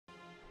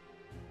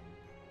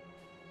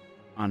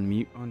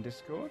unmute on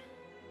Discord.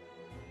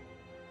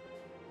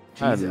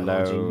 Jesus,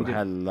 Hello, LG.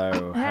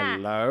 hello,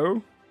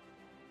 hello.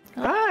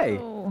 Hi.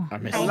 Oh. I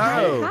missed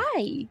Hello. you.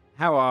 Hi.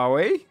 How are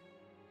we?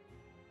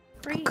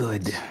 Great.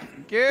 Good.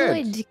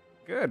 Good.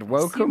 Good.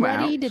 Welcome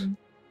ready out. to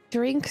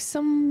drink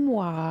some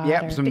water.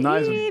 Yep, some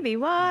nice Baby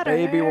water.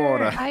 baby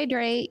water.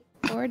 Hydrate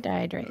or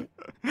dehydrate.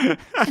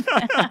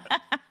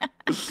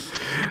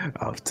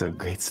 Off to a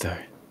great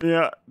start.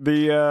 Yeah.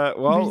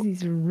 Well,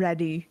 He's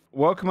ready.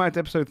 welcome out to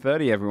episode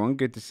 30, everyone.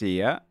 Good to see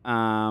ya.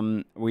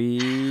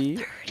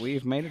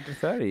 We've made it to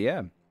 30.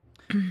 Yeah.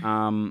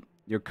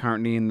 You're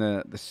currently in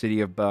the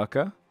city of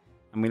Birka,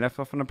 and we left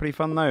off on a pretty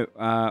fun note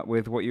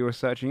with what you were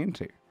searching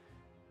into.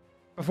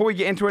 Before we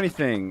get into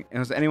anything,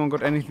 has anyone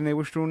got anything they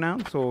wish to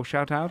announce or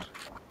shout out?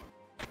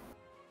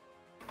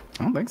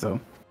 I don't think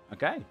so.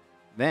 Okay.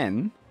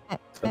 Then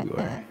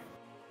February.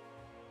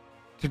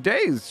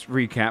 today's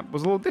recap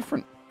was a little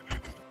different.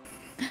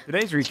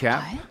 Today's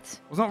recap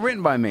was not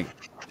written by me.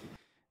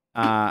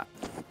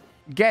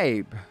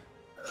 Gabe,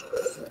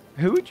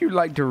 who would you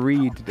like to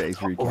read today's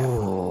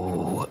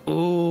recap?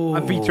 Ooh.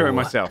 I'm vetoing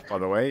myself, by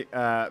the way,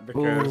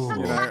 because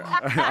you know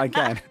I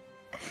can.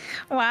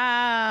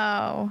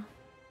 Wow.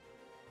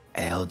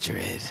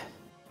 Eldred.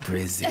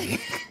 Brizzy.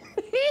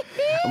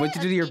 I want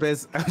you to do your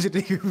best. I want you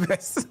to do your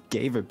best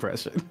Gabe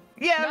impression.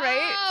 Yeah,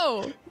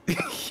 right? No.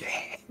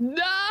 Yeah.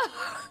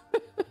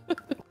 No.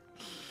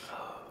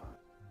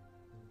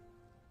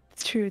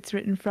 It's true. It's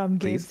written from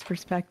Please. Gabe's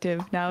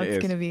perspective. Now It it's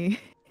is. going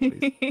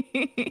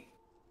to be.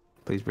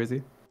 Please,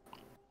 Brizzy.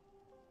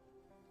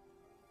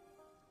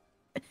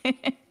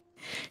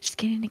 Just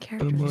getting into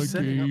character.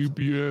 Gabe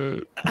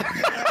yet?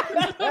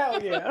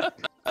 Hell yeah.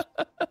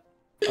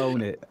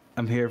 Own it.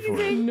 I'm here for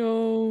it.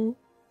 No.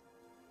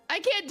 I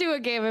can't do a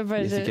game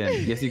impression. Yes, you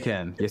can. Yes, you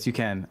can. Yes, you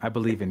can. I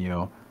believe in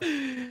you.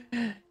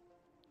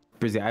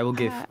 Brizzy, I will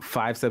give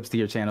 5 subs to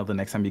your channel the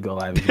next time you go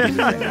live. If you do this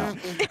right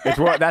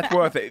now. That's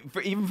worth it.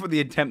 Even for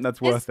the attempt,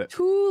 that's worth it. It's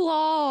too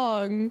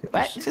long. What?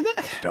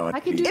 I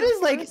can do It the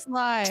is like first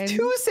line.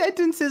 2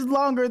 sentences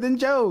longer than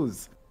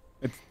Joe's.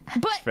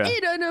 But fair.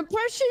 in an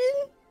impression?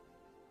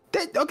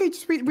 Okay,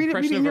 just read it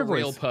Impression in of your a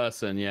real voice.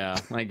 person. Yeah,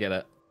 I get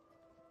it.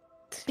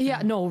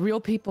 Yeah, no, real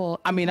people.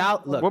 I mean,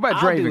 I'll look. What about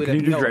I'll Draven? it Can you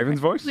if- do no. Draven's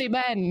voice? Mostly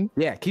men.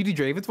 Yeah, can you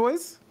do Draven's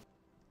voice?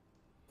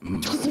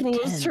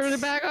 Let's turn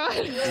it back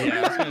on.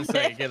 Yeah, I was gonna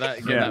say get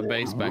that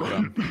bass back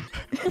on.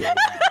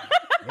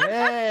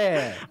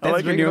 Yeah. I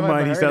like in your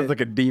mind, he sounds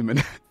like a demon.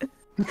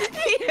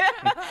 Yeah.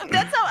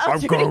 That's how I'm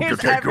going to hears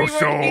take your every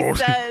word he soul.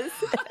 says.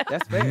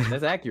 That's fair.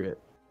 That's accurate.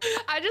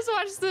 I just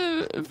watched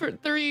the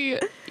 3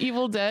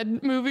 Evil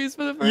Dead movies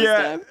for the first Yeah,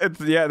 time. that's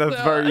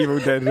So- very Evil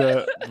Dead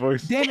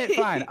voice. Damn it,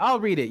 fine. I'll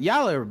read it.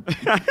 Y'all are.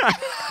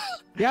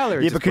 Yeah,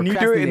 just but can you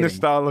do it in the procrastinating.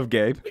 style of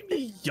Gabe?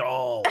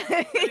 Y'all.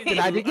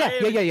 Yeah.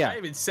 I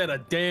haven't said a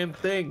damn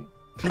thing.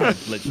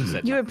 Literally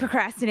said You were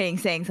procrastinating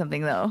saying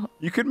something, though.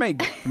 You could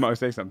make Mo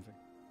say something.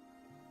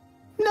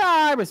 No,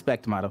 I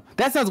respect Tomato.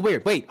 That sounds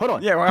weird. Wait, hold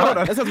on. Yeah, well, hold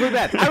on. That sounds really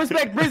bad. I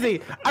respect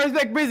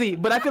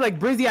Brizzy, but I feel like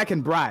Brizzy I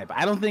can bribe.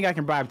 I don't think I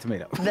can bribe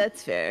Tomato.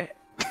 That's fair.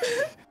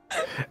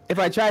 If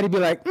I try to be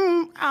like,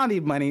 I don't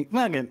need money,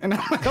 and I'm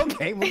like,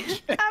 okay, well,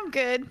 I'm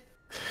good.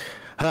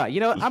 you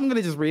know, I'm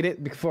gonna just read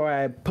it before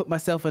I put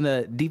myself in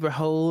a deeper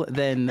hole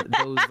than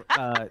those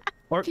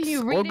orcs. Can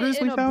you read ogres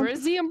it in we a found?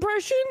 Brizzy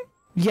impression?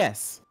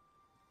 Yes.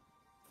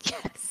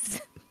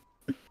 Yes.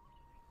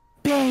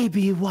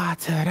 Baby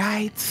water,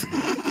 right?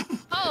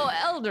 Oh,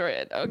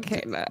 Eldred.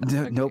 Okay, no.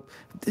 Nope.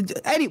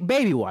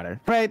 Baby water,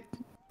 right?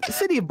 The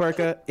city of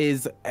Birka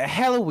is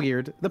hella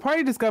weird. The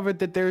party discovered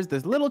that there's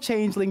this little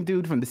changeling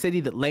dude from the city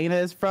that Lena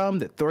is from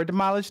that Thor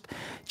demolished.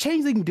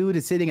 Changeling dude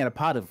is sitting in a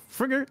pot of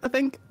frigger, I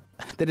think,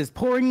 that is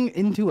pouring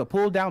into a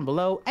pool down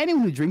below.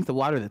 Anyone who drinks the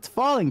water that's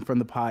falling from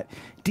the pot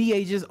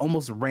de-ages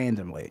almost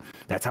randomly.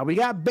 That's how we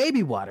got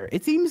baby water.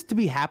 It seems to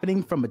be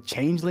happening from a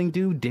changeling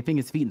dude dipping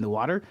his feet in the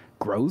water.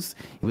 Gross.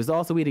 He was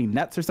also eating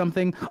nuts or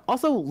something.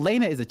 Also,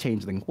 Lena is a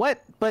changeling.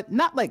 What? But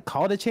not like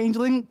called a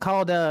changeling,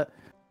 called a...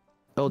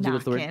 LG,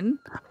 what's the word? Knockin'.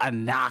 A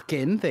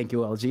knockin'. Thank you,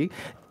 LG.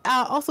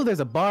 Also,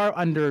 there's a bar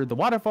under the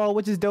waterfall,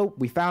 which is dope.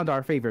 We found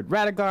our favorite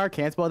Radagar,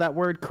 can't spell that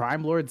word,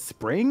 Crime Lord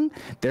Spring.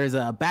 There's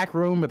a back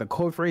room with a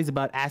code phrase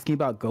about asking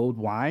about gold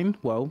wine.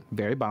 Whoa,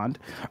 very Bond.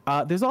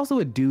 There's also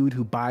a dude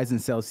who buys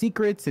and sells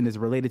secrets and is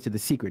related to the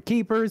Secret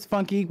Keepers.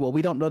 Funky. Well,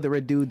 we don't know they're a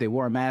dude. They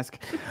wore a mask.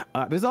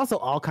 There's also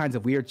all kinds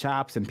of weird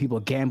chops and people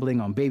gambling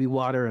on baby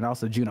water, and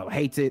also Juno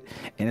hates it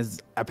and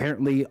is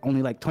apparently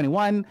only like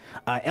 21.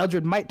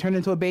 Eldred might turn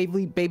into a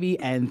baby,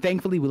 and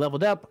thankfully we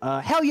leveled up.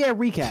 Hell yeah,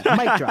 recap.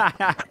 Mic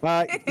drop.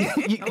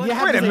 You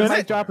have to say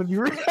mic drop if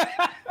you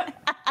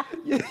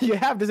you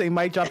have to say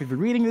mic drop if you're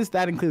reading this.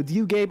 That includes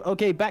you, Gabe.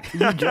 Okay, back to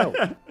you, Joe.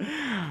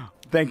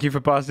 Thank you for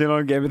passing it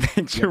on, Gabe, and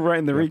thanks for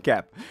writing the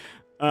recap.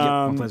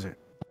 My pleasure.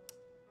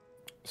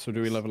 So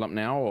do we level up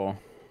now or?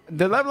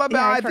 The level up,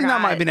 Yeah, I I think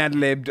that might have been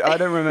ad-libbed. I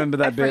don't remember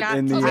that bit forgot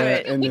in to the... do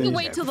it. in We the can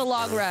wait till the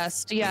long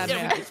rest. Yeah,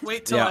 Yeah, no. we just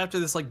wait till Yeah. after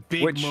this like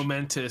big Which-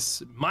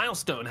 momentous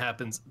milestone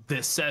happens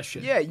this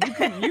session. Yeah, you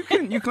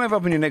can live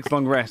up in your next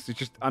long rest. It's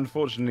just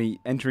unfortunately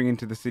entering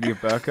into the city of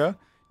Birka.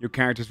 Your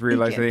characters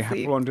realize can't they have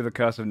sleep. fall under the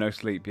curse of no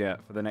sleep. Yeah,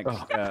 for the next.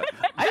 I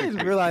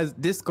didn't realize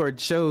Discord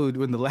showed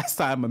when the last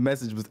time a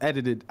message was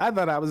edited. I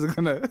thought I was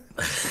gonna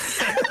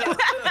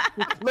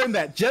learn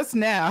that just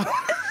now.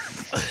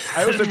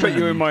 I also put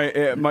you in my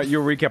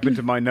your recap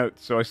into my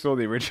notes, so I saw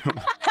the original.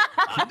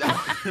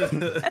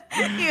 The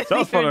So I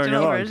was following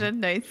original along. version,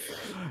 nice.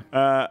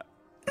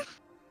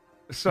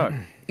 So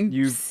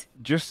you've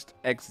just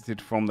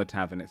exited from the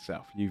tavern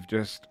itself. You've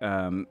just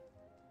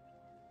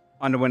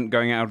underwent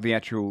going out of the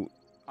actual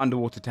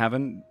underwater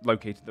tavern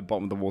located at the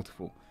bottom of the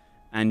waterfall,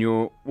 and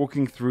you're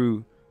walking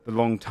through the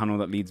long tunnel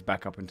that leads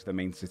back up into the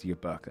main city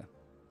of Birka.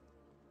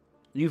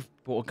 You've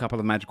bought a couple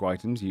of magical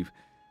items. You've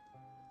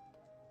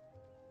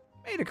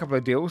made a couple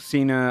of deals,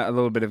 seen a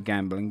little bit of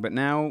gambling, but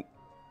now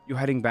you're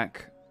heading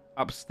back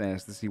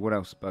upstairs to see what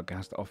else Birka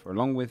has to offer,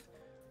 along with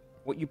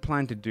what you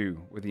plan to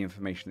do with the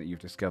information that you've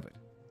discovered.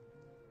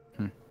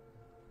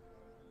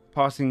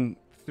 Passing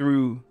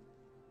through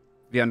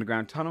the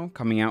underground tunnel,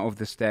 coming out of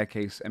the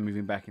staircase and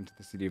moving back into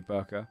the city of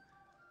Birka.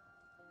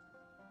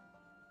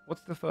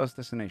 What's the first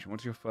destination?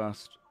 What's your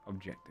first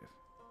objective?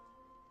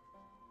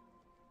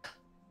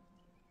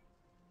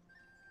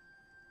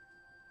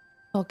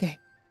 Okay.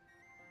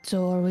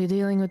 So are we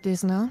dealing with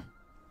this now?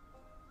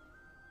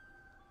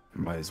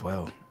 Might as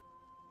well. Are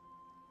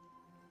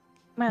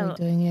we Well,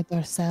 doing it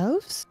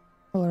ourselves?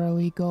 Or are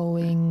we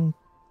going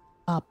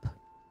up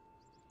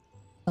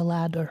the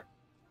ladder?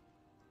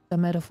 The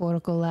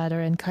metaphorical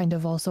ladder and kind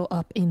of also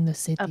up in the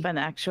city. up an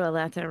actual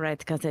ladder, right?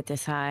 Because it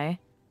is high.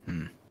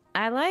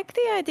 I like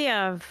the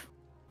idea of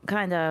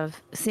kind of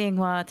seeing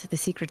what the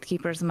secret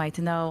keepers might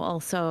know.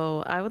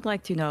 Also, I would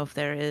like to know if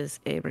there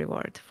is a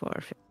reward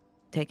for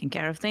taking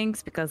care of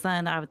things, because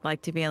then I would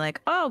like to be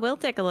like, oh, we'll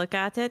take a look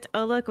at it.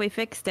 Oh, look, we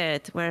fixed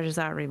it. Where's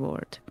our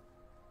reward?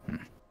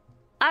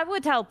 I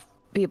would help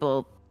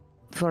people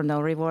for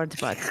no reward,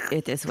 but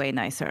it is way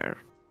nicer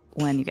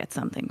when you get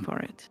something for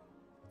it.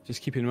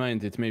 Just keep in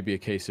mind, it may be a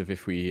case of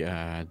if we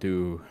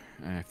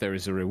if there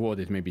is a reward,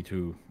 it may be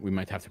we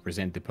might have to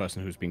present the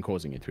person who's been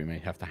causing it. We may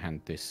have to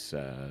hand this,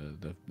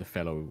 the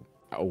fellow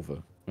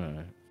over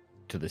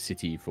to the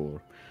city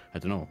for, I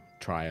don't know,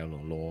 trial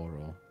or law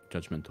or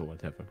judgment or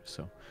whatever.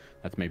 So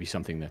that may be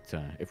something that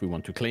if we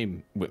want to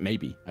claim,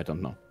 maybe, I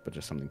don't know, but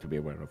just something to be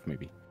aware of,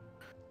 maybe.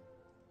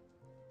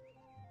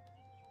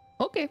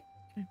 Okay.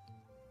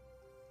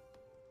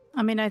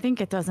 I mean, I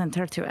think it doesn't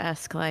hurt to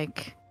ask,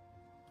 like,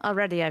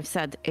 already I've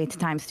said 8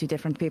 times to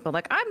different people,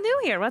 like, I'm new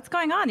here, what's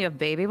going on? You have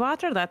baby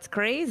water? That's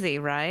crazy,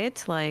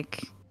 right?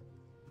 Like,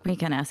 we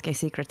can ask a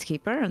secret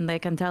keeper and they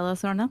can tell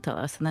us or not tell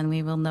us, and then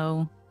we will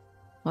know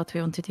what we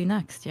want to do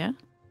next, yeah?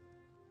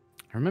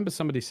 I remember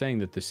somebody saying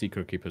that the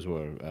secret keepers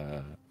were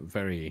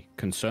very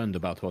concerned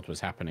about what was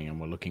happening and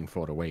were looking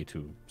for a way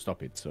to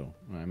stop it. So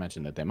I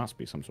imagine that there must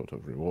be some sort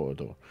of reward,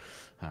 or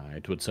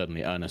it would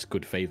certainly earn us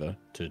good favor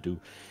to do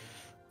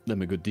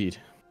them a good deed.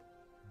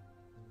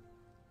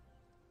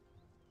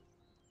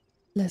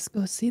 Let's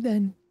go see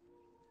then.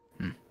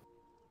 All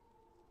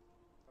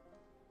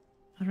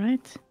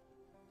right.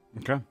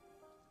 Okay.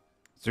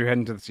 So you're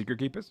heading to the Secret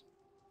Keepers?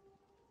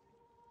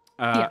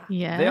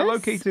 Yes. They are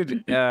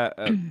located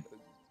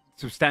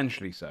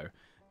substantially so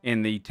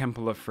in the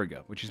Temple of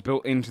Frigga, which is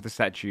built into the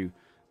statue,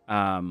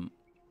 kind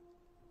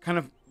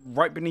of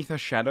right beneath her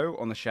shadow,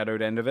 on the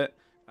shadowed end of it.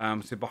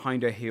 So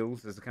behind her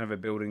heels, there's a kind of a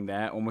building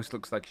there. Almost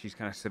looks like she's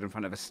kind of stood in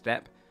front of a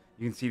step.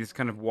 You can see this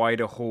kind of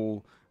wider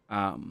hall,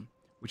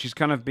 which has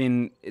kind of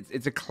been...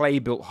 It's a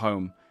clay-built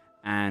home,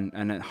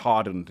 and it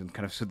hardened and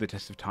kind of stood the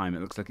test of time.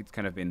 It looks like it's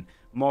kind of been...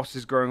 Moss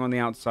is growing on the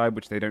outside,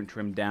 which they don't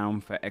trim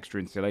down for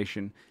extra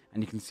insulation.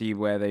 And you can see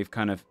where they've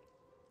kind of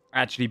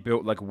actually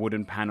built like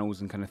wooden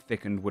panels and kind of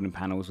thickened wooden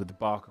panels with the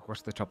bark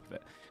across the top of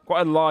it.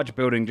 Quite a large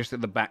building just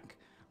at the back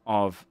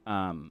of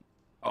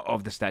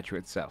the statue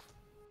itself.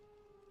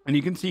 And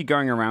you can see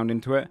going around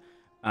into it,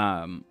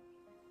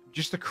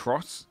 just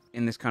across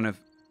in this kind of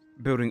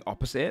building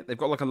opposite it, they've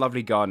got like a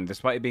lovely garden,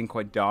 despite it being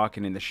quite dark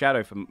and in the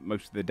shadow for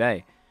most of the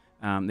day.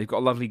 They've got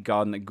a lovely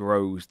garden that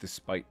grows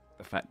despite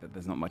the fact that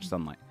there's not much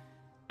sunlight.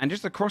 And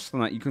just across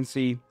from that, you can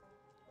see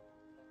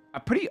a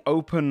pretty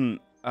open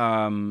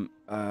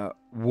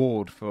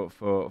ward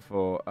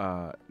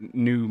for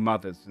new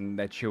mothers and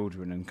their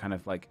children, and kind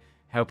of like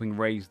helping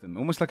raise them,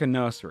 almost like a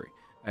nursery.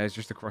 It's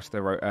just across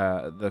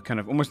the kind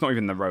of almost not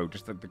even the road,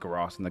 just the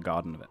grass and the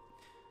garden of it.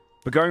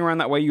 But going around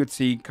that way, you would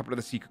see a couple of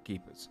the secret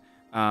keepers.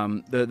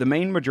 The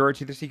main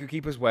majority of the secret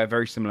keepers wear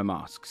very similar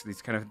masks.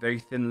 These kind of very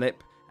thin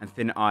lip and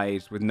thin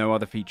eyes with no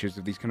other features,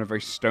 of these kind of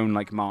very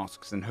stone-like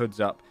masks and hoods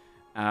up.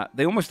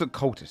 They almost look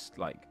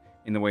cultist-like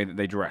in the way that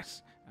they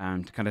dress,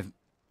 to kind of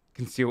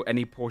conceal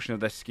any portion of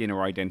their skin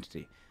or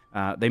identity.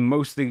 They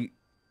mostly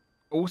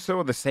also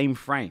are the same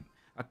frame.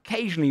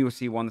 Occasionally you'll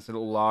see one that's a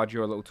little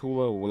larger, a little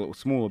taller, or a little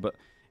smaller, but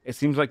it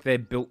seems like they're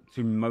built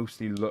to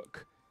mostly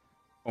look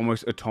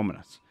almost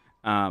autonomous.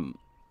 And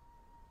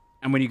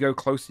when you go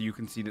closer, you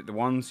can see that the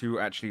ones who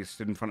actually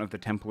stood in front of the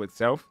temple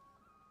itself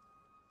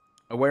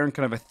are wearing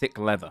kind of a thick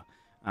leather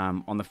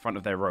on the front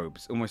of their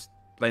robes. Almost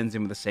blends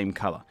in with the same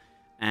color.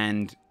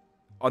 And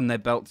on their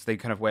belts, they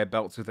kind of wear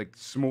belts with like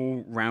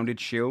small rounded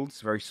shields,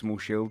 very small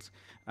shields,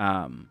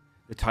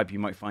 the type you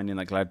might find in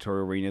like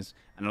gladiatorial arenas.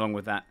 And along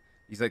with that,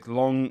 these like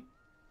long,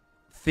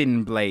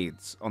 thin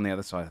blades on the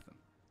other side of them.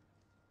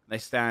 They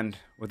stand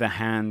with their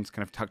hands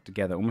kind of tucked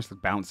together, almost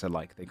like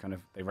bouncer-like.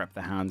 They wrap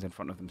their hands in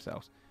front of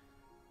themselves.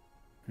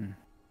 And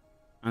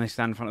they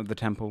stand in front of the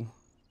temple,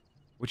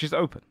 which is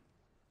open.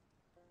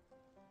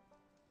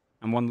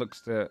 And one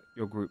looks to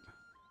your group.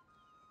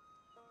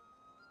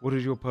 What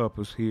is your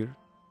purpose here?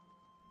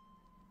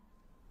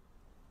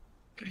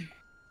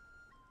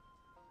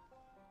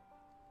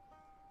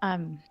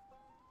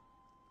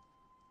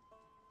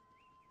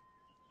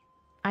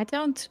 I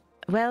don't.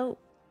 Well,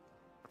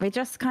 we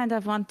just kind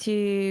of want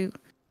to.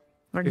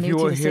 We're If new you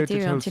to are the here city. to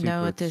We tell want to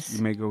know what secrets, this.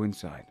 you may go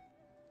inside.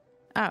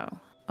 Oh,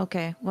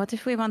 okay. What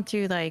if we want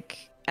to like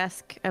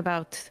ask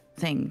about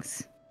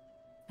things,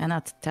 and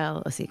not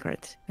tell a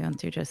secret? We want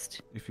to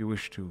just. If you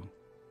wish to,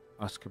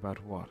 ask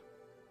about what?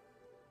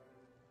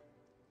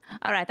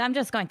 All right, I'm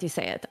just going to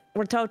say it.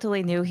 We're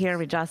totally new here.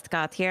 We just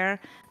got here,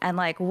 and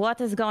like, what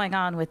is going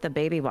on with the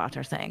baby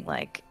water thing?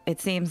 Like,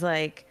 it seems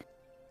like.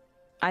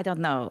 I don't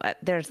know.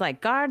 There's like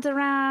guards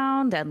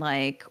around, and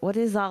like, what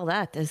is all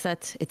that? Is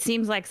that? It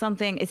seems like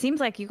something. It seems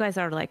like you guys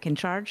are like in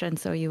charge, and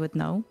so you would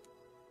know.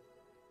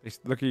 They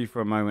look at you for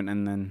a moment,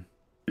 and then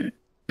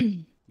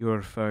you're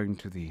referring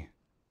to the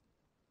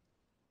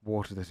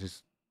water that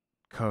is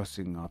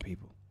cursing our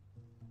people.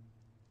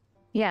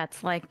 Yeah,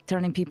 it's like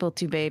turning people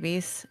to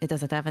babies. It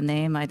doesn't have a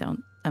name.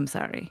 I'm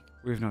sorry.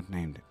 We've not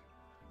named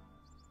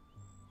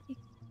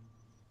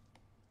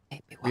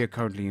it. We are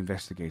currently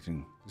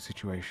investigating the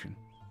situation.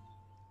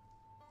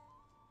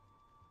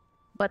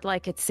 But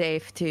like, it's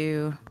safe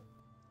to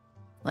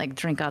like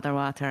drink other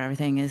water.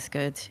 Everything is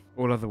good.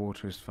 All other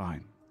water is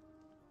fine.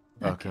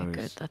 Okay, Birka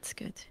good. is That's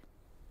good.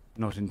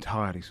 not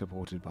entirely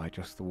supported by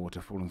just the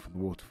water falling from the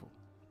waterfall.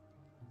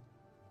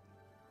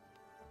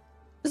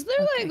 Is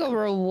there like a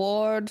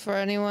reward for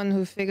anyone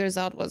who figures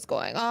out what's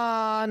going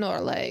on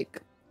or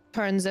like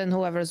turns in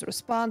whoever's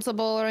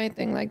responsible or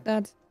anything like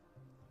that?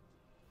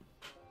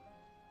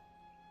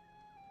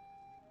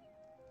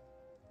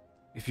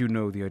 If you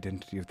know the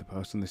identity of the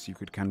person, the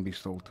secret can be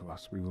sold to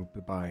us. We will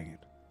be buying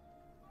it.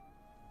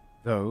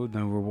 Though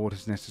no reward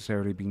has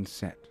necessarily been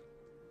set.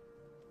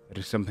 It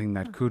is something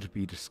that could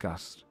be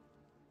discussed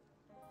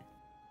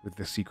with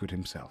the secret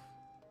himself.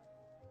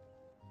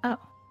 Oh.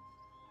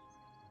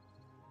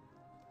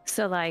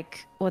 So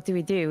like, what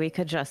do? We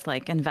could just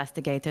like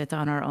investigate it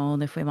on our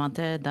own if we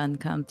wanted, then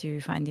come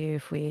to find you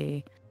if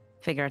we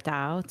figure it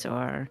out,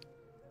 or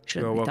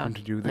should You are we welcome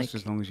talk, to do this like...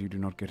 as long as you do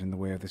not get in the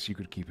way of the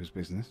secret keeper's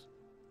business.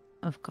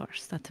 Of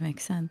course, that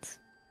makes sense.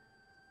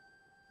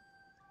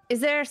 Is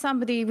there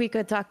somebody we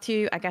could talk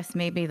to? I guess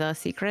maybe the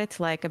secret,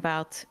 like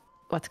about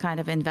what kind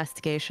of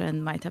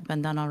investigation might have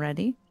been done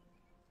already.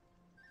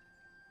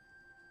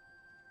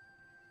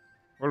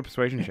 Roll a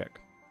persuasion check.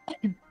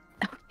 Okay,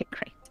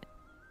 great.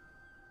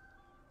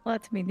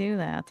 Let me do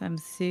that. I'm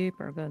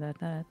super good at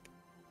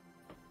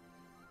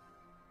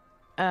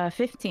that.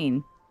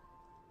 15.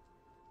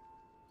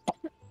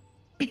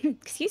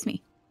 Excuse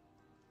me.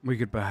 We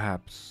could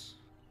perhaps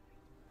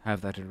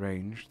have that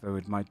arranged, though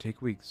it might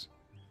take weeks.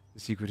 The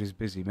secret is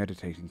busy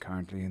meditating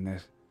currently in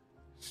their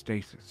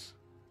stasis.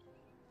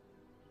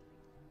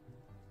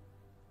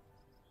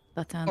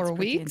 That sounds For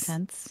pretty weeks?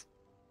 intense.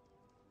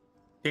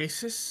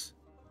 Stasis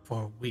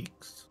for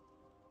weeks.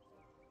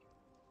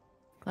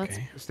 That's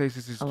Okay. The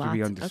stasis is A to be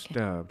lot,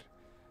 undisturbed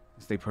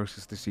as they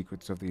process the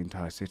secrets of the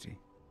entire city.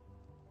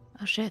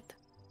 Oh shit.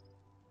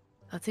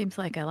 That seems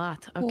like a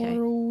lot. Okay.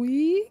 For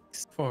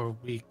weeks? For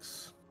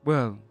weeks.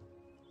 Well,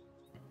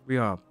 we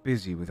are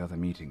busy with other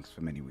meetings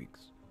for many weeks.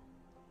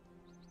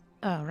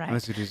 Oh right.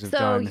 Unless it is of So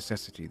dire y-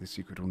 necessity, the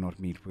secret will not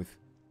meet with.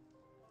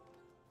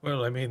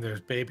 Well, I mean,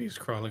 there's babies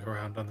crawling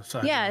around on the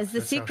side. Yeah, is the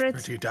that sounds secret-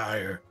 pretty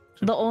dire.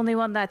 The only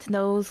one that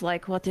knows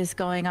like what is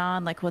going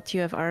on, like what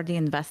you have already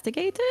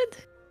investigated?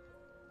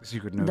 The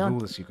secret knows Don't- all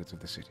the secrets of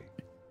the city.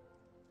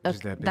 It is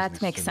their That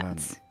business makes to learn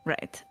sense. them.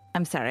 Right.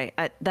 I'm sorry.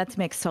 That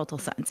makes total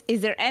sense.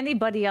 Is there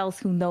anybody else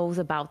who knows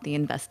about the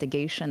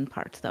investigation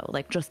part though?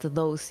 Like just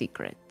those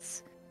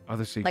secrets?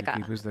 Other secret Like,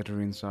 keepers that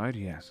are inside,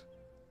 yes.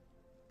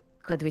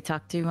 Could we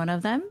talk to one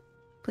of them,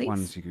 please?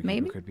 One secret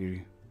Maybe? keeper could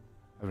be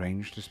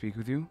arranged to speak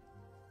with you.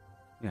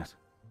 Yes,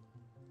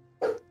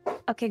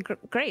 Okay,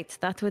 great.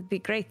 That would be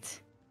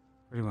great.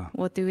 very well.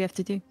 What do we have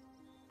to do?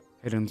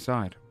 Head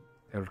inside.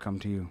 They will come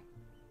to you.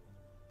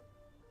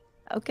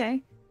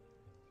 Okay.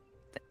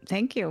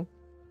 Thank you.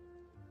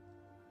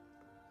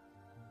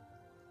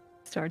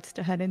 Starts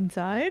to head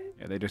inside.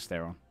 Yeah, they just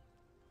stare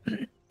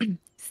on.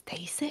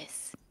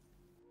 Stasis.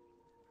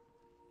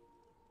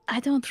 I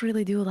don't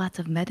really do lots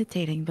of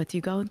meditating, but you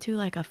go into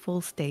like a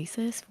full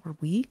stasis for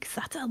weeks?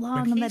 That's a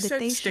long When he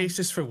meditation. said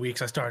stasis for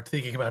weeks, I started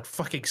thinking about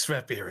fucking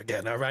Svepir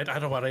again, all right? I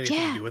don't want anything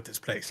to do with this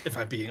place, if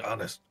I'm being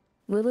honest.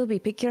 Willoughby,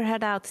 pick your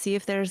head out, see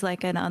if there's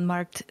like an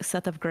unmarked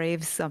set of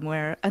graves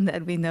somewhere, and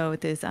then we know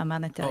it is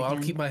Amanita Oh, I'll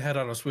again. keep my head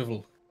on a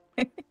swivel.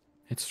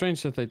 It's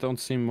strange that they don't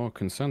seem more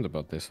concerned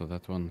about this, so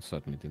that one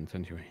certainly didn't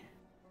anyway.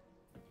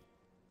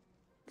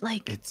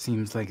 Like, It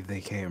seems like they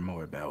care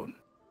more about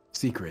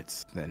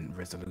secrets than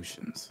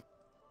resolutions.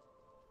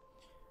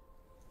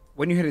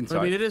 When you head inside,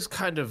 I mean, it is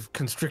kind of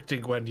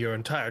constricting when your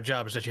entire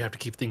job is that you have to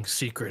keep things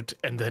secret,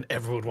 and then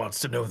everyone wants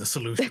to know the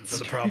solution to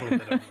the problem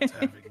that everyone's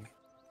having.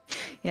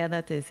 yeah,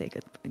 that is a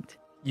good point.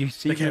 you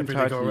see They the can't really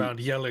go entirety- around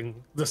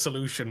yelling the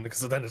solution,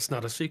 because then it's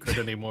not a secret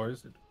anymore,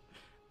 is it?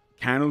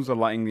 Candles are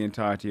lighting the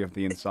entirety of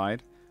the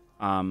inside.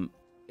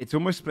 It's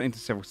almost split into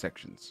several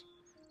sections.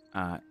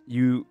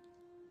 You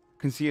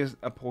can see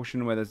a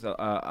portion where there's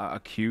a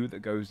queue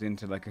that goes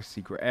into like a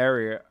secret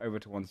area over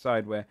to one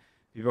side where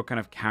people are kind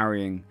of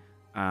carrying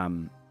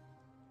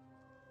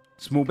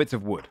small bits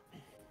of wood,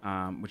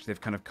 which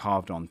they've kind of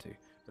carved onto.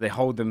 But they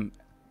hold them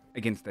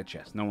against their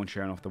chest. No one's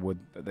showing off the wood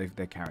that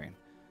they're carrying.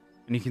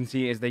 And you can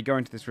see as they go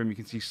into this room, you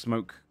can see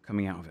smoke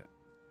coming out of it.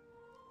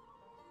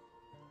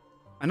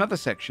 Another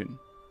section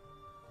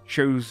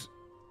shows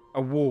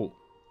a wall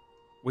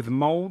with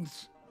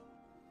molds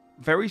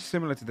very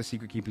similar to the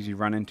secret keepers you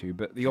run into,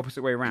 but the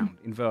opposite way around,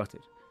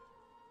 inverted.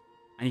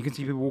 And you can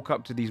see people walk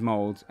up to these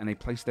molds and they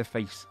place their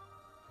face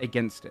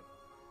against it.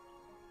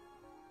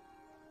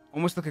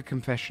 Almost like a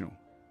confessional.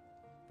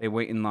 They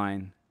wait in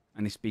line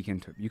and they speak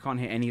into it. You can't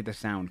hear any of the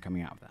sound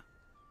coming out of that.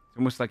 It's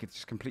almost like it's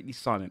just completely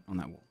silent on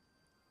that wall.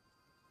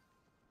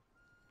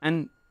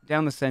 And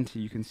down the center,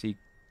 you can see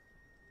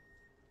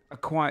a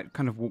quiet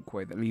kind of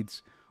walkway that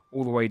leads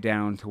all the way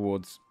down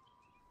towards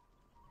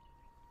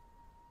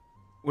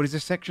what is a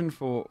section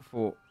for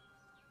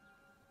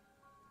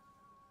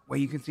where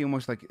you can see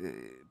almost like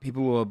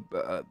people who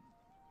are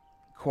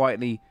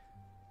quietly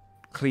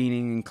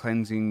cleaning and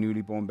cleansing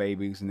newly born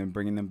babies and then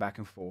bringing them back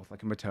and forth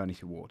like a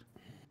maternity ward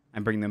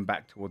and bringing them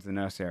back towards the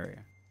nurse area.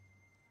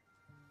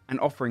 And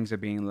offerings are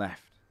being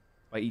left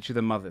by each of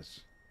the mothers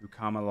who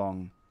come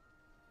along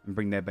and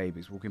bring their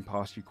babies, walking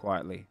past you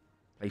quietly,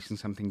 placing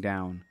something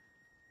down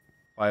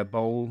by a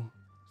bowl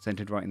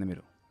centered right in the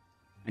middle.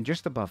 And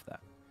just above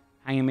that,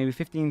 hanging maybe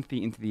 15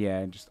 feet into the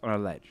air, just on a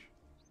ledge,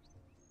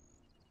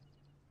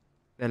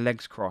 their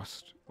legs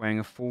crossed, wearing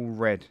a full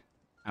red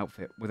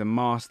outfit with a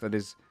mask that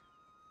is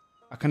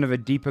a kind of a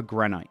deeper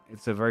granite.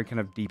 It's a very kind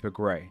of deeper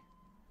grey.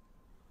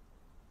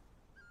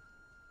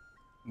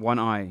 One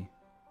eye,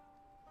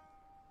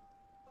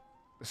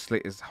 the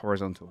slit is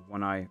horizontal,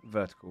 one eye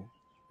vertical,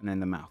 and then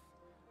the mouth.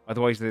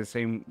 Otherwise, they're the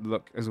same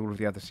look as all of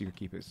the other secret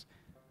keepers.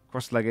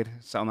 Cross-legged,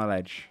 sat on the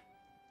ledge.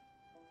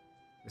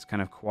 This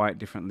kind of quiet,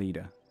 different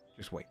leader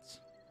just waits.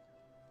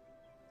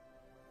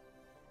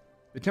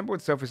 The temple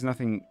itself is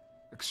nothing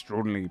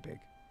extraordinarily big,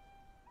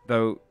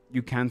 though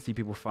you can see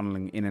people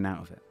funneling in and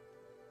out of it.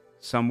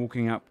 Some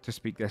walking up to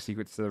speak their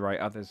secrets to the right,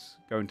 others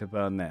going to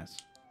burn theirs.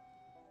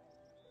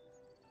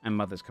 And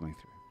mothers coming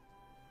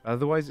through.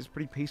 Otherwise, it's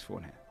pretty peaceful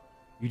in here.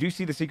 You do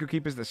see the secret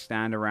keepers that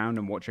stand around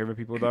and watch over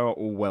people, though, are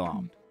all well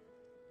armed.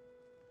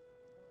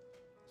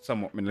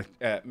 Somewhat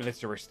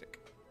militaristic.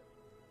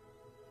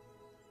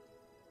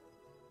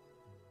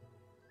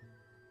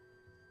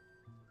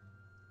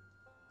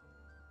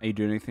 Are you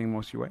doing anything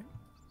whilst you wait?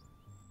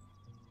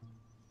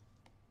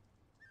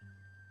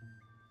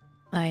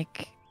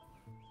 Like,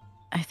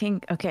 I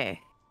think, okay,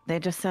 they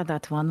just said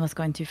that one was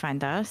going to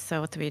find us,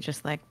 so do we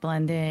just like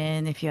blend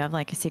in? If you have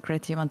like a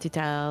secret you want to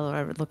tell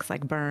or it looks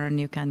like burn,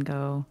 you can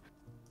go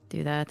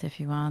do that if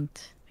you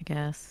want, I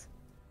guess.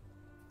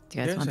 Do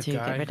you guys want to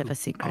get rid of a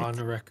secret? On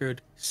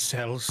record,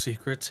 sells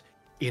secrets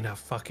in a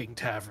fucking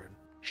tavern.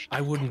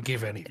 I wouldn't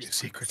give any of your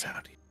secrets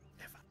out.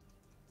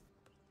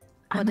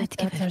 I What might if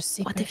give that's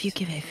our What if you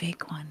secret? give a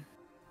fake one?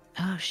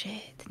 Oh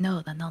shit.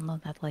 No, then they'll know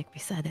that like we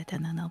said it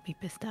and then they'll be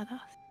pissed at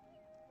us.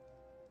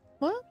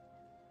 What?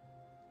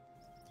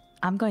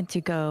 I'm going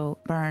to go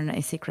burn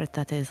a secret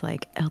that is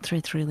like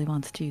Eldred really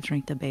wants to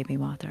drink the baby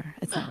water.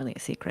 It's not really a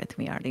secret.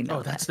 We already know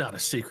Oh, that's that. not a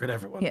secret,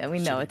 everyone. Yeah, we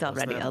know it knows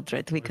already, that.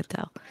 Eldred. We could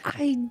tell.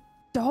 I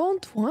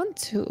don't want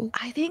to.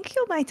 I think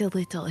you might a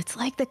little. It's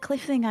like the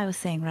cliff thing I was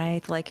saying,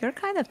 right? Like you're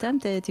kind of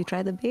tempted to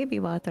try the baby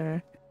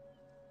water.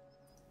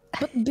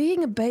 But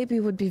being a baby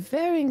would be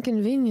very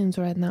inconvenient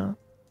right now.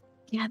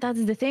 Yeah,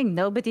 that's the thing.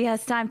 Nobody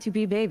has time to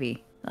be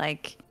baby.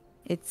 Like,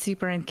 it's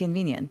super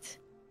inconvenient.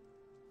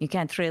 You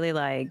can't really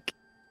like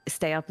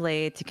stay up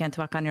late. You can't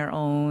walk on your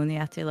own. You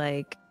have to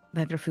like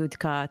have your food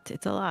cut.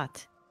 It's a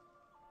lot.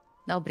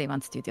 Nobody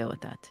wants to deal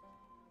with that.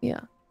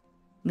 Yeah.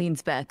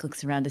 Leans back,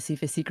 looks around to see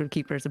if a secret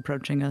keeper is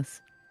approaching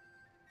us.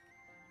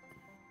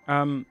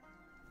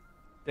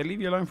 They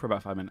leave you alone for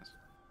about 5 minutes.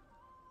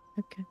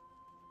 Okay.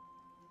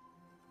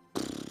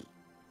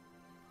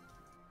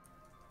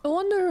 I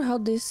wonder how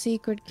this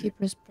secret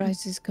keeper's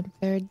price is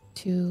compared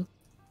to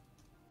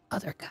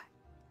other guy.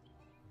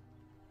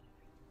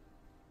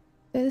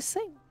 They're the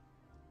same.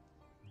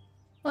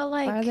 Well,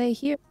 Why are like, they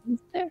here? Who's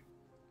there?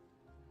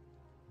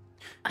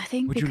 I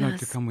think Would because... you like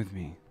to come with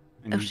me?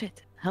 And Oh, you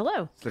shit.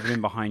 Hello. slip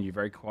in behind you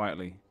very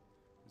quietly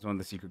as one of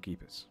the secret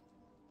keepers.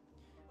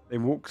 They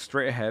walk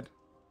straight ahead,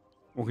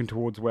 walking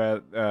towards where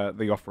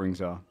the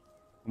offerings are,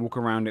 and walk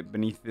around it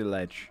beneath the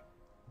ledge.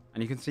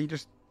 And you can see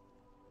just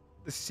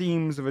the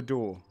seams of a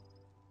door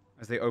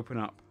as they open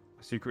up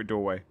a secret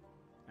doorway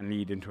and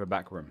lead into a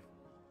back room.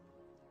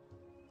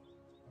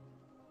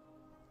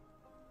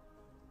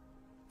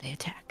 They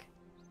attack.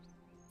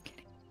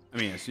 I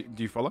mean,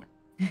 do you follow?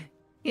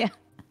 Yeah.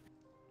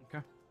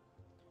 Okay.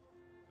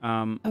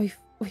 Are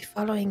we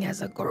following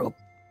as a group?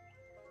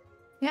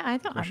 Yeah, I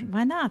don't. Question?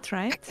 Why not,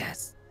 right?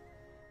 Yes.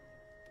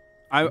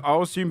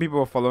 I'll assume people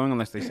are following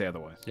unless they say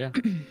otherwise. Yeah.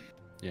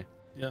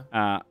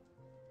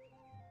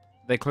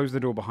 They close the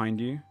door behind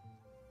you,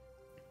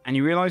 and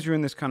you realize you're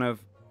in this kind of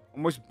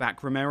almost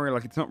backroom area.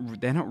 Like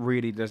they're not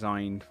really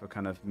designed for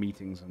kind of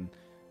meetings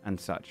and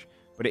such,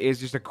 but it is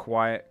just a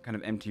quiet kind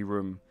of empty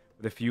room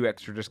with a few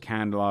extra just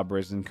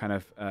candelabras and kind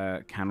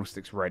of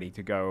candlesticks ready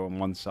to go on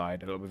one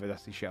side, a little bit of a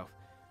dusty shelf.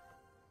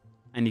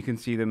 And you can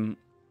see them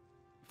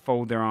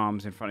fold their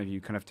arms in front of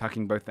you, kind of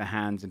tucking both their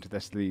hands into their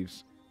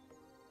sleeves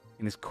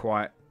in this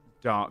quiet,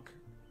 dark,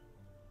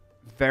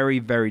 very,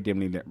 very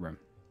dimly lit room.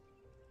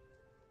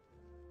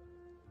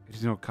 It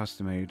is not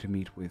customary to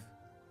meet with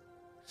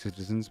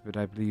citizens, but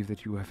I believe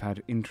that you have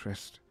had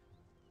interest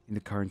in the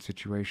current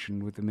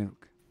situation with the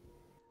milk.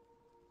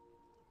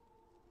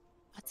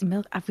 What's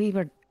milk? We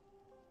were...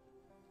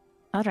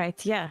 All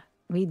right, yeah.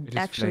 We It is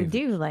actually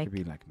do, flavored like... to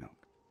be like milk.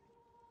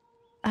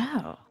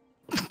 Oh.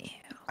 Ew.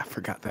 I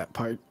forgot that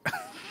part.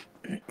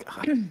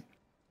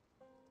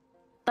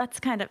 That's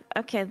kind of...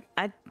 Okay,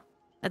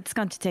 it's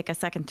going to take a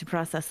second to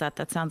process that.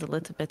 That sounds a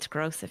little bit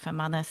gross, if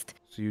I'm honest.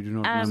 So you do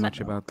not know much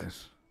about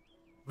this.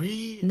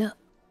 No.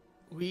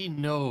 We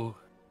know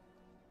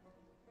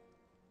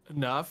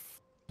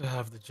enough to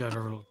have the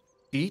general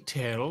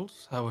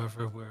details.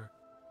 However, we're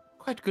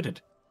quite good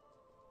at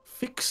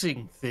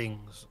fixing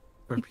things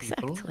for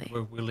people. Exactly.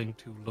 We're willing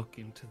to look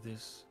into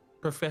this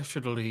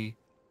professionally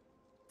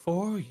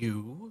for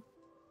you,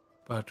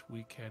 but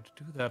we can't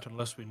do that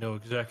unless we know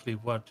exactly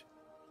what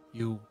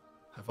you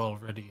have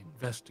already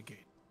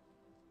investigated.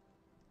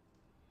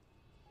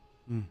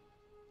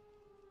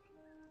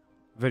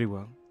 Very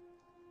well.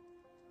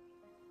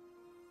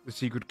 The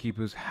secret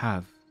keepers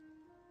have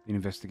been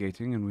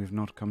investigating, and we have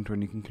not come to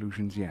any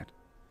conclusions yet.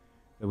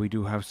 Though we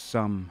do have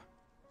some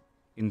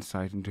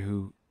insight into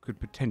who could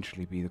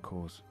potentially be the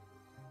cause.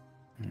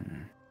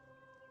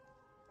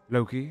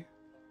 Loki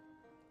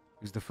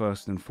is the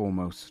first and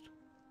foremost,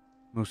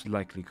 most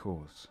likely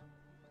cause,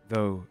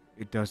 though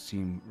it does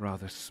seem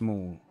rather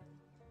small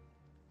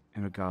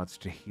in regards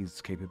to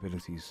his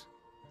capabilities.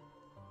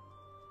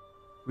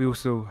 We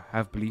also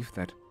have belief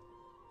that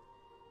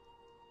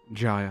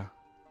Jaya,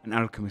 an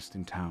alchemist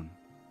in town,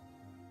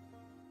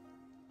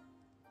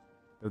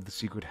 though the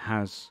secret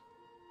has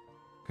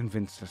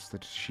convinced us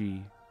that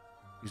she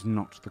is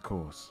not the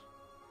cause.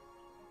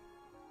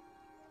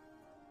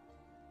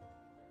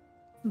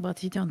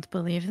 But you don't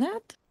believe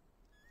that?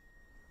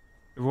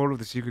 The role of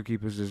the secret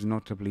keepers is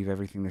not to believe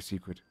everything the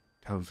secret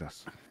tells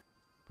us,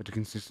 but to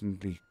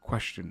consistently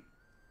question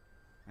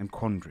and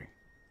quandary.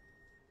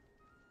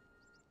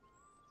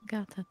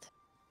 Got it.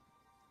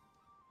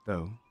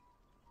 Though,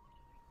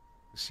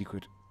 the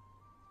secret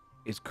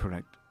is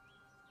correct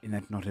in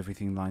that not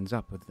everything lines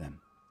up with them.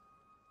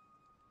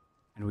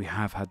 And we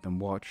have had them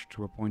watched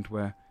to a point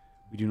where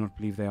we do not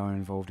believe they are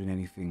involved in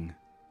anything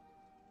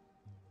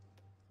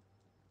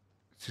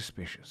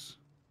suspicious.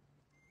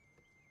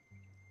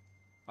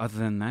 Other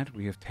than that,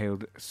 we have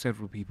tailed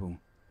several people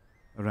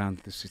around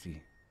the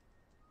city,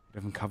 but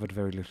have uncovered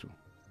very little.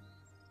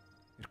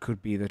 It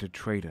could be that a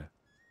trader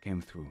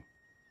came through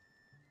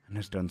and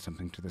has done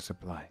something to the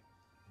supply.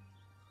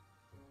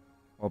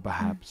 Or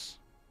perhaps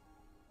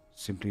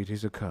simply it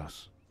is a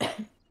curse,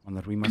 one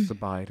that we must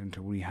abide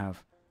until we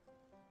have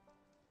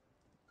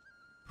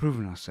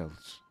proven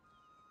ourselves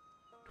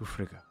to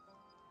Frigga.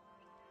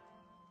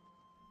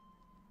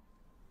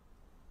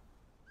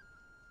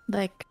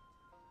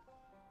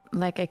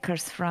 Like a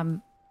curse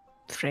from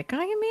Frigga,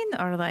 you mean?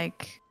 Or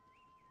like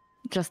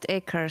just a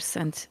curse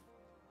and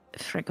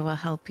Frigga will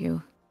help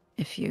you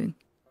if you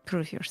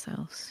prove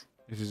yourselves?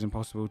 It is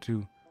impossible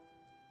to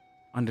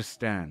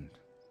understand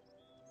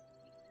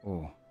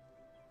or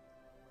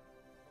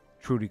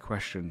truly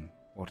question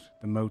what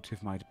the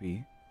motive might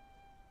be,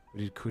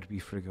 but it could be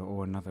Frigga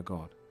or another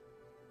god.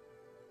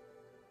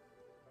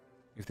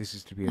 If this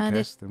is to be a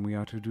test, then we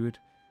are to do it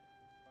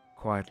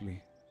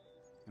quietly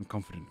and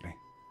confidently.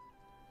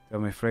 Though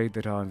I'm afraid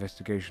that our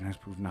investigation has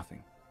proved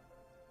nothing.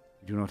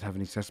 We do not have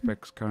any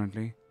suspects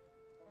currently,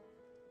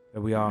 though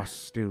we are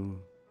still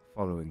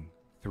following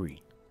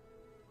 3.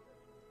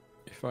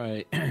 If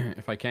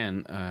I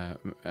can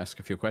ask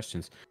a few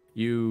questions,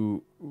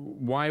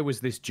 why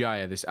was this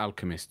Jaya, this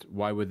alchemist,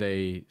 why were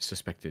they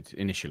suspected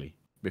initially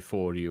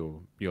before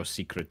your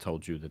secret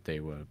told you that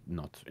they were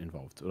not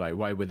involved? Like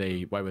why were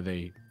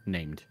they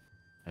named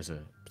as a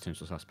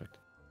potential suspect?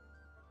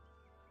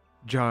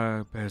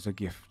 Jaya bears a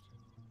gift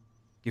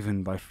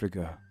given by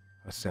Frigga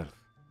herself,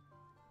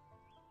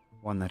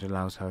 one that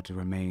allows her to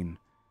remain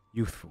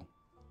youthful.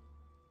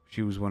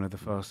 She was one of the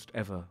first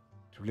ever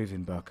to live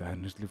in Birka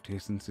and has lived here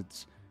since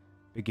its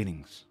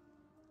beginnings.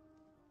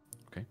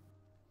 Okay.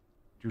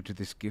 Due to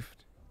this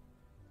gift,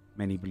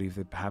 many believe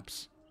that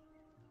perhaps,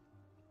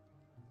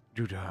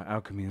 due to her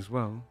alchemy as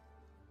well,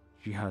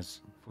 she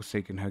has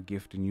forsaken her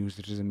gift and used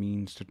it as a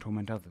means to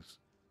torment others.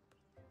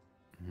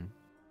 Mm-hmm.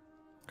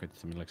 Okay,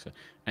 something like that.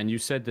 And you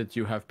said that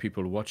you have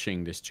people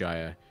watching this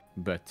Jaya,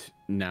 but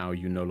now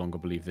you no longer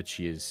believe that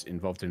she is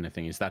involved in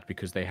anything. Is that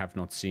because they have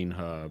not seen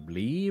her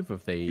leave?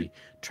 Have they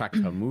tracked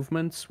her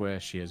movements, where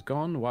she has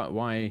gone?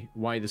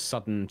 Why the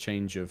sudden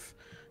change of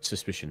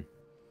suspicion?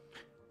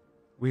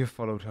 We have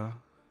followed her.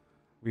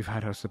 We've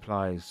had her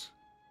supplies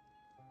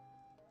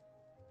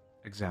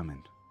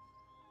examined,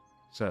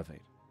 surveyed.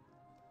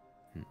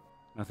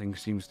 Nothing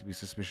seems to be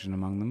suspicious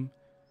among them,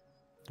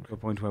 to a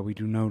point where we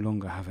do no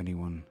longer have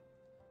anyone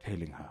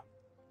tailing her.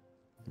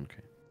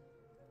 Okay.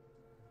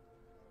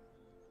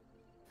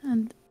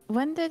 And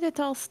when did it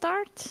all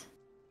start?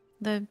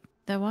 The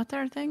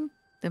water thing?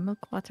 The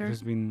milk water? It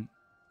has been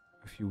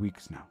a few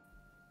weeks now.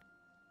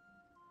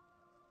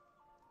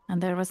 And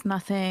there was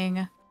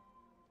nothing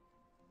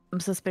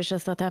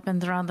suspicious that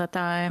happened around that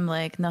time?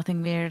 Like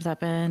nothing weird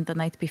happened the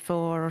night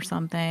before or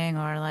something?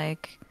 Or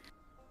like...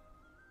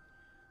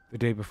 The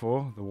day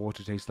before, the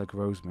water tastes like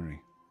rosemary.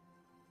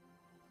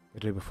 The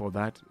day before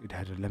that, it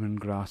had a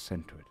lemongrass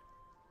scent to it. It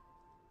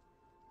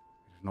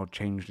has not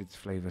changed its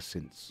flavor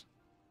since.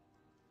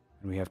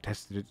 And we have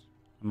tested it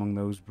among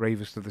those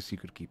bravest of the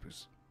secret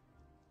keepers.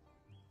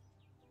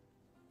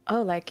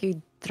 Oh, like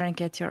you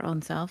drank it your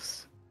own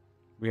selves?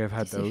 We have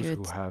had To see if those who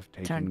you'd have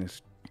taken turn-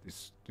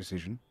 this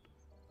decision.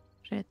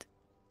 Shit.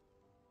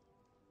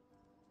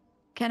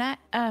 Can I,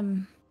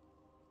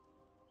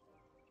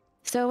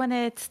 So when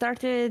it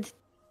started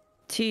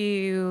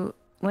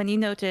when you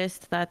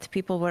noticed that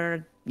people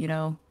were,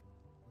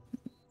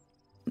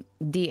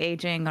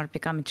 de-aging or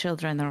becoming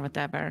children or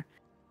whatever,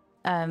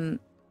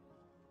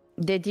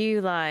 did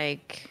you go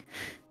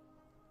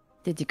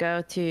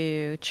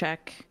to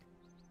check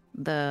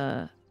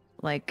the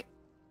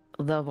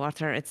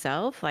water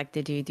itself? Like,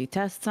 did you do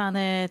tests on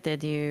it?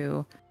 Did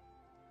you...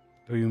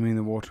 Do you mean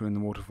the water in the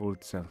waterfall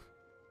itself?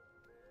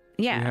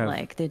 Yeah, have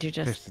like, did you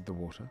just... Tested the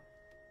water.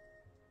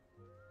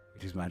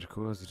 It is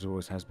magical, as it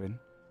always has been,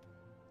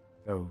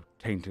 though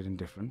tainted and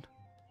different.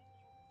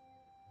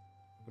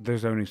 But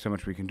there's only so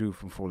much we can do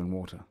from falling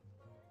water.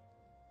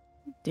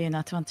 Do you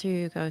not want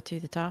to go to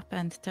the top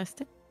and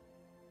test it?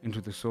 Into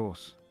the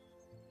source.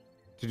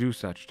 To do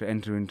such, to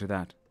enter into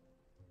that,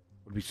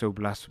 would be so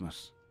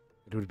blasphemous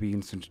that it would be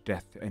instant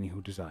death to any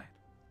who desired.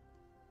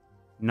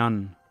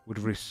 None would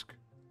risk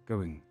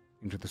going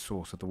into the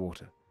source of the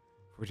water,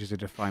 for it is a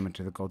defilement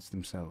to the gods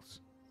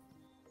themselves.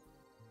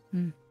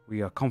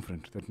 We are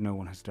confident that no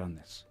one has done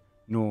this,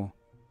 nor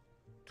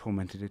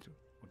tormented it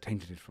or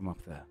tainted it from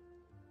up there.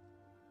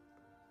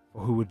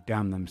 For who would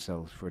damn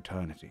themselves for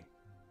eternity?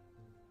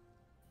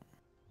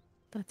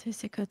 That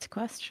is a good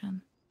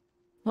question.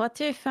 What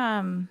if,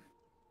 can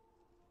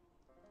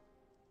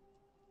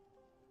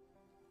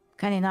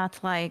you not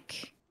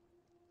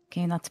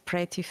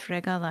pray to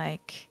Frigga,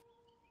 like,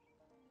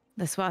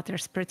 this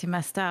water's pretty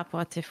messed up,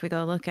 what if we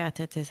go look at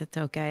it, is it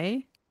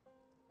okay?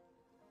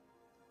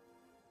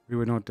 We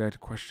would not dare to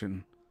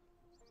question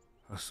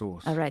her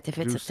source. Alright, if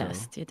To it's do a so,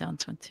 test, you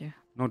don't want to.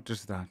 Not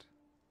just that.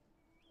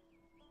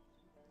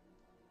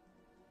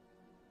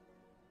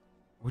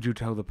 Would you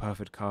tell the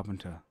perfect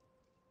carpenter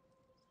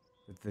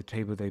that the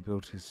table they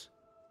built is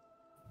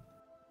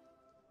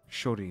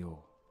shoddy or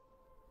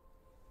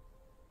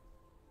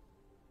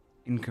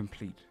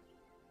incomplete?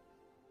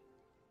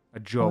 A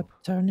job Or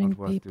turning not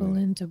worth people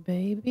doing. into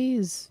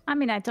babies. I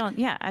mean, I don't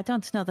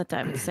know that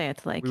I would say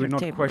it like We your would not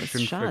table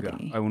question is Frigga.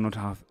 shoddy. I will not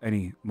have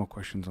any more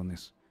questions on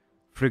this.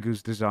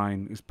 Frigga's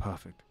design is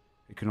perfect.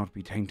 It cannot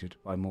be tainted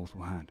by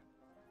mortal hand.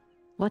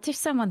 What if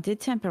someone did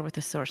tamper with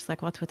the source?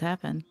 Like, what would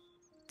happen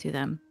to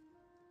them?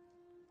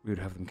 We would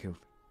have them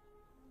killed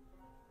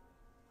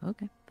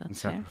Okay, and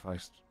that's fair.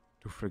 sacrificed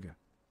to Frigga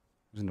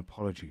as an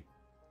apology.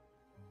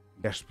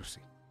 Desperacy.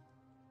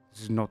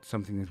 This is not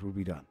something that will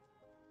be done.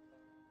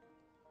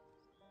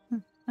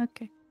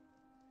 Okay.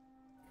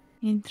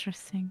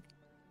 Interesting.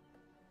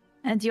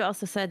 And you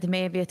also said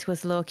maybe it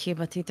was Loki,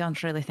 but you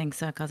don't really think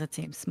so because it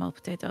seems small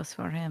potatoes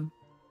for him.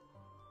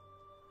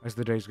 As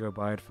the days go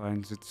by, it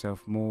finds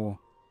itself more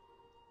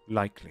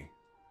likely,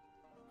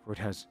 for it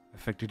has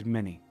affected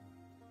many.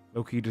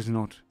 Loki does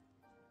not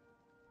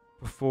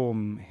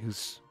perform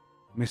his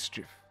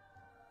mischief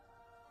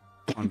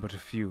on but a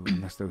few,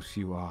 unless those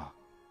few are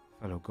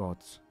fellow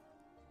gods.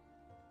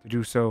 To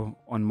do so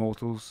on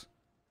mortals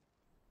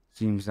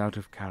seems out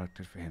of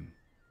character for him,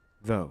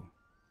 though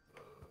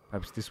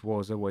perhaps this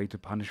was a way to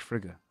punish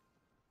Frigga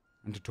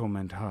and to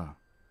torment her.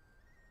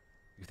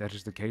 If that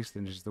is the case,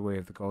 then it is the way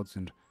of the gods,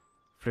 and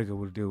Frigga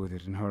will deal with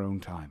it in her own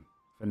time.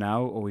 For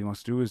now, all we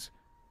must do is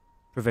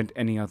prevent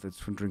any others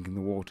from drinking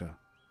the water.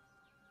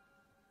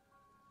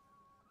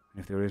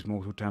 And if there is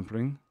mortal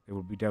tampering, they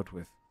will be dealt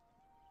with.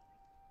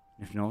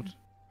 If not,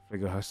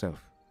 Frigga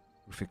herself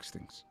will fix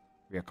things.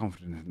 We are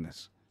confident in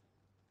this.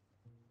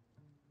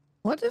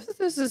 What if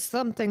this is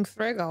something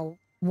Frigga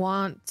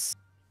wants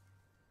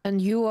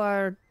and you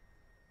are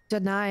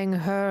denying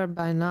her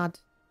by not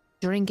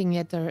drinking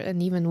it, or,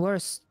 and even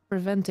worse,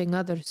 preventing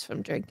others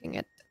from drinking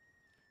it?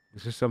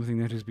 This is something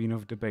that has been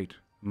of debate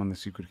among the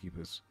secret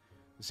keepers.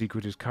 The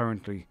secret is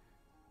currently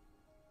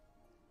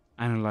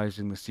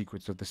analyzing the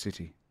secrets of the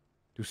city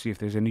to see if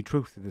there's any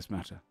truth to this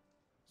matter.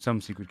 Some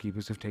secret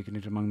keepers have taken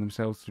it among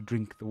themselves to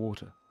drink the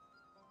water,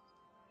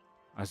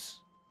 as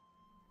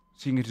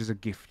seeing it as a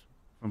gift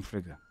from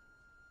Frigga.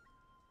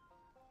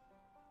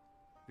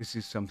 This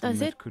is something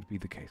that could be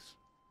the case.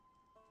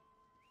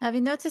 Have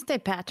you noticed a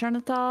pattern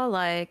at all?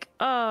 Like,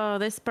 oh,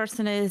 this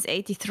person is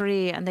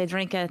 83 and they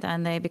drink it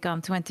and they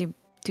become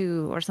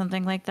 22 or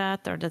something like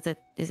that? Or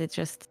is it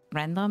just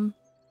random?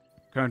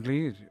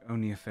 Currently, it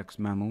only affects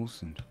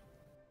mammals, and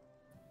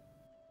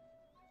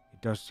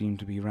it does seem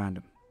to be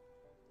random.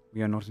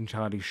 We are not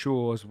entirely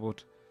sure as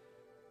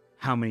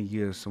how many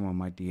years someone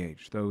might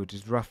de-age, though it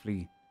is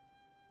roughly...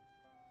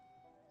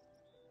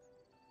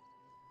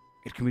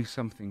 It can be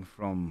something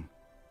from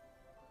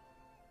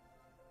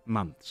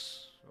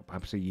months, or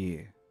perhaps a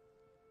year,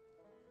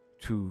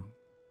 to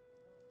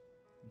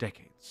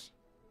decades.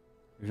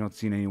 We've not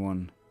seen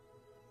anyone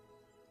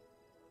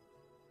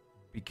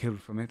be killed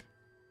from it,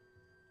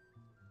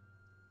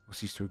 or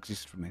cease to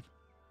exist from it.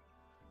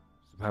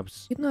 So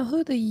perhaps... You know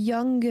who the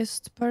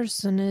youngest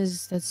person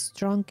is that's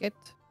drunk it?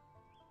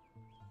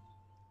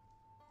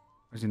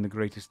 As in the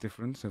greatest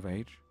difference of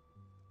age?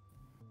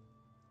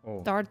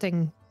 Or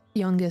Starting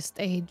youngest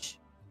age.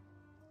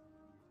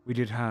 we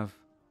did have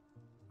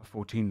a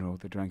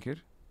 14-year-old that drank it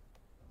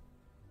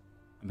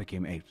and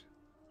became 8.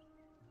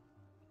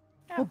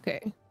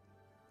 Okay.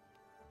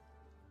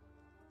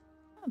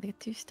 Oh, the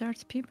 2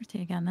 starts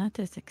puberty again. That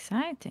is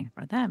exciting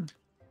for them.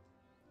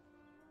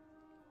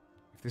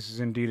 If this is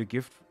indeed a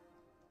gift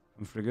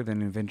from Frigga,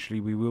 then eventually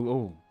we will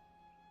all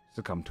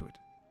succumb to it.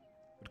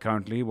 But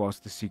currently,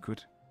 whilst the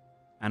secret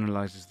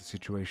analyzes the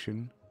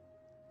situation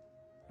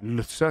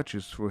and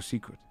searches for a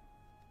secret,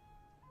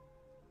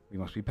 we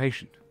must be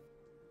patient.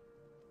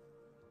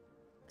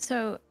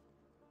 So,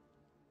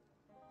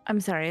 I'm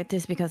sorry, it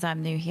is because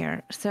I'm new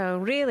here. So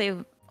really,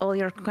 all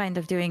you're kind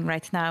of doing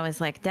right now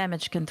is like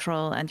damage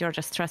control, and you're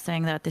just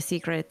trusting that the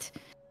secret,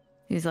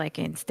 who's like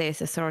in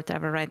stasis or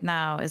whatever right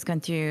now, is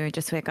going to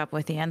just wake up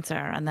with the answer,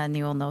 and then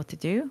you will know what to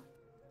do?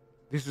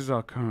 This is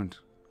our current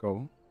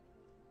goal,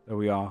 though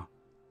we are,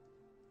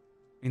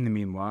 in the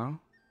meanwhile,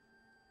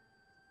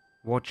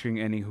 watching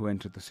any who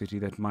entered the city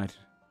that might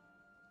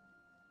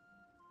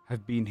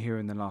have been here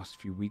in the last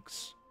few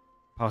weeks,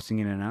 passing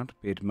in and out,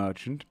 be it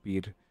merchant, be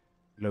it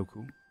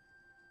local,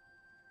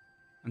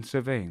 and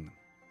surveying them.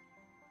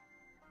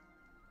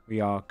 We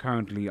are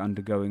currently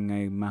undergoing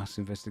a mass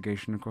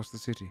investigation across the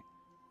city.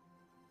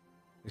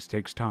 This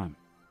takes time.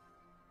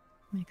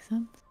 Makes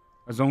sense.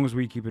 As long as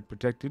we keep it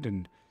protected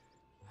and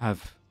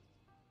have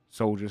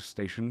soldiers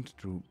stationed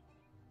to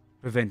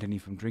prevent any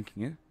from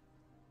drinking it,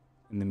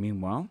 in the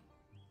meanwhile,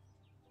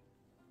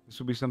 this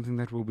will be something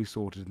that will be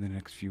sorted in the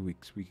next few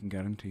weeks, we can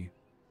guarantee.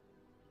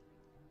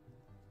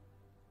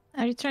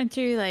 Are you trying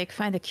to like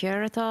find a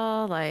cure at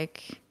all?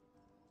 Like,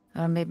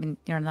 or maybe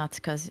you're not,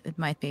 because it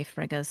might be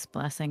Frigga's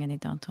blessing and you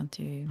don't want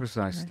to...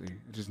 Precisely.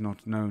 It is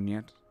not known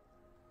yet.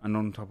 And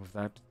on top of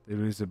that,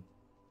 there is a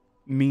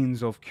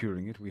means of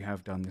curing it. We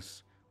have done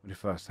this when it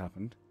first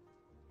happened.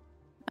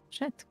 Oh,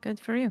 shit, good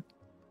for you.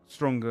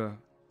 Stronger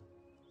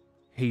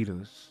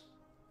healers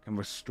can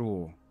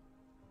restore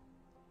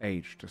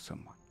age to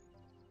someone.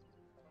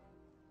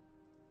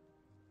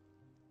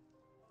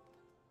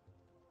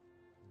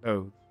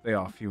 Though they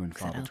are few and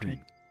far between.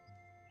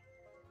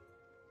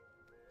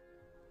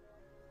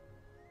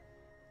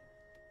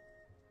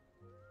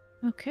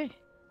 Okay.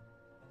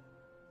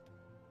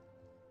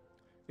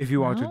 If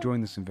you are to Well-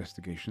 join this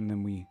investigation,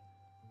 then we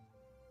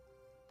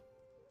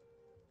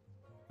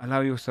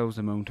allow yourselves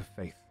a moment of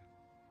faith.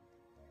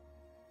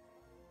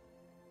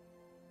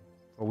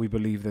 For we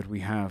believe that we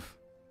have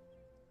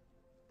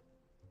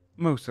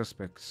most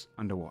suspects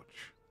under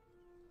watch.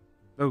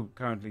 Though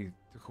currently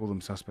to call them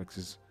suspects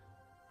is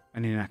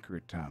an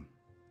inaccurate term.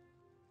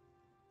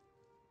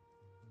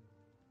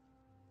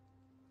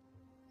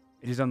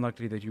 It is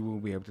unlikely that you will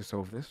be able to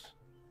solve this.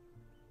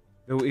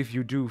 Though if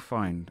you do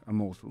find a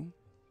mortal,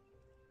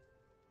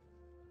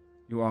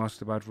 you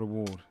asked about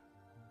reward.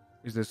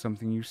 Is there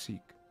something you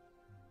seek?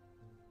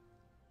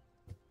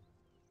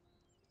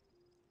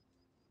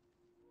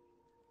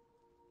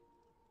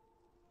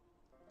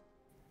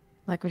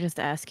 Like we just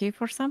ask you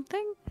for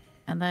something,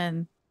 and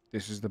then...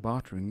 This is the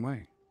bartering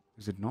way,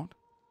 is it not?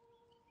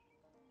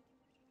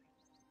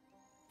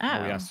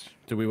 Oh, Yes.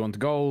 Do we want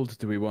gold?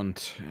 Do we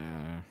want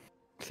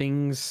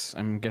things?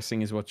 I'm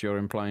guessing is what you're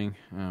implying.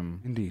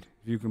 Indeed.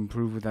 If you can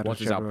prove without What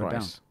a is our shadow of a doubt.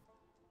 price?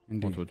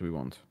 Indeed. What would we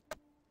want?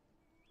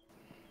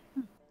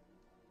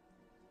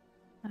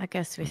 I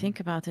guess we think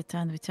about it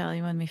and we tell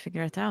you when we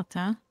figure it out,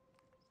 huh?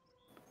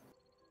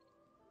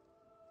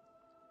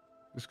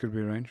 This could be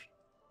arranged.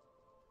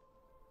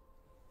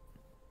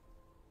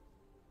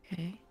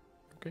 Okay.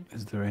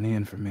 Is there any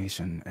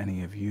information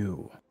any of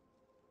you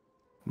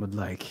would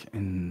like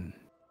in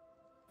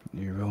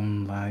your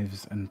own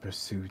lives in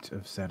pursuit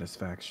of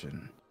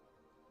satisfaction?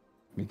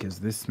 Because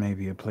this may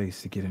be a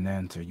place to get an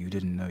answer you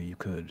didn't know you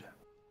could.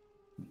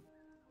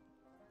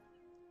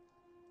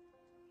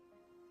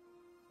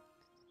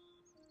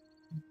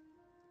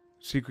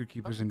 Secret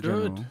keepers in Good.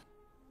 general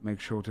make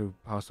sure to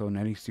pass on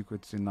any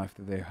secrets in life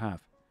that they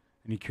have,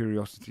 any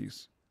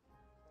curiosities,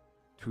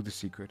 to the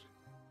secret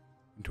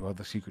and to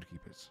other secret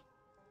keepers.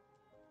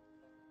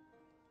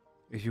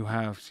 If you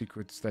have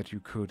secrets that you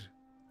could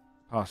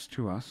pass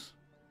to us,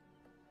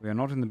 we are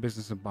not in the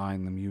business of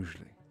buying them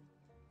usually,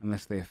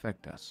 unless they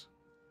affect us.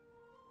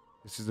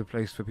 This is a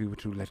place for people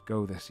to let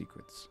go their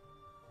secrets.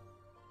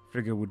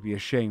 Frigga would be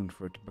ashamed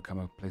for it to become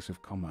a place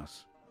of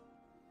commerce,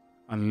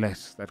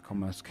 unless that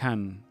commerce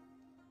can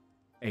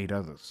aid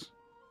others.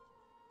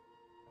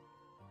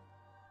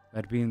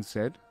 That being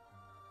said,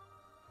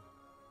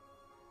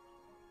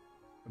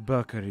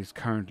 Birka is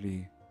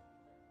currently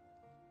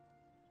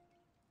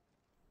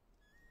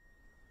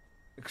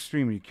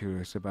extremely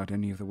curious about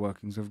any of the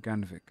workings of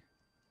Ganvik,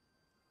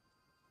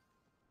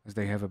 as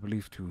they have a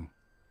belief to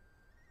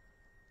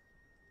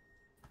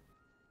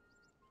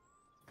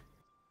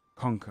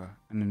conquer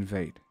and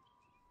invade.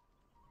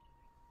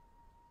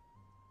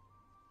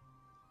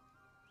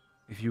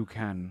 If you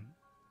can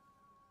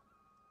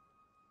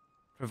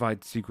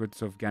provide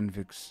secrets of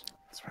Ganvik's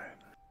That's right.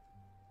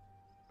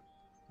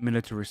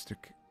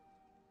 militaristic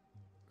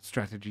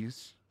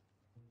strategies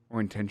or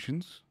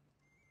intentions,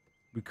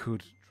 we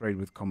could trade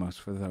with commerce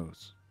for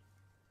those.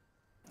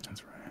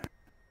 That's right.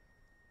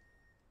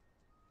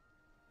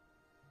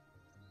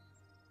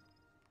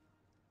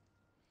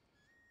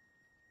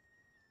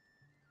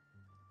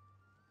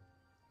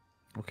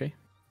 Okay.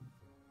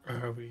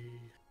 Are we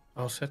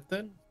all set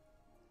then?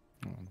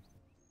 Um,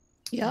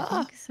 I Yeah.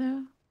 think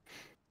so.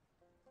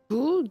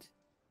 Good.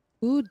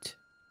 Good.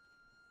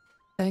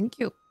 Thank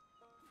you.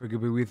 Frigga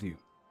be with you.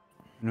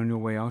 And on your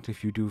way out,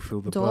 if you do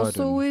feel the And burden,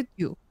 also with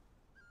you.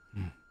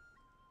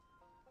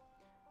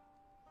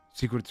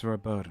 secrets are a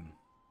burden,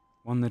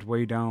 one that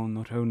weigh down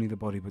not only the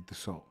body but the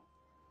soul.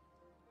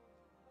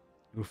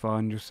 You will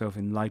find yourself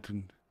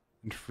enlightened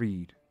and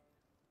freed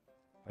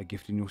by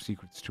gifting your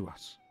secrets to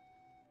us.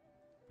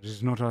 But it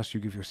is not us you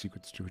give your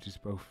secrets to, it is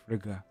both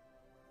Frigga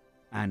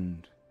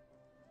and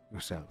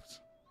yourselves.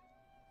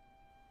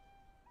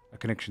 A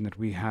connection that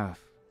we have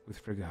with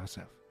Frigga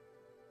herself.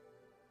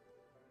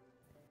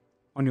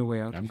 On your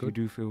way out, I'm if you good.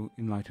 do feel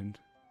enlightened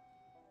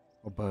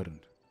or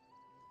burdened,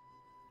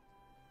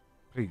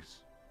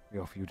 please, we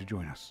offer you to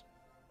join us.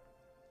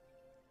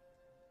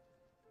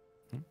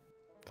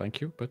 Thank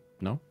you, but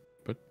no.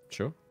 But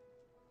sure.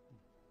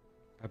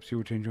 Perhaps you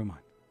will change your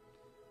mind.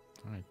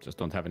 I just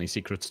don't have any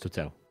secrets to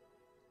tell.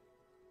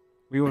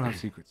 We all have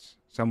secrets.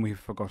 Some we've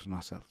forgotten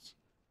ourselves.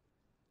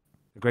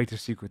 The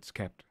greatest secrets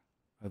kept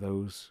are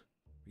those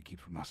we keep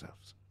from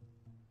ourselves.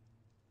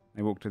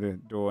 They walk to the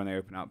door and they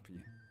open up for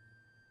you.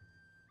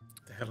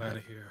 Get the hell out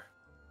of here.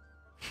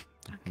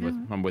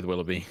 I'm with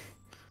Willoughby.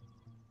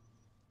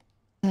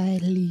 I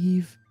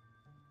leave.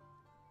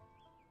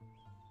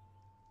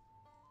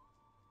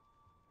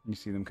 You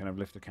see them kind of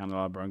lift a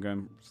candelabra and go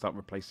and start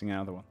replacing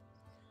another one.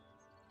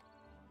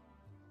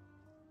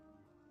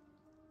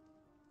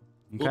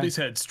 Okay. Willie's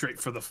head straight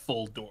for the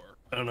full door.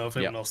 I don't know if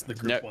anyone else in the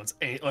group Yep. wants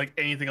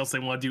anything else they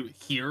want to do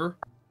here.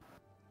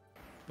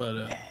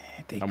 But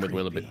I'm with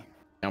Willoughby.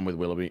 I'm with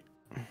Willoughby.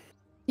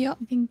 I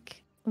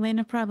think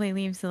Lena probably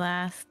leaves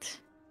last.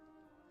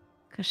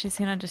 Because she's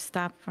going to just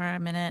stop for a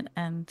minute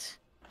and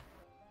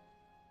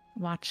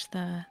watch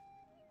the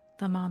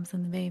moms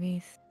and the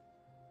babies.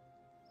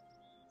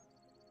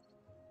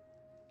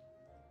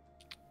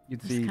 You'd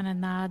Just see kind of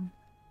nod.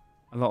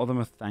 a lot of them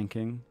are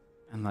thanking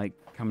and like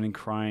coming and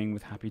crying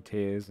with happy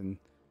tears and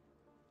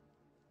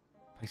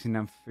placing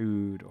down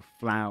food or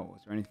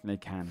flowers or anything they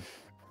can.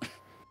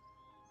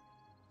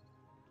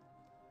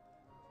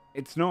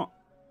 It's a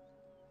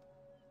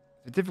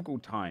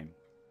difficult time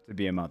to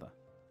be a mother.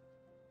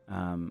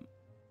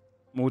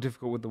 More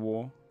difficult with the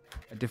war,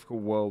 a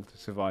difficult world to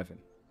survive in.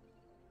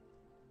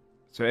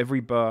 So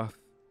every birth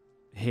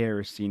here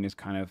is seen as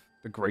kind of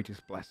the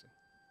greatest blessing.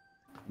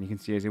 And you can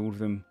see as all of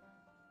them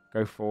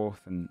go forth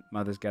and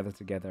mothers gather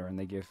together and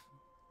they give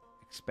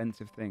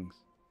expensive things.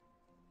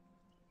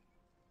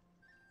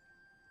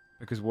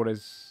 Because what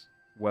is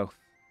wealth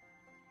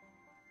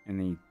in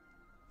the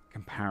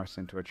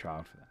comparison to a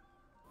child for them?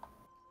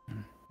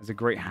 There's a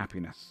great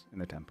happiness in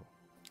the temple.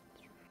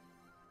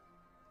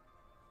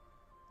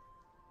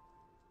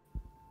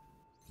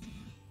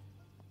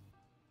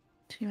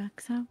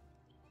 Chivaxo.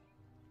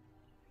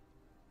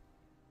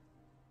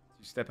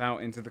 You step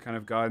out into the kind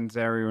of gardens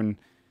area and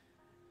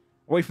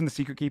away from the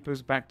secret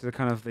keepers, back to the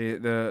kind of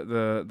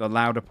the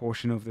louder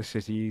portion of the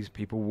cities.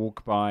 People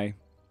walk by,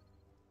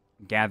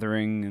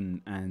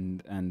 gathering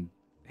and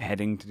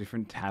heading to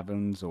different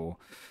taverns or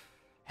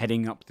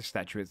heading up the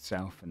statue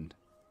itself and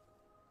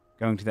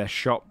going to their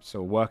shops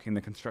or working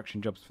the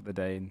construction jobs for the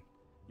day, and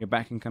you're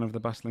back in kind of the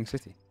bustling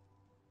city.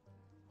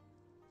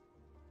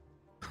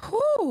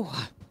 Whew.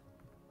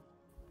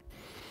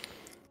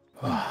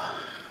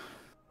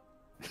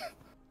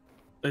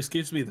 This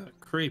gives me the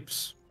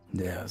creeps.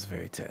 Yeah, it was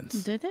very tense.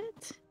 Did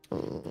it?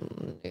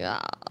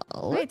 Yeah.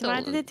 Wait,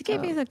 why did it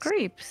give you the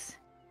creeps?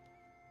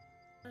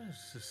 There's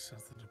just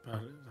something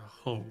about it, the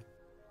whole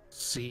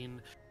scene.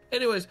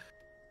 Anyways,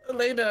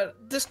 Elena,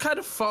 this kind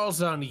of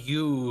falls on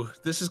you.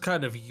 This is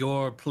kind of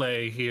your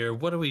play here.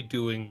 What are we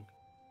doing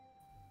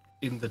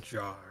in the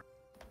jar?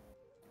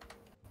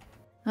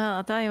 Well,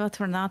 I'll tell you what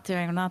we're not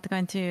doing. We're not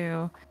going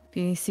to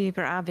be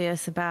super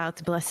obvious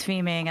about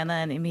blaspheming and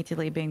then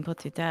immediately being put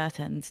to death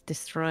and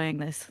destroying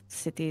this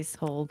city's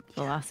whole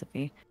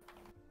philosophy.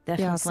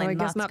 Definitely Yeah, so I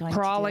guess not going to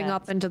do crawling that.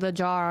 up into the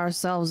jar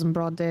ourselves in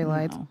broad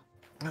daylight. No.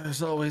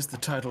 There's always the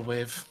tidal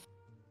wave.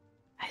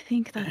 I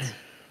think that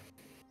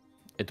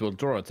It will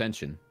draw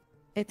attention.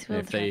 it will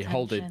If they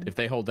hold it, attention. if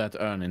they hold that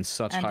urn in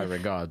such And high if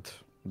regard,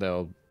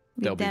 they'll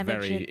we be damage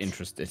very it.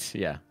 interested.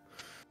 Yeah.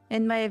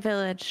 In my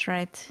village,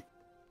 right?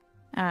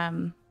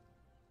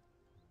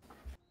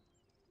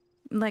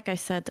 Like I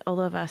said, all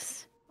of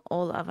us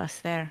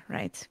there,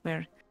 right?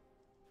 We're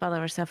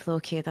followers of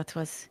Loki.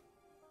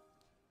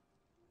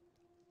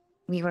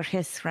 We were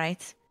his,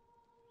 right?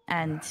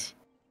 And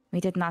we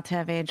did not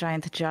have a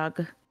giant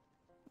jug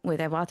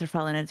with a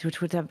waterfall in it,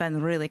 which would have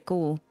been really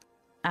cool.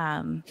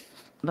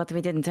 But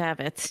we didn't have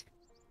it.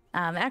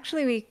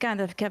 Actually, we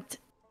kind of kept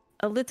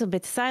a little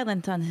bit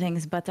silent on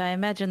things, but I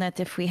imagine that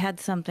if we had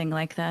something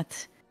like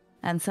that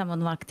and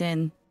someone walked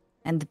in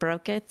and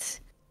broke it,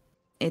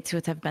 it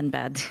would have been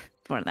bad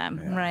for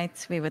them,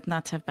 right? We would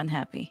not have been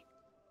happy.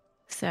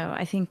 So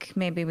I think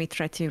maybe we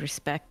try to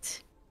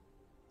respect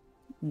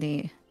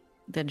the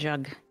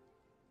jug.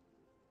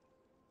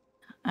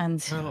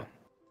 And Well,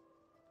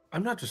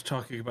 I'm not just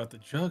talking about the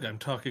jug. I'm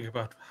talking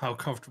about how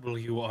comfortable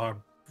you are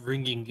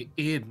bringing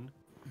in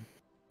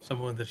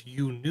someone that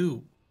you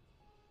knew.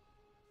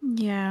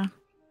 yeah,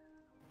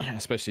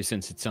 Especially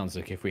since it sounds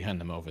like if we hand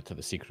them over to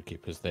the secret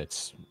keepers,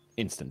 that's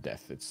instant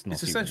death. It's not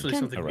It's even essentially Can-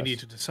 something we arrest. need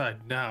to decide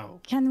now.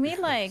 can we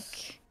because-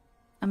 like?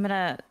 I'm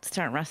gonna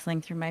start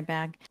rustling through my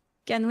bag.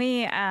 Can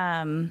we?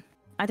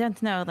 I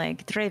don't know.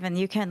 Like Draven,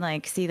 you can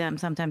like see them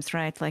sometimes,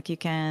 right? Like you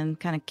can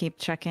kind of keep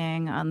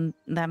checking on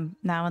them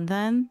now and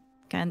then.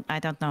 I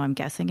don't know. I'm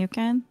guessing you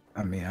can.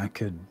 I mean, I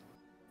could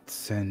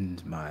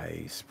send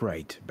my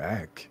sprite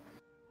back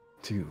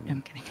to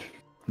I'm kidding.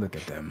 look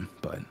at them,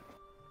 but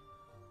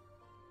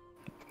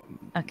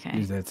Okay.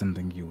 is that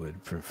something you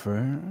would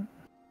prefer?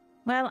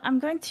 Well, I'm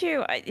going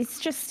to. It's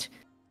just.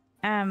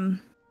 Hang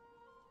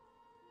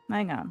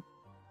on.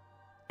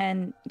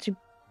 And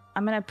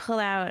I'm gonna pull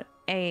out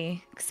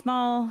a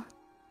small,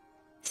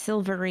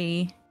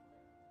 silvery,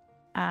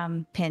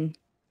 pin,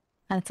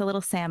 and it's a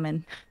little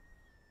salmon.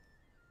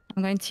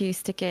 I'm going to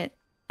stick it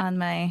on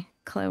my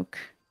cloak.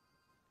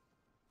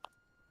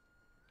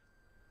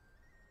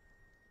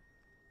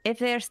 If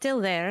they are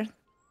still there,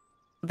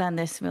 then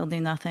this will do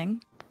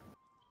nothing.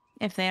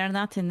 If they are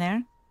not in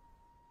there,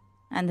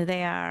 and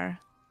they are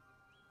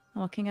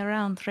walking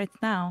around right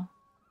now,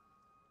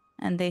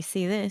 and they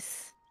see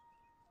this,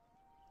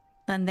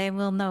 then they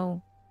will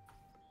know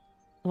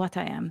what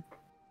I am,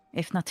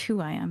 if not who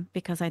I am,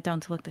 because I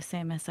don't look the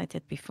same as I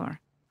did before.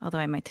 Although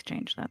I might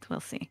change that, we'll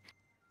see.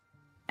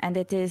 And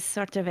it is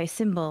sort of a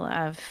symbol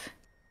of...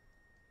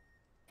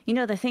 You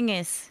know, the thing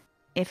is,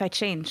 if I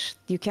change,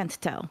 you can't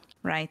tell,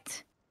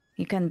 right?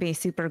 You can be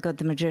super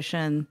good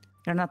magician.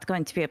 You're not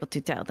going to be able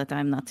to tell that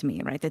I'm not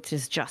me, right? It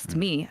is just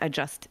me. I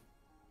just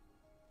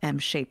am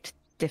shaped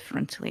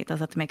differently. Does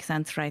that make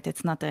sense, right?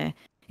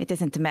 It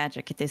isn't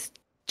magic. It is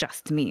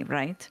just me,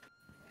 right?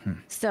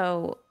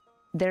 So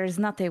there is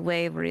not a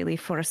way really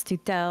for us to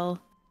tell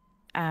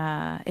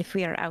if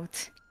we are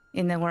out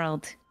in the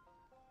world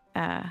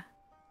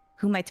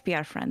who might be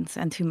our friends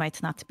and who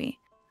might not be.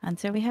 And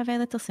so we have a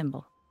little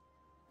symbol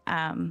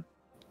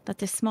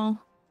that is small,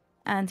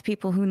 and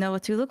people who know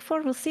what to look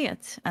for will see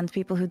it, and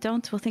people who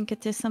don't will think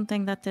it is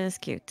something that is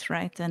cute,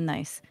 right, and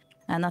nice,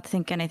 and not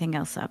think anything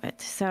else of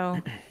it. So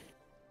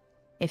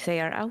if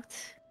they are out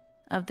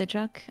of the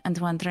jug and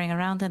wandering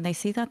around and they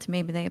see that,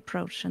 maybe they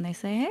approach and they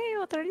say, "Hey,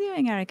 what are you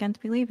doing here? I can't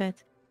believe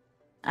it."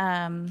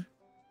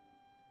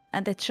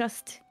 And it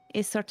just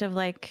is sort of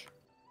like,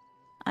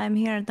 I'm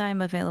here and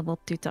I'm available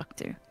to talk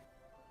to.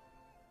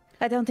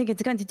 I don't think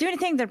it's going to do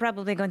anything. They're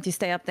probably going to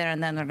stay up there,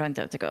 and then we're going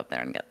to have to go up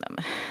there and get them.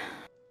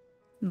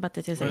 But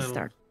it is a Well,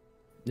 start.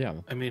 Yeah.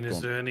 I mean, Go is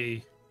on. there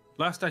any...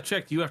 Last I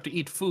checked, you have to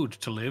eat food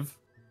to live.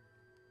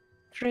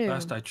 True.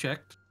 Last I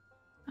checked.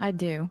 I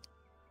do.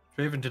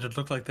 Draven, did it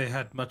look like they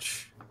had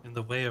much in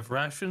the way of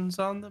rations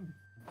on them?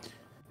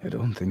 I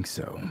don't think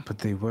so, but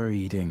they were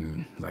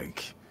eating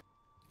like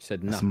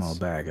Said a nuts. small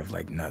bag of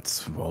like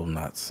nuts,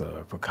 walnuts,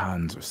 or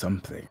pecans or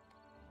something.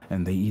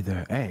 And they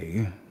either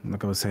A,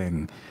 like I was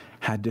saying,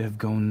 had to have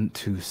gone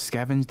to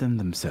scavenge them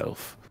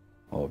themselves,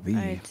 or B,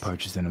 Right.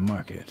 purchased in a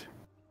market.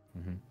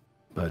 Mhm.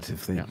 But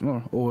if they,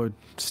 Yeah. or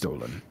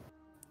stolen.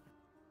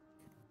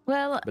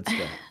 Well, But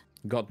still,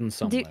 gotten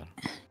somewhere.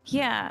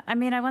 Yeah, I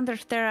mean, I wonder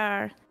if there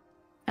are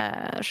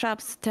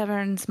shops,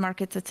 taverns,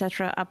 markets,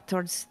 etc. up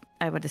towards,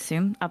 I would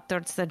assume, up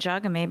towards the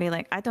jug, and maybe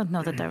like I don't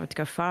know that I would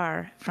go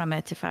far from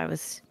it if I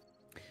was,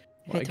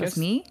 if Well, it was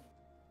me.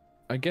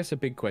 I guess a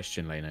big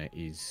question, Lena,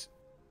 is,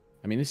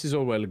 I mean, this is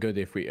all well and good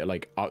if we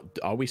like,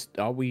 are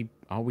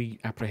we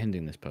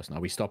apprehending this person? Are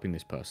we stopping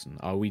this person?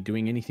 Are we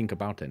doing anything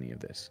about any of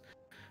this?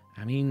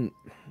 I mean,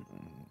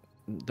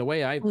 the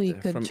way We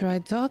could try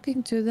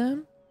talking to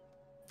them.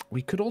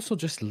 we could also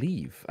just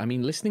leave. I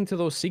mean, listening to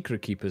those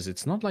secret keepers,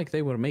 it's not like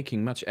they were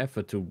making much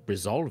effort to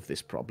resolve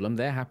this problem.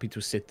 They're happy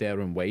to sit there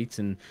and wait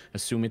and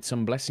assume it's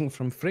some blessing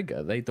from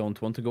Frigga. They don't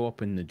want to go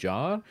up in the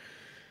jar.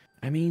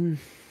 I mean,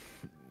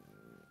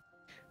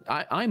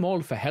 I'm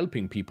all for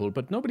helping people,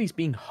 but nobody's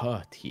being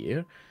hurt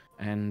here.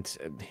 And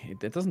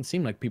it doesn't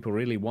seem like people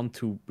really want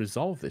to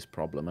resolve this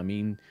problem. I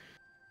mean,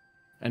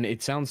 and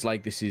it sounds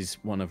like this is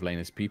one of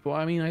Lena's people.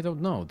 I mean, I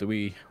don't know.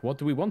 What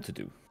do we want to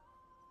do?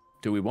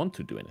 Do we want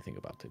to do anything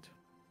about it?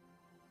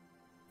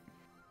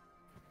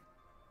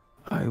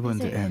 I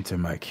want to answer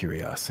my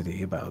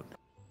curiosity about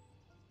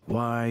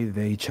why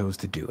they chose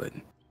to do it.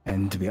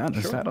 And to be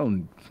honest, I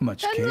don't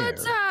much Then care.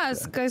 let's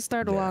ask. I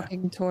start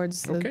walking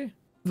towards the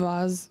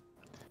vase.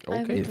 I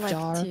Okay. would like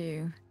Jar.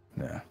 to.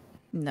 Yeah.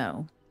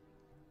 No.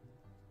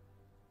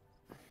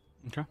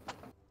 Okay.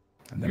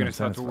 And You're then going I'm to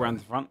start to walk around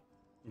the front?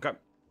 Okay.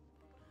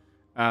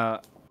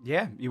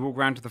 Yeah, you walk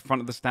around to the front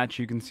of the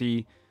statue. You can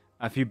see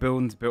a few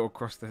buildings built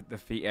across the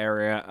feet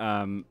area.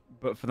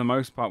 But for the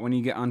most part, when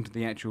you get onto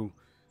the actual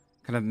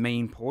kind of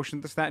main portion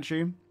of the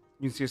statue,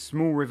 you can see a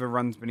small river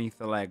runs beneath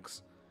the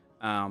legs,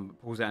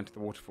 pulls out into the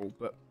waterfall.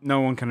 But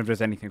no one kind of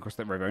does anything across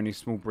that river. Only a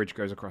small bridge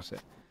goes across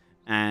it.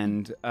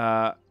 And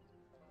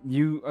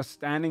you are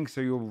standing,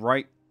 so you're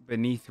right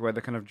beneath where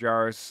the kind of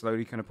jar is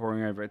slowly kind of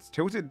pouring over. It's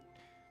tilted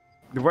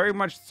very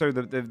much so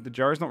the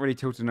jar is not really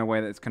tilted in a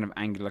way that it's kind of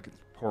angular, like it's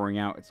pouring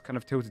out. It's kind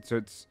of tilted so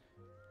it's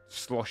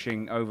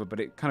sloshing over, but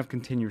it kind of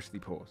continuously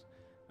pours,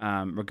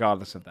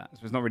 regardless of that. So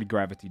it's not really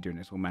gravity doing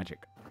it, it's all magic.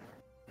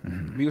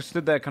 But you're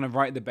stood there kind of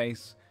right at the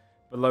base,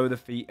 below the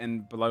feet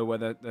and below where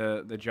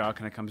the jar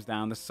kind of comes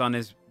down. The sun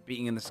is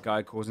beating in the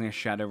sky, causing a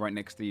shadow right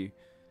next to you.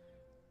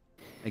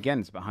 Again,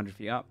 it's about 100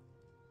 feet up.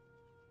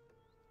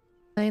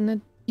 Lena,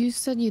 you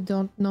said you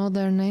don't know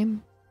their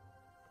name?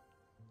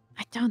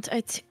 I don't.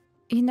 It's,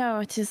 you know,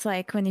 it is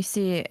like when you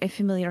see a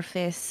familiar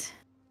face.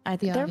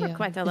 There were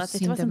quite a you've lot. It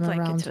seen wasn't them like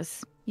around. it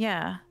was.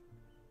 Yeah.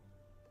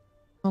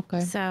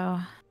 Okay. So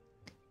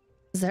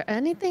Is there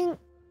anything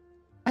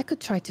I could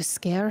try to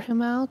scare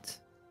him out?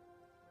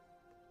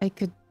 I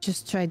could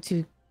just try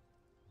to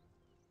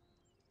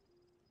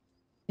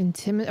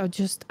intimidate or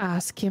just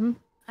ask him.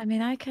 I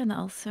mean, I can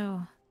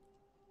also.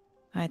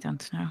 I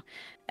don't know.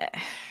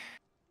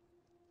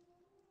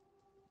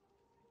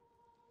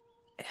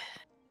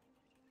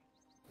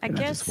 I Can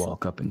I guess. just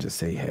walk up and just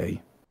say,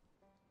 hey?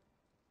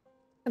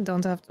 I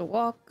don't have to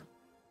walk.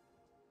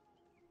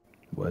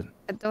 What?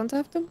 I don't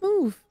have to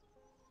move.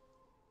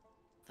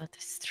 That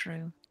is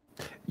true.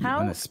 You How-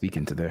 want to speak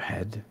into their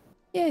head?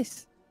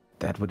 Yes.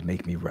 That would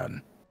make me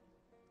run.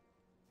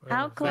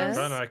 How if they close-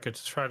 run, I could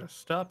try to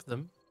stop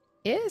them.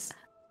 Yes.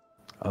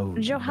 Oh,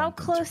 Joe, you how want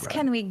them to close run.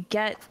 can we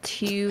get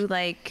to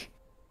like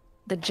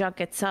the jug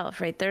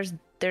itself? Right? There's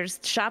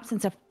shops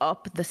and stuff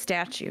up the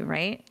statue,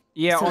 right?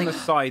 Yeah, So, on the like,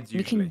 sides we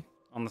usually. can-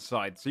 On the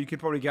sides. So you could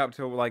probably get up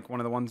to like one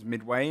of the ones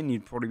midway and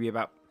you'd probably be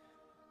about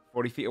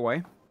 40 feet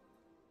away.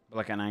 But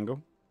like an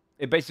angle.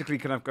 It basically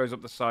kind of goes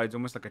up the sides,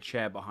 almost like a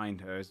chair behind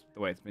her is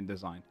the way it's been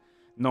designed.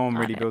 No one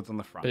really Okay. builds on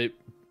the front. But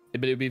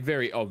it'd be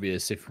very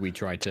obvious if we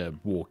tried to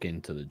walk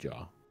into the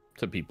jar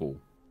to people.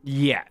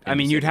 Yeah, I in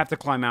mean, the you'd city. have to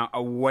climb out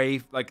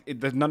away. Like,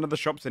 there's none of the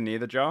shops are near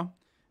the jar.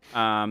 They're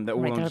all Right, on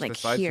they're, just like, the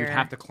sides. So you'd here.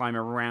 have to climb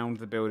around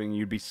the building.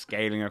 You'd be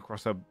scaling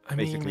across a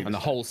basically. And the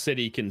whole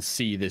city can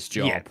see this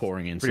jar Yeah,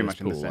 pouring into pretty this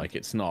much in the pool. center. Like,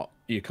 it's not,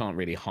 you can't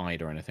really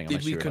hide or anything. Did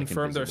unless we you're, like,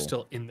 confirm they're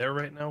invisible. still in there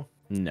right now?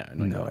 No,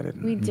 No, I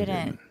didn't. We You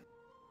didn't.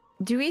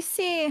 Do we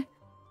see?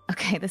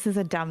 Okay, this is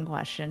a dumb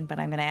question, but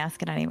I'm going to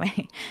ask it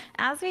anyway.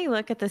 As we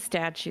look at the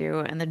statue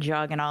and the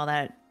jug and all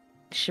that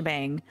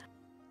shebang,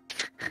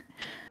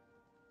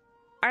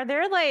 are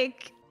there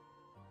like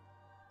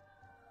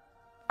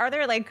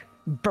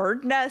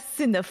bird nests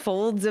in the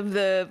folds of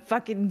the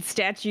fucking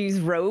statue's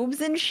robes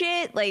and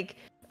shit? Like,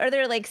 are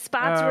there like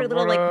spots where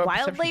little roll like a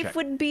perception wildlife check.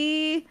 would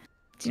be?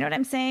 Do you know what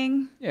I'm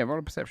saying? Yeah, roll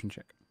a perception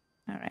check.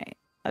 All right.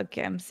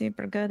 Okay, I'm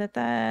super good at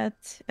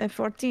that. At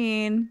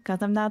 14,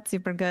 because I'm not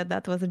super good.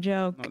 That was a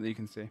joke. Not that you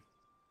can see.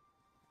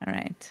 All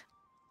right.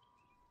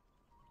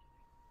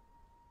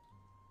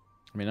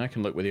 I mean, I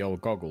can look with the old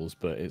goggles,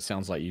 but it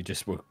sounds like you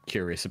just were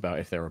curious about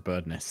if there are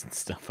bird nests and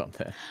stuff up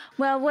there.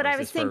 Well, what Or is I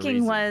was this for a thinking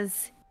reason?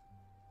 was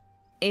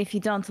if you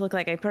don't look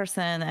like a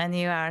person and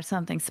you are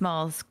something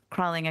small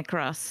crawling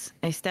across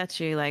a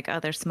statue, like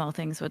other small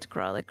things would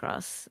crawl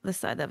across the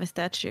side of a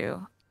statue,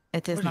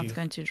 it is What do not you-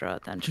 going to draw Do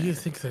attention. you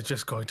think they're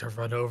just going to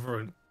run over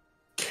and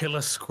kill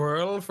a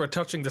squirrel for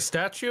touching the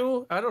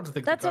statue? I don't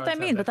think That's the what I guards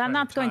have mean, that but I'm kind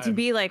of not going to time.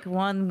 be like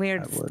one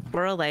weird I would.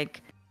 squirrel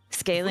like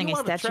scaling a If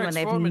we wanna statue when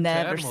they've transform into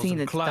never animals seen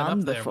and it climb done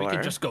up there, before. We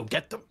can just go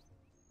get them.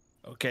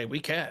 Okay, we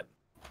can.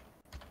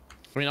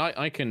 I mean,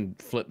 I can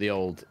flip the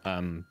old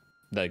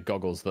the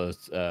goggles,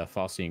 those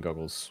far-seeing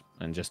goggles,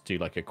 and just do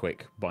like a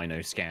quick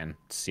bino scan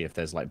to see if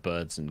there's like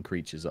birds and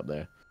creatures up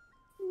there.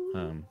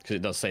 Because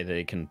it does say that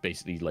it can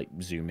basically like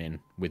zoom in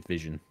with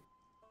vision.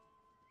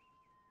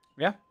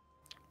 Yeah.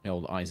 The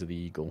old eyes of the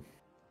eagle.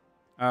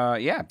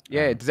 Yeah.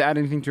 Does it add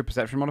anything to your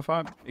perception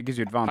modifier? It gives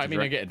you advantage. I mean,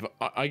 right?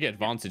 I get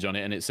advantage on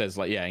it, and it says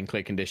like, yeah, in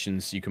clear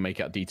conditions, you can make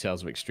out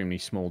details of extremely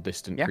small,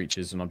 distant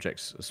creatures and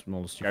objects as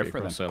small as 2 Go feet for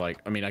it across. then. So like,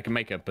 I mean, I can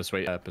make a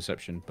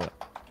perception, but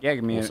Yeah,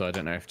 give me also I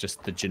don't know if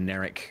just the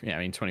generic. Yeah, I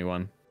mean,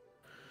 21.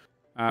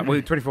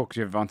 well, 24 because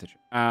you have advantage.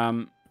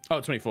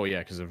 Oh, 24, yeah,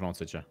 because of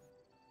advantage. Yeah.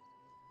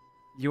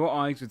 Your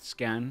eyes would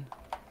scan,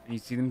 and you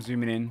see them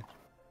zooming in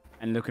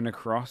and looking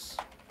across.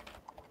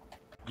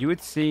 You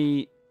would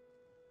see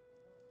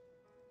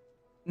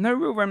no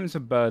real remnants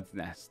of birds'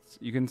 nests.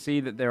 You can see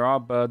that there are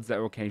birds that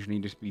will occasionally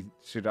just be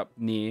stood up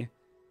near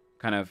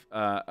kind of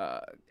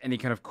any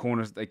kind of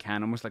corners that they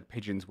can, almost like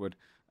pigeons would.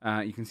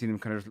 You can see them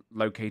kind of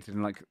located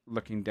and like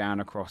looking down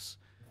across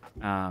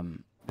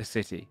the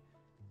city.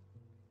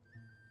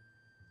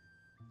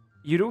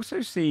 You'd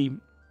also see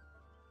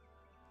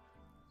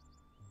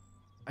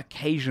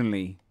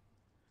occasionally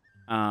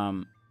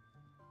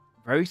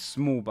very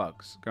small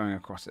bugs going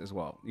across it as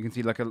well. You can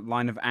see like a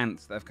line of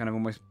ants that have kind of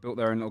almost built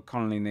their own little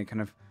colony, and they're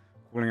kind of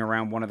crawling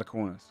around one of the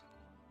corners.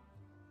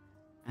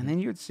 And then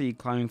you would see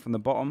climbing from the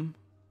bottom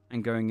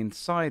and going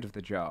inside of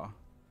the jar,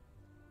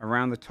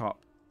 around the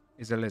top,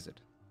 is a lizard.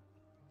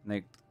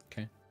 And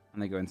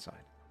they go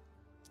inside.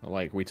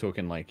 Like, we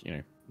talking like, you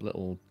know,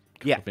 little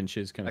Yeah. couple of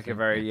inches kind of Like thing? a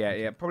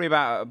very probably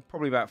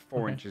about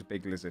 4 inches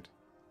big lizard.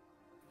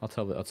 I'll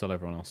tell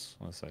everyone else.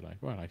 I'll say like,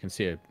 well, I can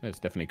see there's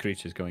definitely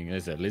creatures going.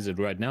 There's a lizard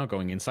right now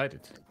going inside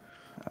it.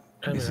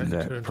 Isn't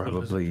that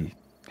probably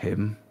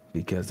him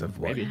because of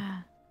what? Maybe.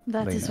 Yeah,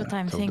 that is Lena what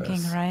I'm told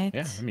thinking, us. right?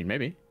 Yeah, I mean,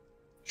 maybe.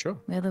 Sure.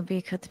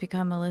 Willoughby could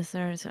become a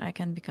lizard. I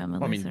can become a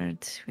Well, I mean,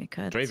 lizard. We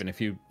could. Draven,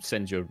 if you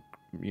send your,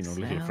 little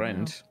So-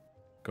 friend,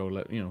 go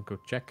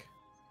check.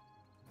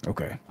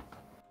 Okay.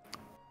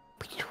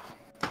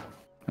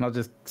 And I'll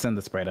just send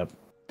the sprite up.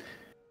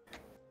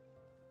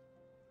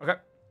 Okay.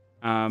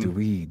 Do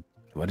we?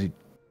 What did?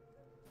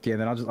 Yeah,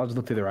 then I'll just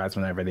look through their eyes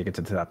whenever they get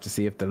to the top to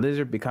see if the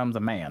lizard becomes a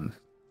man.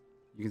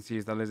 You can see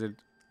as the lizard.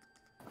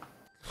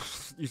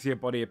 You see a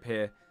body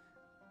appear,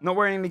 not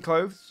wearing any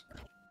clothes.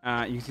 You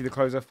can see the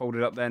clothes are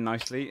folded up there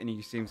nicely, and you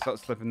can see him start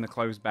slipping the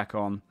clothes back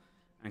on,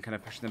 and kind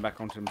of pushing them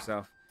back onto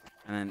himself,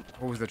 and then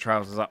pulls the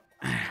trousers up,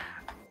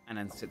 and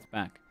then sits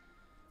back,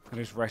 and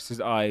just rests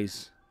his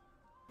eyes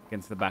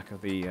against the back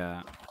of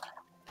the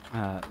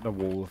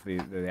wall of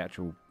the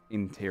actual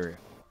interior.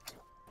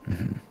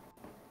 Mm-hmm.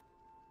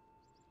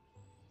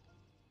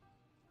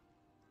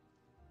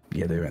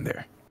 Yeah, they're in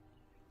there.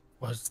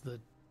 Was the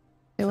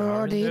They were jar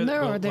already in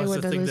there, or they was were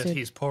the the thing that lizard?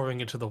 he's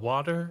pouring into the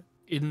water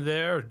in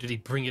there, or did he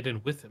bring it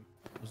in with him?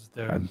 Was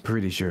there? I'm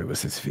pretty sure it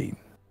was his feet.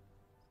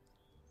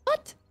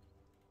 What?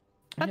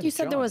 I thought you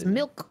said there was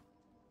milk.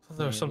 I thought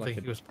there was Yeah, something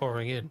like he was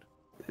pouring in.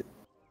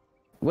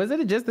 Was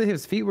it just that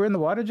his feet were in the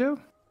water, Joe?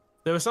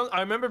 There was some. I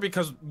remember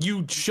because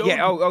you showed.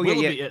 Yeah. Willoughby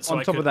Yeah. It, so On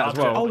I top could of that as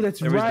object- well. Oh, that's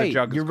there is right. the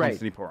jug that's You're right.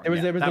 constantly pouring. There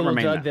was Yeah, a that little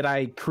remained jug there. that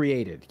I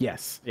created.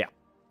 Yes. Yeah.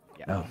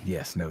 Oh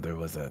yes, no, there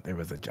was a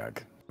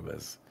jug. It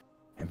was,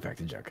 in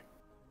fact, a jug.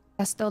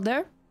 That's still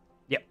there?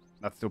 Yep.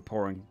 That's still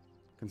pouring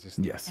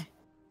consistently. Yes.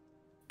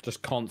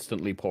 Just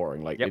constantly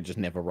pouring, like Yep. it just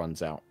never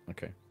runs out.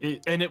 Okay.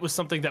 And it was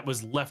something that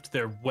was left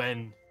there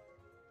when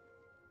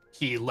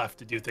he left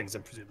to do things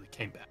and presumably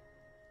came back,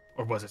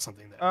 or was it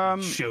something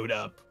that showed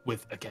up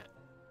with again?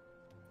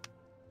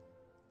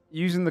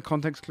 Using the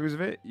context clues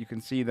of it, you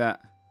can see that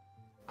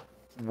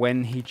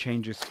when he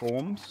changes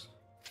forms,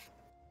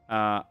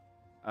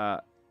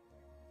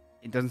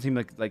 it doesn't seem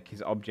like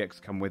his objects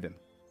come with him.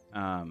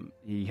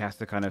 He has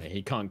to kind of.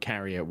 He can't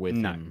carry it with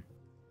No. him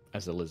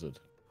as a lizard.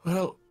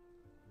 Well,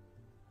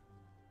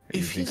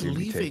 You if think he's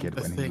he'd take leaving it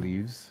the when he thing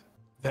leaves?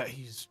 that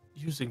he's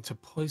using to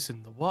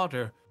poison the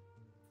water,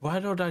 why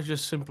don't I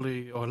just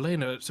simply, or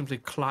Lena, simply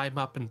climb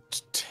up and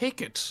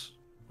take it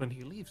when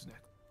he leaves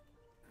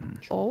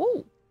next?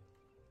 Oh.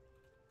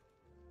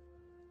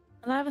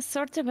 Well, I was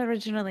sort of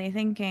originally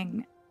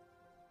thinking,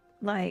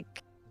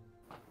 like,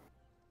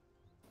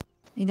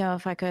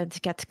 if I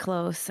could get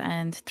close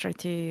and try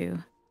to,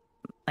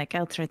 like,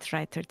 I'll try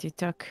to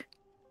talk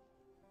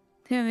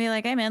to him and be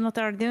like, hey man, what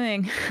are you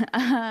doing?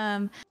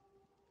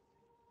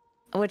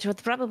 Which would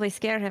probably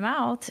scare him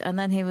out, and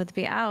then he would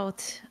be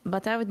out,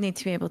 but I would need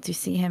to be able to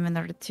see him in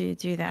order to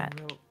do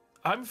that. Well,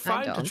 I'm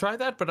fine to don't. try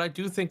that, but I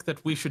do think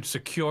that we should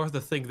secure the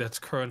thing that's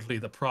currently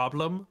the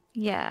problem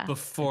Yeah.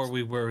 before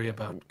we worry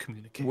about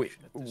communication.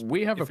 at this We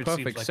point, have a if it seems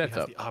perfect like setup.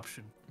 We have the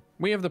option.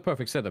 We have the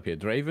perfect setup here.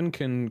 Draven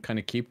can kind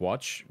of keep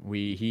watch.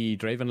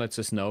 Draven lets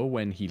us know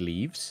when he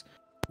leaves.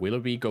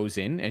 Willoughby goes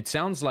in. It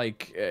sounds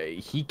like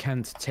he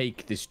can't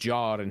take this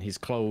jar and his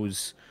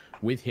clothes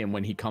with him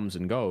when he comes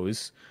and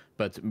goes,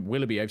 But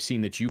Willoughby, I've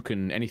seen that you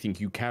can, anything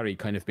you carry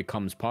kind of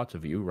becomes part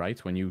of you, right?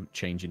 When you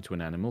change into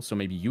an animal. So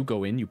maybe you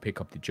go in, you pick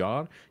up the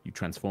jar, you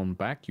transform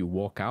back, you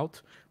walk out.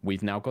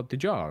 We've now got the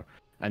jar.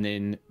 And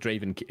then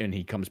Draven, and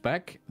he comes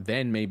back.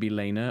 Then maybe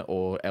Lena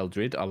or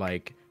Eldred are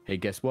like, hey,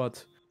 guess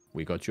what?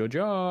 We got your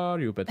jar.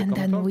 You better come talk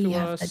to us. And then we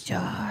have the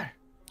jar.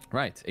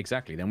 Right,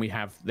 exactly.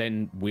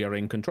 Then we are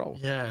in control.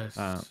 Yes.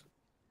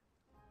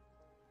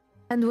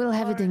 And we'll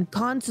have it in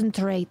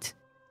concentrate.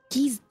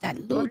 He's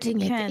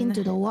diluting it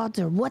into the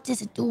water. What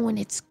does it do when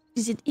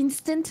is it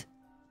instant?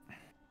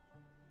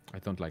 I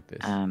don't like this.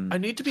 I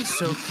need to be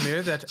so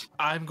clear that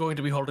I'm going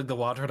to be holding the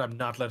water and I'm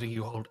not letting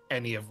you hold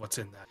any of what's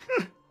in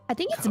that. I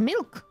think it's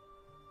milk.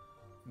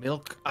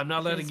 Milk? I'm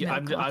not letting you.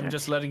 milk I'm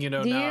just letting you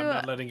know now. I'm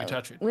not letting you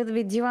touch it.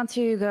 Willoughby, do you want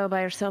to go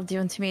by yourself? Do you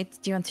want to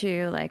meet? Do you want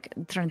to like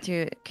turn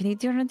to? Can you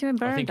turn into a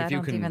bird? I think if you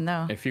don't can, even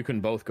know. if you can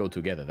both go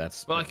together,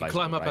 that's. Well, I can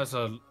climb up right?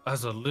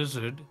 as a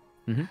lizard.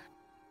 Mm-hmm.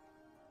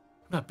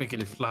 I'm not big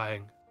at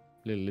flying.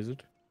 Little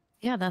lizard.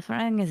 Yeah, the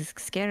flying is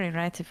scary,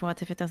 right?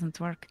 What if it doesn't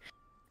work?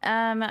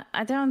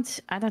 I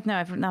don't know.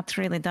 I've not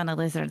really done a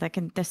lizard. I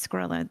can the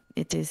squirrel.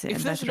 It is a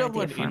If there's better no idea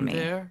one for in me.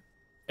 there,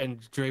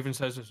 and Draven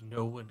says there's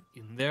no one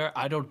in there,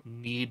 I don't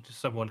need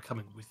someone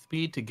coming with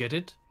me to get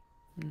it.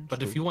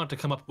 But if you want to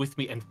come up with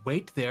me and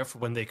wait there for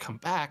when they come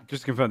back,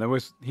 Just to confirm,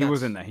 he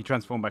was in there. He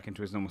transformed back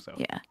into his normal self.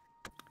 Yeah.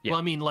 Yeah. well,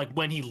 I mean, like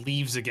when he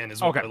leaves again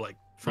is what Okay. we're like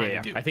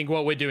trying to do. I think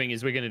what we're doing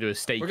is we're going to do a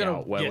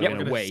stakeout where we're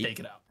going to wait, stake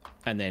it out.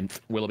 and then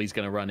Willoughby's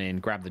going to run in,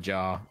 grab the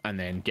jar, and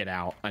then get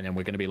out, and then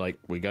we're going to be like,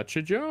 "We got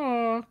your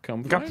jar.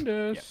 Come find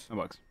us." Yeah, that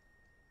works.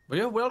 Well,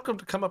 you're welcome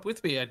to come up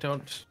with me. I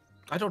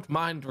don't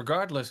mind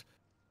regardless.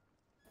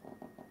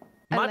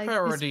 I My like this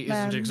priority isn't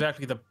plan.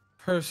 exactly the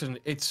person,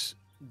 it's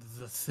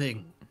the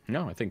thing.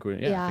 No, I think I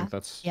Yeah, think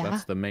that's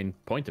yeah. the main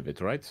point of it,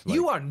 right?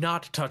 You are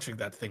not touching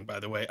that thing, by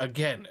the way.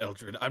 Again,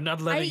 Eldred, I'm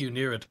not letting you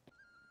near it.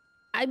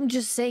 I'm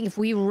just saying, if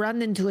we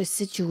run into a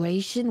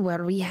situation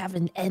where we have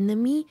an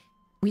enemy,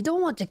 we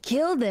don't want to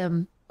kill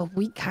them, but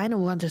we kind of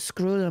want to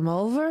screw them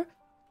over.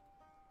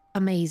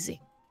 Amazing.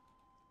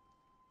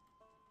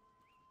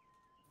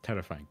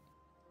 terrifying.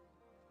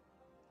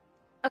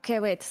 Okay,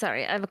 wait.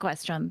 Sorry, I have a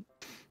question.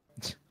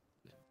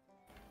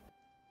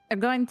 You're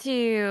going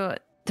to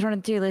turn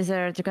into a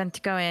lizard. You're going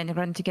to go in. You're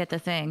going to get the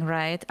thing,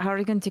 right? How are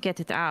you going to get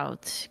it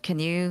out? Can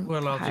you?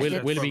 Well, I'll hide just-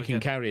 it? Willoughby probably can can.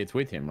 carry it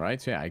with him,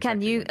 right? Yeah, exactly.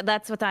 Can you?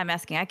 That's what I'm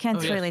asking. I can't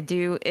Oh, yes. really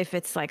do if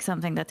it's like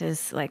something that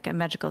is like a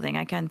magical thing.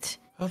 I can't.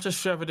 I'll just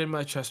shove it in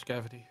my chest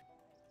cavity.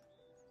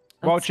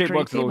 Wild That's shape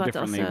works a creepy, little but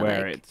differently, also,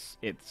 where like-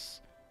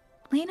 it's.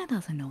 Lena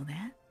doesn't know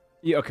that.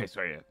 Yeah. Okay.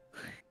 Sorry.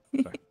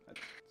 Yeah. Sorry.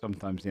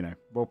 Sometimes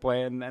role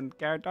play and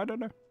Garrett. I don't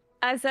know.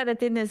 I said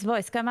it in his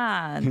voice. Come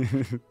on.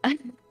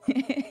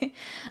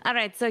 All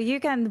right, so you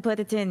can put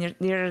it in.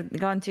 You're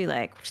going to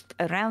like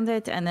around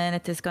it, and then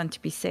it is going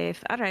to be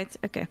safe. All right.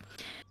 Okay.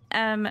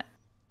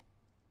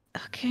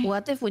 Okay.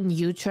 What if when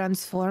you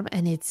transform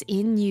and it's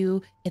in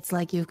you, it's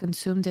like you've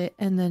consumed it,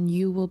 and then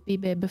you will be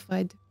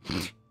babified?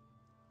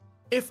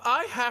 If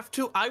I have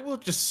to, I will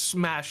just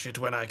smash it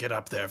when I get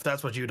up there. If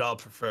that's what you'd all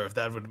prefer, if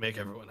that would make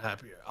everyone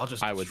happier, I'll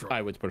just. I would. destroy I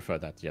it. would prefer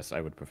that. Yes, I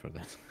would prefer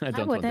that. I I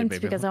don't want the wouldn't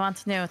baby. because I want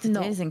to know what it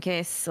No. is in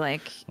case,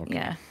 like, Okay.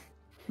 yeah.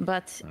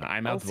 But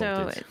I'm also,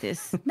 outvoted. it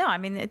is. No, I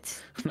mean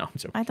it's. No, I'm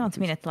joking. I don't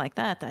mean it like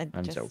that. I'm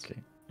just.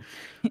 joking.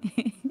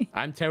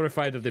 I'm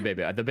terrified of the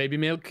baby. The baby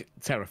milk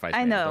terrifies me.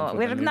 I don't know. want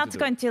We're anything not to do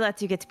going to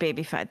let you get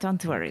baby fat.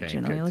 Don't worry, Okay,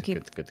 Juno. good, We'll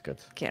keep good.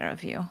 care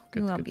of you. Good,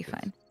 You will good, be good.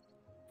 fine.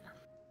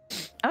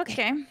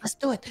 Okay. Let's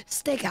do it.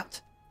 Stake out.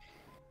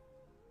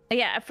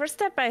 Yeah, first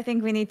step, I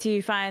think we need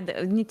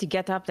to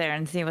get up there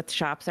and see what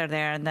shops are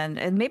there, and then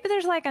maybe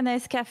there's like a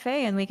nice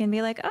cafe, and we can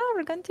be like, oh,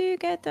 we're going to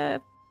get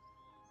a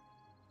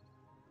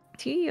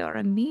tea or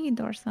a mead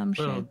or some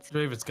Well, shit.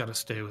 David's got to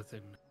stay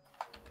within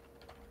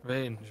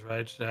range,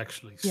 right? To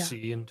actually Yeah.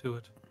 see into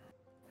it.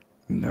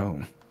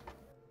 No.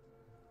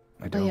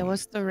 I Oh don't. yeah,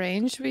 what's the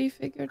range we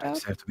figured I out?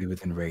 just have to be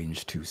within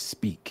range to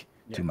speak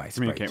to my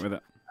Communicate sprite. with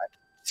it.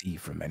 See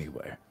from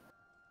anywhere.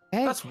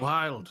 Okay, That's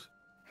wild.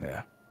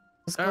 Yeah.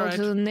 let's All go right,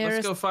 to the let's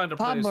nearest go find a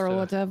pub place or to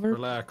whatever.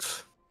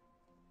 relax.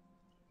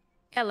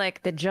 Yeah,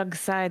 like the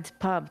Jugside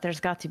pub. There's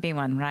got to be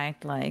one,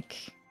 right? Like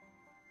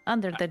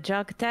under the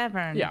Jug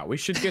Tavern. Yeah, we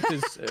should get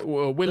this.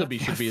 Willoughby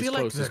I should be as feel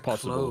like close as they're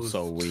possible,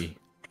 so closed. we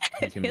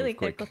can Really move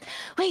quick. quick.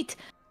 Wait,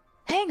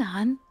 hang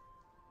on,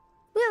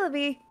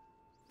 Willoughby.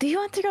 Do you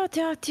want to go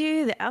talk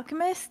to the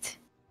alchemist?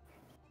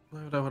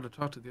 Why would I want to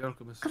talk to the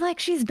alchemist? 'Cause, like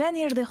she's been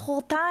here the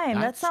whole time.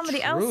 That's That's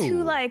somebody else who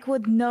true. like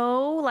would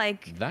know.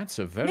 Like That's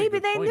a very maybe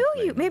good they point, knew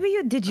you. Lena. Maybe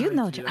you did. You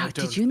know? I Did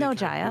don't you know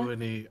think I knew Jaya?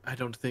 any- I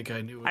don't think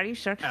I knew. Are you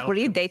sure? Were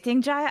you alchemist.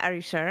 dating Jaya? Are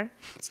you sure?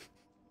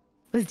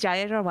 Was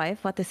Jaya your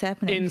wife? What is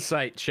happening?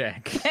 Insight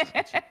check.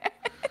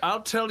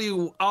 I'll tell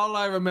you, all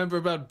I remember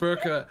about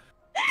Birka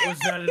was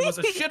that it was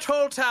a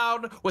shithole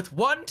town with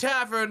one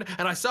tavern,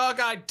 and I saw a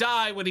guy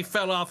die when he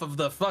fell off of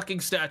the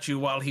fucking statue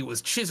while he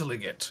was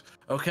chiseling it.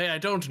 Okay, I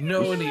don't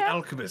know any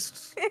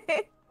alchemists.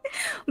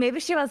 Maybe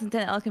she wasn't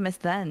an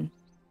alchemist then.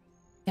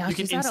 Yeah, You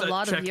can she's had a insight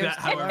lot of check years that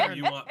to however learn.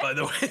 you want, by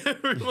the way,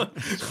 everyone.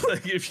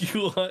 Like, if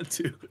you want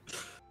to.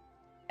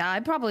 Yeah, I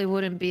probably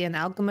wouldn't be an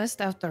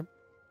alchemist after,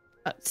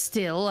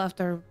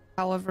 after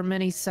however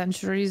many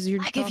centuries you're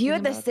Like, if you had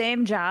talking the about.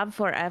 same job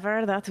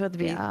forever, that would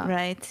be Yeah.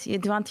 right.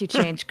 You'd want to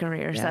change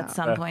careers Yeah. at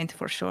some point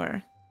for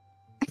sure.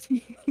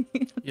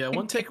 Yeah,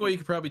 one takeaway you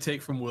could probably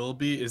take from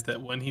Willoughby is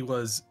that when he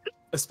was,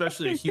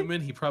 especially a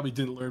human, he probably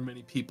didn't learn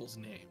many people's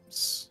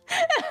names.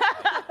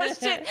 Oh,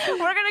 shit. We're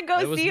gonna There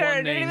go was see her one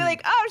and they're gonna be name-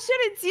 like, oh shit,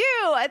 it's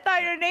you. I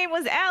thought your name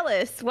was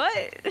Alice.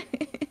 What?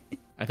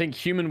 I think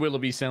human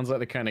Willoughby sounds like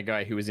the kind of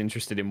guy who was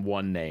interested in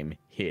one name,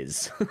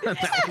 his.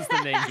 That was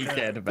the name he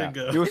cared about.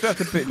 Bingo. You also have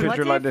to picture What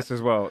it like if- this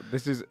as well.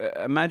 This is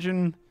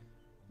imagine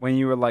when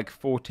you were like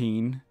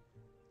 14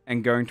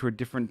 and going to a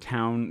different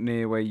town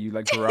near where you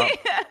like grew up,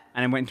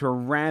 and then went to a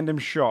random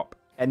shop,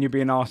 and you're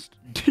being asked,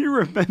 "Do you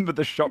remember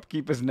the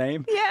shopkeeper's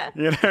name?" Yeah.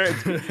 You know,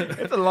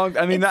 it's a long.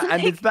 I mean, It's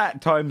and it's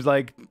that times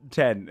like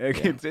 10.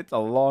 It's a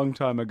long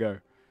time ago.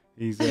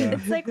 He's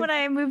It's like when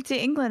I moved to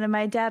England and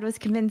my dad was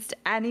convinced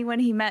anyone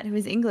he met who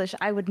was English,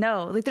 I would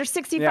know. Like there's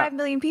 65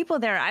 million people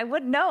there. I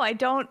would know. I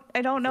don't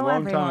know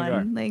long time ago.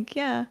 everyone. Like,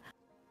 yeah.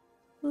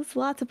 There's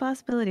lots of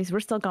possibilities. We're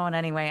still going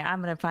anyway.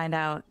 I'm gonna find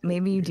out.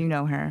 Maybe you do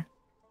know her.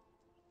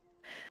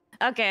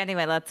 Okay,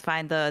 anyway, let's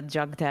find the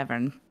Jug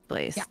Tavern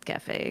place,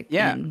 cafe,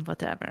 Yeah. inn,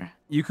 whatever.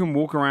 you can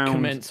walk around.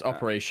 Commence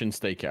Operation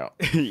Stakeout.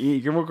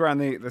 You can walk around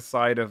the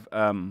side of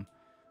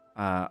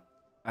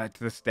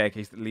to the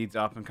staircase that leads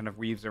up and kind of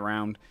weaves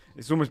around.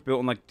 It's almost built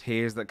on like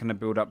tiers that kind of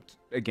build up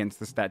against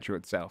the statue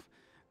itself.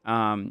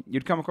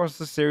 You'd come across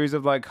a series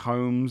of like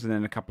homes and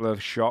then a couple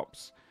of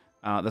shops.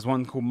 There's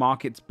one called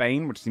Market's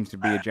Bane, which seems to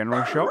be a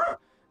general shop.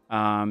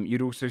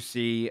 You'd also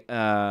see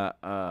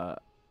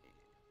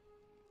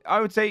I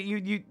would say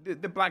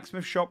the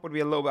blacksmith shop would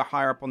be a little bit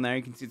higher up on there.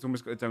 You can see it's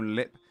almost got its own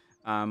lip.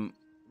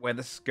 Where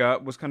the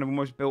skirt was kind of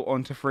almost built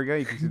onto Frigga,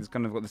 you can see it's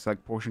kind of got this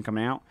like portion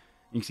coming out.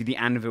 You can see the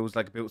anvil's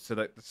like built so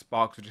that the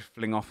sparks are just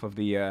fling off of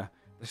the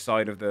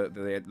side of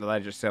the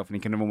ledge itself, and he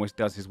kind of almost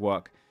does his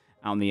work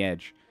out on the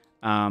edge.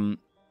 And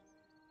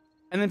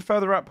then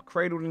further up,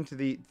 cradled into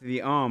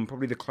the arm,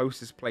 probably the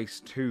closest place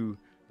to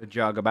the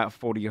jug, about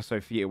 40 or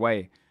so feet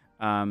away,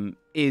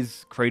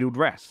 is Cradled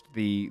Rest,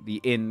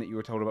 the inn that you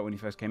were told about when you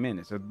first came in.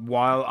 It's a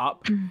while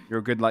up. You're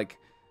a good like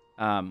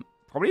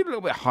probably a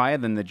little bit higher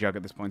than the jug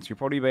at this point. So you're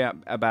probably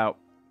about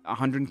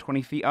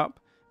 120 feet up.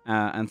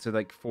 And so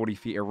like 40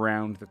 feet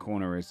around the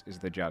corner is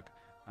the jug.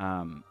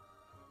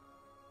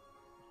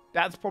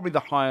 That's probably the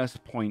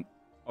highest point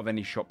of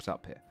any shops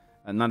up here.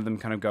 And none of them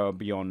kind of go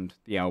beyond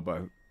the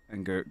elbow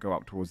and go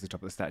up towards the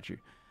top of the statue.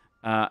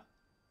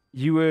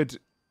 You would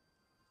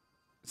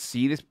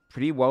see this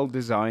pretty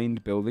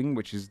well-designed building,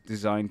 which is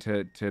designed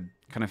to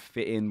kind of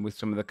fit in with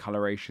some of the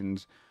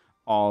colorations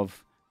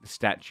of the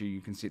statue.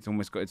 You can see it's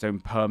almost got its own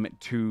permit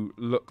to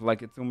look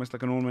like it's almost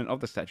like an ornament of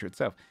the statue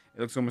itself.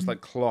 It looks almost like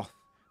cloth,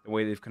 the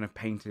way they've kind of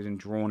painted and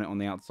drawn it on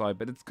the outside,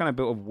 but it's kind of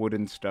built of wood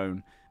and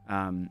stone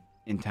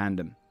in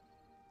tandem.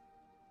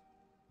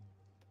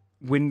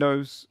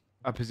 Windows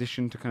are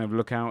positioned to kind of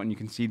look out, and you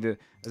can see there's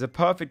a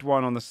perfect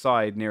one on the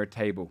side near a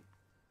table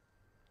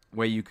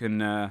where you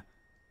can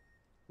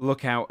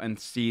look out and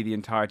see the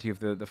entirety of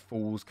the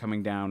falls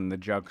coming down and the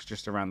jugs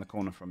just around the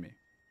corner from you.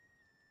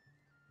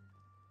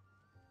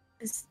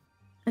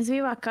 As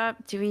we walk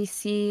up, do we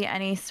see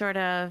any sort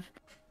of...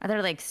 Are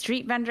there like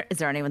street vendors? Is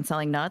there anyone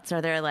selling nuts?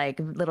 Are there like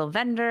little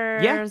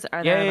vendors? Yeah,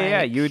 Are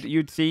there, like...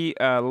 You'd see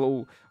a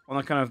little on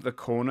the kind of the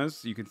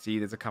corners. You could see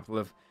there's a couple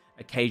of.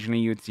 Occasionally,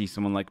 you'd see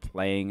someone like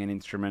playing an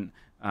instrument.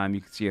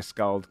 You could see a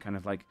skald kind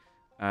of like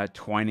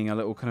twining a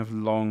little kind of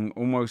long,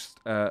 almost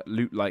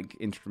lute-like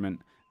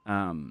instrument.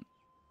 And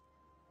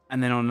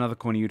then on another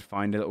corner, you'd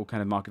find a little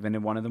kind of market vendor.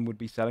 One of them would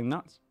be selling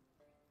nuts.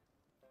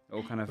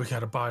 All kind of. We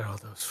gotta buy all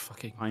those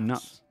fucking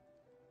nuts.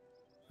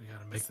 We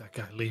gotta make that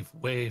guy leave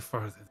way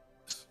farther.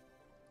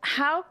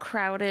 How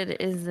crowded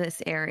is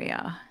this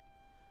area?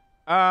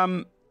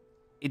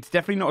 It's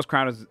definitely not as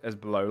crowded as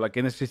below. Like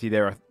in the city,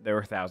 there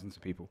are thousands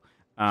of people.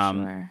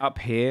 Sure. Up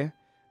here,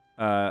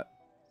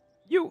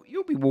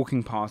 you'll be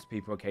walking past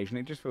people occasionally.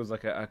 It just feels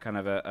like a kind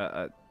of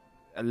a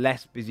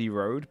less busy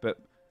road, but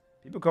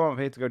people come up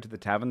here to go to the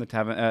tavern.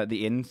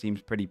 The inn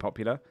seems pretty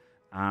popular,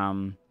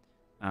 and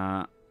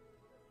a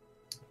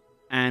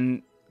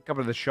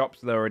couple of the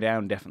shops lower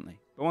down definitely.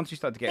 But once you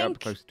start to get up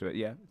close to it,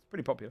 yeah, it's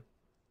pretty popular.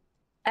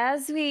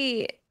 As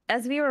we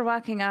were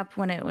walking up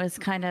when it was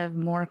kind of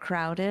more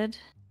crowded,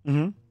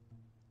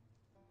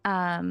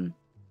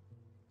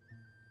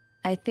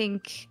 I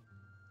think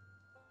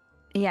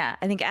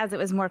as it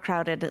was more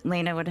crowded,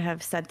 Lena would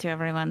have said to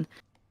everyone,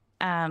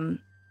 all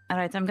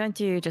right, I'm going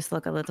to just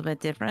look a little bit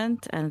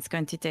different, and it's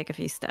going to take a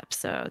few steps,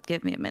 so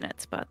give me a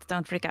minute, but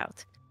don't freak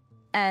out.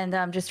 And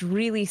just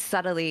really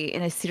subtly,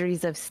 in a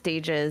series of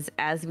stages,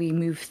 as we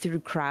move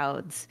through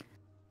crowds,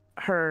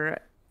 her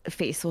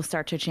face will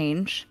start to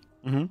change.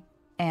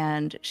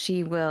 And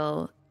she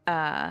will,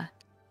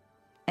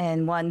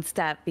 in one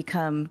step,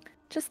 become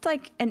just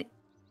like an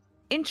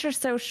inch or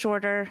so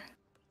shorter.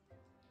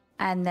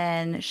 And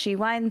then she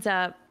winds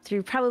up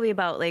through probably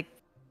about like,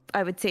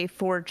 I would say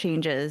 4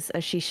 changes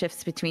as she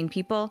shifts between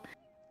people.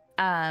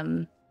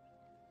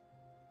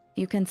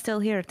 You can still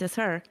hear it as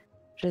her.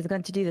 She's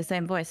going to do the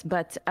same voice,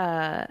 but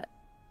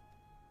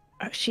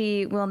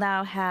she will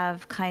now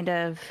have kind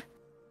of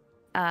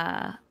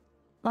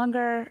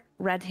longer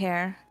red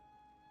hair,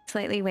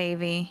 slightly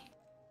wavy,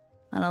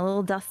 and a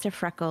little dust of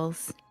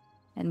freckles,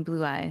 and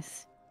blue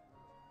eyes.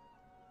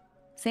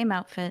 Same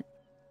outfit.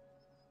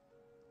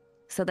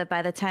 So that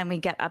by the time we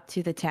get up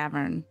to the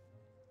tavern,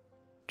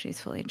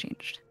 she's fully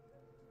changed.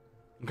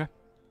 Okay.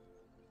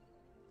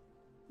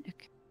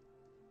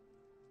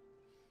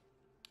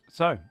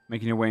 So,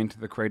 making your way into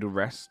the Cradle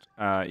Rest,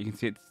 you can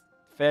see it's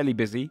fairly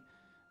busy.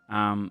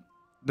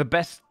 The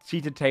best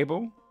seated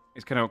table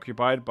is kind of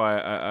occupied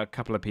by a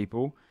couple of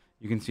people.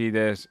 You can see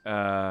there's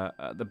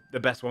the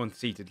best one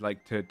seated,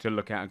 like to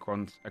look at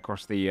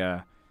across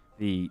the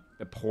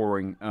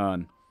pouring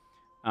urn.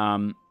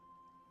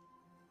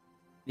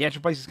 The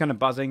actual place is kind of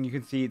buzzing. You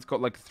can see it's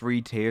got like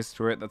 3 tiers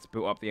through it that's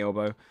built up the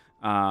elbow,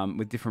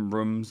 with different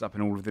rooms up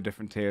in all of the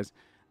different tiers.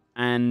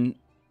 And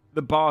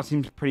the bar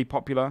seems pretty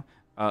popular.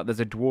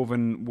 There's a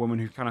dwarven woman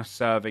who's kind of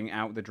serving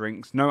out the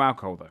drinks. No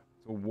alcohol, though.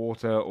 It's all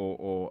water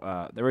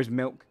or there is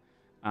milk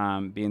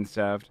being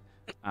served,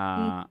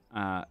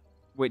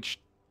 which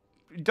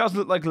does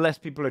look like less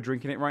people are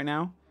drinking it right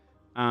now.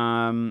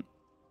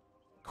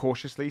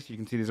 Cautiously, so you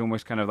can see there's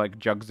almost kind of like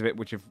jugs of it,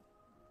 which have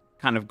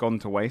kind of gone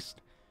to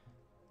waste.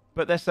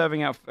 But they're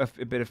serving out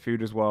a bit of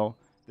food as well.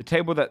 The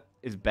table that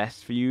is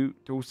best for you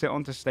to all sit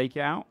on to stake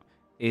it out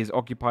is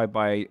occupied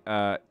by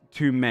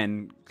 2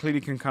 men,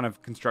 clearly kind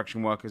of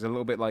construction workers, a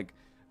little bit like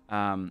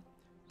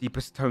deeper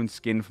toned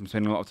skin from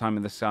spending a lot of time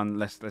in the sun,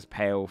 less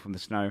pale from the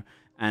snow,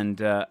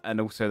 and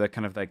also they're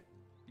kind of like,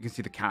 you can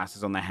see the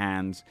casters on their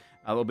hands,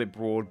 a little bit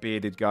broad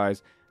bearded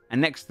guys,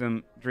 and next to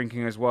them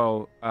drinking as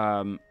well,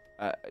 a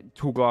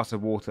tall glass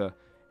of water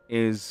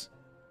is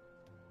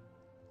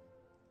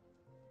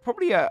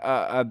probably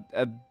a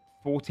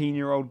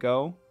 14-year-old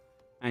girl,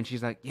 and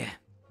she's like, yeah,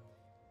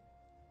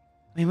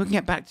 I mean, we can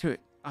get back to it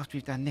after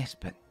we've done this,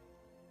 but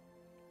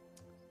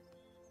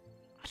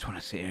I just want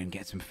to sit here and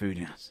get some food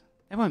in us.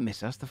 They won't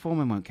miss us. The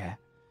foreman won't care.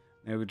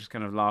 They would just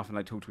kind of laugh and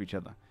like talk to each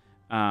other.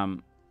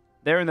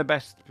 They're in the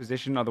best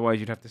position. Otherwise,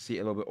 you'd have to see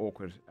it a little bit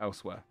awkward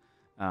elsewhere,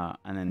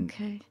 and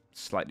then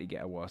slightly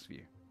get a worse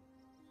view.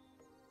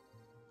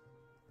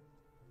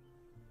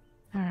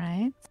 All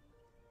right.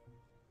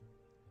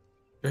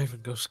 Raven,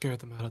 go scare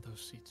them out of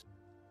those seats.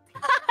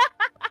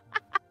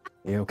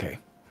 Yeah, okay.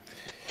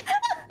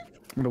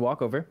 I'm gonna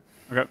walk over.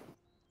 Okay.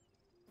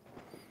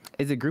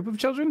 Is it a group of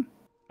children?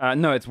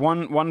 No, it's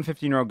one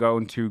 15-year-old girl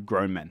and 2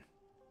 grown men.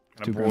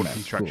 Kind 2 of grown broad men.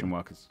 construction Cool.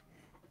 workers.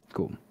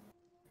 Cool.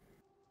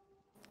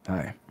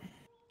 Hi.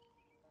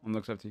 One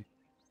looks up to you.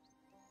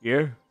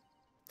 You?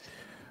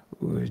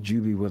 Would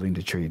you be willing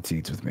to trade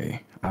seats with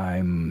me?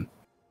 I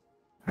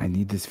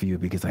need this view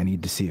because I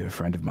need to see if a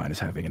friend of mine is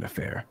having an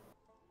affair.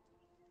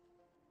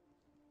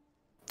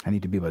 I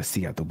need to be able to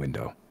see out the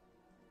window.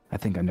 I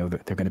think I know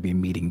that they're going to be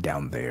meeting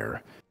down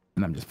there.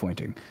 And I'm just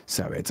pointing.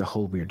 Sorry, it's a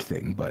whole weird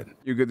thing, but...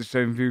 You get the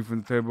same view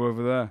from the table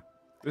over there.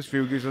 This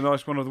view gives a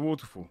nice one of the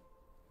waterfall.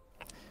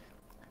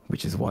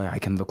 Which is why I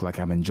can look like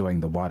I'm enjoying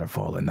the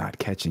waterfall and not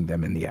catching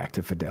them in the act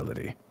of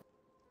fidelity.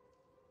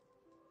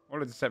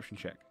 Roll a deception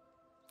check.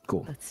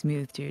 Cool. That's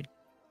smooth, dude.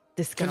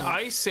 Can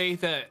I say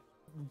that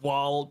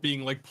while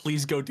being like,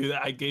 please go do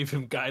that, I gave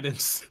him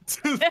guidance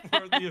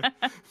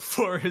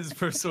for his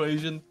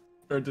persuasion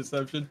or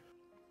deception?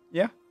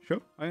 Yeah,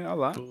 sure. I'll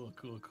allow. Cool.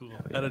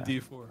 At a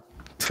D4.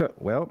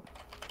 Well,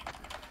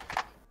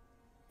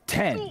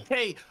 10.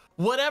 Hey,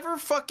 whatever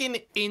fucking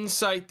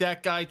insight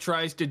that guy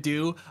tries to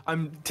do,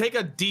 take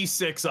a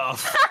D6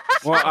 off.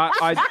 Well,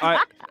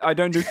 I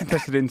don't do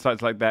contested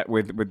insights like that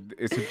with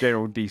it's a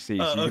general DC.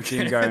 So you can see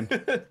him going.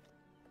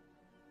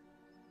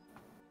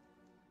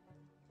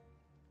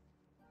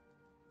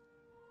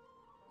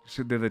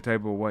 Sit there at the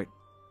table, wait.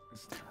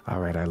 All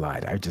right, I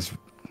lied.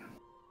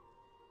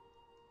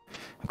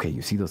 Okay,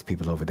 you see those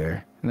people over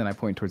there? And then I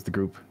point towards the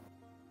group.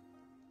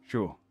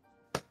 Sure.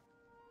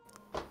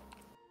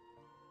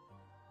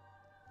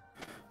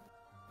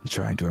 I'm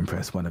trying to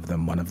impress one of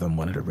them. One of them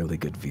wanted a really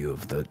good view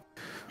of the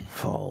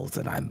falls,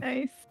 and I'm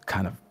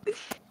kind of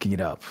picking it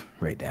up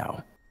right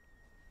now.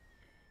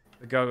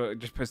 The girl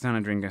just puts down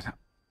a drink and goes,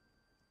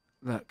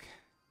 look,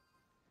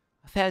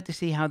 I failed to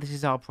see how this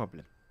is our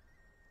problem.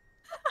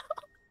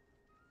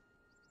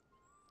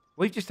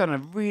 We've just done a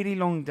really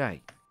long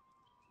day.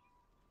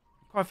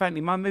 Quite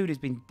frankly, my mood has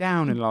been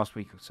down in the last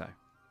week or so.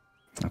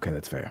 Okay,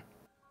 that's fair.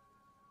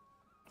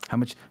 How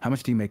much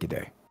do you make a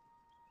day?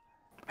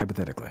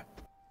 Hypothetically.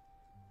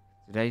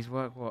 Today's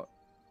work, what?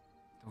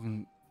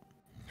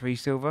 3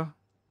 silver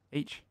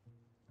each?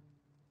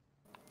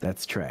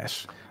 That's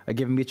trash. I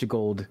give him each a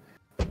gold.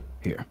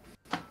 Here.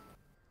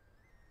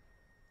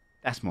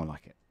 That's more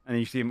like it. And then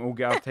you see them all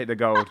get up, take the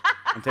gold,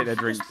 and take their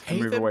drinks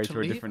and move away to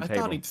a different I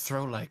table. thought he'd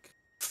throw like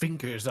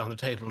fingers on the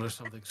table or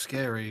something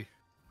scary.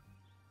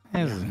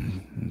 It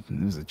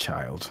was a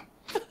child.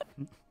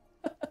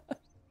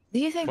 Do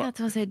you think that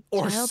was a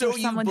Or child so or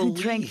you someone who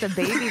drank the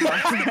believe. baby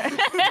water?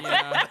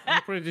 Yeah,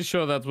 I'm pretty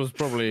sure that was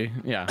probably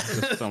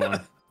just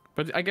someone.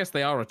 But I guess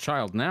they are a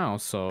child now,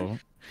 so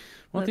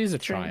what is a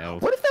That's true.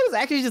 child? What if that was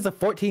actually just a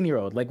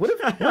 14-year-old? Like, what if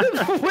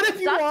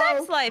you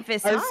Sometimes all life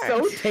is are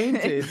hard. so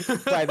tainted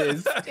by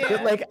this?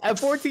 That, like, a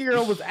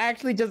 14-year-old was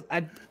actually just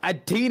a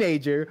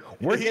teenager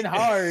working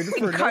hard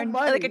for no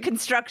money. Like a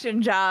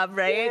construction job,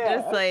 right? Yeah.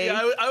 Just like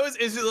Yeah, I was.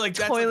 It's just like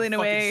that's toiling like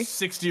a away.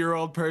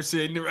 60-year-old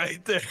person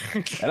right there.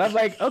 And I'm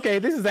like, okay,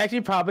 this is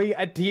actually probably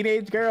a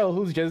teenage girl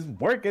who's just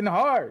working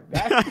hard.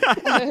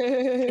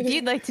 if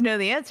you'd like to know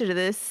the answer to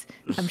this,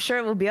 I'm sure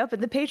it will be up in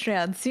the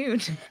Patreon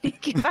soon. You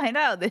can find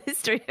out the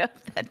history of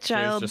that It's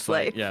child's just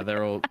life. like, yeah,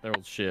 they're all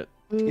shit.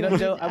 You know,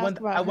 Joe, I Ask want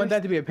about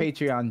that to be a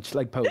Patreon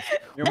like post.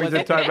 You want me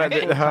to talk about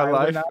her Child or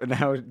life not? and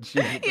how she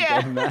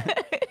became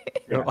that?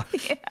 Yeah.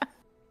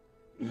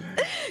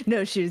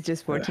 No, she was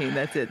just 14.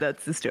 That's it.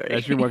 That's the story. Yeah,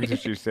 she's been working since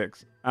she was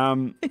 6,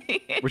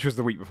 which was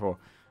the week before.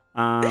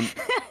 Yeah,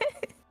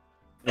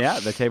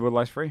 the table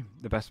lies free.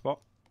 The best spot.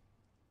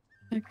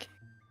 Okay.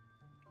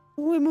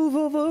 We move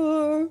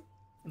over.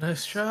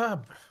 Nice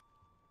job.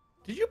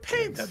 Did you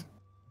pay them?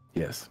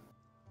 Yes.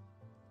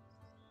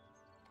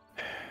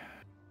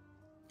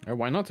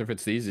 Why not if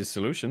it's the easiest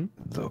solution?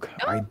 Look,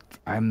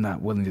 I'm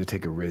not willing to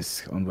take a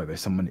risk on whether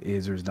someone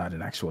is or is not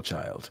an actual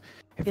child.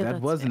 If Yeah, that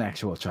that's was an fair.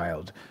 actual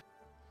child,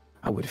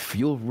 I would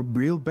feel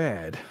real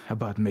bad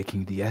about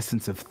making the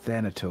essence of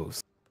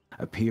Thanatos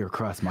appear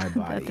across my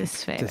body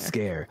is fair. to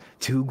scare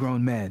 2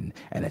 grown men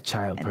and a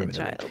child And a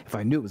permanently. child. If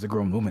I knew it was a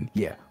grown woman,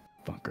 yeah,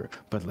 fuck her.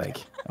 But like,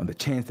 on the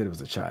chance that it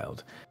was a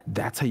child,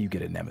 that's how you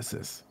get a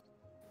nemesis.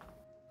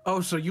 Oh,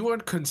 so you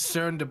weren't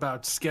concerned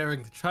about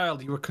scaring the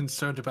child. You were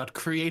concerned about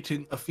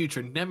creating a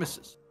future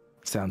nemesis.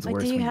 Sounds Like,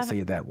 worse do you when you have- say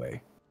it that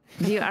way.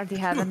 Do you already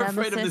have a You're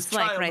afraid of this nemesis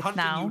like child right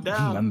hunting now? you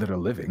down. None that are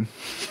living.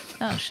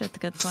 Oh shit,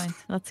 good point.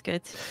 That's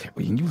good.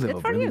 When you live Good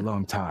a for really you.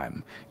 long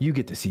time, you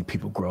get to see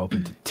people grow up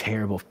into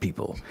terrible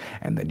people,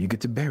 and then you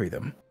get to bury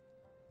them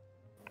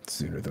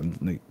sooner than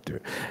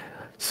later.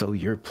 So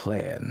your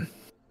plan?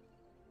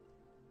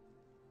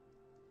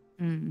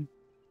 Mm.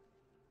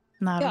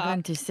 Now Yeah. we're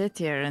going to sit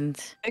here and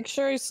Make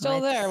sure he's still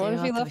let's there. see What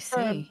if he we left for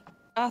a see.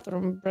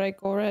 bathroom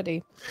break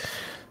already?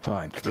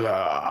 Fine.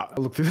 I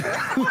look through.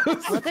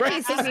 What if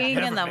he's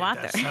peeing in the Never made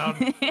water? that sound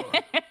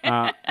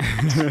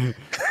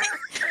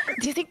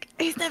Do you think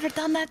he's never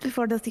done that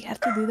before? Does he have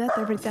to do that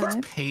every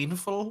time?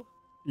 Painful.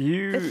 It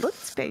you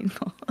looks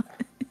painful.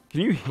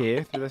 can you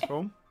hear through this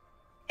form?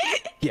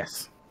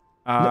 Yes.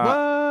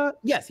 Uh,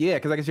 Yes, yeah,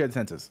 because I can share the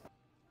senses.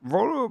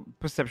 roll a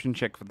perception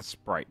check for the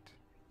sprite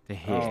to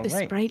hear. Oh. The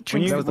Right. sprite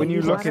When drinks you the when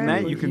you look in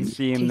water, there, you can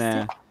see him taste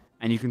there, it.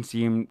 and you can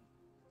see him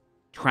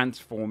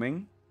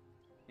transforming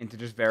into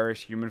just various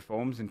human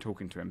forms and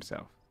talking to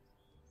himself.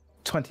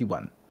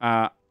 21.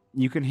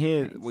 You can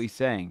hear what he's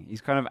saying.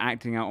 He's kind of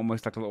acting out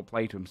almost like a little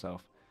play to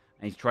himself,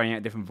 and he's trying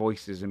out different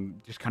voices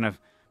and just kind of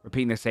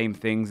repeating the same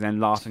things and then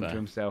laughing to fair.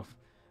 himself.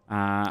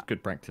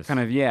 Good practice. Kind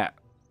of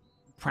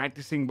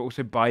practicing, but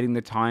also biding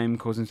the time,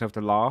 causing himself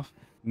to laugh,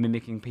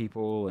 mimicking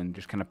people, and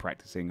just kind of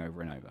practicing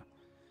over and over.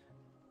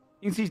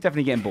 You can see he's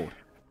definitely getting bored.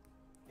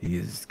 He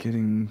is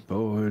getting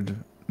bored,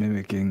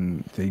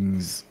 mimicking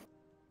things.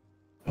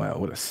 Wow,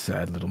 what a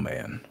sad little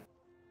man.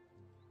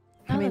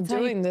 I Oh, mean, that's how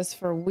you- doing this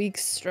for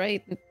weeks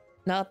straight,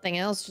 nothing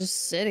else,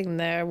 just sitting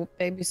there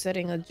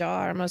babysitting a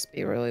jar must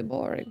be really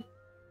boring.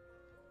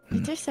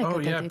 It tastes like Oh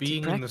a yeah, good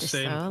being in the practice,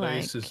 same though,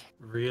 place like- is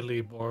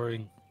really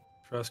boring.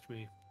 Trust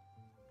me.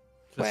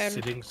 Just When-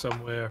 sitting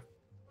somewhere.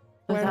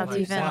 without Where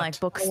even what? like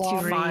books to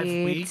 5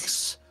 read.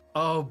 weeks.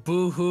 Oh,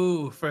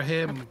 boo-hoo for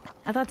him.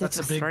 I thought That's this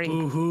a was big 3.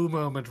 boo-hoo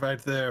moment right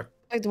there.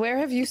 Wait, where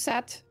have you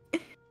sat?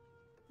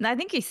 No, I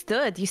think he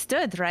stood. You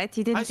stood, right?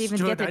 You didn't I even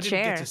stood, get a I didn't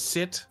chair. get to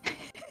sit.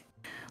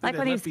 Like Did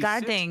when they he let was me sit?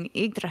 guarding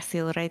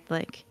Yggdrasil, right?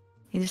 Like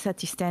he just had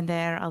to stand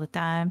there all the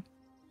time.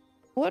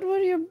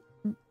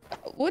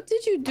 What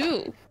did you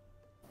do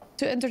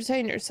to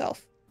entertain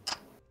yourself?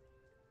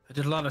 I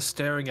did a lot of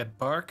staring at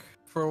bark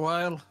for a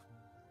while.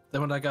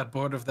 Then when I got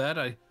bored of that,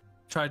 I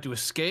tried to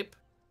escape.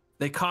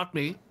 They caught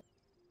me,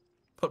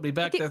 put me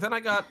back Did you- there. Then I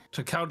got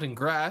to counting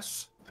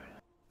grass.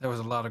 There was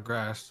a lot of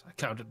grass. I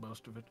counted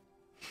most of it.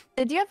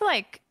 Did you have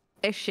like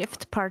a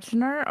shift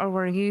partner, or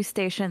were you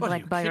stationed What, are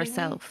like you by kidding me?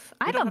 yourself?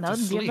 We I don't don't know. have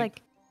to Did you have sleep.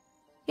 like?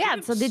 Yeah.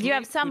 didn't So did you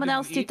have sleep, we someone didn't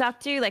else to eat. talk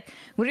to? Like,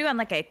 were you on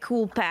like a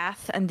cool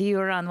path, and you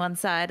were on one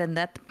side, and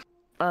that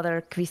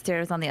other Kvister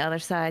was on the other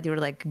side? You were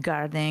like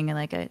guarding, and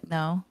like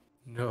no.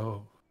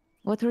 No.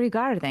 What were you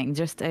guarding?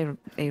 Just a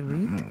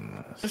root?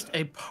 Just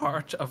a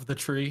part of the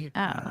tree.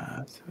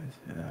 Oh.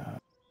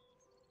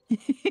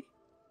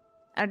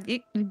 Are you,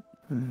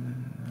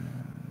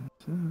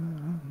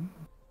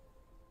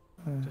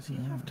 Does he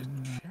have to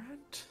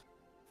chant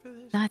for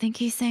this? no, I think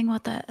he's saying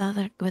what the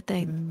other what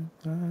they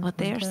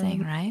are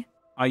saying, right?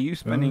 Are you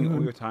spending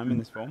all your time in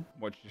this form?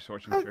 Just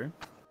watching through?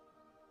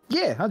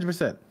 Yeah,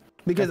 100%.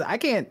 Because I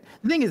can't.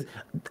 The thing is,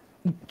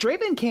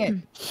 Draven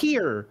can't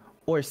hear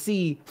or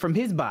see from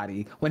his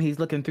body when he's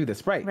looking through the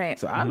sprite. Right.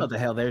 So I don't know what the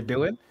hell they're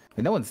doing.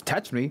 And no one's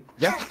touched me.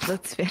 Yeah.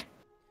 That's fair.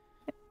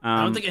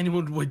 I don't think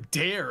anyone would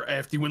dare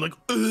after you went like.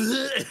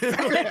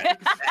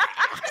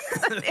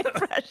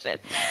 Impression.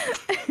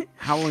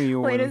 How long are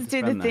you Wait, willing just to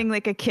do the spend thing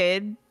like a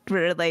kid,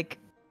 where like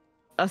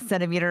a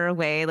centimeter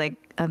away, like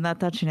I'm not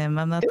touching him.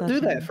 I'm not He'll touching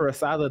do that him. for a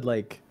solid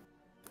like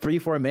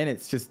 3-4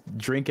 minutes, just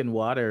drinking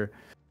water.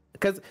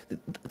 Because the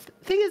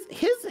thing is,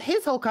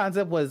 his whole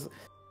concept was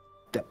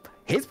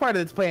his part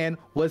of this plan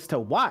was to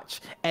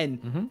watch,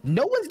 and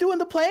no one's doing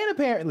the plan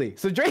apparently.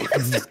 So Drake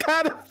is just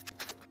kind of.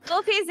 Well,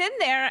 if he's in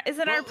there,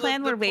 isn't our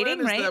plan we're waiting,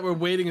 Is right? that we're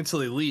waiting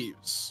until he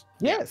leaves.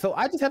 Yeah, so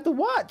I just have to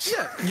watch.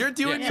 Yeah, you're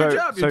doing So- your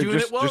job. You're so doing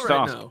just- it well just right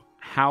ask. now.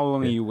 How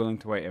long are you willing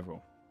to wait,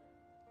 Everall?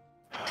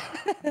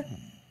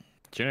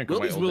 Juno can wait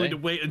Willie's all willing day. to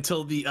wait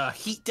until the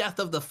heat death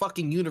of the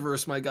fucking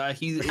universe, my guy.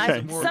 He's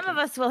Some of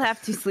us will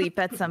have to sleep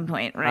at some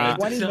point, right?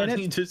 20 minutes?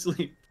 Need to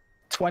sleep.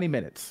 20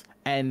 minutes.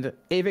 And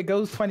if it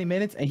goes 20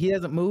 minutes and he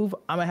doesn't move,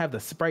 I'm gonna have the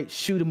sprite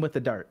shoot him with the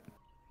dart.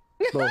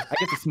 So I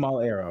get the small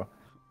arrow.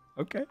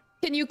 Okay.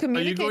 Can you Are you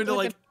communicate? going to with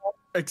like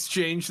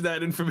exchange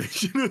that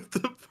information with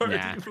the party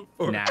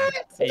before? Nah.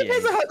 It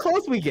depends on how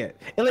close we get.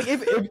 And like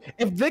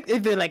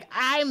if they're like,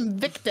 I'm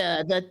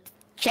Victor, the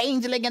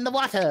changeling in the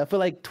water for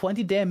like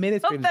 20 damn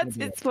minutes. Oh, that's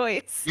his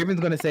voice. Raven's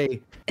gonna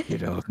say, You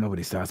know, if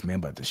nobody stops me, I'm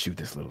about to shoot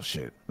this little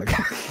shit. Like,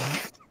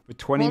 For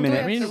 20 Well, do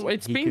minutes. I mean,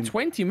 it's he been can-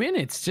 20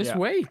 minutes. Just Yeah.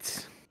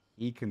 wait.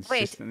 He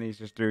consistently is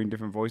just doing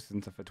different voices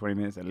and stuff for 20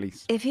 minutes at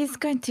least. If he's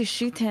going to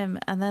shoot him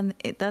and then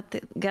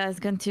that guy's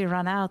going to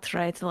run out,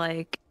 right?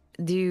 Like,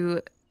 do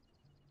you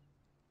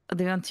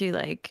want to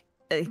like?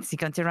 Is he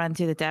going to run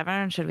to the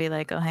tavern? Should we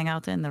like go hang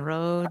out in the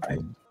road?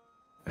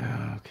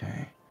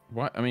 okay.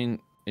 What? I mean,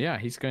 yeah,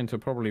 he's going to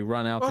probably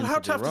run out Well, into how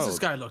the tough road. does this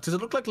guy look? Does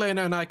it look like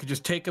Lena and I could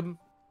just take him?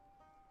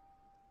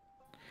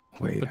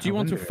 Wait. But do you I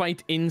want to wonder-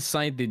 fight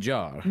inside the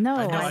jar? No,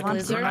 I know I I want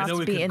could to grab- I know not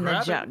we be could in the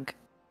grab it. jug.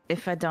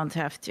 If I don't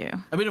have to.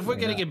 I mean, if we're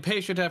getting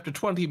impatient after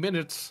 20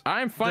 minutes,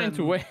 I'm fine to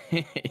Then-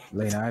 wait.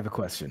 Lena, I have a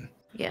question.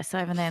 Yes, I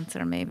have an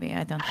answer. Maybe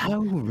I don't. know. How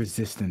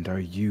resistant are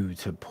you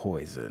to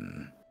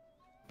poison?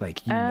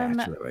 Like you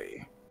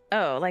naturally.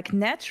 Oh, like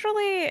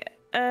naturally,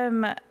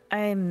 I'm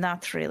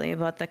not really,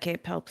 but the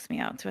cape helps me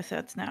out with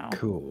it now.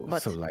 Cool.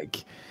 But So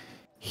like,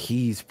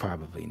 he's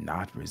probably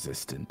not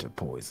resistant to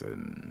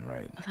poison,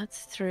 right?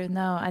 that's true.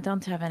 No, I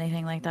don't have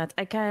anything like that.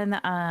 I can,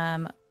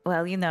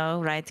 well, you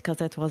know, right?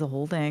 Because it was a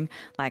holding.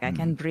 Like I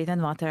can breathe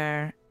in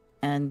water,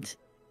 and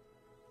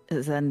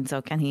then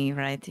so can he,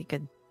 right? He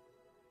could.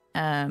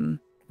 Become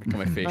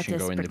a fish That and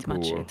is go in the pretty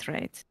much pool. it,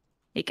 right?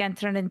 He can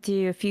turn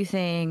into a few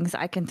things.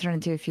 I can turn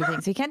into a few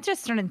things. He can't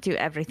just turn into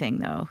everything,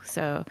 though.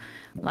 So,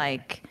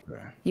 like,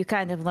 you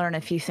kind of learn a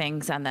few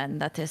things, and then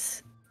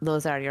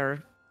those are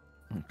your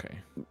Okay.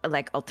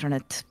 like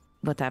alternate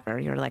whatever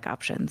your like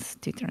options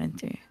to turn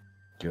into.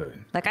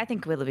 Good. Like, I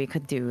think Willoughby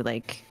could do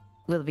like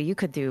Willoughby. You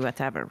could do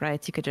whatever,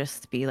 right? You could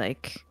just be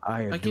like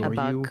I I can- a adore you.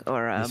 bug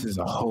or a This is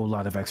a whole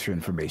lot of extra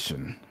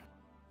information.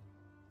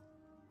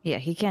 yeah.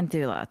 He can't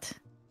do a lot.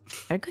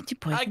 Are you going to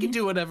poison I can him?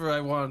 do whatever I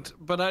want,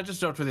 but I just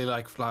don't really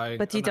like flying.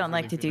 But you I'm not don't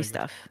like really to do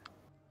feeling it.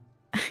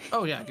 stuff.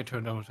 Oh yeah, I can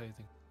turn almost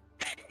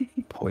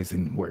anything.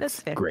 Poison works. That's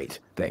fair. Great.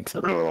 Thanks.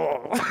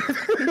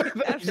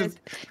 That's it.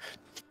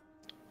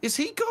 Is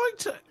he going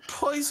to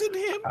poison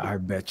him? I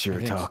bet you're I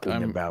think talking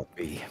I'm- about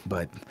me,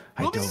 but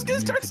I Well, don't he's gonna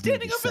need start to do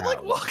standing the up and like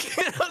sound.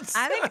 walking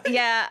outside. I think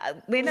yeah.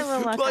 Lena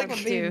will walk Like, up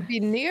Be, too. be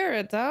near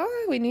it, huh?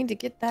 We need to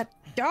get that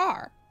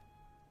jar.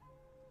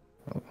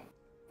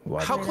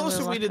 What? How Lena close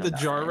will are we walk to the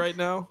jar outside. right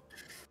now?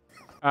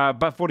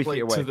 About 40 Like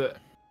feet away. to the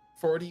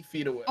 40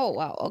 feet away. Oh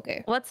wow,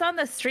 okay. What's on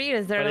the street?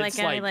 Is there But like it's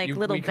any like like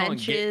little we can't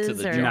get to benches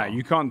the or? jar. No,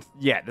 you can't.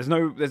 Yeah, there's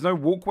no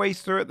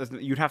walkways through it.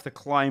 You'd have to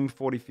climb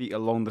 40 feet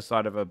along the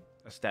side of a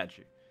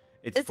statue.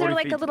 It's Is there 40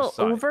 like feet a to the little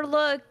side.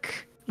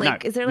 overlook? No,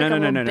 Like, is there no, like no, a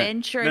no, little no, no.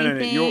 bench or No, no, no,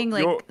 anything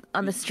you're- like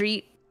on the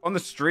street? On the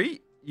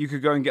street, you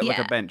could go and get like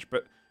Yeah. a bench,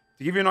 but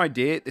to give you an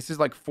idea, this is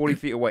like 40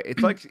 feet away.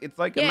 It's like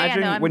Yeah,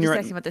 imagine yeah, no, I'm when just you're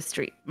asking about the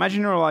street.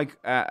 imagine you're like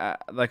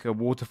a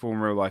waterfall in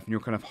real life, and you're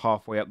kind of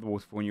halfway up the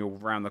waterfall, and you're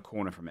around the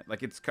corner from it.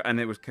 Like and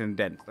it was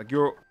condensed. Like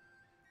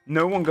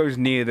no one goes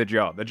near the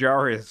jar. The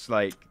jar is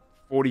like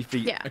 40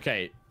 feet. Yeah.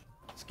 Okay,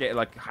 It's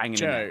like hanging in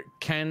Joe, there.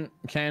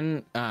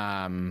 can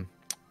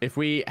if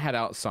we head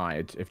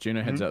outside, if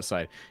Juno heads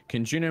outside,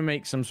 can Juno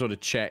make some sort of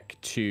check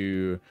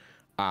to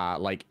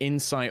like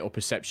insight or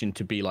perception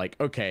to be like,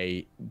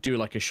 okay, do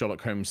like a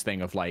Sherlock Holmes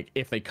thing of like,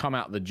 if they come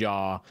out the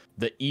jar,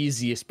 the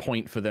easiest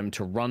point for them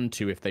to run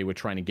to if they were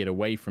trying to get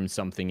away from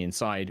something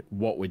inside,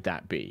 what would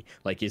that be?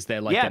 Like, is there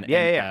like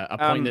a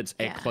point that's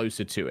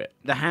closer to it?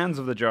 The hands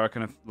of the jar are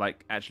kind of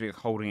like actually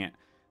holding it.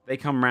 They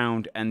come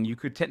round, and you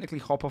could technically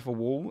hop off a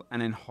wall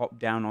and then hop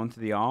down onto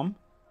the arm.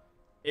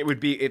 It would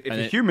be if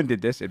a human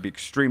did this, it'd be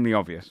extremely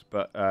obvious.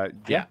 But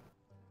yeah.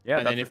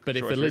 And then that's if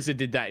short a and lizard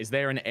did that, is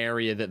there an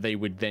area that they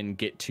would then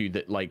get to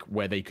that like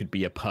where they could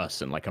be a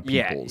person, like a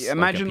yeah, people's?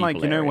 imagine like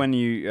people you know area? when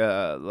you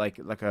like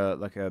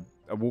a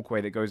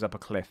walkway that goes up a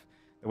cliff,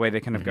 the way they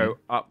kind of go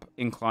up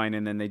incline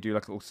and then they do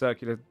like a little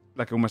circular,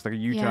 like almost like a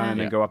U-turn Yeah. and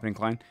then go up an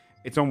incline.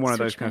 It's on one of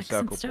those kind of Switchbacks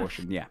and circle stuff.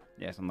 portion. Yeah,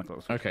 it's on like a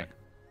little switchback.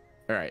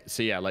 All right.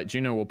 So yeah, like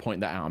Juno will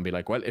point that out and be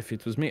like, well, if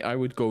it was me, I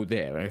would go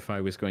there. If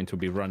I was going to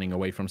be running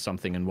away from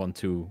something and want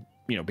to,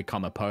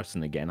 become a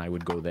person again, I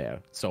would go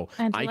there. So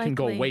And I can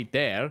go likely- wait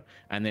there,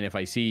 and then if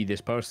I see this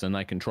person,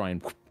 I can try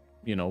and,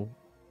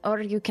 Or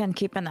you can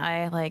keep an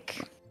eye,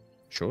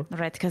 sure.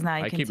 right? Because now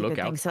you I can keep see the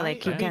lookout. thing. So, you I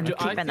can mean,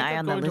 I keep an think eye I'm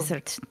on the going to-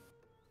 lizard.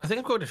 I think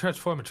I'm going to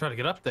transform and try to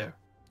get up there.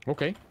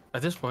 Okay.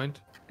 At this point,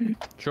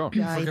 Sure.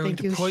 Yeah, I if we're going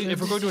think you to should. if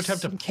we're going to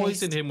attempt to just in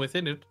poison case. him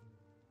within it,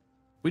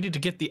 we need to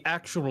get the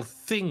actual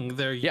thing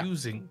they're Yeah.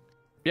 using.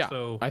 Yeah.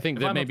 So I think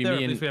if that I'm up maybe there,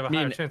 me at least we have a and me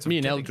higher and, chance of me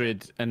and getting-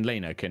 Eldred and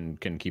Lena can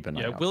keep an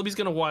eye Yeah, out. Willoughby's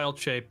gonna wild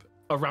shape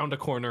around a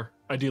corner,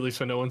 ideally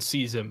so no one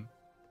sees him,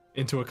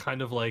 into a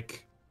kind of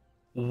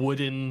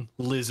wooden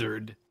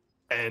lizard,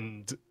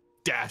 and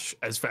dash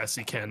as fast as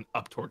he can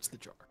up towards the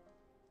jar.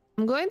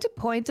 I'm going to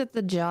point at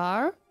the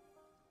jar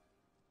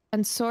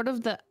and sort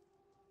of the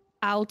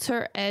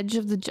outer edge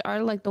of the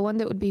jar, like the one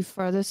that would be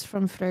furthest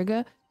from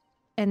Frigga,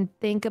 and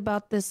think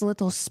about this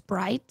little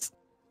sprite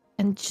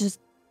and just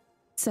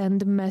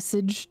send a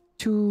message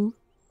to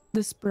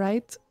the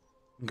sprite.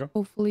 Okay.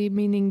 Hopefully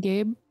meaning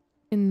Gabe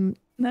in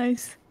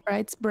Nice.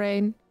 Sprite's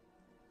brain,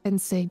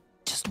 and say,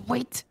 just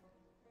wait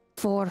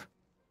for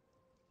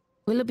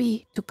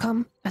Willoughby to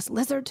come as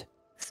lizard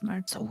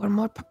Smart. so we're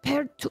more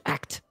prepared to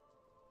act.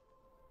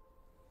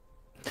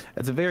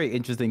 That's a very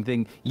interesting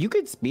thing. You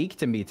could speak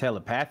to me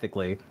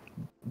telepathically.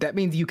 That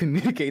means you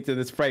communicate to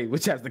the sprite,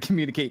 which has to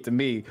communicate to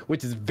me,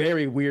 which is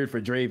very weird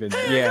for Draven.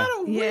 Yeah.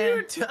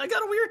 I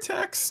got a weird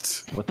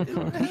text. What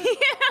the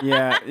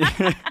Yeah.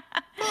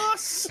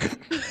 Boss.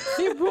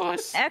 Hey,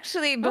 boss.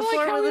 Actually, I like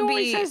before how he always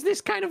Willoughby, has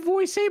this kind of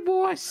voice. Hey,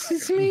 boss.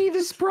 It's me,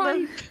 the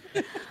sprite.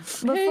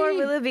 before Hey.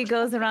 Willoughby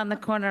goes around the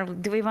corner,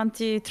 do we want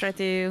to try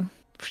to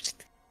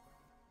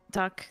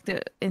talk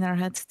in our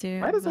heads to?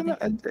 Why does it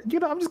everybody?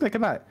 not, I'm just gonna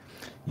come out.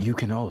 You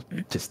can all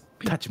just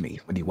touch me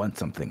when you want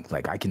something.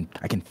 Like I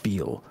can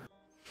feel.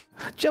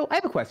 Joe, I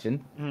have a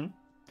question. Mm-hmm.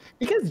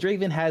 Because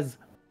Draven has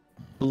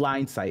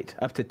blind sight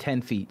up to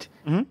 10 feet,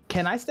 Mhm.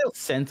 can I still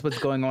sense what's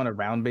going on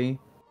around me?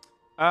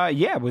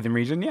 Yeah, within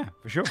reason, yeah,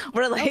 for sure.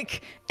 We're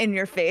in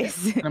your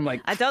face. And I'm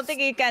like, I don't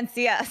think you can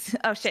see us.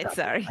 Oh shit,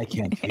 sorry. I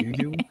can't hear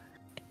you.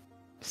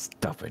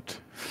 Stop it.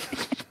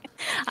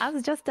 I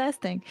was just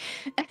testing.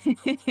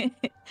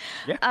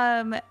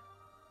 Yeah.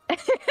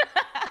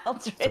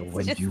 Eldred's So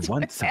when just- you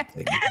want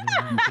something,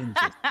 you can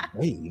just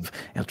wave.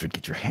 Eldred,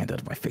 get your hand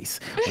out of my face.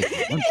 When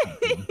you want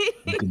something,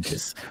 you can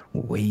just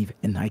wave,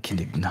 and I can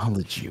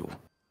acknowledge you.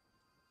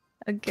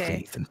 Okay.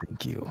 Please and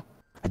thank you.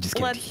 I just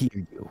can't Let's- hear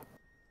you.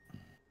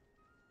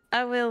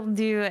 I will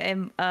do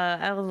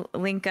I'll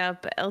link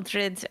up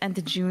Eldred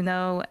and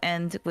Juno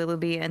and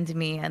Willoughby and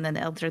me, and then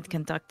Eldred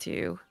can talk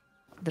to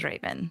the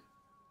Raven.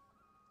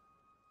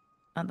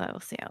 And I will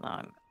see how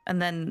long.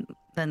 And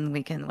then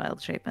we can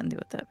wild shape and do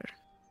whatever.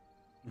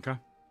 Okay.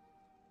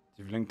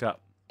 You've linked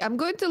up. I'm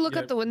going to look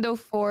Yeah. at the window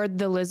for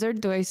the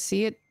lizard. Do I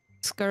see it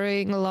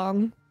scurrying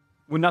along?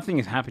 Well, nothing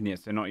has happened yet,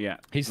 so not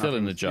yet. He's still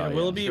in the Nothing's- jar. Yeah, yeah.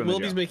 Willoughby, Still in the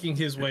Willoughby's jar. making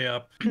his way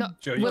up. No,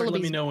 Joe, you let me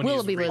Willoughby's- know when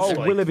Willoughby he's ready. lizard. Oh,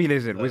 Like- Willoughby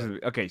Lizard. the-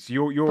 Wizard. Okay, so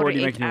you're For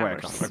already 8 making your way hours.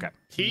 across. Okay.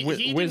 He Wiz-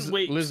 didn't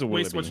Liz or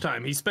waste much Willoughby?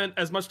 time. He spent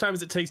as much time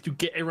as it takes to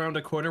get around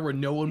a corner where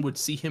no one would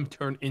see him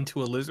turn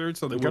into a lizard,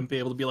 so they wouldn't be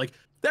able to be like,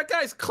 that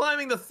guy's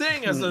climbing the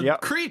thing as a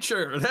Yep.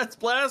 creature. That's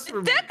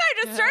blasphemy. That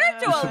guy just turned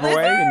into a Step lizard.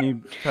 away, and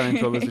you turn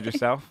into a lizard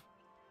yourself,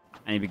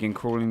 and you begin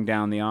crawling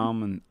down the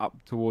arm and up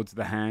towards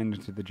the hand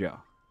into the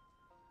jar.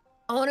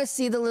 I want to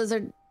see the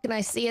lizard. Can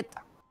I see it?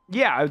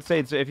 Yeah, I would say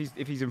it's,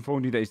 if he's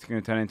informed you that he's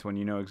going to turn into one,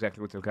 you know exactly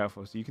what to look out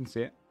for, so you can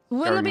see it.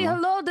 Willoughby,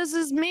 along. hello. This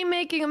is me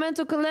making a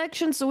mental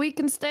connection so we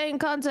can stay in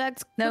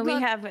contact. No, Good we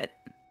luck. have it.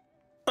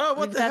 Oh, what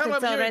We've the got hell? it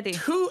I'm hearing already.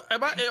 two.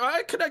 Am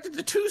I connected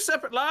to two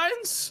separate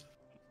lines?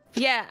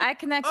 Yeah, I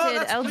connected Oh,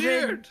 that's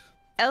weird.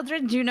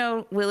 Eldred,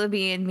 Juno,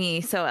 Willoughby, and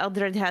me. So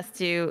Eldred has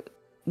to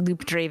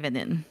loop Draven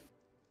in.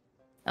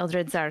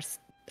 Eldred's our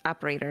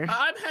operator.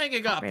 I'm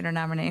hanging up. Operator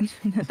nominee.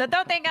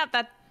 Don't hang up.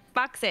 That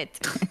box it.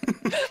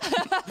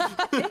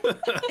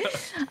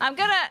 I'm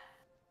gonna.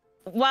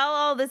 While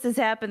all this is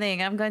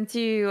happening, I'm going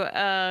to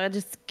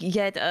just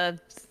get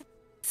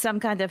some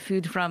kind of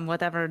food from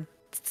whatever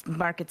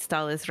market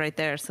stall is right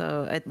there,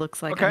 so it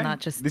looks like Okay. I'm not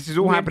just. This is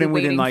all weirdly happening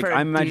within, waiting like, for I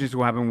a imagine dude. this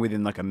will happen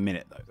within, like, a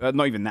minute, though.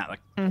 Not even that, like,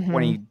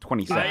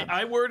 20 seconds.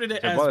 I worded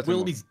it So by as the time-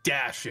 Willoughby's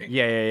dashing.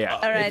 Yeah.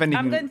 All right, If anything,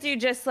 I'm going to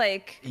just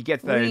like he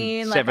gets there in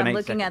lean, like 7, I'm 8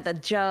 looking at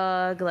seconds. the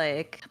jug,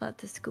 like how about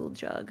the school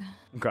jug?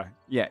 Okay.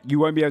 Yeah, you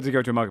won't be able to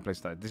go to a marketplace,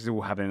 though. This is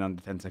all happening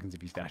under 10 seconds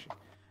if he's dashing.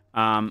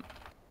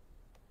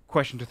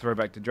 Question to throw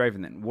back to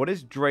Draven, then. What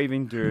is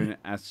Draven doing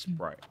as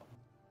Sprite?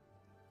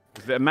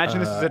 Imagine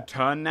this is a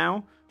turn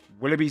now.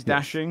 Willoughby's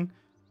dashing.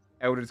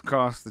 Eldred's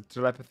cast the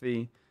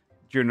telepathy.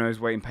 Juno's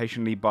waiting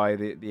patiently by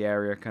the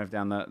area, kind of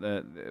down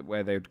the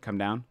where they would come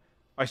down.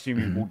 I assume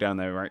you walk down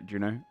there, right,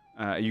 Juno?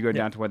 Are you going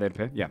down to where they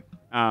appear? Yeah.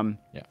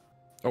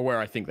 Or where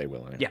I think they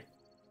will. Anyway. Yeah.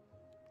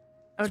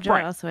 Oh, Joe,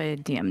 Sprite. also I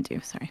DM'd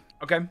you. Sorry.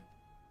 Okay.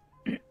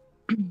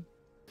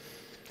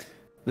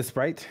 The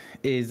sprite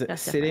is Justified.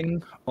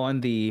 sitting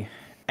on the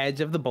edge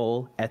of the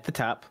bowl at the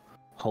top,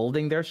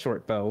 holding their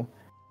short bow,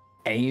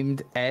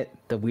 aimed at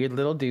the weird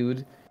little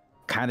dude,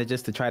 kind of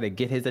just to try to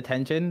get his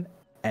attention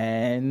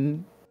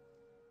and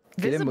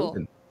get him Visible.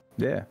 moving.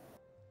 Yeah. So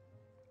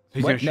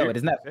he's What? gonna No, shoot? it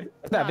is not.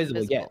 It's not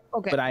visible yet.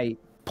 Okay. But I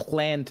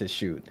plan to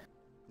shoot.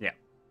 Yeah.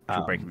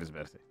 Um, Break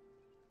invisibility.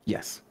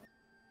 Yes.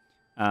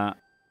 Are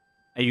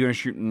you going to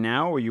shoot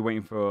now, or are you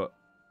waiting for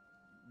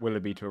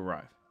Willoughby to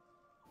arrive?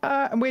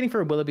 I'm waiting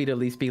for Willoughby to at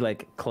least be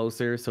like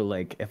closer, so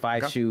like if I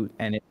shoot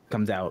and it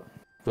comes out,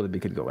 Willoughby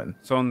could go in.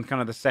 So on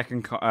kind of the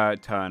second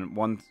turn,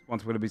 once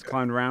Willoughby's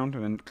climbed around,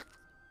 and then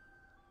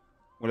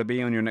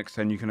Willoughby, on your next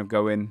turn, you kind of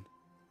go in.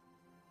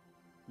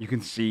 You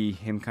can see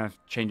him kind of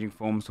changing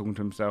forms, talking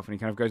to himself, and he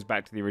kind of goes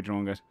back to the original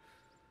and goes.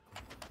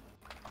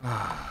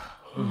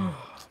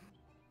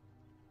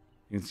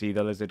 You can see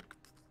the lizard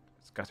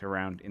scutter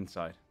around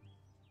inside.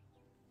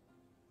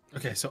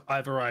 Okay, so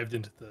I've arrived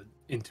into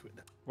it.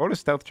 Roll a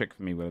stealth check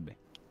for me, Willoughby.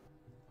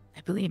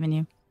 I believe in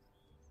you.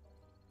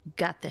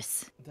 Got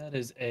this. That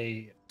is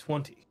a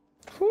 20.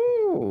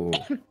 Ooh.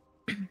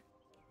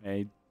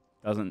 He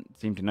doesn't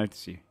seem to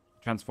notice you.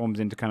 Transforms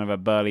into kind of a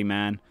burly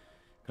man.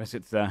 Kind of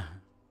sits there.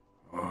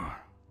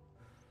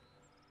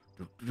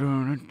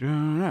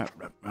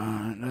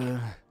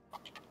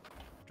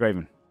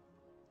 Draven,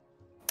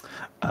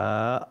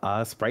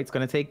 Sprite's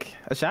gonna take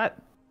a shot,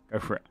 go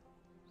for it.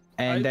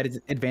 and that is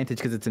advantage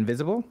because it's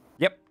invisible.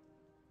 Yep.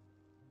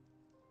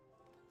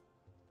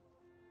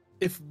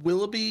 If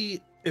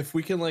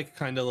we can like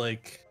kind of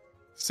like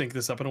sync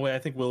this up in a way, I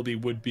think Willoughby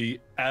would be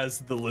as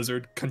the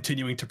lizard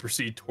continuing to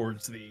proceed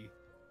towards the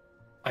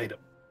item.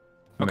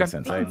 Okay. Makes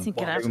sense. I don't think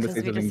it has, because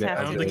we just have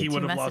I to don't think he do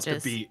would two have lost a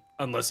messages. beat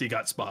unless he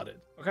got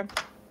spotted. Okay.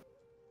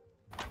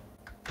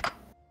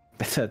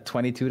 That's a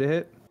 22 to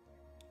hit.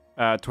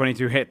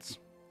 22 hits.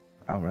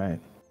 All right.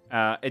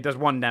 It does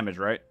 1 damage,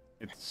 right?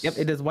 Yep,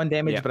 it does 1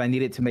 damage, Yeah. but I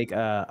need it to make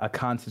a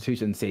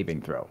Constitution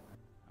saving throw.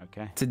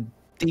 Okay. It's a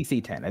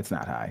DC 10. It's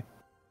not high.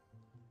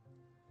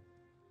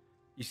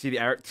 You see the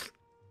arrow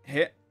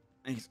hit,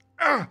 and he's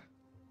the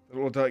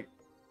little like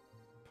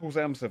pulls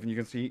out himself, and you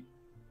can see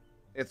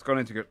it's gone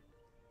into good.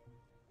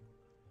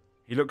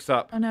 He looks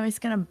up Oh no, he's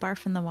gonna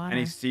barf in the water. and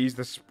he sees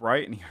the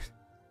sprite, and he goes,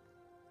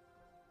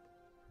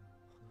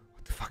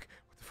 "What the fuck?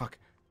 What the fuck?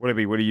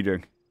 Willoughby, what are you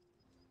doing?"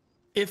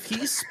 If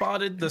he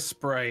spotted the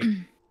sprite,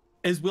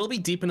 is Willoughby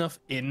deep enough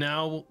in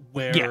now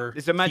where Yeah,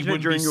 just imagine he it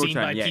wouldn't during be your seen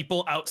turn, by yeah.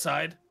 people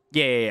outside?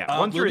 Yeah.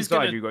 Once you're Willoughby's inside,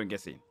 gonna- you go and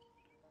get seen.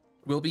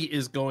 Willoughby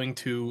is going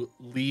to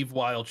leave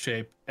Wild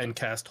Shape and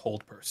cast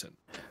Hold Person.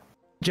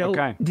 Joe,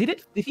 Okay.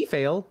 did he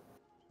fail?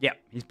 Yeah,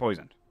 he's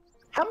poisoned.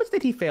 How much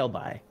did he fail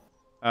by?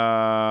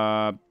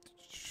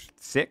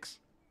 6.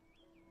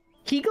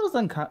 He goes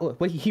unconscious.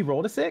 Wait, he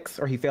rolled a 6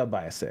 or he failed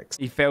by a 6?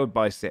 He failed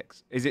by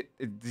 6. Does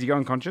he go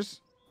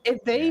unconscious?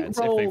 If they Yeah, it's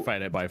if roll they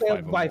fail it by failed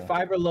 5 or by more.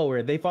 5 or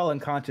lower, they fall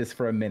unconscious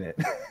for a minute.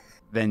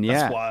 Then yeah,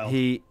 That's wild.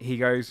 he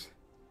goes.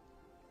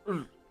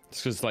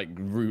 It's just like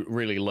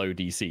really low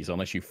DCs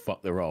unless you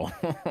fuck the roll.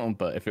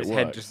 But if it His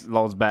works, head just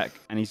lolls back,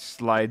 and he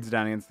slides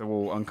down against the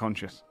wall,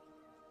 unconscious.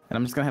 And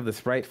I'm just gonna have the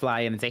sprite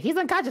fly in and say, "He's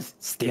unconscious.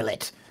 Steal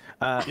it."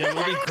 Yeah,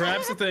 Willoughby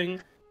grabs the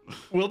thing.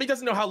 Willoughby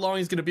doesn't know how long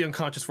he's going to be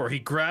unconscious for. He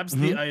grabs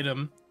the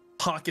item,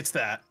 pockets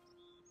that,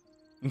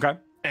 Okay.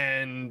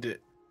 and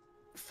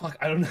fuck,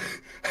 I don't know.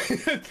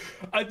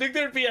 I think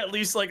there'd be at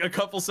least like a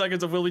couple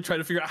seconds of Willoughby trying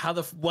to figure out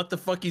what the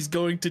fuck he's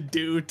going to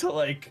do to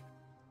like.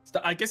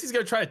 I guess he's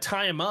going to try to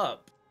tie him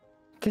up.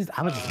 Because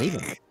I would just leave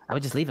him. I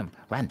would just leave him.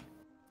 Run.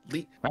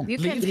 Run. You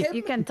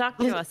can talk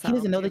He to doesn't, us. he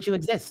doesn't know Al. that you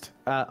exist.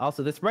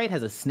 Also, this sprite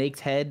has a snake's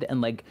head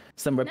and like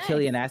some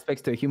reptilian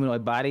aspects to a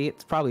humanoid body.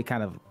 It's probably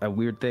kind of a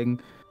weird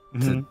thing.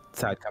 It's a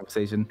side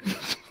conversation.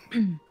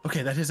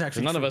 Okay, that is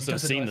actually. none of true. us He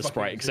have doesn't seen know the I fucking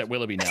sprite exist. except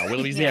Willoughby now.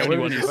 Willoughby's Yeah, the only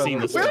one Willoughby's who's seen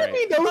the Willoughby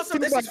sprite. knows Also,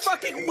 this is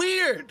fucking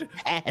weird.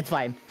 It's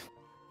fine.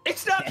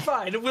 It's not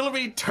fine.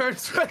 Willoughby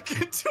turns back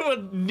into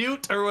a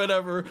newt or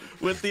whatever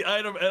with the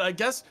item, and I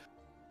guess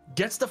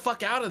gets the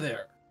fuck out of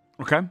there.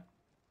 Okay.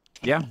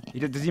 Yeah.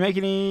 Does he make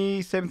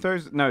any saving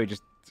throws? No, he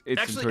just.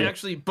 It's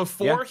Actually,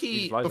 before Yeah, he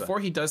he flies before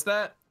he does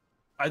that,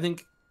 I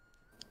think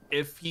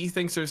if he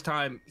thinks there's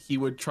time, he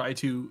would try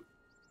to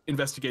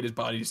investigate his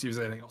body to see if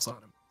there's anything else on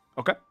him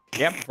Okay.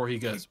 Yep. before he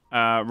goes.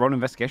 Roll an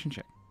investigation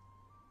check.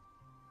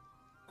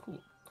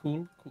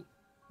 Cool.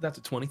 That's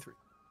a 23.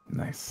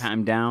 Nice. Pat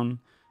him down.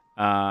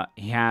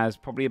 He has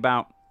probably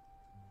about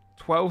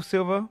 12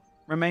 silver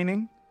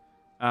remaining,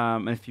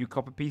 and a few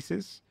copper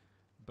pieces.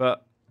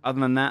 But other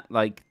than that,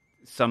 like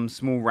some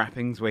small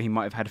wrappings where he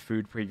might have had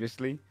food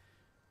previously.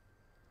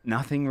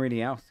 Nothing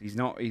really else. He's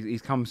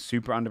come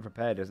super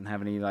underprepared. Doesn't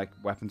have any like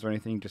weapons or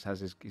anything. Just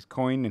has his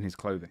coin and his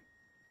clothing.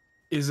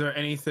 Is there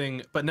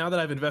anything? But now that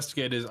I've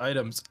investigated his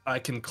items, I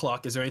can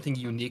clock. Is there anything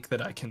unique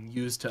that I can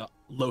use to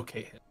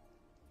locate him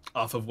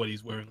off of what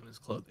he's wearing on his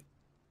clothing?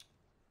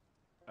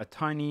 A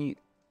tiny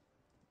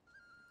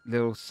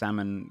little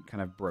salmon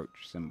kind of brooch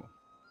symbol.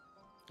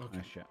 Okay.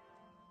 Nice shit.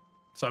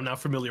 So I'm now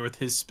familiar with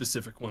his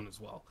specific one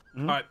as well.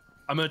 Mhm. All right,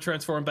 I'm gonna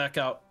transform back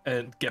out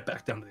and get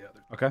back down to the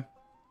other. Okay.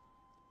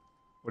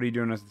 What are you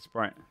doing as the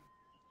sprite?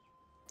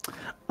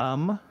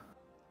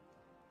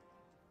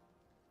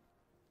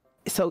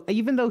 So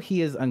even though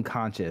he is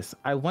unconscious,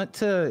 I want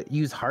to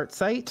use Heart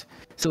Sight,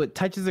 so it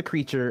touches a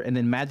creature and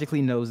then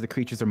magically knows the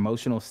creature's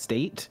emotional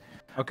state.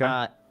 Okay.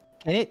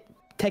 Can it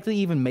technically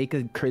even make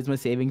a charisma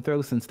saving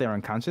throw since they're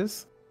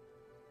unconscious?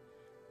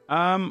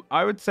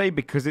 I would say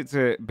because it's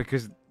the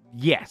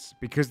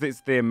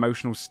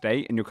emotional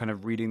state and you're kind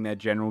of reading their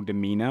general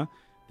demeanor.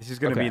 This is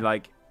going to be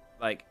like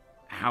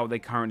how they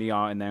currently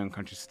are in their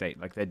unconscious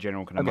state, like their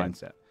general kind of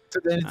mindset.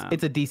 So then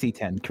it's a DC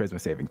 10 charisma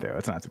saving throw.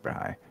 It's not super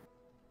high.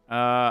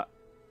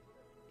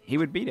 He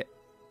would beat it.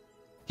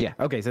 Yeah.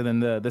 Okay. So then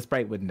the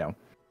sprite would know,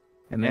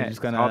 and then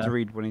just gonna it's hard to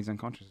read when he's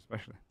unconscious,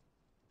 especially.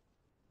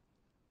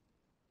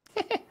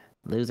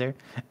 Loser,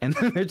 and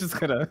then they're just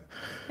gonna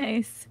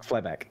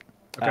fly back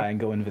and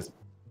go invisible.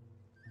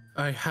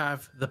 I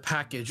have the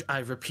package. I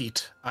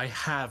repeat, I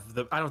have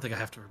the. I don't think I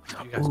have to repeat.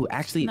 You guys Ooh,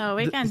 actually, No,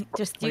 we can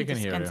just you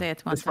just can say it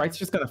the once. sprite's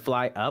just gonna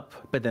fly up,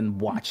 but then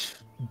watch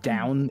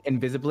down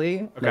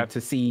invisibly, like,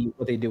 to see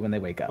what they do when they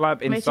wake up. Fly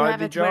up inside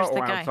the jar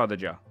or outside the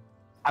jar?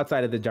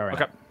 Outside of the jar.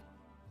 Okay.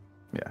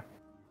 Yeah.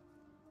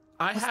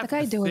 I have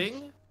the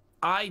thing.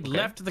 I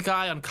left the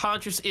guy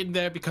unconscious in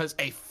there because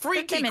a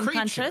freaky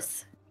creature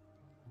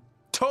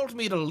told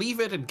me to leave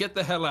it and get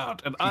the hell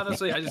out. And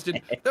honestly, I just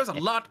didn't. There's a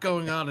lot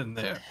going on in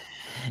there.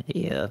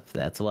 Yep,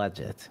 that's watch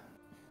it.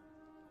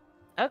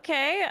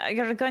 Okay,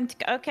 you're going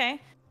to. Okay.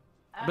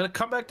 I'm gonna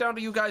come back down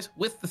to you guys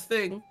with the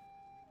thing.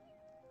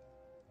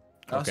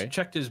 I also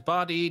checked his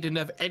body. Didn't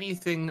have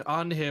anything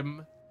on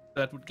him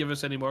that would give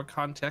us any more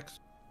context.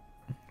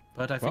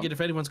 But I figured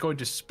if anyone's going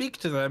to speak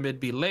to them, it'd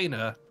be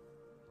Lena.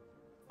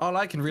 All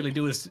I can really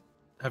do is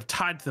have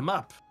tied them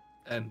up,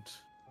 and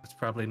it's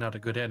probably not a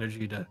good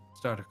energy to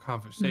start a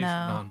conversation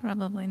on. No,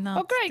 probably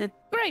not. Oh, great,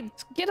 great.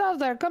 Get out of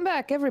there. Come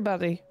back,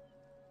 everybody.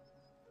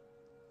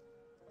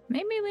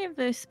 Maybe leave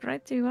the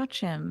sprite to watch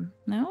him.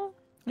 No?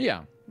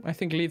 Yeah, I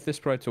think leave the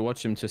sprite to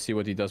watch him to see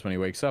what he does when he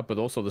wakes up, but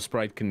also the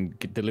sprite can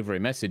deliver a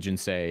message and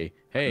say,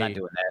 hey... I'm not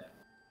doing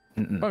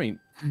that. I mean,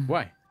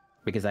 why?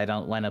 Because I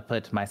don't want to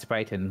put my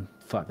sprite in...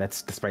 Fuck,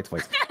 that's the sprite's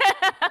voice.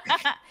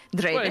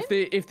 Well,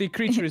 if the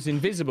creature is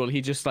invisible, he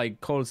just like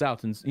calls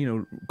out and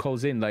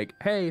calls in like,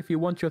 "Hey, if you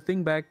want your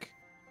thing back,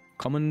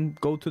 come and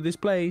go to this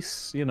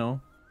place."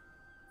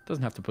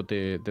 Doesn't have to put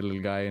the little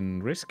guy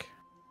in risk.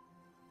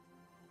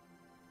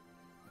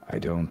 I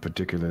don't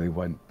particularly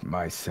want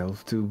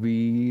myself to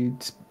be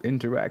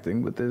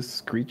interacting with this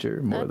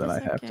creature more than I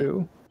have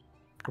to.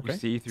 Okay. You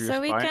see through so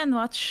your we spine, can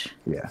watch.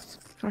 Yes.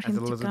 For as him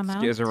the to lizard come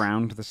out. skitters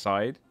around the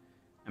side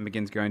and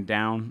begins going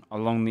down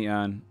along the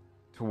urn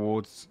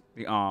towards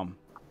the arm,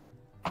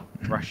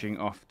 rushing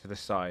off to the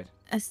side.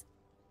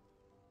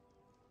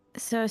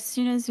 So as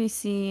soon as we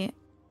see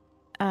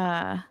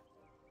the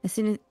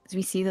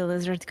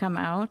lizard come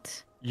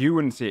out, you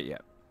wouldn't see it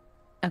yet.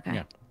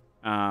 Okay.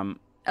 Yeah.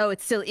 Oh,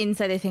 it's still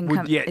inside the thing.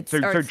 Yeah. It's, So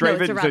it's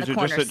Draven, around the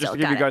corner just still. to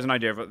give Got you it. guys an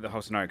idea of the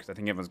whole scenario, because I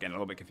think everyone's getting a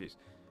little bit confused.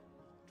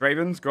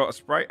 Draven's got a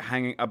sprite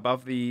hanging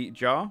above the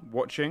jar,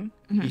 watching.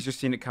 Mm-hmm. He's just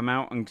seen it come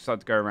out and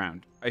start to go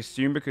around. I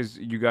assume because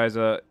you guys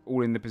are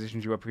all in the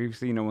positions you were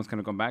previously, no one's kind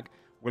of gone back.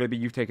 Will it be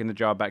you've taken the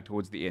jar back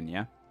towards the inn?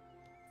 Yeah.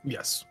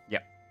 Yes.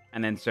 Yep.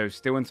 And then so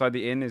still inside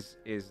the inn is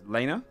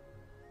Lena.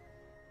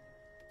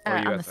 Or are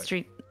you On the outside?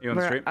 street. You're on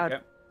the street. Out,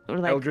 Yep. we're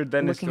like Eldred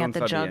then is looking still at the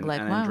inside the jug, inn, like,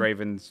 and wow. then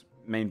Draven's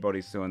main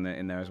body's still in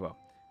there as well.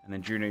 And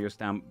then Juno, you're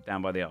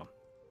down by the arm.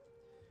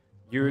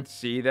 You would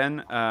see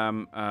then.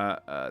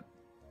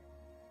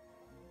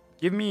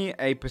 Give me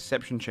a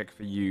perception check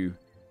for you,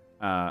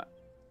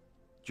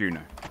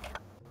 Juno.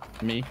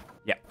 Me?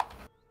 Yeah.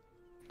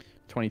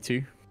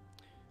 22.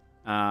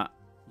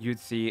 You'd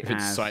see If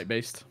it's sight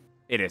based.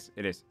 It is.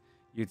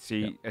 You'd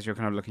see as you're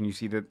kind of looking, you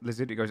see the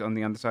lizard. It goes on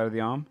the underside of the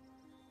arm,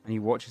 and he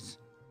watches,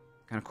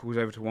 kind of crawls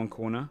over to one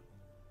corner,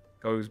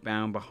 goes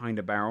down behind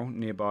a barrel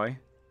nearby,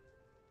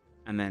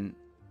 and then.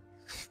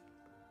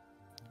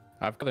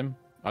 I've got him.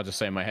 I'll just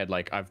say in my head,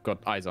 like, I've got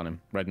eyes on him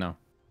right now.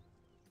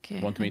 Okay.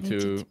 Want I me need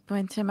to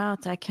point him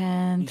out? I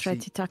can You try see-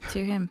 to talk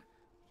to him.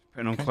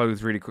 Putting on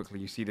clothes really quickly,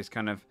 you see this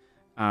kind of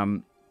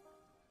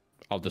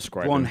I'll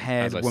describe him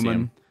blonde-haired as I see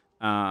woman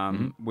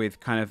him. with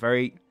kind of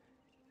very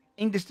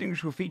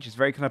indistinguishable features,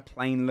 very kind of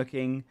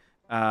plain-looking,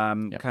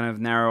 kind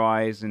of narrow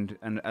eyes and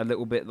a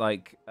little bit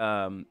like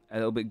a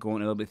little bit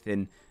gaunt, a little bit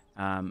thin,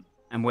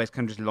 and wears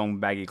kind of just long,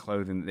 baggy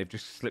clothing that they've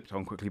just slipped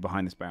on quickly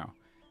behind this barrel,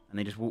 and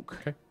they just walk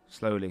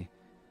slowly,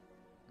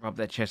 rub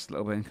their chest a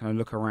little bit, and kind of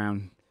look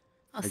around.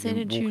 I'll They've say to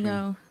been walking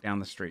Juno. down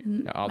the street.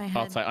 Yeah,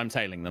 I'm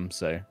tailing them,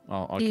 so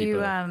I'll Do keep you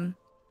a...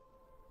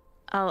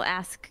 I'll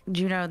ask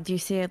Juno. Do you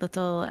see a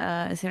little?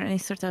 Is there any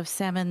sort of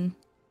salmon?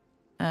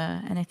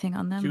 Anything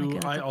on them? Do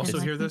Like a I little also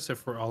pin hear thing? this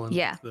if we're all in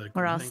Yeah, the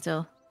we're all thing?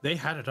 still. They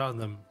had it on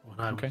them when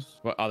I was.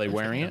 Well, are they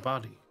wearing in it?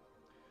 the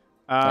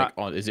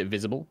body. Is it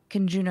visible?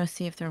 Can Juno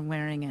see if they're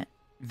wearing it?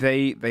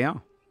 They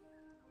are.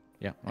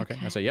 Yeah. Okay.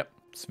 I say, yep,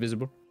 it's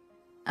visible.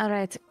 All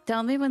right.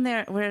 Tell me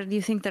where do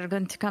you think they're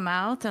going to come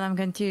out, and I'm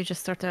going to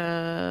just start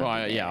to.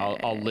 Well,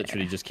 I'll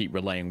literally just keep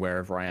relaying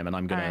wherever I am, and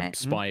I'm gonna Alright.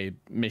 spy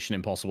Mission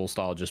Impossible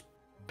style, just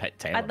pet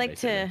tail. I'd like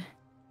to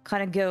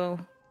kind of go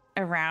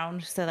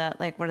around so that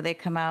like where they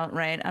come out,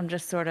 right? I'm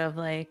just sort of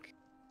like,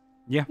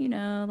 Yeah. you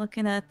know,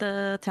 looking at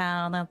the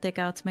town. I'll take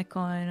out my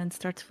coin and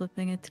start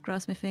flipping it,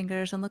 cross my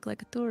fingers, and look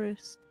like a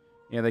tourist.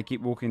 Yeah, they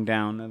keep walking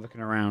down. They're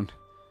looking around,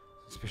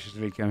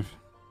 suspiciously kind of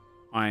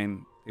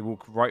eyeing. They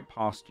walk right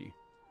past you,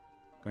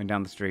 going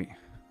down the street.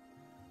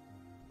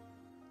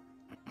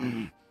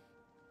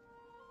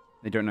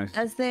 They don't notice.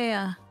 As they,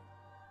 I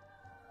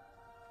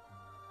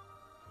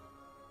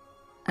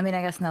mean,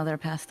 I guess now they're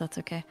past. That's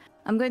okay.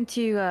 I'm going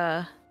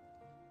to,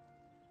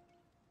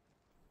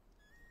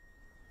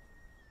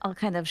 I'll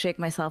kind of shake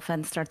myself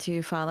and start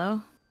to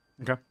follow.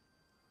 Okay.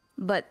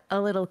 But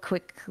a little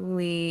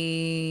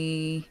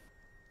quickly,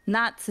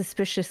 not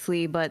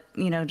suspiciously, but,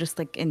 you know, just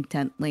like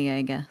intently,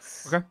 I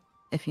guess. Okay.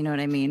 If you know what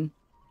I mean.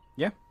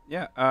 Yeah.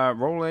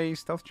 Roll a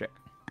stealth check.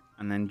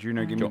 And then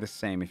Juno, give me the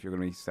same if you're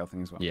going to be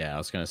stealthing as well. Yeah, I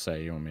was going to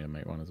say, you want me to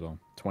make one as well.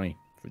 20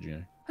 for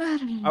Juno.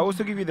 I'll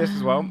also give you this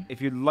as well.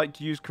 If you'd like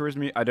to use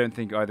charisma, I don't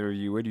think either of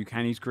you would. You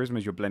can use charisma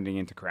as you're blending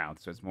into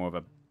crowds, so it's more of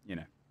a, you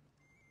know.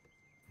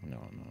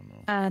 No.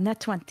 Net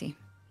 20.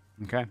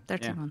 Okay.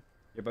 31. Yeah.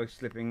 You're both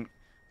slipping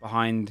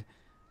behind.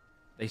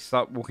 They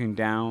start walking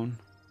down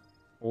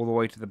all the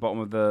way to the bottom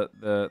of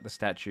the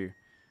statue.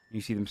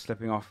 You see them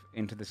slipping off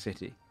into the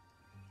city.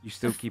 You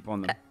still keep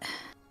on them.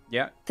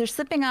 Yeah. They're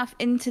slipping off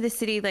into the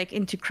city, like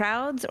into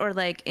crowds or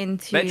like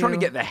into. They're trying to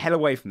get the hell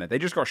away from there. They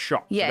just got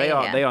shot.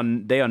 Yeah,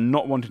 They are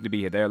not wanting to be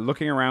here. They are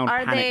looking around,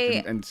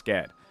 panicked and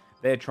scared.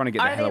 They're trying to get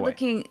the hell away. Are they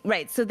looking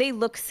right? So they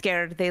look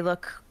scared. They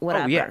look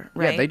whatever. Oh yeah,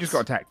 right? yeah. They just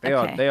got attacked. They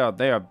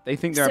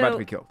think they're about to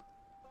be killed.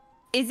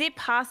 Is it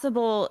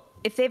possible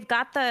if they've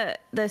got the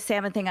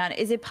salmon thing on?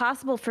 Is it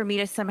possible for me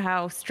to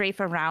somehow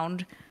strafe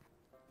around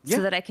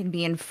so that I can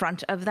be in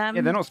front of them?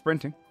 Yeah, they're not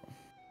sprinting.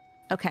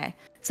 Okay,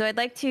 so I'd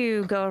like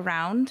to go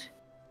around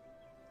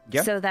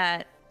so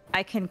that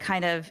I can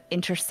kind of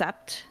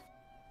intercept,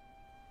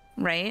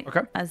 right?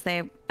 Okay. As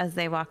they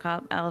walk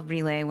up, I'll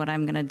relay what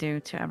I'm gonna do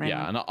to everyone.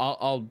 Yeah, and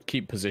I'll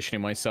keep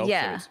positioning myself.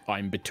 Yeah. So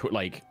I'm between,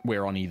 like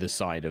we're on either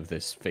side of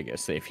this figure.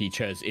 So if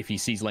he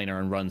sees Lena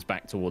and runs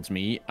back towards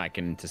me, I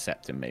can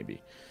intercept him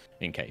maybe,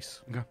 in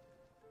case. Okay.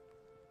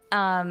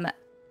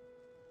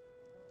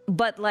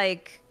 But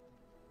like.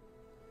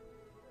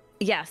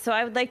 Yeah, so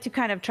I would like to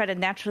kind of try to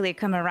naturally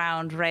come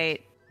around,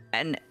 right,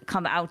 and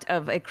come out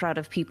of a crowd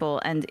of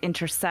people and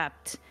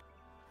intercept.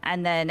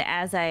 And then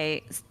as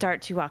I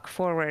start to walk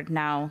forward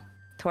now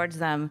towards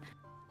them,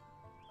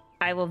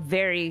 I will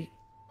very,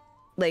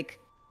 like,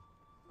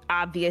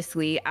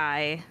 obviously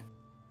eye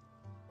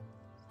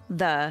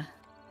the,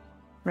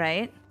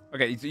 right?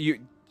 Okay, so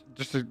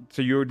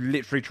you're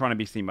literally trying to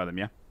be seen by them,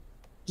 yeah?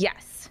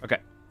 Yes. Okay.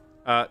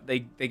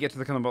 They get to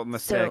the kind of bottom of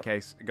the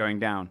staircase going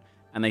down,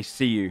 and they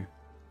see you.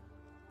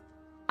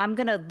 I'm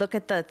going to look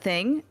at the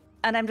thing,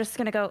 and I'm just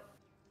going to go...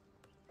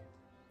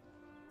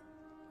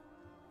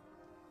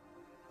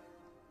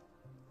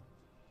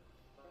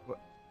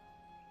 What?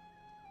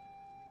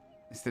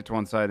 They step to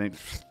one side and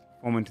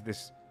form into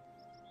this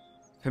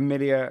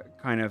familiar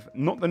kind of,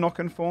 not the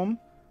Nokken form,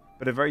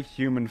 but a very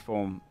human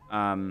form,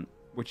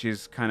 which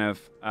is kind of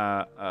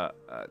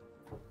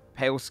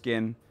pale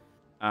skin,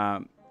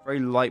 very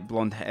light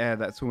blonde hair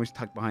that's almost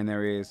tucked behind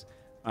their ears,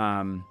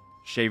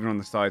 shaven on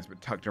the sides but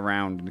tucked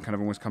around and kind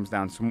of almost comes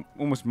down,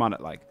 almost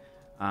mullet-like.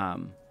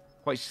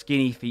 Quite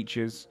skinny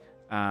features,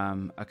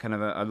 a kind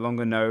of a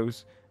longer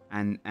nose,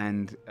 and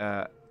kind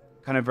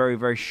of very,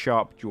 very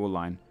sharp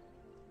jawline.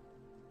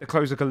 The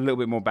clothes look a little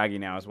bit more baggy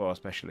now as well,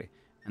 especially.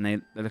 And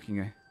they're looking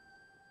at...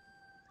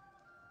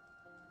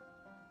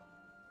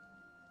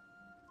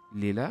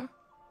 Lila?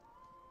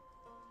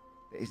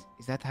 Is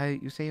that how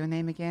you say your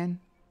name again?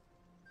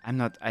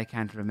 I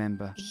can't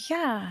remember.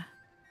 Yeah,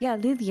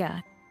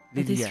 Lydia.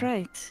 That is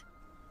right.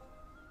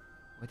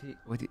 What did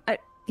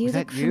was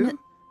that you? It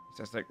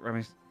sounds like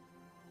Ramis.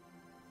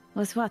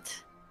 Was what?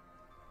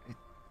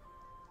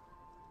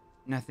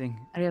 Nothing.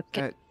 Are you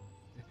okay?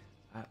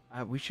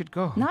 We should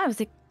go. No, I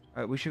was like,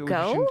 we shouldn't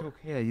go? talk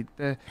here.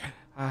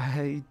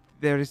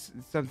 There is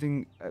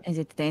something... is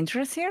it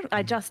dangerous here?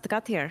 I just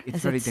got here.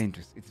 It's very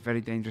dangerous. It's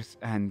very dangerous,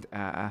 and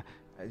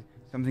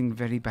something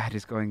very bad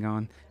is going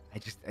on.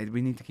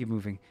 We need to keep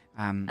moving.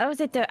 Is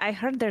it? I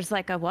heard there's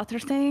like a water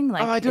thing.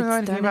 Like, I don't know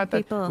anything about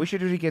people. that. We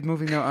should really get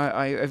moving now.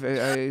 I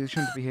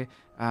shouldn't be here.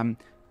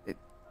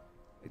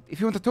 If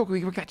you want to talk,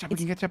 we can catch up. We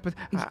can catch up. But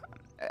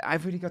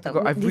I've really got to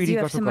go. I've really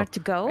got to go. Somewhere to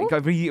go?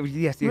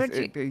 Yes.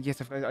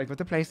 I've got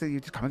the place that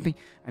you just come with me.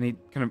 And he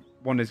kind of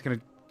wanders, kind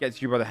of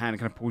gets you by the hand, and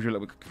kind of pulls you a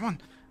little bit. Come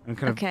on. And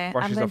kind of I'm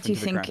brushes going off to into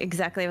the think ground.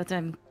 exactly what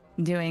I'm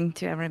doing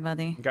to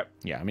everybody. Okay.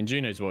 Yeah, I mean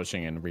Juno's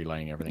watching and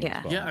relaying everything. Yeah.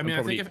 As well. Yeah, I mean, I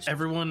Probably think if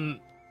everyone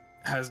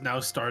has now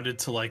started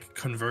to like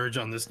converge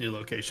on this new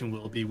location,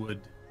 Willoughby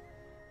would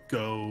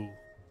go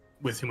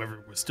with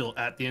whomever was still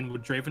at the inn.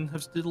 Would Draven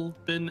have still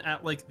been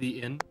at like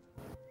the inn?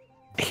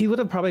 He would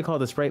have probably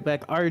called us right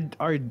back. Are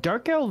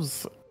dark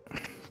elves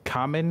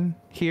common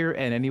here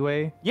and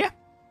anyway? Yeah,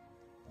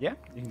 you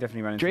can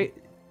definitely run into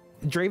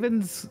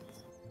Draven's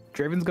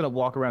gonna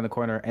walk around the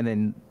corner and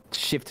then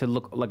shift to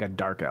look like a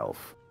dark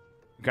elf.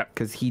 Okay.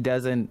 Because he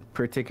doesn't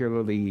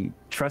particularly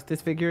trust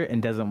his figure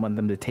and doesn't want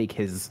them to take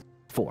his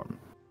form.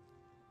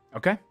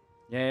 Okay.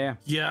 Yeah.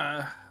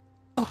 Yeah.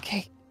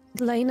 Okay.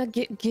 Lena,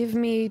 give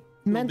me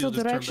mental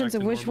just turn directions back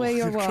of to which normal. way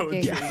you're Go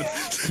walking.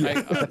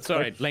 It's all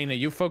right, Lena.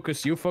 You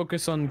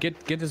focus on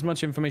get as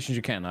much information as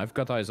you can. I've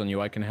got eyes on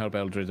you. I can help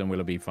Eldred and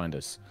Willoughby find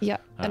us. Yeah,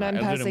 and I'm Eldred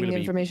and passing the Willoughby-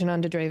 information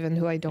on to Draven,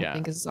 who I don't Yeah.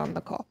 think is on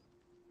the call.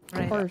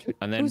 Right. Or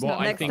And then who's what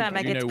not? I Next think time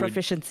I get Juno would-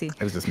 proficiency.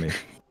 It was just me.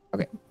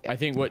 Okay. I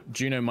think what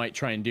Juno might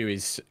try and do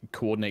is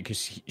coordinate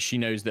because she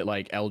knows that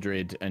like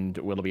Eldred and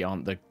Willoughby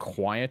aren't the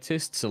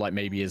quietest, so like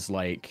maybe is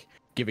like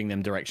giving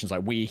them directions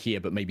like we're here,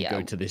 but maybe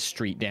go to this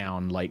street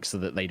down, like so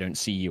that they don't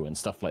see you and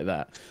stuff like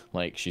that.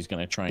 Like she's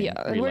gonna try and Yeah,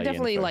 and we're relay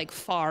definitely info. like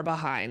far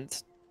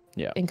behind.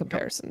 Yeah. In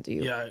comparison to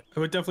you. Yeah, I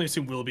would definitely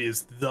assume Willoughby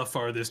is the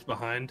farthest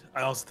behind.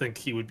 I also think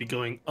he would be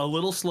going a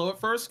little slow at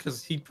first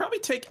because he'd probably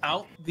take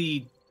out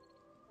the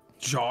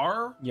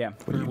jar Yeah.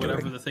 or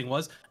whatever the thing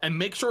was and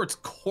make sure it's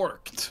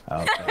corked.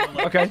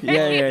 Okay. Okay.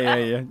 Yeah.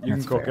 You can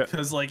That's cork fair. it.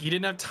 Because like he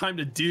didn't have time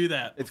to do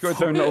that. It's got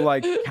its own little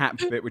like cap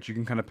bit which you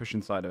can kind of push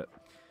inside of it.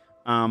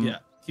 Yeah,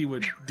 he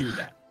would do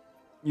that.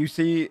 You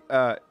see,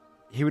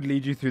 he would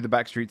lead you through the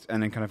back streets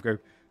and then kind of go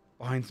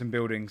behind some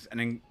buildings and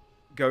then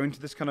go into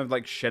this kind of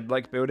like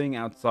shed-like building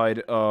outside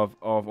of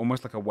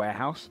almost like a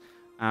warehouse.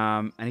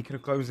 And he kind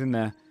of goes in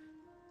there.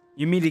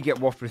 You immediately get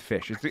wafted with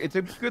fish. It's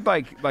a good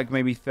like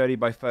maybe 30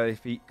 by 30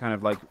 feet kind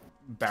of like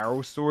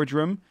barrel storage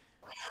room.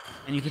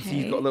 And you can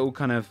see he's got a little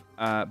kind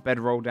of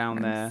bedroll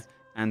down there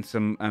and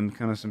some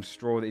kind of some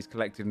straw that he's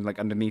collected and like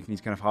underneath and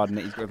he's kind of hardened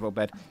it. He's got a little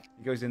bed.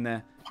 He goes in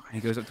there and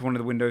he goes up to one of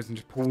the windows and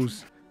just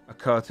pulls a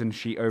curtain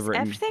sheet over it.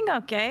 And Everything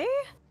okay?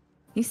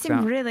 You seem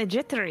So- really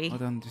jittery.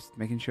 hold on, just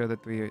making sure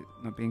that we're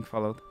not being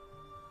followed.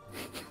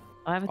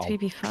 Why would we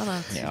be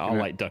followed? Yeah, I'll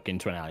like duck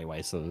into an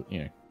alleyway so that, you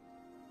know.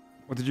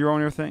 What did you roll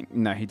on your thing?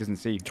 No, he doesn't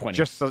see you. 20.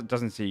 Just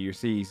doesn't see you.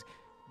 Sees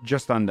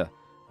just under.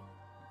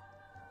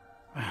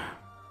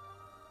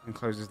 And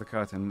closes the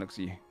curtain and looks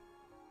at you.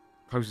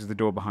 Closes the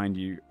door behind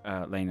you,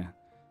 Lena.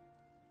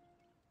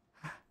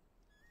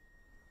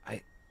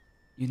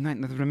 You might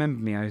not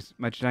remember me. I was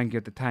much younger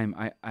at the time.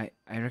 I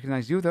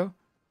recognize you, though.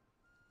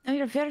 Oh,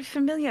 you're very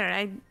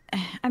familiar.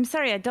 I'm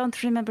sorry, I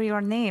don't remember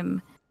your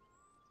name.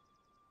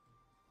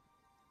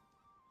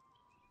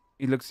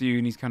 He looks at you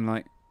and he's kind of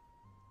like,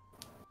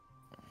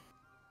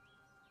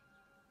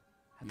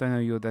 I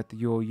don't know that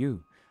you're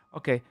you.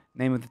 Okay,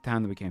 name of the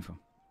town that we came from.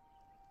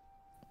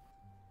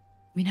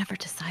 We never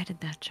decided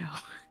that, Joe.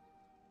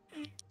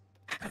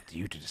 Up to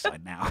you to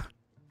decide now.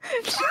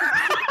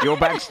 Your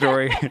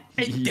backstory.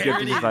 You get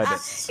to decide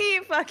it.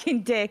 You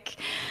fucking dick.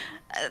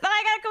 I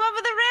gotta come up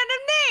with a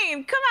random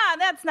name. Come on,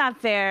 that's not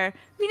fair.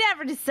 We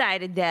never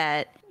decided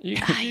that. You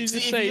just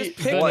If say you just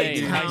pick the a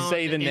name. I town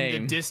say the in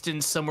name. the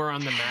distance somewhere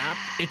on the map,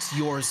 it's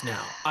yours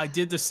now. I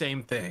did the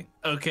same thing.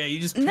 Okay, you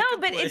just pick No, a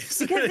but place it's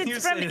because and you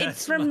it's from say it's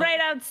that's from mine. right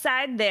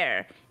outside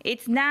there.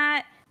 It's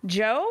not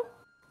Joe.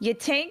 You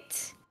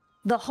tanked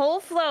the whole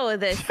flow of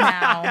this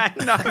now.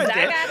 No, 'Cause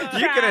I gotta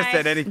you could have try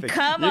said anything.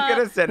 Come You could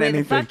have up said with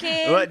anything. a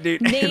fucking Look,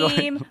 dude,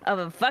 name of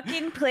a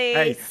fucking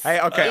place. Hey,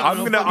 okay, I'm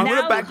gonna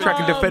now backtrack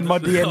and defend my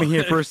called- DM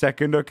here for a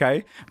second,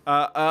 okay?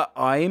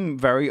 I'm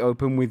very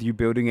open with you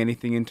building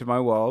anything into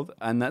my world,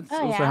 and that's Oh,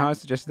 also yeah? how I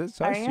suggested it.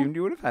 So I Are you? assumed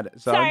you would have had it.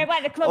 So Sorry, I I'm-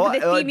 wanted to come up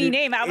with a Oh, themey dude,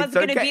 name. I was it's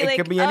gonna okay. be It like,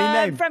 could be any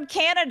name. from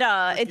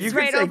Canada. It's You can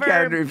right say over.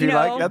 Canada if you know,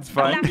 like, that's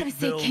fine. I'm not gonna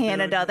say Bill,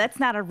 Canada. That's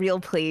not a real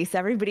place.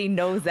 Everybody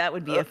knows that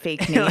would be a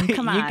fake name.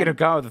 Come on. You could have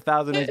gone with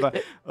 1,000 names,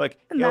 but like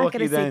I'm you're not lucky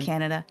gonna say then.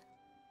 Canada.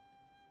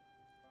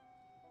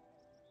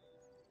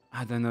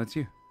 I don't know, it's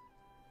you.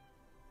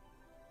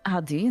 How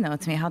do you know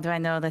it's me? How do I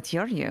know that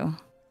you're you?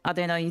 How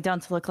do I know you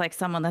don't look like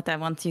someone that I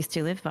once used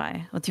to live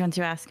by? What do you want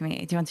to ask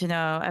me? Do you want to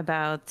know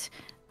about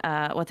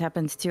what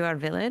happened to our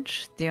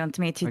village? Do you want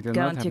me to I do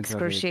go not into happen to our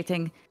village.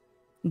 excruciating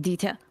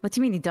detail? What do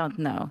you mean you don't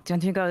know? Do you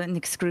want me to go in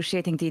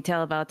excruciating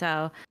detail about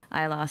how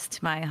I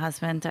lost my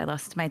husband, I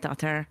lost my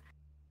daughter?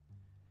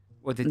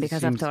 Well, it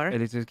Because of seems Thor? a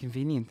little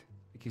convenient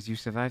because you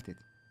survived it.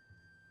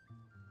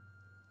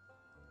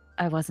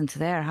 I wasn't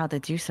there. How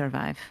did you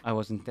survive? I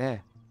wasn't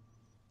there.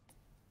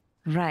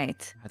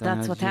 Right. I don't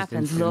That's know, what just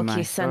happens. into my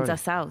Loki sends story.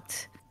 us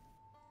out.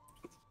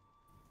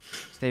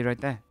 Stay right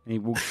there. And he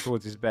walks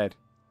towards his bed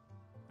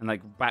and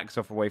like backs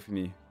off away from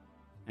you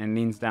and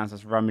leans down,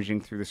 starts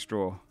rummaging through the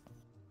straw.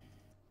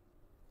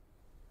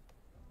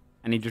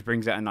 And he just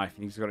brings out a knife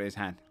and he's got it in his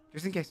hand.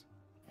 Just in case.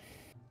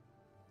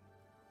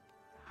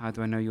 How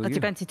do I know you're What, you?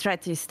 you going to try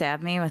to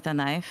stab me with a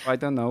knife? I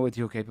don't know what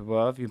you're capable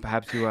of.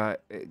 Perhaps you are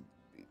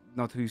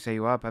not who you say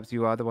you are. Perhaps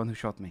you are the one who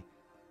shot me.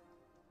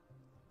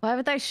 Why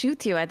would I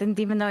shoot you? I didn't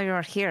even know you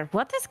were here.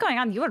 What is going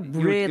on? You are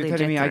really You're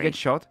telling me I jittery. get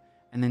shot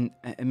and then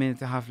a minute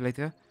and a half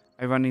later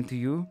I run into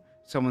you,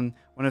 one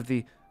of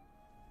the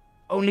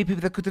only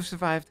people that could have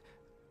survived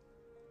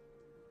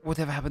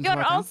whatever happened to You're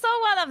our town. also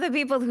one of the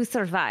people who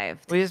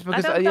survived. Well, yes,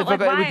 because don't know, like,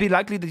 it would why- be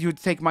likely that you would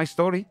take my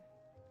story.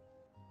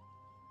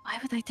 Why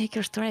would I take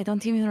your story? I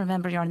don't even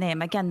remember your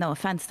name. Again, no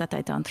offense that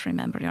I don't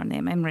remember your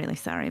name. I'm really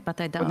sorry,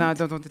 but I don't. But now I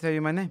don't want to tell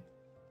you my name.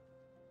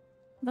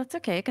 That's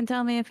okay. You can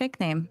tell me a fake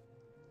name.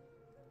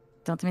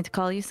 Do you want me to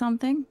call you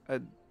something? How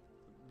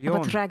Bjorn.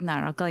 about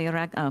Ragnar? I'll call you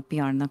Oh,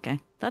 Bjorn, okay.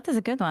 That is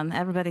a good one.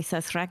 Everybody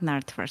says Ragnar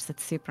at first.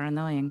 It's super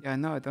annoying. Yeah,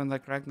 no, I don't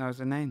like Ragnar as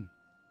a name.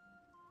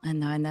 I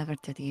know, I never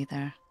did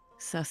either.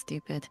 So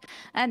stupid.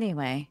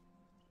 Anyway.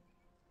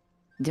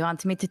 Do you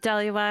want me to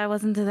tell you why I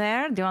wasn't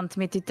there? Do you want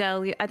me to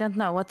tell you? I don't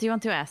know. What do you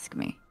want to ask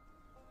me?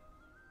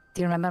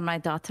 Do you remember my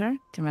daughter? Do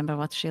you remember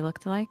what she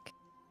looked like?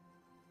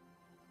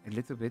 A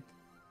little bit.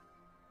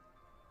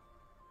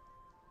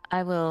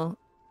 I will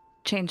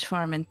change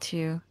form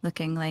into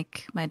looking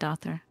like my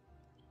daughter.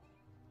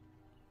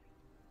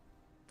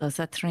 Does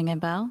that ring a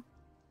bell?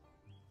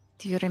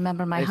 Do you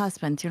remember my Yes.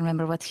 husband? Do you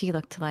remember what he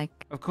looked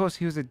like? Of course,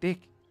 he was a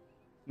dick.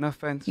 No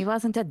offense. He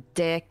wasn't a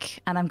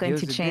dick, and I'm going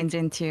was to a dick. change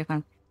into...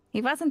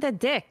 He wasn't a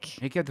dick.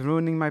 He kept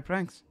ruining my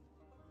pranks.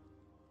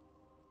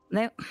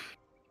 No.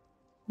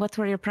 What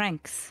were your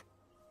pranks?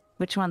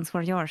 Which ones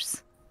were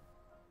yours?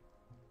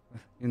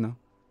 You know.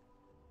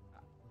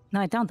 No,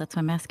 I don't. That's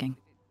what I'm asking.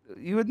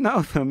 You would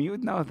know them. You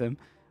would know them.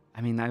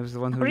 I mean, I was the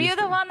one who. Were you used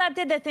the to- one that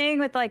did the thing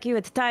with like you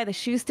would tie the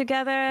shoes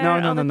together No,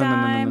 no, all no, the no, no, no,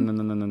 time? no,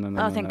 no, no, no, no,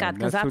 no. Oh, thank God,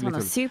 because That's that too one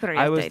was little. super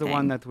irritating. I was the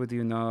one that would,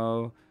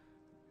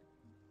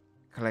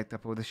 collect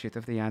up all the shit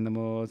of the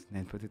animals and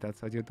then put it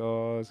outside your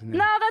doors. And then...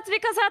 No, that's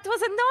because that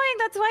was annoying.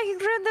 That's why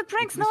he ruined the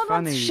pranks. It No was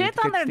one wants funny. shit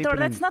It on their gets door. deeper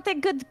That's in. not a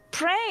good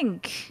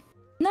prank.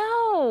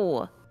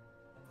 No.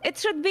 It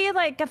should be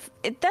like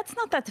that's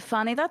not that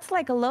funny. That's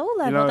like a low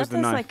level. lowers That the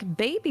is knife. like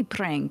baby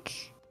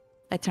prank.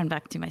 I turn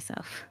back to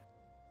myself.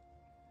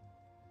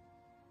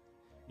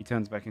 He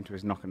turns back into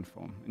his knockin'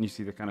 form, and you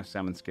see the kind of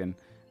salmon skin.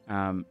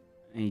 And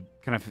he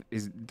kind of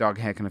his dog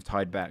hair kind of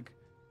tied back.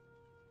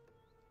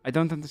 I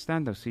don't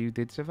understand though. So you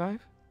did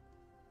survive?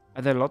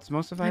 Are there lots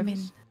more survivors? I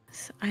mean,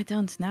 I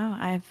don't know.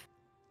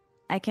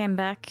 I came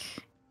back.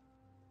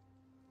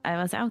 I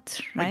was out,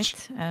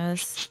 right? I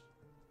was.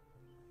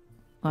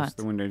 Across What?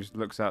 the window, just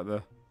looks out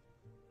the.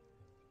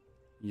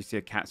 You see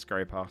a cat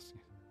scurry past.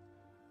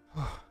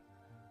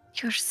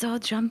 You're so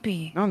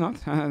jumpy. No,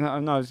 not.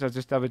 No, I was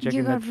just double checking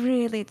You are that.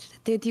 really.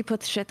 Did you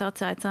put shit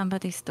outside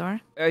somebody's door?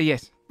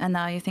 Yes. And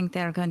now you think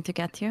they're going to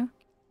get you?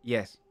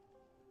 Yes.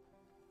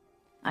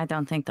 I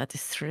don't think that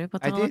is true,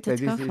 but I I'll let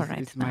did. it go for right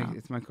it's now.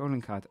 it's my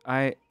calling card.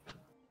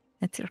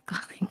 It's your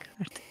calling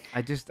card.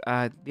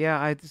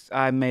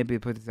 I maybe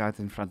put it out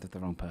in front of the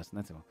wrong person.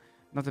 That's all.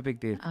 Not a big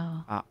deal.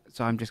 Oh,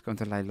 So I'm just going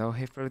to lie low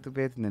here for a little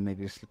bit and then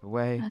maybe slip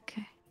away.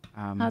 okay.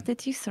 Um, How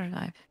did you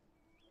survive?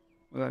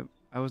 well,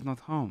 I was not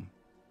home.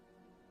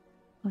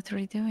 What were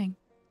you doing?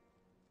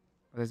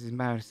 Well, that's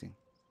embarrassing.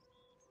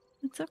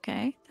 It's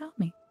okay. Tell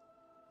me.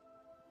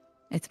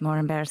 It's more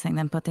embarrassing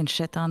than putting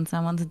shit on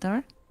someone's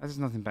door? That is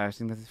not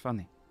embarrassing. That is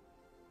funny.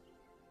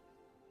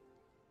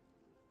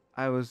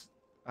 I was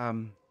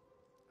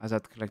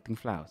out collecting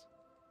flowers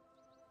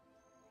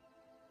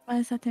Why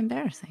is that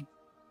embarrassing?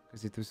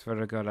 because it was for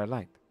a girl I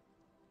liked.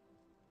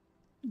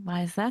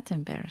 Why is that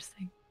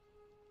embarrassing?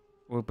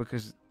 Well,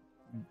 because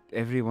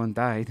everyone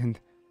died and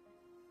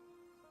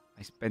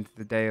I spent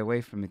the day away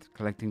from it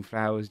collecting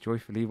flowers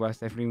joyfully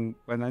whilst everyone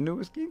I knew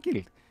was getting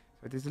killed.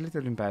 So it is a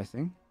little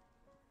embarrassing.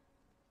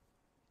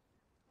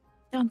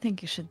 I don't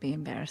think you should be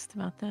embarrassed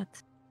about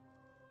that.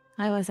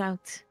 I was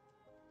out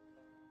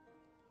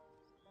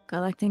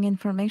collecting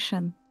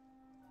information.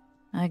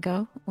 I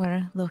go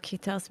where Loki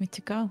tells me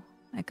to go.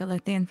 I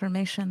collect the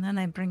information and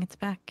I bring it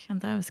back,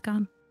 and I was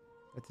gone.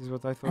 That is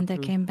what I thought. And I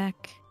too. came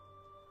back.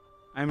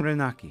 I'm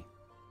Renaki.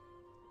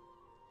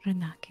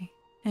 Renaki.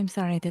 I'm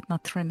sorry I did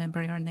not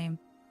remember your name.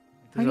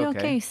 It Are is you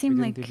okay? You seem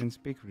we like- didn't even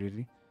speak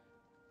really.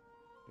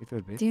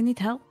 Little bit. Do you need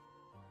help?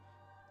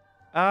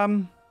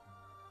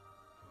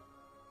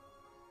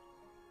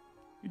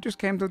 You just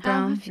came to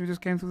town. have You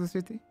just came to the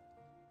city.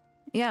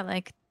 Yeah,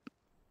 like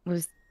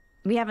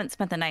we haven't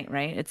spent the night,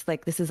 right? It's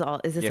like is this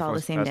all Yeah, the for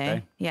same first day?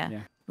 day. Yeah.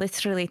 Yeah.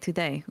 Literally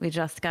today. We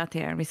just got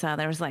here. We saw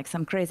there was like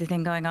some crazy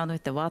thing going on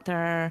with the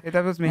water. Yeah,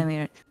 that was me. And we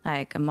were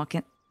like, I'm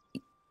walking.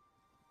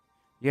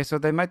 Yeah, so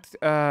they might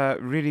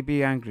really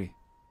be angry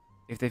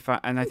if they find,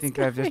 and I think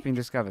they've just been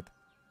discovered.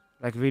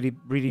 Like really,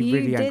 really, You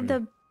really did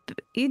angry.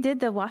 you did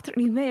the water.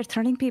 You were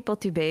turning people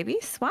to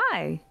babies.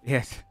 Why?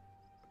 Yes.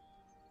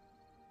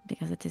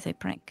 Because it is a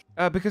prank.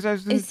 Because I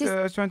was, It's just-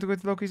 I was trying to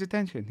get Loki's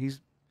attention.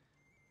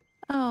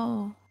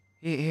 Oh,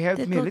 He helped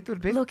did me a Lo- little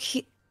bit. Look,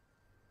 he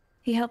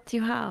helped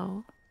you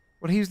how?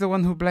 Well, he's the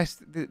one who blessed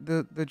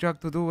the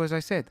drug to do as I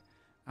said.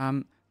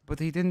 But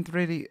he didn't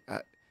really.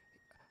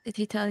 Did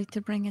he tell you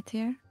to bring it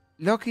here?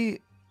 Loki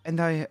and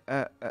I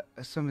are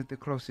some of the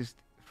closest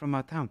from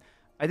our town.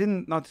 I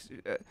didn't not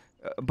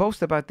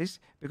boast about this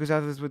because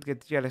others would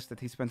get jealous that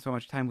he spent so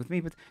much time with me.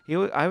 But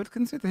I would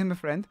consider him a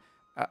friend.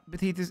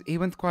 But he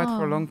went quiet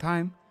for a Oh. long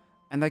time,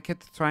 and I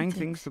kept trying Did-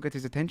 things to get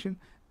his attention,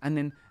 and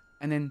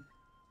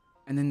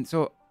then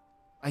so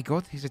I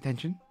got his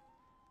attention,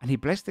 and he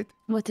blessed it.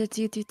 What did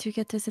you do to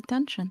get his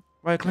attention?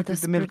 Well, I That collected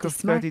is the milk pretty of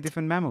 30 smart.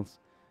 different mammals,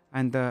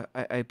 and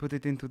I put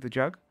it into the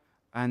jug,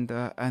 and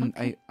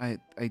Okay. I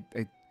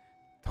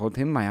told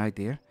him my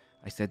idea.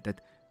 I said that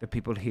the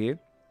people here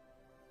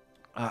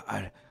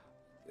are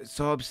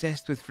so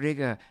obsessed with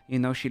Frigga. You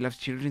know, she loves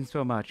children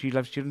so much. She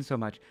loves children so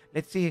much.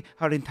 Let's see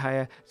her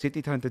entire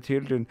city turn to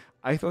children.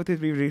 I thought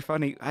it'd be really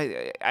funny.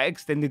 I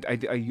extended.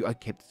 I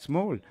kept it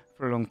small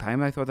for a long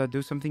time. I thought I'd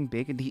do something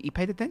big, and he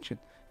paid attention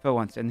for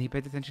once. And he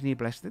paid attention. He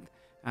blessed it.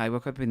 I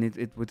woke up and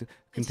it would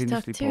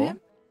continuously pour. Him?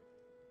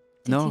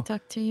 Did he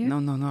talk to you? No.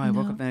 I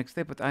woke up the next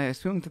day, but I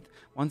assumed that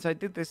once I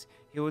did this,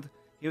 he would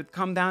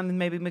come down and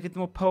maybe make it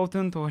more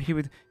potent, or he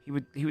would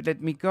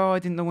let me go. I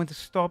didn't know when to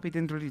stop. He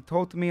didn't really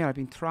talk to me. I've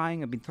been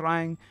trying,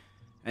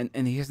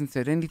 and he hasn't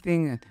said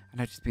anything. And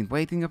I've just been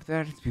waiting up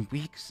there. It's been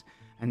weeks,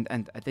 and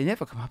they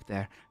never come up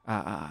there.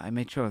 I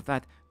made sure of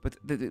that. But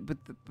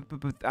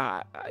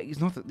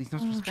he's not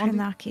responding.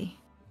 Renaki.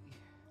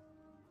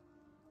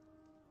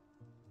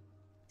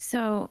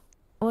 So,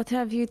 what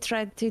have you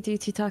tried to do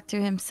to talk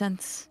to him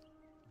since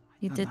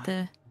you did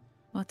the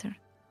water?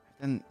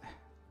 I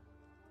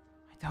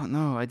don't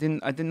know. I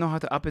didn't know how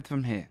to up it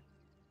from here.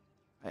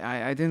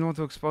 I didn't want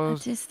to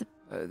expose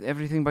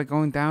everything by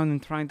going down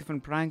and trying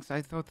different pranks.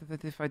 I thought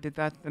that if I did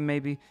that, then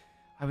maybe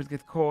I would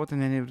get caught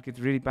and then it would get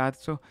really bad.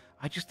 So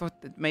I just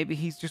thought that maybe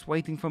he's just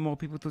waiting for more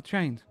people to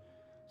change.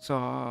 So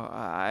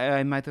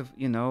I might have,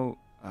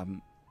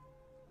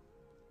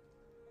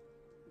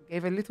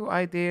 gave a little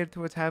idea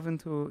to a tavern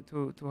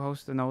to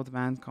host an old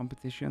man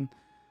competition,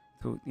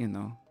 to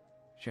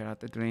share out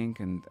the drink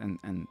and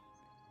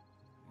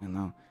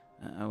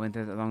I went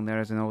along there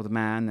as an old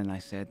man and I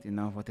said,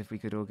 what if we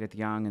could all get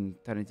young and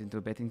turn it into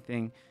a betting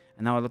thing?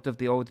 And now a lot of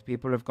the old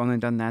people have gone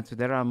and done that, so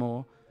there are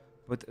more.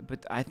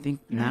 But I think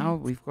now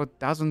we've got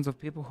dozens of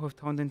people who have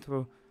turned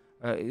into,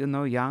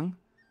 young.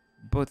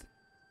 But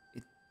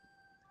he's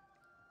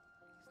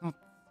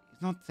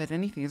not said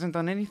anything. He hasn't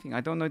done anything.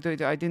 I don't know.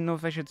 I didn't know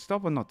if I should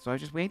stop or not, so I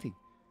was just waiting.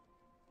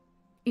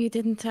 You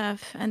didn't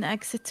have an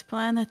exit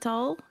plan at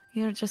all?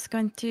 You're just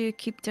going to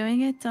keep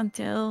doing it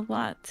until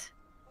what?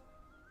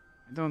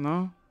 I don't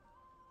know.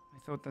 I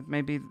thought that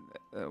maybe,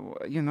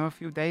 a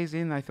few days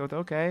in, I thought,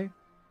 okay,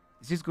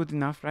 this is good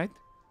enough, right?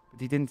 But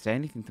he didn't say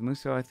anything to me,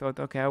 so I thought,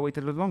 okay, I'll wait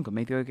a little longer.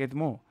 Maybe I'll get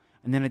more.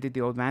 And then I did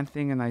the old man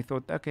thing, and I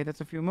thought, okay,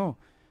 that's a few more.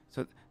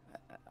 So,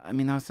 I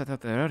was sat out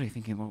there early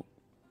thinking, well,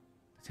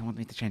 does he want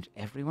me to change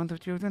everyone to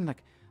children?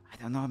 Like, I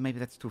don't know, maybe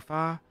that's too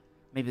far.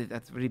 Maybe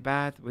that's really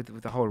bad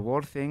with the whole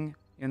war thing,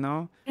 And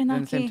at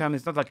the same time,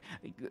 it's not like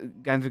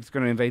Ganvik's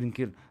going to invade and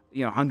kill,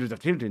 hundreds of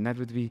children. That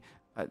would be...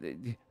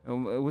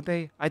 would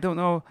they? I don't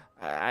know.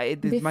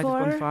 It might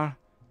have gone far.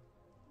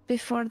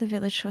 Before the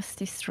village was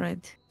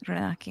destroyed,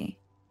 Renaki,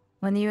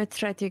 when you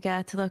tried to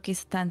get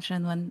Loki's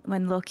attention,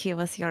 when Loki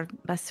was your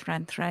best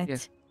friend, right?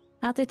 Yes.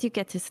 How did you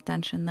get his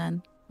attention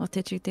then? What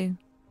did you do?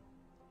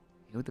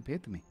 He would appear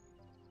to me.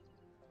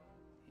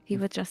 He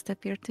would just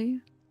appear to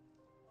you?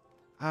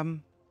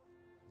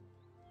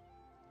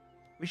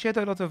 We shared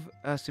a lot of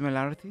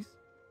similarities.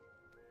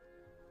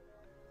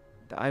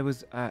 I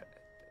was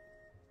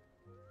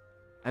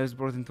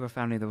brought into a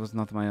family that was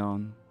not my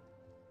own.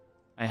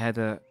 I had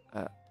a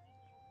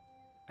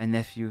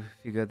nephew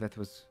figure that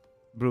was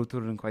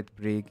brutal and quite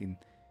big, and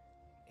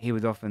he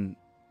would often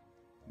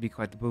be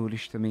quite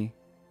bullish to me.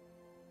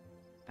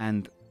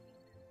 And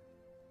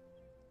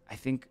I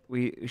think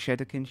we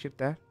shared a kinship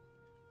there.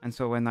 And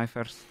so when I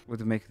first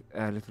would make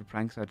little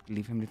pranks, I'd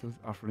leave him little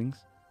offerings.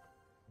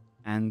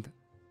 And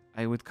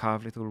I would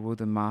carve little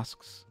wooden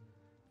masks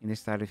in the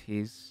style of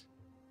his.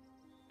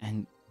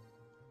 And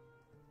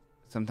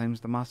sometimes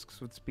the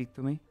masks would speak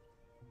to me.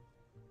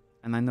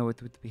 And I know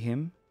it would be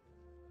him.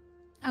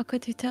 How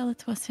could you tell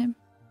it was him?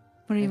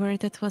 Were you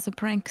worried it was a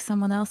prank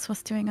someone else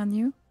was doing on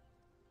you?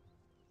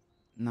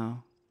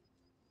 No.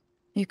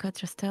 You could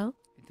just tell?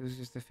 It was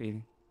just a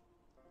feeling.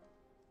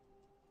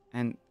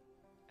 And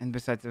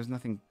besides, there was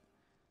nothing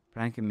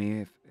pranking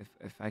me.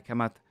 If I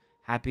come out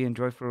happy and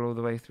joyful all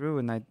the way through,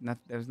 and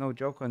there was no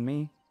joke on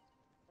me.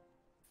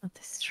 That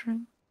is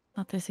true.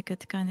 That is a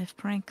good kind of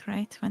prank,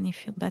 right? When you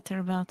feel better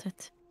about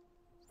it.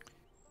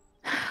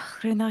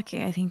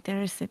 Renaki, I think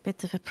there is a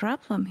bit of a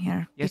problem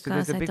here. Yes,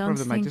 there's a big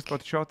problem. I just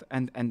got shot,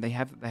 and they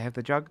have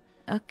the jug.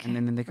 Okay.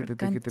 And then they could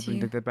bring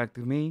that back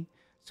to me.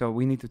 So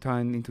we need to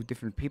turn into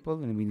different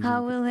people, and we need.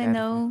 How will they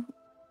know?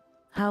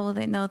 How will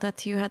they know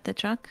that you had the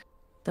jug?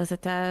 Does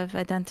it have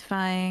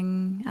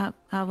identifying?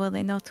 How will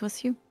they know it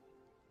was you?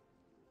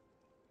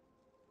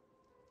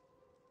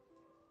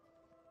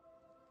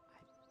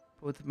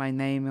 I put my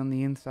name on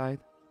the inside.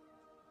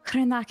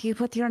 Renaki, you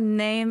put your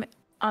name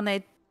on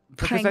a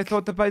because I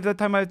thought that by the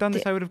time I've done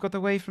this, I would have got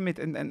away from it,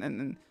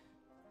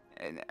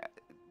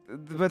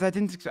 but I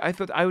didn't. I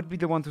thought I would be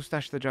the one to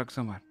stash the jug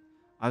somewhere.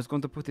 I was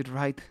going to put it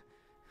right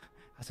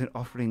as an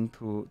offering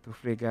to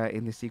Frigga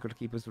in the secret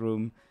keeper's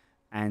room,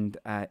 and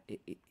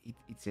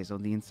it says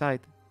on the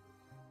inside,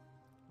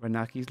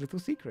 Renaki's little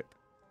secret.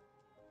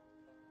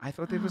 I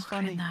thought it was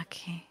funny.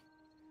 Renaki.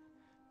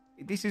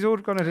 This is all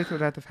gone a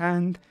little out of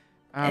hand.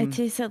 It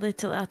is a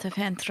little out of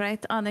hand,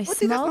 right? On a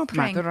small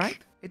prank. It does not matter, right?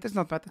 It does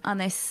not matter.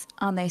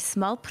 On a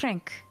small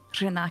prank,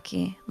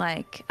 Renaki,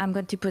 like I'm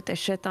going to put a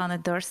shit on a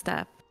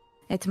doorstep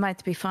it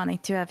might be funny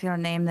to have your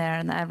name there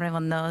and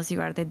everyone knows you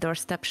are the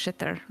doorstep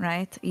shitter,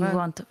 right? You Well-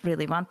 won't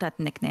really want that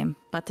nickname,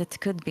 but it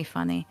could be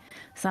funny.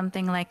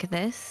 Something like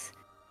this.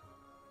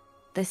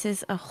 This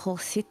is a whole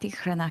city,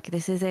 Hrenak.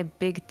 This is a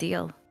big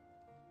deal.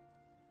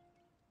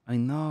 I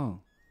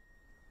know.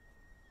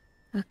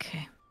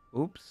 Okay.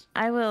 Oops.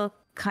 I will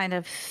kind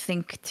of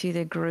think to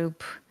the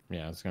group.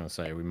 Yeah, I was gonna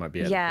say we might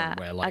be at Yeah, a point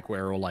where like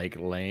we're all like,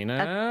 Lena,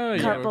 A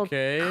yeah, couple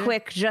okay.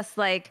 quick, just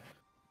like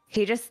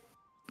he just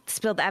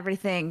spilled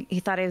everything. He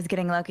thought he was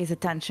getting Loki's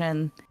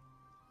attention.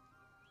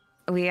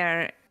 We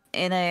are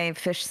in a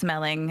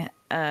fish-smelling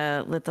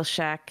little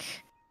shack,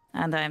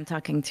 and I'm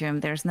talking to him.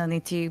 There's no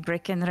need to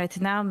break in right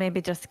now. Maybe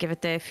just give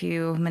it a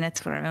few minutes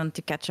for everyone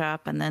to catch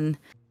up, and then.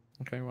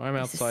 Okay, well, I'm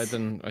This is- outside,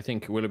 and I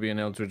think Willoughby and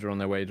Eldridge are on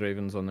their way.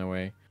 Draven's on their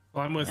way.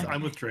 Well, I'm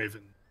with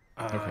Draven.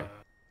 Okay.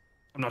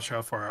 I'm not sure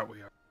how far out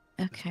we are.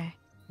 Okay.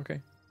 Okay.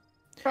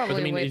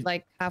 Probably mean, wait is-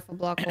 like half a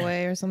block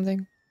away or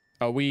something.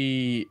 Are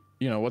we?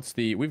 You know,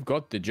 we've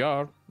got the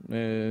jar.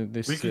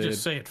 This. We could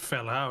just say it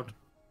fell out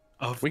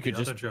of we the could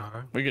other just-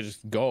 jar. We could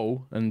just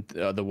go, and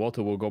the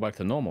water will go back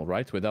to normal,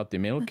 right? Without the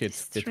milk, That it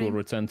is it will true.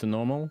 return to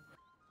normal.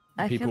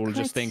 I People feel will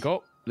just quite- think,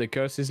 oh, the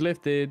curse is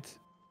lifted.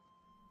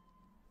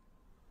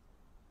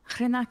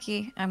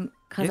 Hrinaki,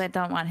 because Yes? I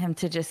don't want him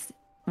to just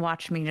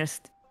watch me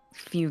just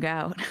fugue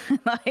out,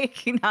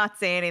 like not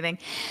say anything.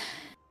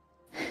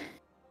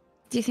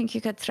 Do you think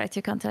you could try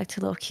to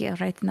contact Loki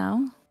right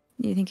now?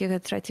 Do you think you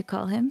could try to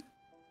call him?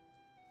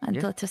 And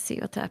Yes. let us see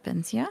what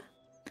happens, yeah?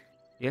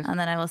 Yes. And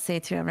then I will say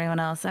to everyone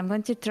else, I'm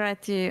going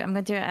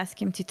to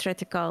ask him to try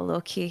to call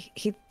Loki.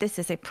 This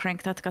is a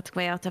prank that got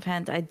way out of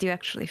hand. I do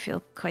actually feel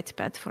quite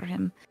bad for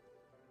him.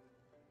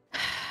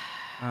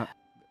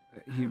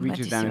 He I'm going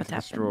reaches to down see into what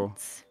the straw,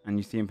 happens. and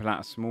you see him pull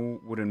out a small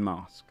wooden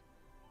mask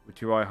with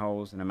 2 eye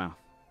holes and a mouth.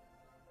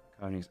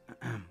 Carney's.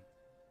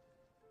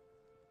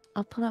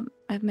 I'll pull up.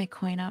 I have my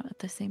coin out at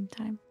the same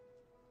time.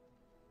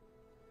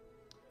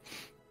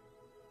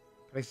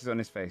 Places it on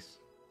his face.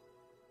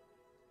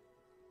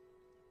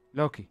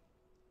 Loki.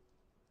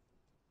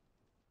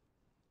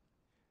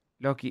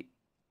 Loki,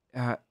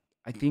 I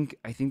think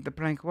the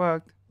prank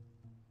worked.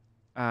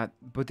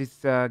 But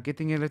it's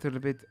getting a little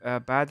bit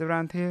bad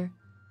around here.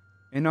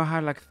 You know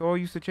how like Thor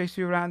used to chase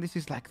you around? This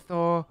is like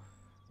Thor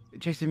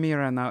chasing me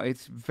around now.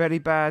 It's very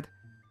bad.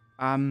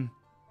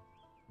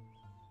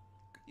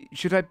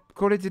 Should I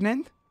call it an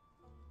end?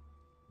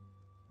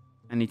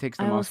 And he takes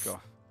the I will mask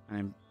off and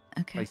then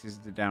Okay. places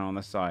it down on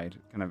the side,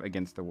 kind of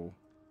against the wall.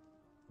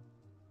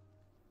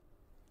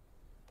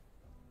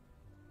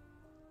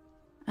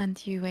 And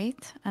you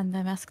wait, and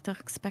the mask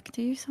talks back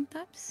to you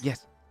sometimes?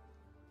 Yes.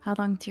 How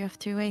long do you have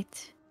to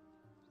wait,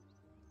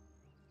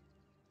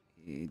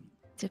 Eh,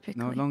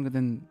 typically? No longer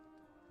than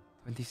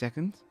 20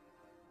 seconds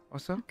or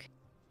so. Okay.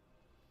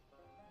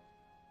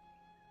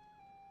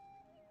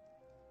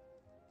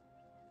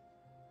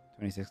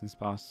 20 seconds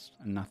pass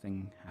and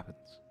nothing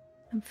happens.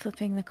 I'm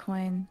flipping the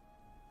coin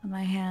on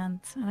my hand,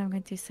 and I'm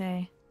going to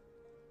say,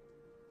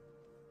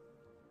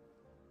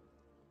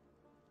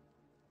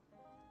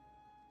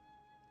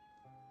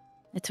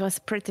 it was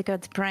a pretty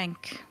good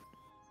prank.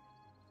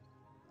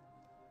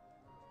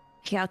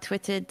 He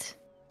outwitted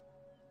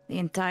the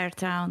entire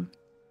town,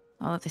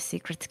 all of the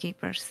secret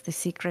keepers, the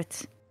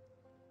secret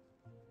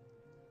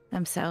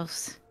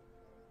themselves.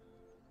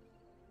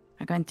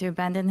 Are going to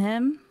abandon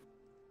him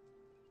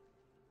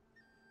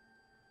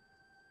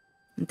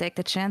and take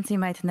the chance he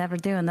might never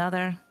do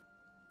another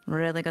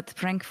really good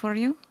prank for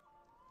you.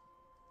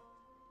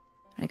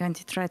 Are you going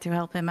to try to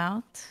help him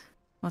out?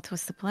 What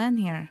was the plan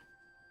here?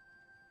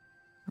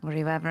 Were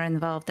you ever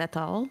involved at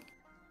all?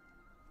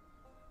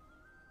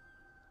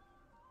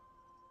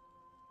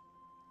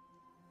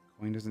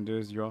 Coin doesn't do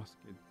as you ask.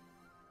 It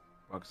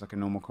works like a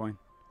normal coin.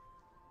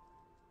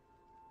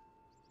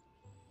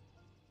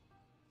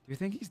 Do you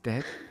think he's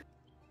dead?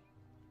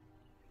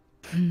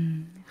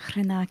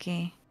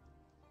 Hrinaki.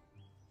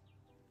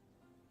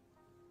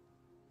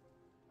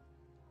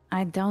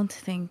 I don't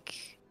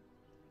think...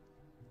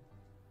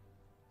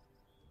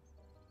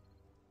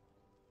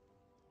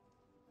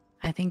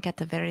 I think at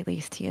the very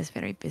least he is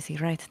very busy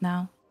right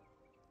now.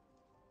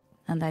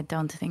 And I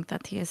don't think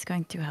that he is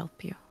going to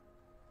help you.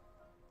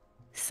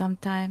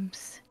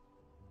 Sometimes...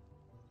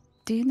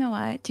 Do you know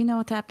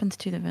what happened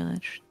to the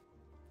village?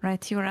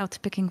 Right, you were out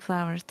picking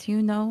flowers. Do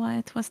you know why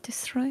it was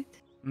destroyed?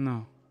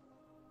 No.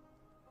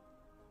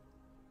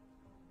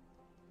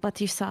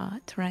 But you saw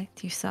it, right?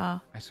 You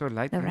saw I saw the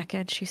lightning.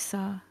 wreckage. You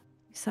saw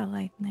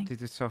lightning.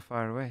 It is so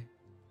far away.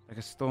 Like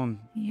a storm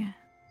Yeah.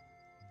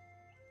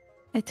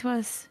 It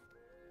was.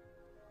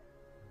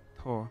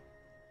 tore.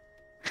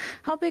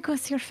 How big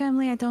was your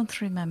family? I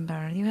don't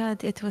remember.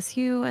 It was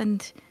you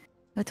and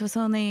it was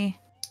only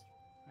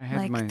I had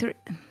like my three.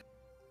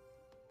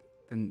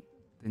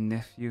 the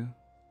nephew.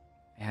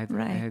 I had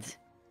Right.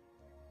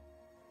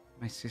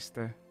 my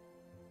sister.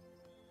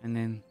 And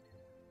then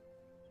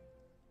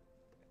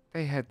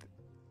they had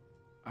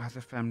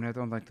other family. I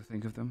don't like to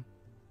think of them.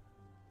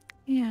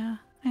 Yeah,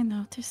 I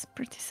know. It is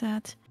pretty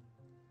sad.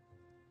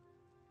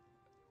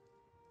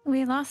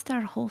 We lost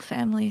our whole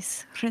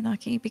families,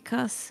 Renaki,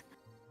 because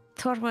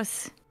Thor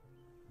was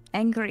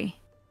angry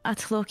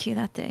at Loki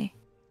that day.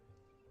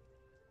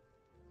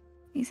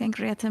 He's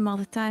angry at him all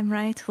the time,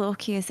 right?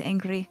 Loki is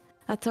angry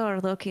at Thor.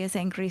 Loki is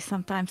angry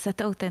sometimes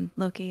at Odin.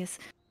 Loki is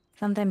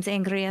sometimes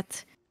angry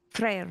at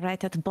Freyr,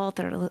 right? At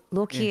Balder.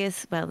 Loki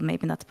is, well,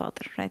 maybe not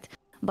Balder, right?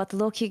 But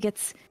Loki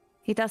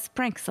he does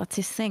pranks. That's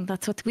his thing.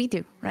 That's what we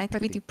do, right?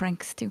 Petty. We do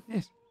pranks too.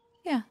 Yes.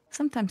 Yeah,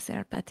 sometimes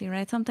they're petty,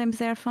 right? Sometimes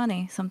they're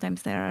funny.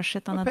 Sometimes they are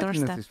shit on Well, a pettiness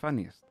doorstep. is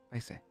funniest, I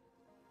say.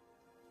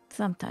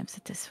 Sometimes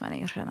it is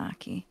funny,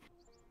 Renaki.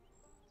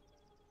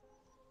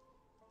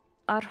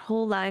 Our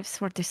whole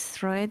lives were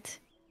destroyed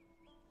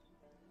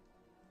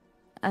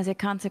as a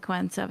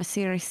consequence of a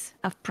series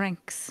of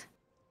pranks.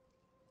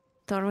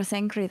 Thor was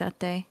angry that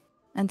day,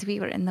 and we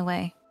were in the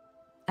way.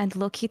 And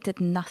Loki did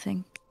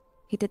nothing.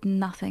 He did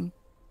nothing.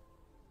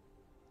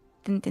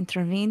 Didn't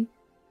intervene.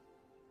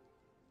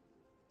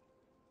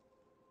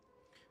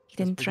 He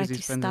didn't try to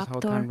He spent his stop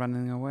whole Thor. time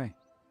running away.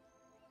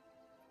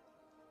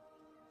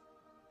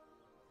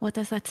 What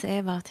does that say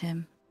about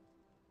him?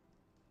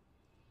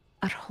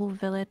 Our whole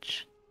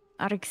village,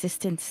 our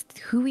existence,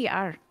 who we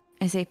are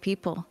as a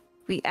people,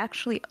 we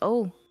actually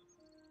owe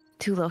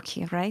to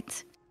Loki,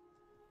 right?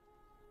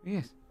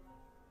 Yes.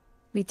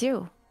 We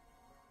do.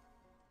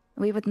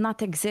 We would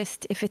not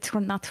exist if it were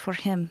not for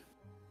him.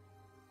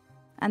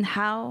 And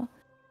how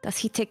does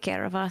he take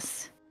care of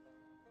us?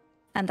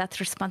 And that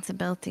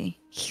responsibility.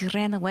 He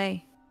ran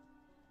away.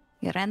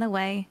 He ran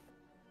away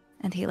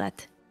and he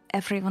let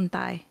everyone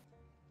die.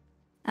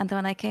 And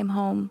when I came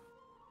home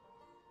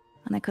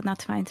and I could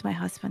not find my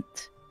husband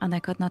and I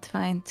could not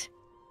find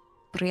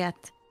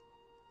Briette,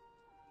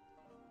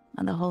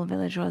 and the whole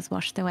village was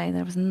washed away.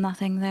 There was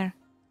nothing there.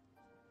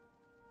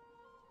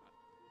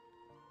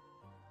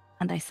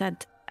 And I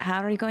said,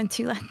 how are you going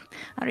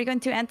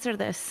to answer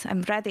this?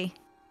 I'm ready.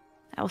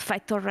 I will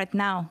fight Thor right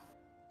now.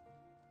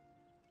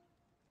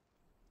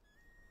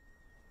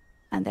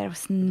 And there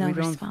was no We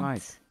don't response.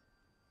 fight.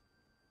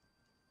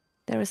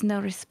 There was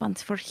no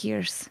response for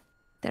years.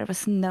 There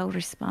was no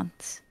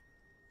response.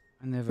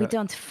 I never. We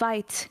don't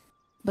fight,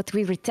 but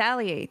we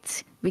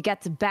retaliate. We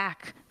get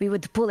back. We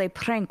would pull a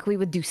prank. We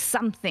would do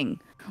something.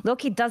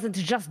 Loki doesn't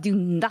just do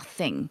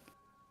nothing.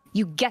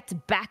 You get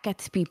back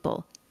at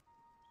people.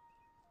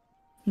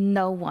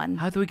 No one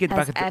How do we get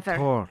has back at the ever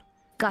Thor?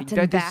 gotten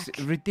That back.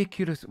 is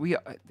ridiculous.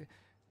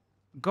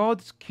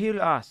 Gods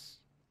kill us.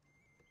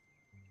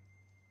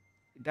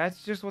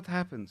 That's just what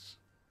happens.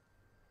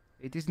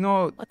 It is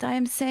not. What I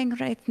am saying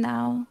right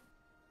now,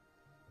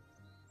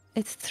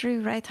 it's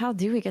true, right? How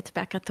do we get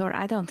back at Thor?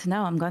 I don't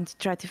know. I'm going to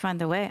try to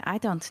find a way. I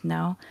don't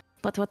know.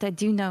 But what I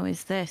do know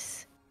is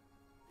this.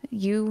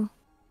 You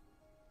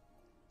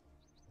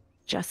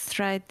just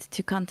tried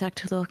to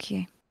contact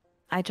Loki.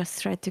 I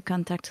just tried to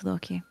contact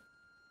Loki.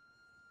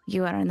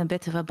 You are in a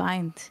bit of a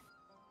bind.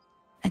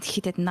 And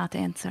he did not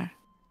answer.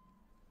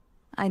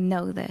 I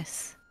know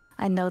this.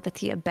 I know that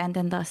he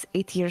abandoned us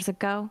 8 years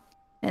ago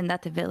in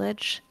that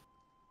village.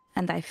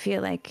 And I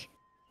feel like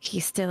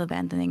he's still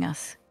abandoning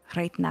us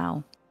right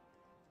now.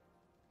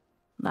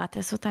 That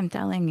is what I'm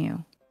telling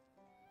you.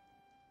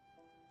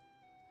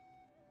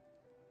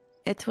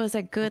 It was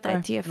a good Okay,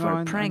 idea no, for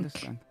I a prank.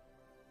 understand.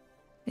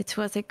 It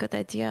was a good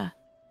idea.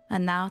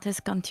 And now it has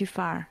gone too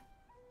far.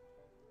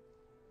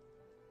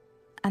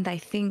 And I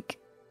think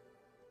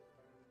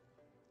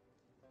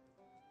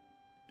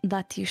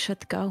that you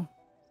should go.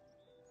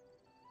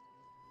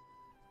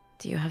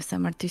 Do you have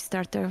somewhere to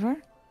start over?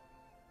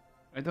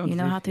 I don't. You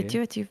know live how to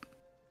here. do it.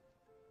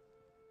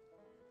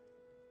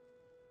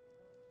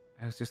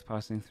 I was just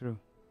passing through.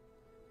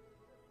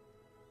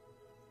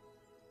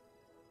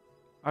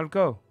 I'll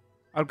go.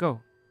 I'll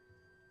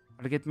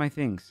get my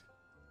things.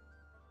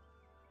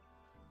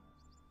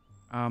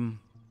 Am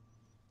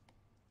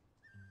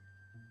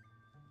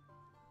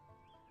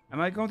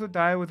I going to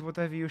die with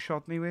whatever you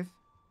shot me with?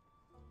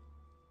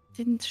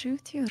 Didn't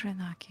shoot you,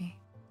 Renaki.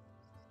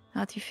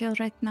 How do you feel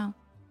right now?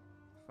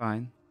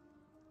 Fine.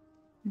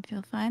 You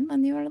feel fine?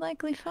 Then you are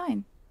likely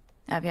fine.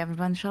 Have you ever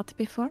been shot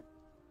before?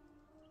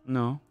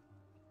 No,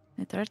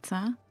 It hurts,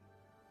 huh?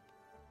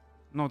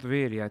 not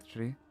really,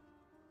 actually.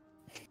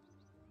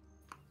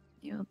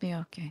 You'll be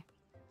okay.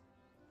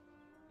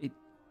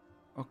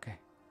 Okay.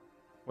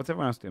 What's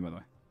everyone else doing, by the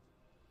way?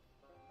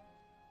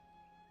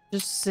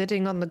 Just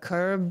sitting on the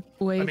curb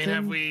I waiting. mean,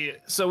 have we?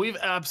 So we've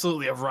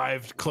absolutely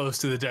arrived close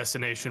to the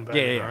destination. By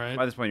now, right?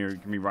 By this point, you're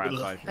gonna be right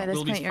outside. By this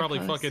Wilby's point, you're probably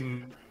close.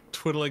 fucking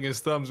twiddling his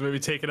thumbs, maybe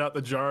taking out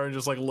the jar and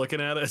just like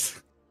looking at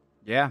it.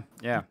 Yeah.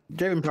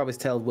 Draven probably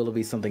tells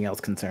Willoughby something else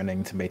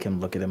concerning to make him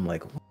look at him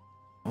like, what's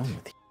wrong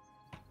with you?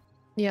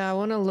 Yeah, I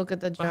want to look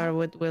at the jar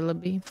with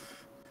Willoughby.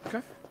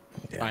 Yeah.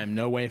 I am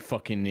no way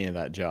fucking near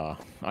that jar.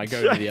 I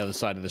go to the other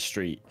side of the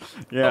street.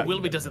 Yeah.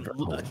 Wilby doesn't.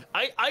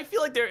 I feel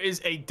like there is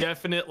a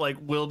definite like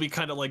Wilby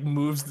kind of like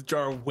moves the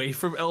jar away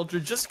from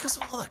Eldred just because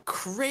of all the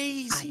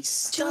crazy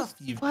stuff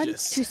you've Want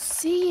just. to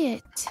see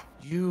it?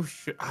 You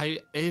should.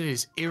 It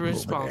is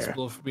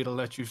irresponsible for me to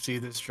let you see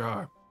this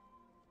jar.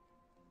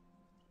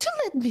 To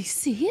let me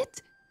see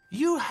it?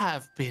 you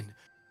have been,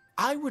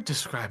 I would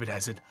describe it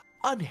as an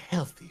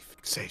unhealthy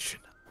fixation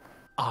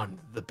on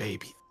the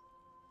baby.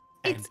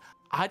 And It's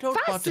I don't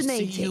want to see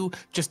fascinating. you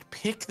just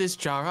pick this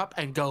jar up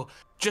and go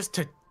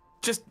just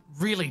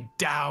really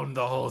down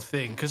the whole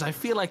thing. Because I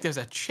feel like there's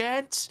a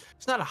chance,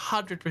 it's not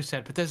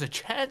 100%, but there's a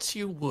chance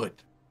you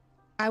would.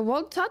 I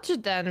won't touch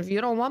it then if you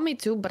don't want me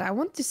to, but I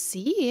want to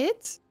see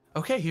it.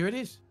 Okay, here it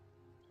is.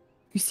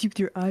 You see with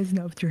your eyes,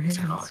 not with your hands.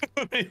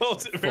 He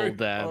holds it very Full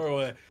dab. far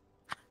away.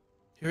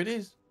 Here it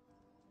is.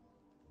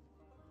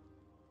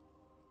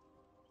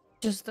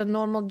 Just a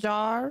normal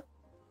jar.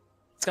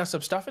 It's got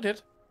some stuff in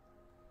it.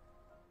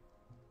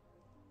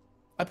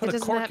 I put a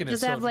cork in it.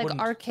 Does it so have like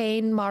wouldn't-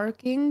 arcane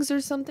markings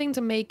or something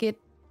to make it?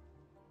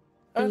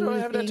 I do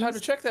haven't had time to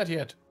things? check that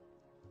yet.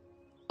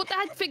 But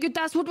I figured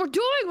that's what we're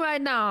doing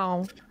right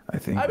now. I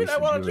think I we mean, I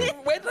should wanted do to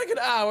it. wait like an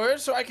hour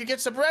so I could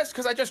get some rest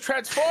because I just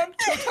transformed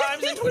 2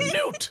 times into a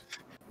newt.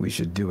 We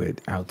should do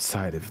it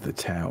outside of the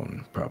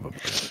town, probably.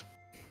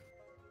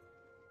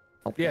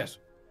 Yes.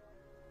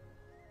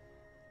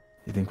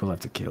 You think we'll have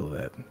to kill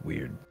that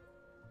weird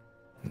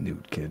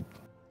newt kid?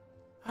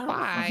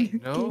 Why?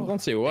 No.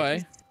 Don't see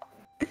why.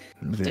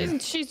 There.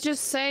 Didn't she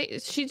just say?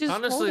 She just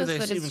Honestly, told us they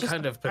that seem it's just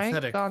kind of a prank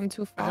pathetic. gone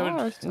too I would-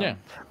 far. so- Yeah.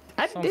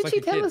 Sounds Did like she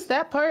a tell kid. us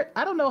that part?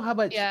 I don't know how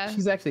much Yeah.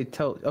 she's actually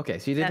told. Okay,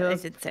 she did That tell I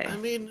us. did say. I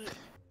mean,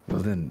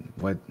 Well, then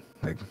what?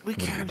 Like, we what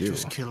do can't we do?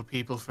 just kill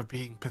people for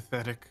being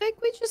pathetic. I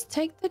think we just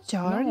take the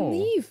jar No. and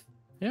leave.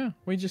 Yeah,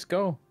 we just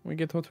go. We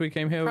get what we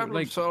came here. Problem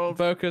Like solved.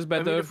 Birka's I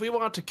better. mean, if we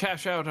want to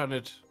cash out on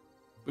it,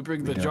 we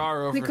bring the don't.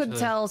 jar over We could to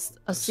tell a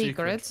the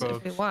secret secret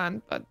if we folks.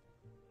 want, but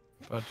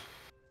But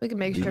we can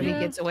make sure he Yeah.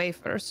 gets away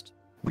first.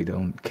 We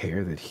don't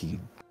care that he.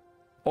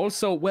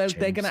 Also, well, they're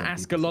Change gonna some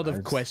ask a people's lot of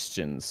lives.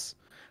 questions.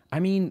 I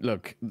mean,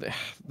 look,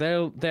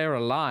 they're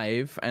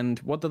alive, and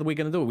what are we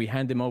gonna do? We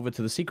hand him over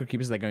to the secret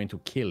keepers. They're going to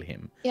kill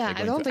him. Yeah, they're I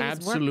going don't to think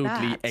it's worth absolutely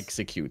that.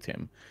 execute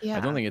him. Yeah.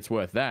 I don't think it's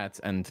worth that,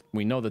 and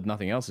we know that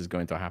nothing else is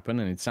going to happen.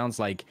 And it sounds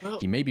like Well-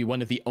 he may be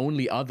one of the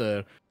only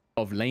other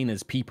of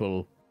Lena's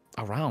people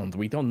around.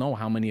 We don't know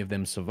how many of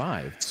them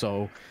survived,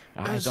 so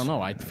I don't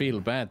know. I'd feel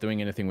bad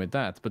doing anything with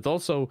that. But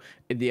also,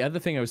 the other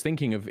thing I was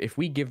thinking of, if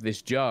we give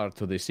this jar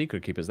to the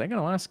secret keepers, they're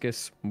going to ask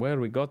us where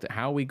we got it,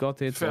 how we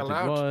got it, Fell what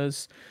out. it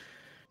was.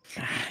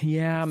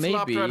 Yeah,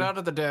 flopped maybe. right out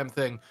of the damn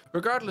thing.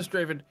 Regardless,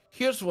 Draven,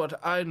 here's what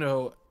I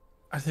know.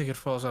 I think it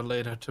falls on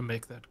Lena to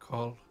make that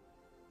call.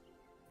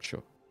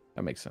 Sure,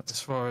 that makes sense. As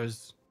far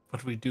as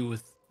what we do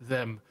with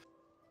them,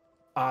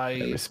 I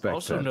respect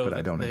also that, know but that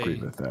I don't agree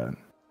they- with that.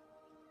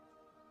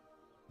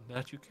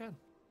 That you can.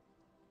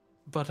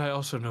 But I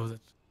also know that,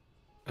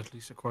 at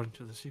least according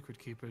to the secret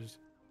keepers,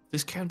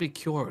 this can be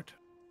cured.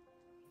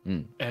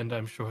 Mm. And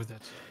I'm sure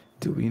that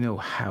Do we know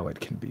how it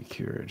can be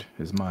cured?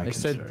 Is my They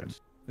said- concern.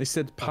 They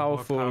said more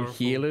powerful, powerful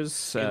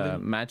healers,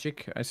 healing.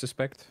 magic, I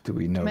suspect. Do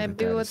we know Maybe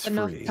that that with is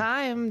enough free?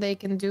 time, they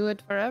can do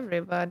it for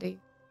everybody.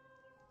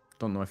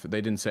 Don't know if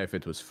they didn't say if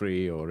it was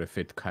free or if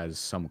it has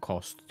some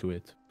cost to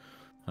it.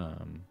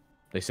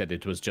 They said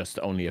it was just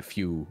only a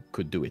few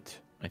could do it,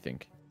 I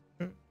think.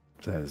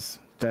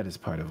 That is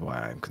part of why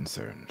I'm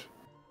concerned.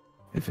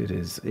 If it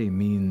is a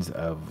means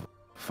of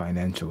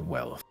financial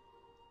wealth,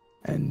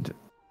 and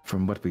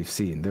from what we've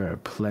seen, there are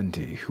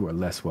plenty who are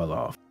less well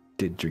off,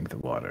 did drink the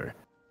water.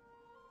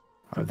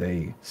 Are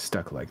they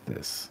stuck like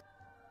this?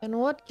 And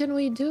what can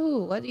we do?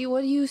 What do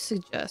you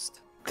suggest?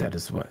 That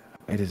is what.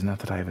 It is not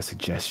that I have a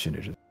suggestion.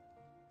 It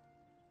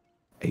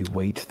is a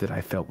weight that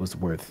I felt was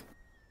worth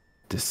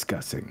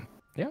discussing.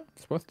 Yeah,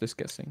 it's worth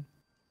discussing.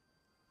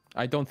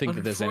 I don't think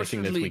that there's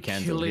anything that we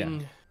can do. Yeah.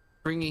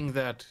 Bringing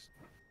that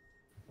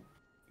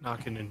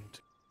knocking in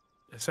to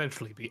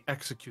essentially be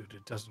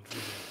executed doesn't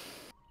really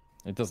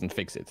It doesn't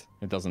fix it.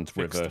 It doesn't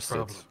fix the reverse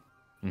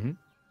problem.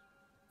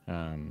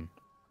 it.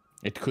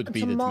 It could And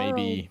be that tomorrow-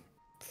 maybe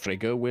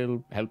Frigga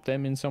will help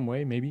them in some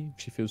way. Maybe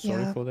she feels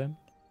sorry Yeah. for them.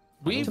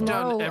 We've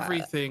Tomorrow, done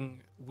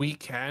everything we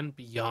can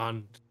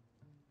beyond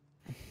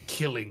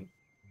killing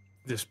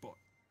this boy.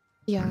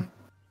 Yeah.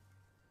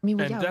 I mean,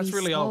 And yeah, that's we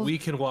really all solved- we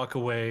can walk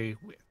away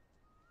with.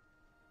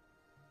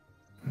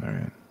 All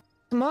right.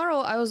 Tomorrow,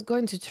 I was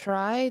going to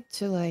try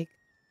to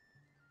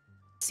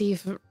see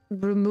if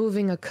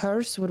removing a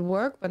curse would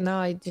work, but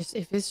now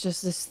if it's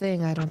just this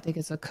thing, I don't think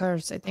it's a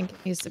curse. I think it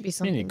needs to be I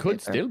something. mean, it could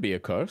bigger. still be a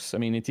curse. I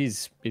mean, it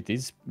is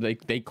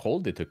like they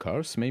called it a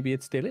curse. Maybe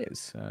it still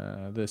is.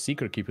 The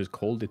secret keepers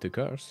called it a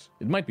curse.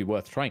 It might be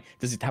worth trying.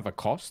 Does it have a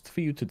cost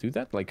for you to do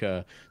that?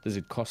 Does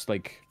it cost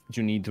do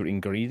you need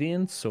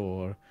ingredients,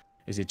 or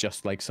is it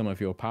just like some of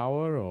your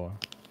power, or?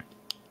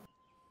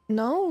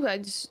 No, I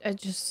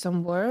just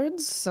some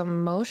words,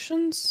 some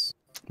motions.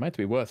 Might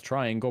be worth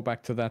trying. Go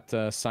back to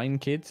that sign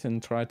kit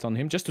and try it on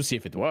him just to see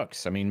if it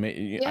works. I mean,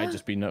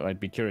 I'd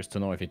be curious to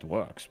know if it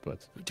works.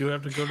 But We do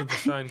have to go to the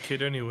sign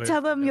kid anyway.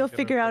 Tell them Gotta you'll get our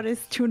figure out things.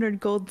 his 200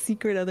 gold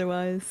secret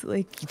otherwise.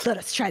 Let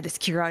us try this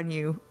cure on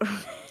you.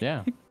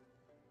 yeah,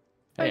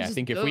 Or hey, I just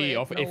think if do we it,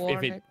 offer, no if it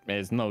warning.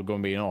 there's not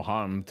going to be no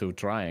harm to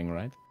trying,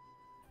 right?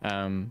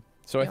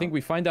 So I think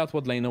we find out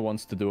what Lena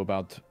wants to do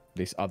about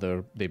this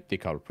other the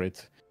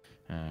culprit.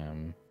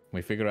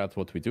 We figure out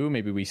what we do.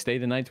 Maybe we stay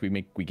the night. We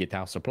get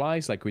our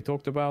supplies like we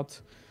talked about,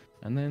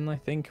 and then I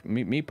think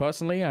me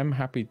personally, I'm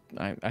happy.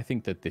 I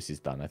think that this is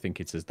done. I think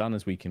it's as done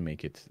as we can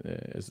make it.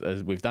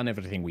 As we've done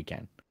everything we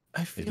can.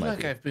 I feel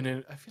like I've been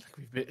in. I feel like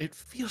we've been. It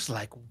feels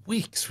like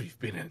weeks we've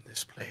been in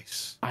this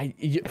place.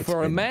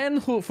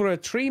 For a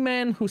tree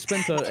man who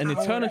spent an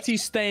eternity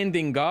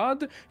standing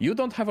guard, you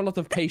don't have a lot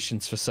of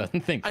patience for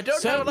certain things. I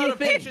don't have a lot of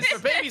patience for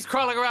babies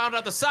crawling around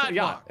on the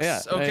sidewalks.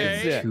 Yeah.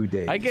 Okay. 2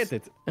 days. I get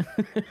it.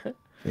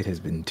 It has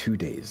been 2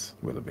 days,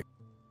 Willoughby.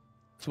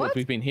 So what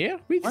we've been here?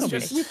 It's Not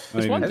just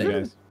even one you day.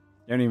 guys.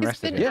 You haven't even It's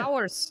rested been yet.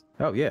 hours.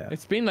 Oh yeah.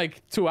 It's been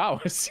like 2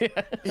 hours. Yeah.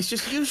 It's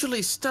just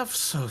usually stuff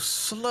so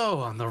slow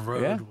on the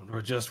road Yeah. when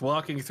we're just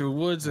walking through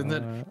woods, and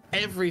then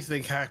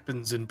everything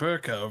happens in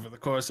Birka over the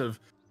course of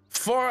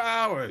 4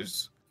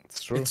 hours.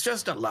 It's true. It's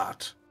just a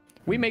lot.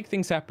 We make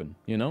things happen,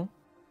 you know?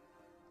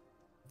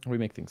 We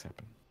make things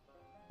happen.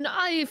 No,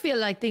 I feel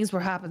like things were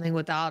happening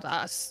without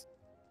us.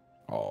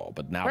 Oh,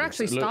 but now We're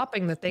actually look,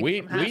 stopping the thing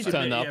We from happening.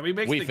 turned up. Yeah, we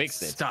make things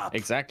fixed it. stop.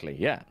 Exactly.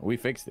 Yeah, we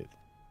fixed it.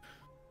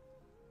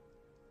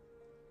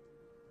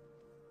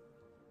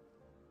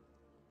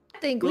 I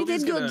think we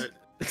did good.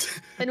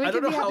 And we I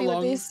can don't be know how happy with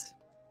long this.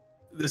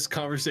 this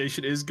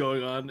conversation is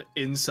going on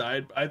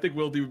inside. I think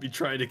Wildy would be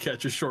trying to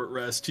catch a short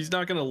rest. He's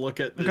not going to look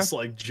at this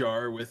like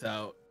jar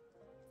without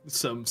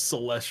some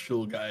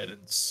celestial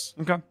guidance.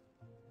 Okay.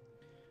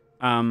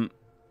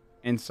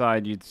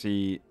 Inside you'd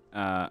see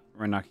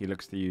Renaki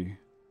looks to you,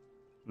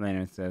 Lena,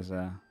 and says,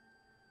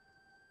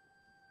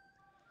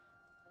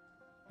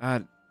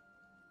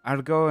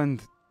 I'll go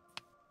and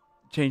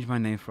change my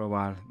name for a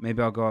while.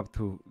 Maybe I'll go up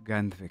to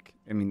Gandvik.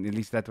 I mean, at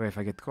least that way, if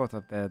I get caught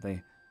up there,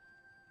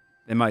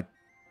 they might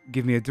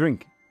give me a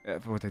drink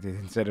for what I did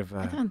instead of.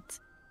 I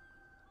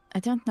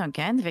don't know.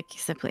 Gandvik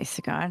is the place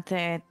to go. Aren't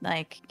they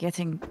like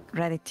getting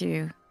ready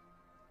to,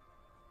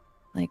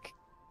 like,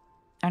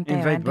 aren't they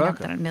Invade ramping up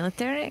Birka. their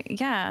military?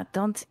 Yeah.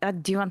 Don't.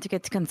 Do you want to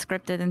get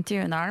conscripted into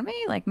an army?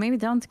 Like, maybe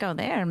don't go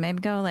there. Maybe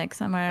go like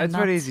somewhere. It's not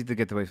very easy to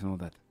get away from all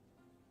that.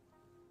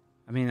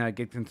 I mean, I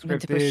get going to push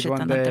conscripted shit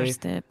one on the day.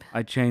 doorstep.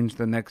 I change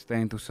the next day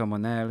into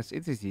someone else.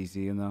 It is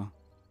easy, you know.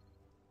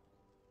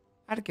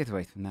 I'll get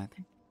away from that.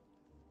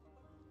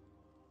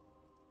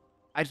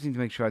 I just need to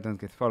make sure I don't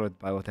get followed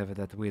by whatever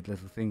that weird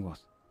little thing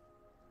was.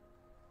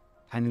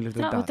 Tiny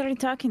little No, dot. what are you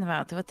talking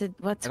about?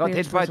 What's I got weird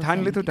hit by a tiny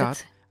thing? little dot,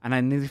 That's- and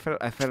I nearly fell.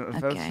 I fell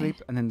Okay.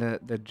 asleep, and then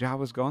the jar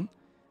was gone,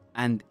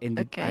 and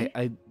Okay.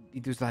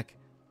 it was like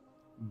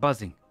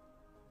buzzing.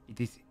 It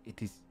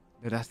is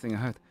the last thing I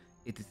heard.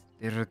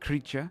 There's a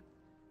creature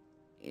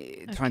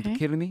trying to Okay.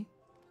 kill me,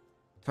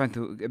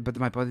 but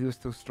my body was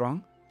still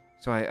strong,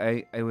 so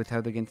I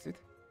withheld against it,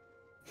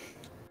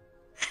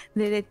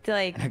 Did it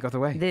like? and I got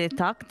away. Did it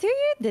talk to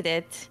you? Did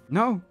it?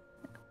 No.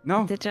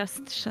 Did it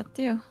just shut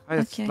you? I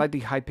had Okay. a slightly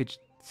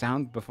high-pitched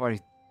sound before I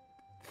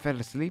fell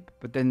asleep,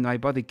 but then my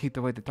body kicked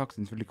away the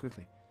toxins really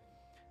quickly.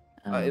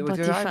 it was But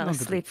you just- I fell don't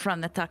know. asleep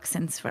from the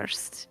toxins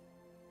first.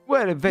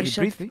 Well, very You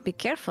should briefly, be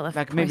careful of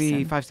like maybe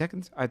poison. 5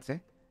 seconds, I'd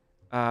say.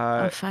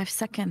 5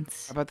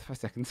 seconds. About 5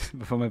 seconds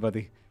before my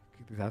body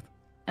kicked it out.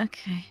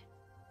 Okay.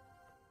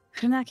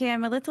 Funaki,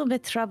 I'm a little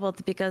bit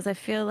troubled because I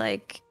feel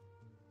like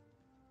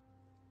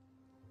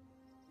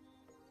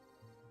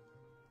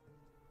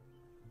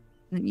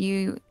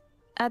you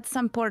had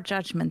some poor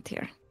judgment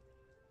here,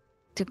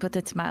 to put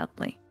it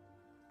mildly.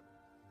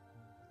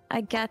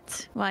 I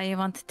get why you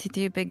wanted to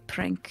do a big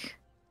prank.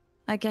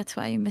 I get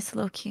why you miss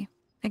Loki.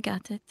 I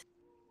got it.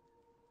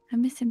 I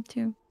miss him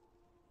too.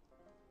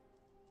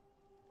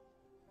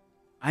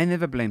 I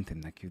never blamed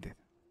him like you did.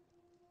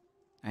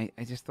 I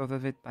just thought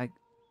of it like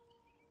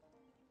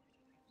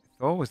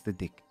Thor was the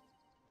dick.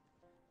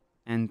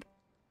 And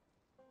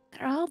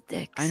They're all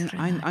dicks. I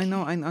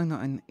know,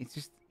 Funaki. and it's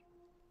just,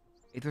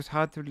 it was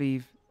hard to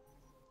leave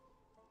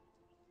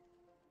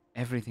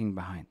everything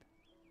behind.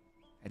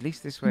 At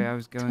least this way I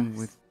was going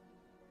with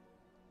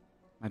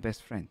my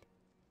best friend.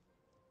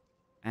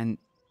 And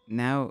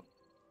now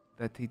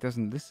that he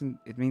doesn't listen,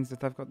 it means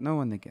that I've got no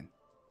one again.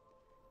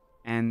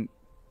 And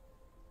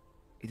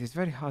it is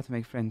very hard to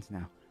make friends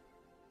now.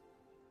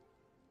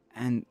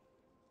 And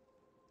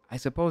I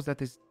suppose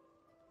that is...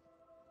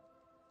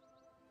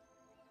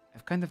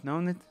 I've kind of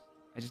known it.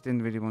 I just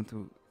didn't really want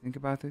to think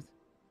about it.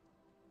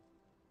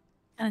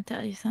 Can I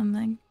tell you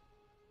something?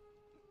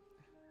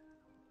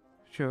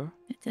 Sure.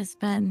 It has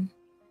been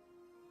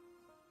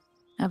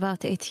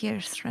about 8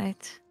 years,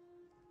 right?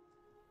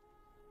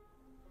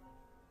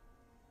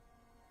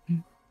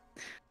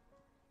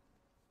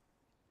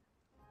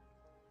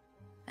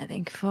 I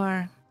think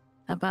for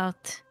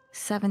about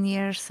 7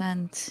 years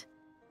and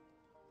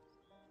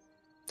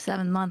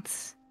 7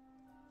 months,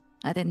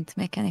 I didn't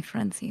make any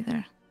friends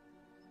either.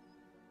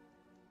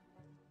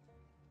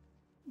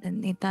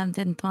 Didn't need them,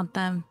 didn't want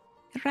them.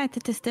 You're right,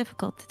 it is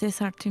difficult. It is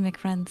hard to make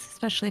friends,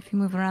 especially if you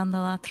move around a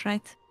lot,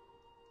 right?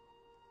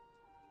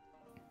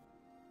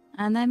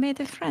 And I made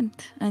a friend,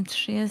 and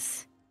she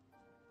is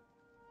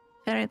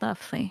very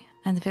lovely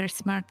and very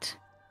smart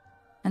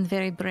and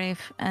very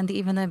brave and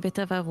even a bit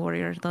of a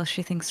warrior, though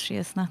she thinks she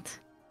is not.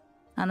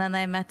 And then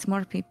I met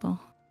more people.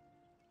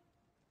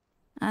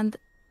 And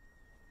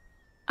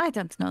I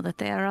don't know that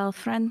they are all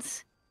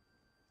friends,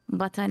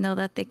 but I know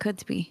that they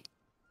could be.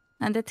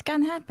 And it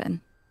can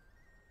happen.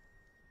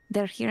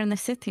 They're here in the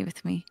city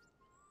with me.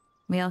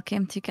 We all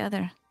came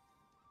together.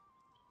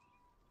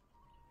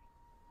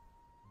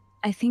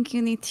 I think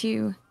you need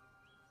to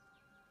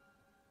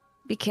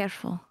be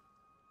careful.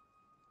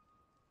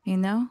 You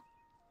know?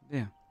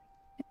 Yeah.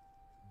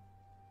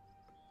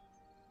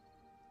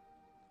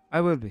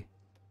 I will be.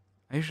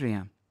 I usually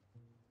am.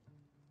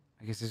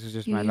 I guess this was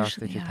just You my last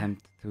ditch usually are.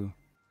 attempt to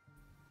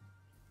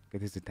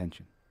get his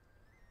attention.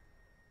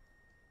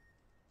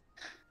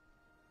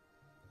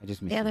 I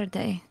just miss The him. other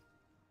day,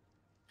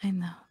 I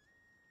know.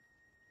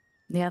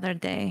 The other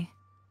day,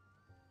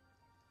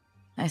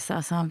 I saw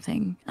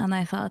something and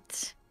I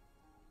thought,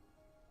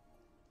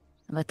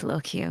 but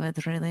Loki, I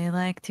would really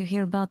like to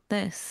hear about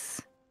this.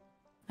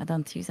 I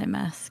don't use a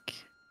mask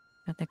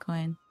with the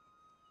coin.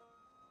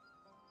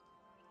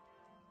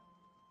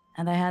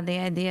 And I had the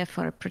idea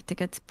for a pretty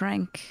good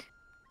prank.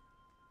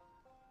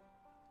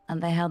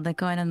 And I held the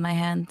coin in my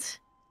hand.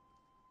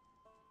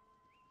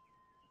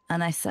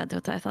 And I said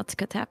what I thought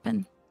could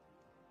happen.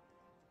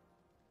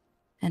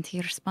 And he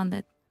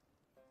responded.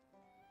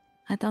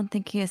 I don't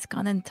think he is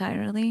gone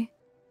entirely.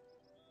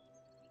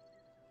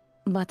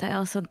 But I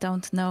also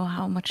don't know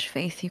how much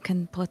faith you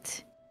can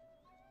put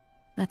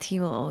that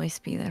he will always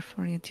be there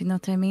for you. Do you know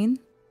what I mean?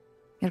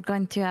 You're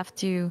going to have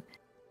to...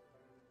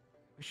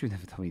 Wish you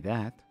never told me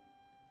that.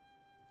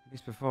 At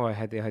least before I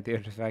had the idea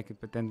of I could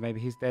pretend maybe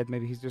he's dead,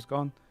 maybe he's just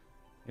gone.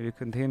 Maybe you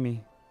couldn't hear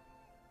me.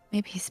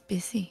 Maybe he's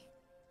busy.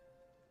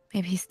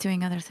 Maybe he's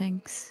doing other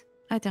things.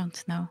 I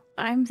don't know.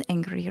 I'm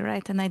angry, you're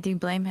right, and I do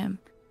blame him.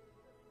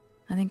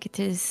 I think it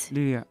is...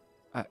 Lydia,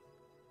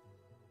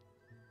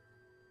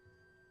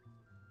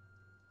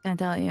 Can I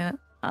tell you?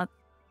 I'll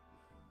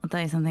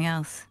tell you something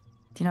else.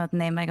 Do you know what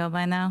name I go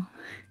by now?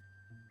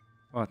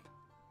 what?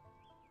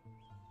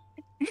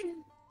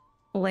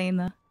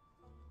 Lena.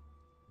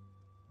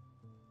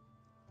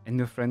 And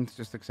your friends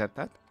just accept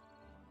that?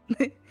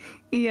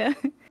 Yeah.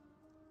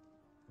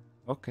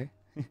 Okay.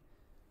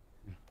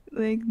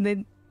 Like,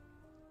 they...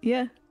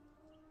 Yeah.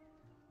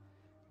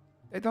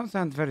 They don't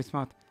sound very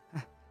smart.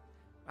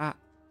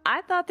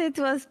 I thought it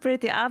was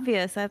pretty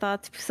obvious. I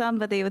thought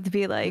somebody would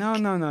be like...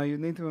 No. You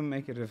need to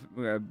make it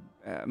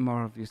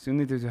more obvious. You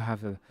need to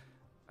have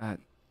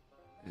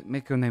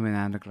make your name an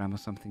anagram or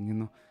something, you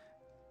know?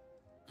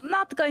 I'm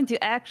not going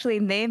to actually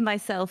name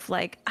myself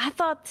like... I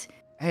thought...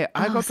 Hey,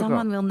 I got to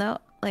someone go. will know,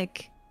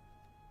 like...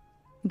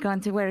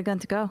 where you're going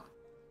to go.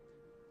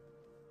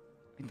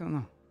 I don't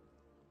know.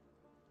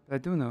 But I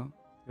do know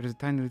there is a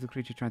tiny little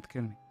creature trying to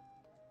kill me.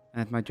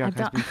 And that my jug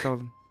has been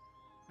stolen.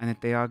 And that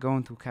they are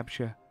going to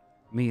capture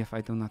me if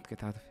I do not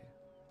get out of here.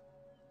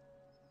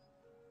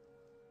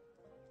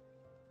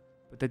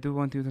 But I do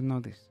want you to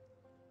know this.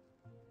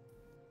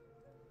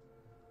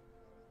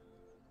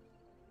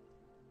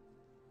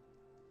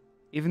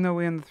 Even though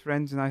we're not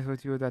friends and I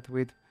thought you were that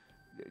weird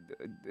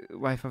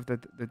wife of the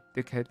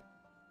dickhead.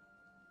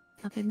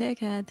 Not a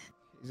dickhead.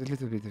 He's a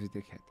little bit of a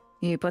dickhead.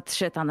 You put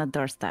shit on the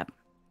doorstep.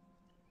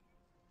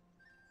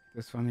 It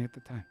was funny at the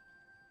time.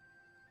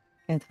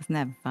 It was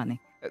never funny.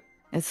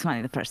 It's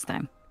funny the first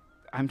time.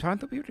 I'm trying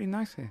to be really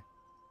nice here.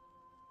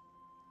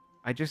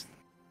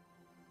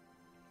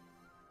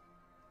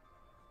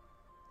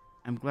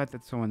 I'm glad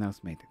that someone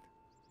else made it.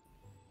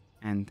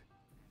 And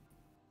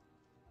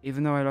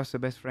even though I lost a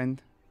best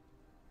friend,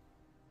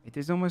 it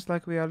is almost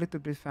like we are a little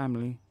bit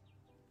family.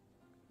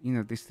 You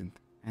know, distant.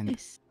 And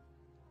Yes.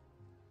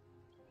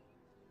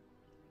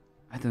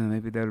 I don't know,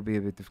 maybe there will be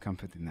a bit of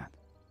comfort in that.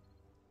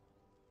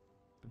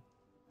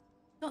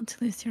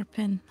 Don't lose your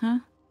pin, huh?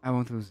 I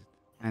won't lose it.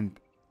 And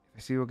if I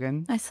see you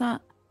again, I saw...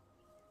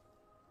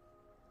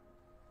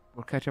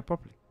 we'll catch up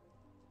properly.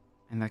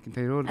 And I can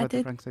tell you all about the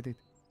did. pranks I did.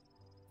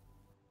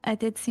 I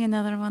did see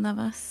another one of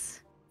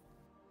us.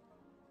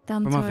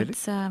 Down From our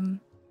towards,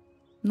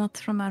 not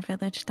from our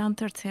village, down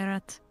towards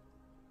Herat.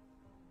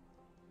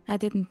 I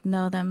didn't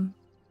know them,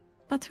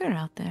 but we're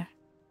out there.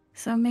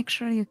 So make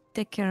sure you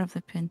take care of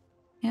the pin,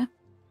 yeah?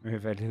 We're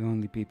very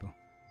lonely people.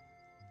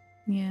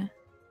 Yeah.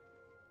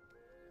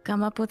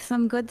 Come up with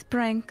some good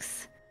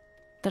pranks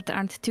that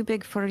aren't too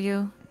big for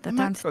you, that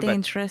might aren't go that-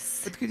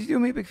 dangerous. But could you do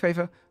me a big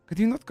favor? Could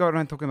you not go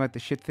around talking about the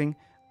shit thing?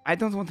 I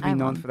don't want to be I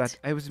known for that.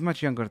 won't. I was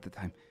much younger at the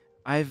time.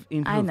 I've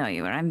improved. I know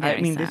you were. I'm very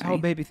I mean, sorry. this whole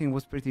baby thing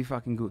was pretty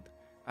fucking good.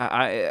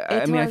 I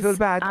It mean, I feel was,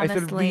 bad. I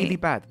feel really honestly-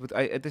 bad. But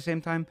at the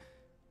same time,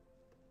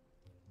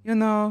 you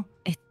know,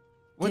 It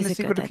when is the a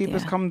secret good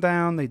keepers idea. come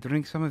down, they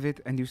drink some of it,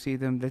 and you see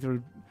them little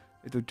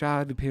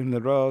child appear in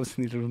the robes,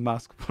 and the little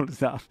mask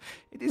pulls off.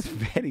 It is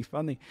very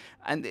funny.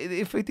 And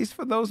if it is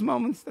for those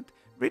moments that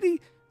really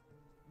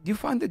you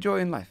find the joy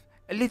in life,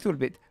 a little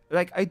bit.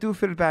 Like, I do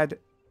feel bad.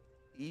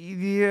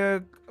 Yeah,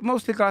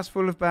 mostly glass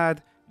full of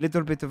bad,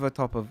 little bit of a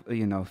top of,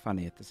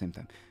 funny at the same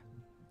time.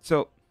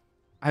 So,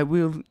 I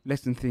will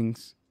lessen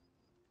things.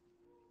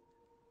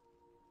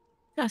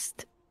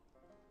 Just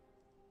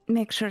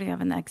make sure you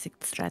have an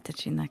exit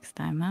strategy next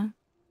time, huh?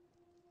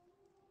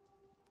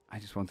 I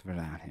just want to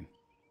allow him.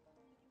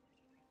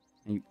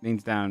 He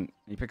leans down.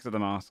 He picks up the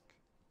mask.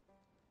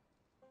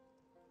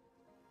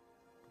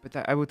 But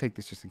I will take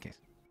this just in case.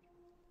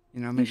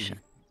 You know, maybe. Sure.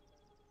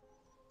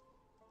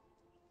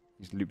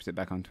 He just loops it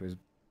back onto his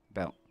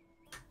belt.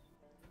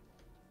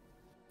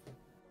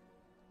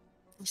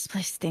 This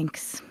place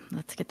stinks.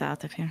 Let's get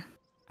out of here.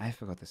 I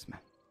forgot the smell.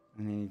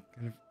 And he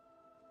kind of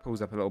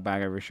pulls up a little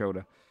bag over his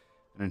shoulder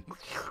and then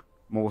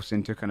morphs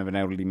into kind of an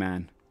elderly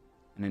man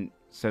and then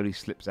slowly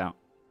slips out,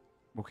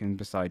 walking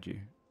beside you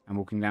and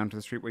walking down to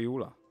the street where you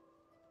all are.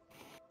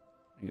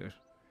 He goes,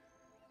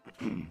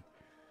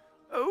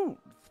 "Oh,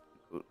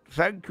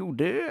 thank you,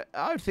 dear.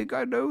 I think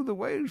I know the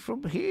ways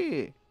from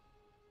here."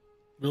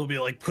 Wilby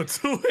like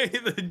puts away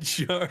the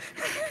jar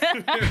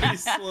very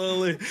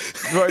slowly.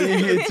 What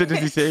does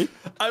he say?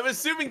 I'm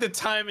assuming the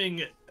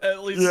timing,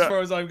 at least as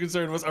far as I'm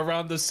concerned, was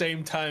around the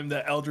same time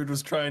that Eldred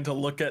was trying to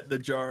look at the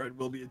jar and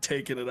Wilby had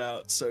taken it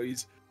out. So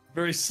he's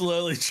very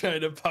slowly trying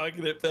to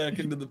pocket it back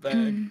into the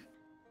bag. You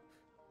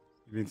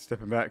mean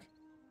stepping back?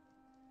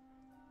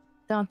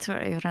 Don't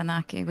worry,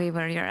 Ranaki. We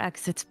were your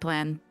exit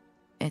plan.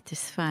 It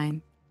is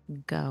fine.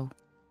 Go.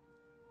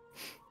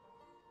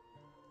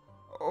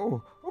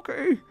 Oh,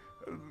 okay.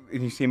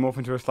 And you see him morph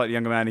into a slightly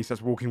younger man. He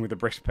starts walking with a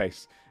brisk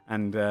pace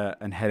and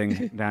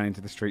heading down into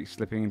the street,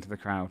 slipping into the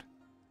crowd.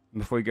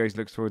 And before he goes,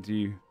 looks towards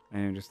you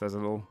and just does a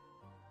little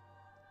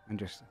and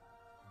just,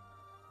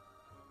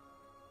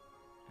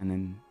 and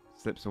then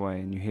slips away.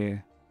 And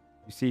you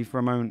see for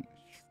a moment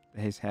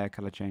his hair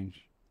color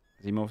change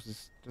as he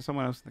morphs to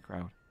someone else in the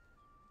crowd.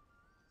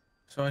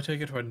 So I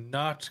take it we're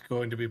not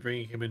going to be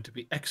bringing him in to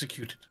be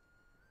executed.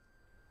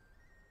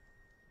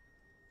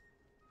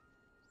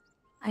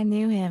 I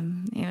knew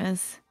him. He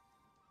was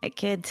a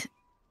kid.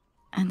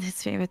 And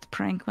his favorite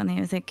prank when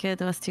he was a kid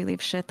was to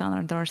leave shit on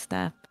our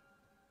doorstep.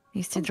 He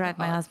used to drive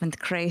my husband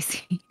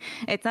crazy.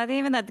 It's not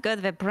even that good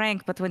of a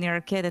prank, but when you're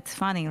a kid, it's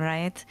funny,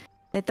 right?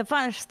 The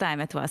first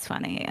time it was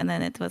funny, and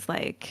then it was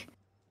like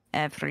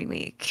every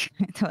week.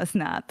 It was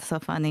not so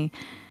funny.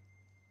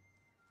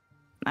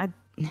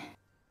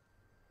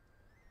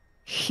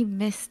 He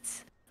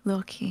missed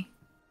Loki.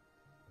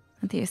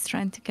 And he was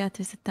trying to get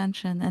his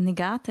attention, and he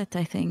got it,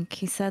 I think.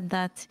 He said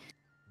that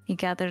he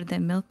gathered the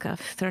milk of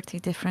 30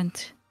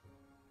 different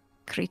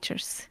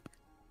creatures.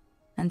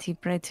 And he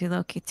prayed to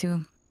Loki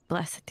to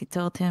bless it. He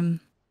told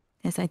him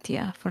his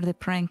idea for the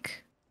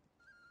prank,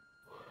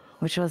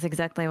 which was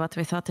exactly what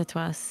we thought it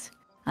was.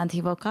 And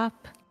he woke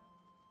up.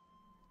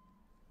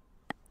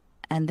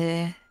 And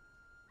the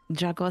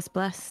jug was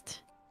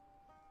blessed.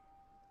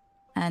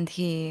 And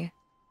he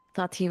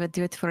thought he would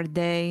do it for a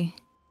day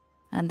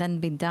and then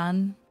be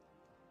done.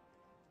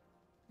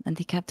 And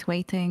he kept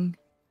waiting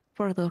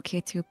for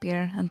Loki to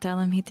appear and tell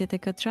him he did a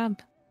good job.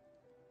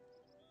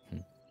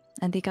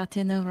 And he got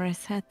in over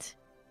his head.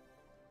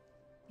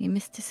 He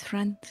missed his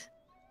friend.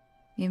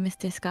 He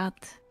missed his god.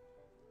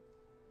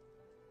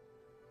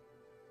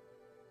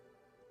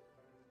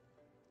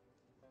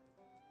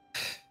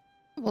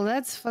 Well,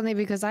 that's funny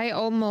because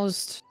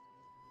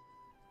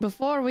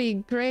before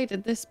we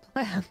created this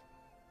plan,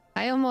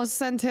 I almost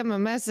sent him a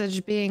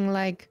message being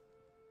like,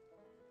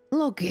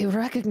 Loki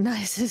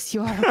recognizes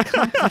your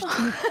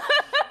accomplishment.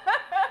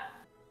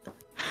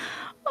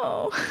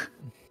 Oh.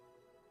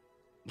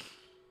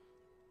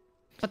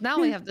 But now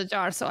we have the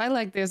jar, so I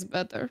like this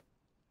better.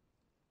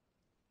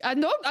 I'm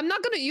not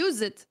going to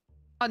use it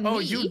on me. Oh,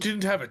 you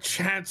didn't have a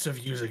chance of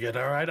using it,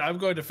 all right? I'm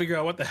going to figure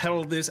out what the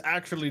hell this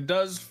actually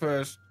does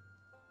first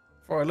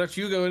before I let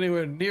you go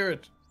anywhere near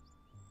it.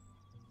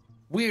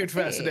 Weird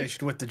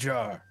fascination with the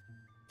jar.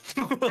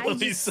 I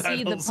just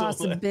see the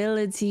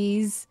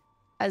possibilities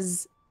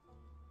as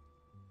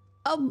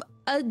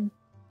a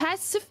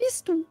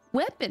pacifist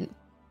weapon.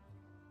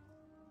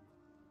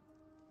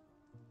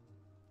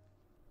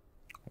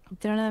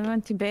 They're not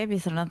going to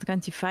babies. They're not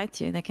going to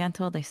fight you. They can't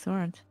hold a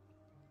sword.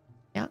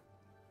 Yeah.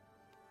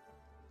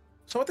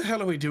 So what the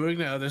hell are we doing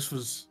now?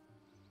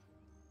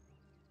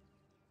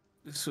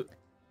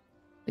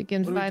 We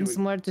can find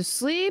somewhere to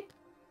sleep.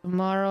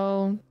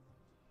 Tomorrow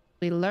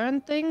we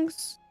learn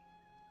things.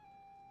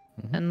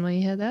 And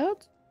we head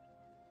out.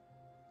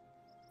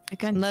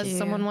 Unless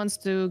someone wants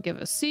to give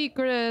a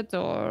secret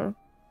or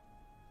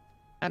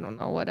I don't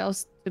know what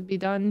else to be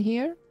done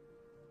here.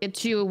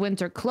 Get you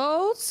winter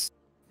clothes.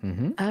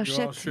 Oh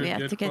shit, we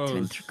have to get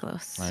winter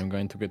clothes. I'm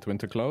going to get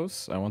winter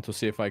clothes. I want to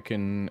see if I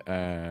can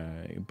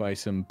buy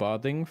some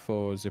barding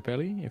for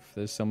Zippeli, if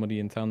there's somebody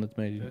in town that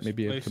may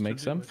be able to make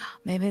some.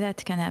 Maybe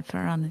that can happen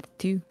around it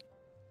too.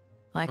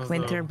 Like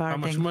winter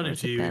barding. How much money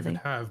for do you even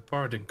Zippeli. have?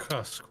 Barding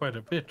costs quite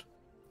a bit.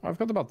 I've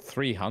got about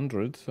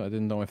 300. I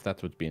didn't know if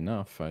that would be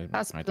enough. I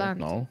don't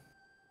know.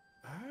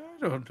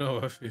 I don't know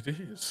if it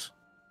is.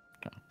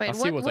 Wait, I'll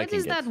see what I can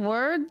is get. that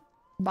word?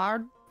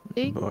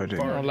 Barding?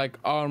 Or like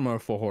armor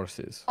for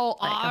horses. Oh,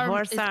 Like a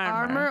horse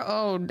armor.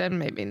 Oh, then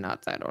maybe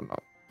not. I don't know.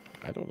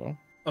 I don't know.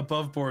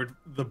 Above board,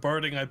 the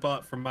barding I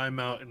bought from my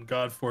mount in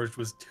Godforged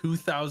was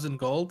 2,000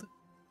 gold.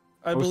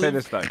 I will say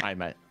this though. I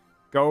might.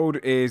 Gold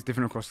is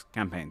different across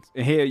campaigns.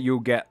 Here you'll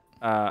get,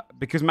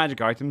 because magic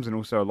items and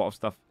also a lot of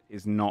stuff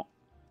is not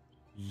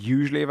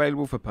usually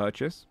available for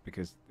purchase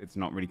because it's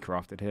not really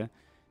crafted here.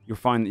 You'll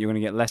find that you're going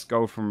to get less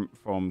gold from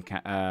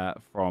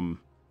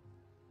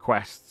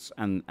quests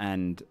and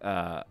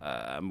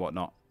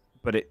whatnot,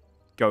 but it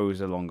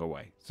goes a longer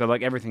way. So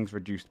like everything's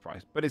reduced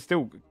price, but it's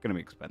still going to be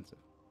expensive.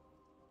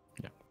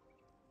 Yeah,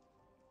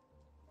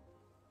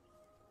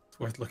 It's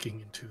worth looking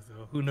into,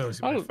 though. Who knows?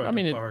 You might find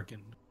a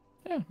bargain.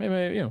 Yeah,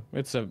 maybe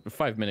it's a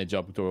 5-minute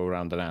job to go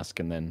around and ask,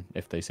 and then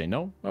if they say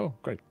no, oh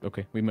great,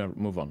 okay, we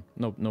move on.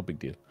 No big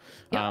deal.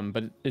 Yeah.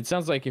 But it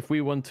sounds like if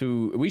we want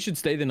to, we should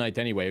stay the night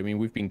anyway. I mean,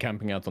 we've been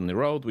camping out on the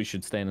road. We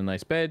should stay in a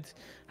nice bed,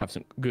 have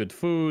some good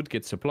food,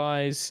 get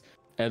supplies.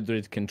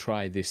 Eldred can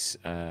try this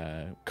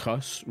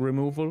curse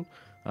removal.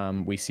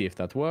 We see if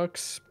that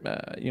works.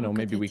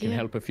 Maybe we can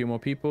help a few more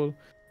people.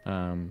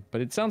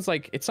 But it sounds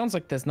like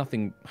there's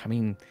nothing. I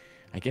mean,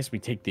 I guess we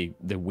take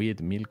the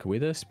weird milk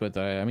with us, but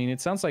it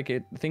sounds like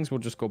things will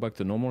just go back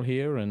to normal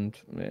here, and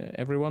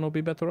everyone will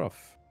be better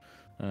off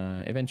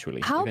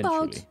eventually. How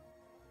about?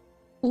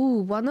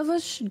 Ooh, one of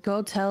us should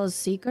go tell a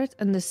secret,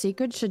 and the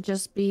secret should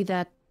just be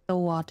that the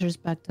water's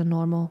back to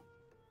normal.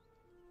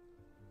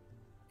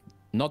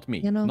 Not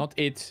me. Not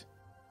it.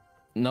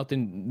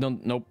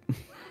 Nope.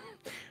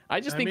 I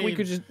just think we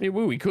could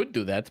we could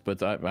do that,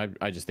 but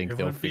I just think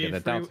they'll figure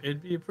that out.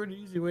 It'd be a pretty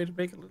easy way to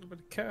make a little bit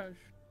of cash.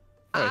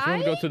 Right, if you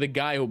want to go to the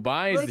guy who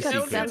buys the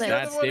secret,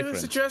 that's different. Who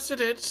suggested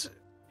it.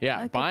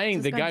 Yeah,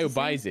 buying the guy who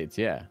buys it.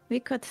 Yeah. We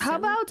could. How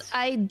about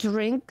I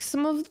drink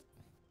some of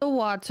the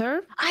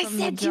water? I from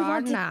said the you jar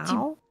wanted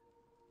now.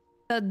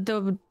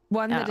 The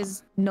one that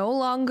is no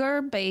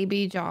longer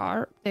baby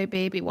jar, the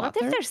baby water.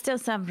 What if there's still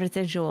some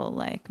residual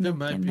There milk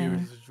might in be there?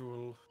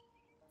 residual.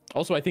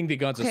 Also, I think the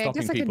gods are Okay, I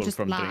stopping guess I could people just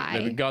from lie.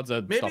 drinking. The gods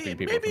are stopping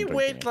people from Maybe drinking.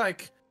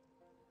 wait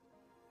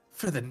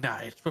for the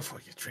night before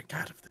you drink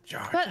out of the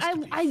jar. But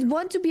I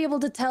want to be able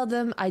to tell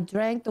them I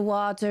drank the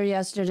water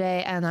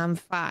yesterday and I'm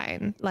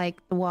fine.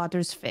 Like the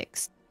water's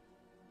fixed.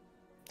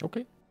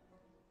 Okay.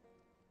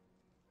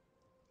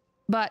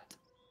 But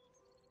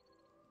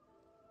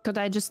could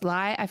I just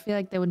lie? I feel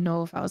like they would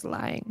know if I was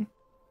lying.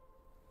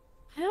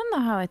 I don't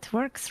know how it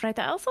works, right?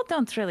 I also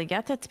don't really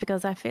get it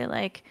because I feel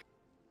like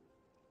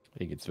I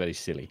think it's very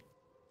silly.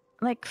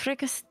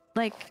 Frickus,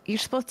 you're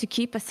supposed to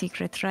keep a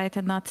secret, right?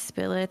 And not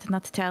spill it,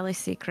 not tell a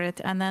secret.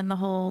 And then the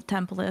whole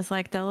temple is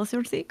like, tell us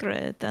your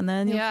secret. And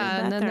then you'll feel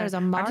better. And then there's a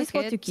market. Are you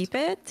supposed to keep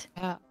it?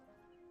 Yeah.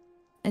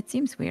 It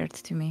seems weird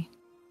to me.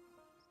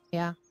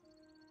 Yeah.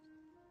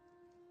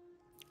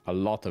 A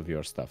lot of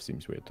your stuff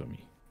seems weird to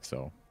me.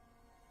 So.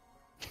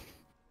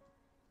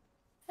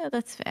 Yeah,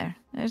 that's fair.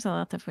 There's a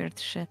lot of weird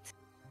shit.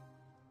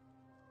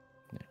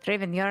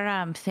 Draven,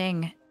 your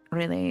thing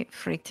really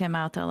freaked him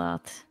out a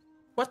lot.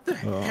 What the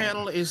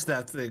hell is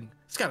that thing?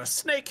 It's got a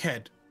snake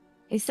head.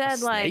 He said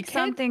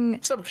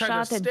something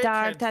shot a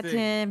dart at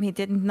him. He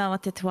didn't know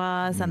what it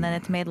was, and then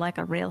it made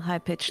a real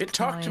high-pitched noise. It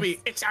talked to me.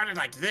 It sounded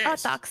like this. Oh, it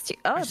talks to you.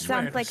 Oh, it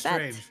sounds like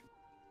that.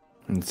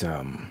 It's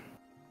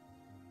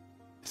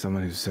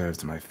someone who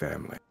serves my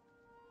family.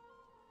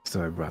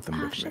 So I brought them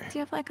with me.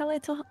 You have a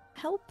little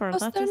helper.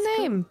 What's their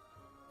name?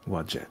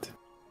 Wadjet.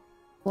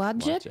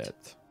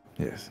 Wadjet?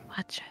 Yes.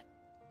 Wadjet.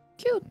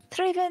 Cute.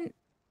 Draven,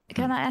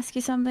 can I ask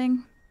you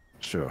something?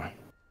 Sure.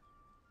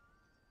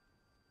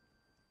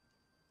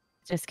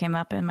 Just came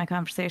up in my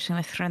conversation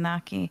with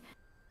Renaki.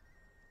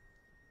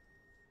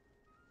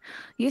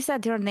 You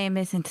said your name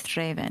isn't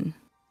Draven.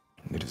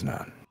 It is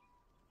not.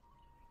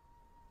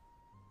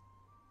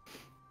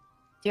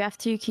 Do you have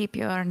to keep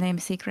your name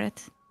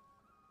secret?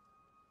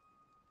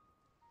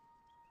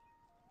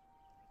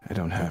 I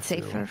don't have it's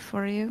safer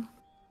for you?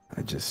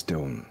 I just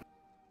don't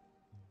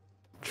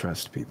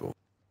trust people.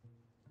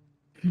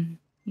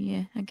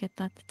 Yeah, I get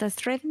that. Does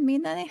Draven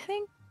mean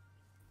anything?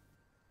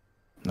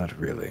 Not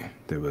really.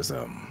 There was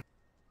a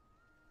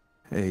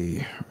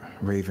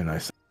raven I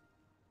saw.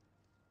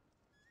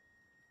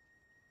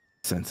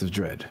 Sense of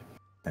dread,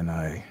 and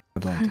I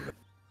belonged to it.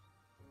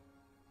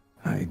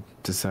 I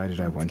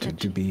decided I wanted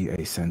to be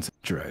a sense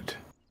of dread.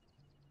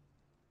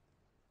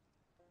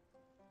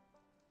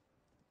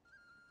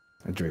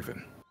 A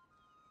Draven.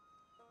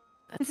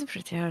 That's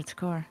pretty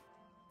hardcore.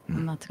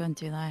 I'm not going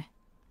to lie.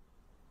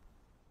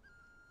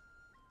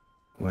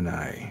 When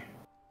I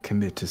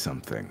commit to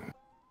something,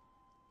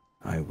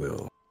 I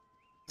will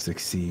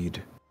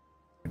succeed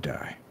or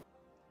die.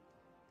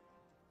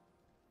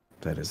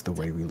 That is the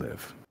way we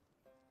live.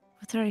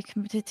 What are you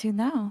committed to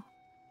now?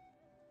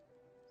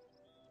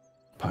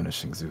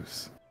 Punishing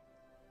Zeus.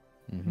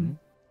 Mm-hmm.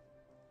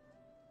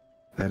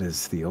 That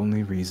is the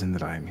only reason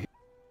that I'm here.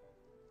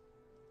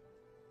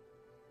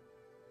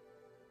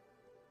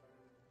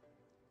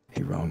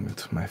 He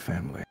wronged my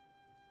family,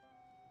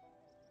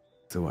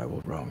 so I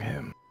will wrong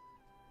him.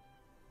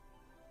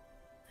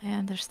 I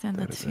understand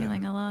that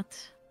feeling a lot.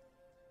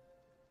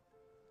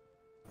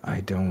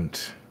 I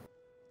don't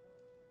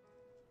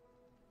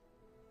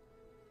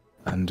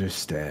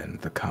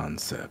understand the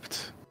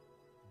concept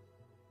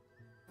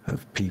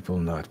of people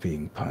not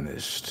being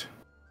punished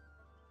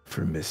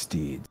for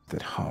misdeeds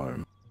that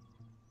harm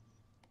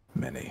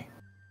many.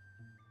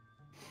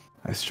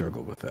 I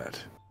struggle with that.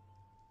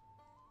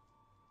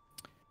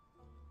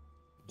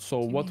 So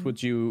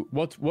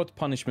what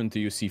punishment do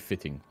you see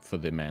fitting for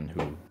the man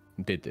who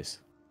did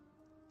this?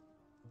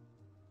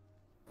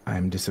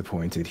 I'm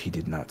disappointed he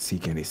did not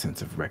seek any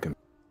sense of recompense.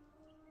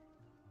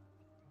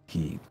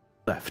 He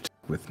left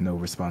with no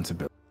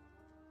responsibility.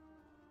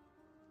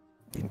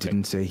 He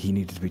didn't say he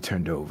needed to be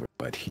turned over,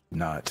 but he did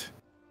not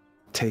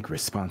take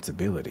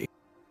responsibility.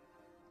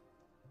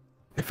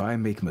 If I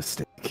make a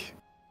mistake,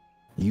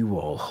 you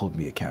all hold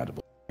me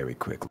accountable very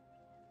quickly.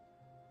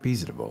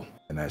 Reasonable,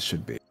 and that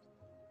should be.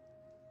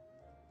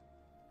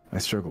 I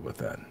struggle with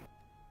that.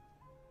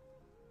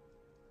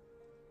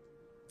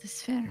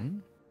 That's fair.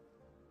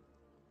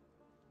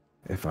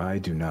 If I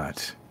do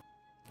not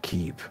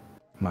keep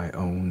my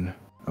own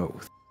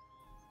oath,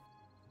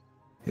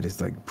 it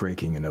is like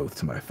breaking an oath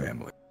to my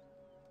family.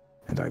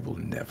 And I will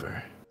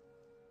never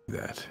do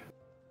that.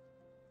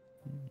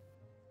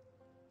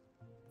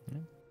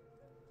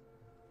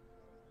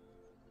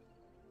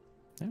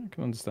 Yeah, I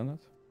can understand that.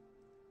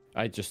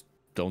 I just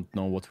don't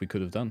know what we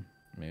could have done.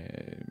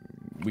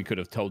 We could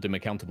have told him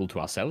accountable to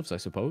ourselves, I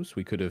suppose.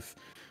 We could have,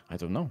 I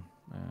don't know,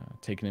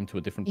 taken him to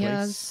a different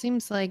Yeah, it place.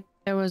 seems like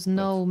there was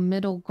no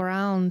middle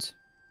ground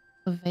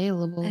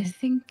available. I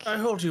think I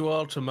hold you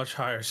all to much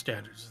higher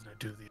standards than I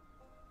do the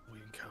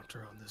we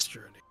encounter on this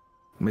journey.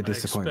 My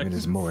disappointment expect-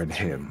 is more in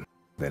him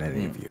than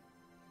any of you.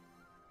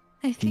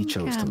 I think He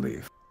chose to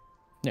leave.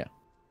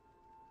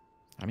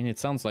 I mean, it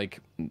sounds like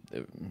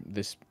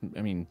this.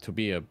 I mean, to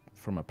be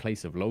from a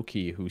place of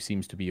Loki, who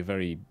seems to be a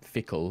very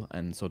fickle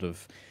and sort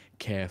of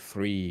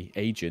carefree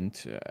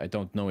agent. I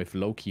don't know if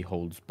Loki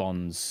holds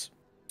bonds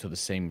to the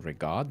same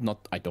regard.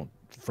 I don't,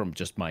 from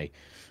just my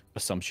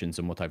assumptions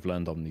and what I've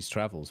learned on these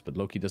travels. But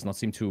Loki does not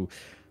seem to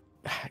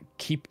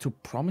keep to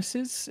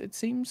promises. It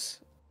seems.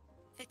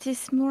 it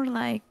is more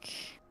like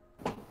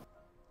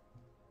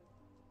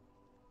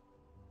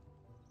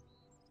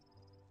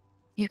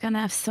you can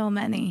have so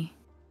many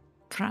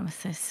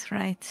promises,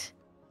 right?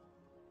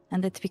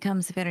 And it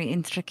becomes very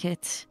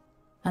intricate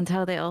and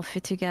how they all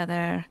fit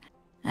together,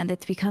 and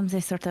it becomes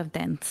a sort of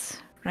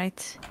dance,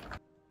 right?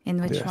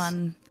 In which Yes.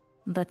 one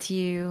that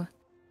you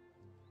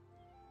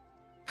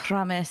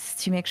promise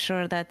to make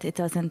sure that it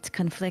doesn't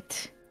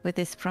conflict with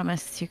this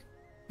promise, to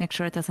make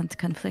sure it doesn't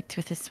conflict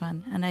with this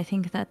one. And I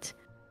think that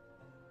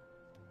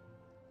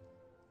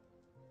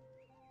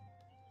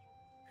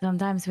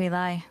sometimes we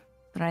lie,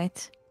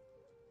 right?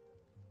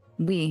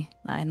 We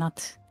lie,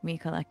 not we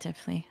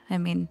collectively. I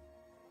mean,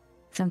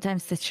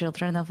 sometimes the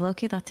children of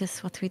Loki, that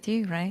is what we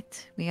do,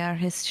 right? We are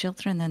his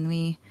children and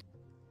we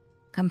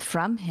come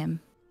from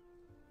him.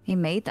 He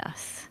made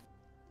us.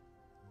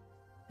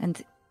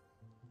 And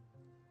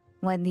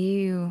when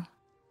you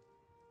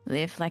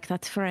live like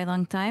that for a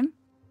long time,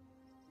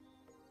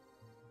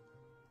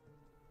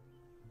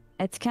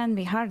 it can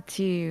be hard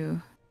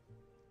to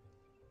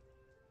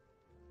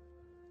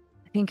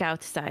think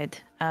outside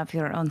of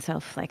your own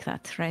self like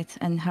that, right?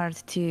 And hard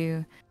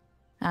to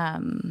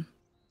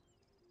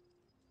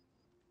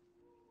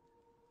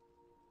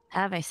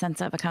have a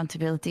sense of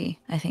accountability,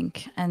 I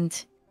think.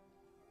 And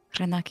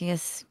Renaki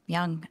is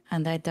young,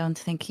 and I don't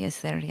think he is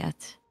there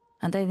yet.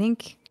 And I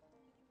think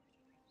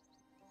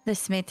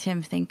this made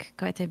him think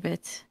quite a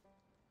bit.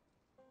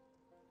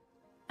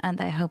 And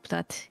I hope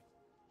that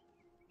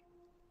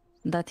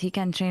he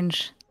can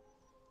change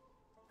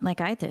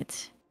like I did.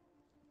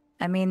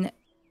 I mean,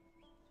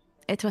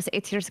 it was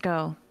 8 years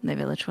ago the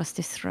village was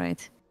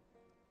destroyed.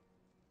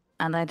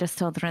 And I just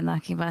told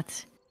Renaki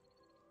that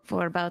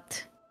for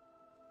about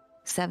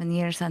 7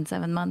 years and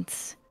 7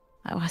 months,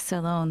 I was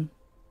alone.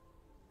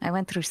 I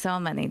went through so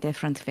many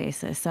different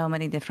faces, so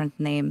many different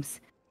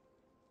names.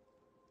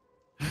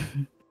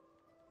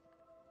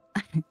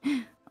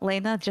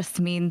 Lena just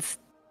means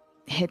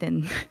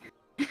hidden.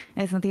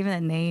 It's not even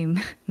a name.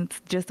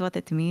 It's just what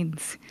it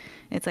means.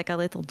 It's like a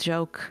little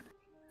joke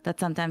that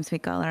sometimes we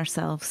call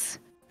ourselves.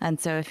 And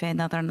so if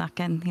another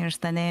Nakken hears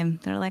the name,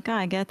 they're like, oh,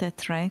 I get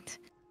it, right?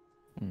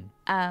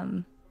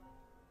 And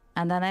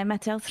then I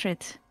met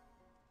Elthrid.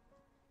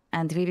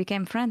 And we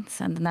became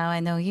friends, and now I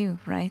know you,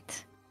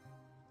 right?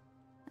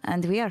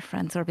 And we are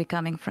friends, or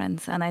becoming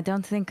friends. And I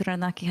don't think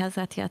Renaki has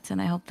that yet,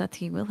 and I hope that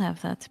he will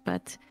have that,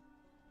 but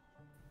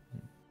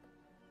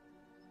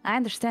I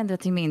understand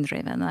what you mean,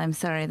 Raven. I'm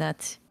sorry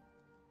that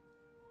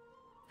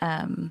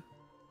I'm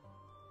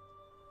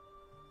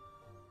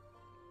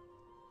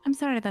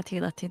sorry that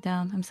he let you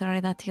down. I'm sorry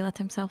that he let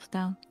himself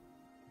down.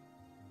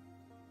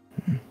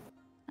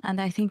 And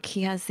I think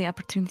he has the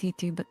opportunity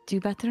to do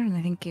better, and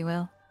I think he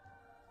will.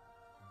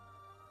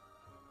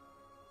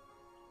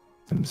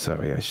 I'm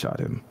sorry I shot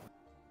him.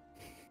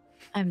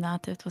 I'm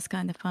not. It was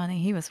kind of funny.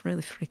 He was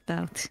really freaked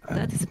out.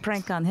 That is a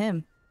prank on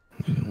him.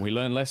 We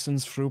learn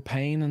lessons through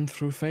pain and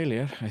through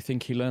failure. I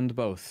think he learned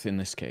both in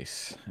this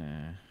case.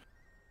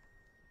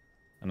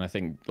 And I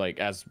think, like,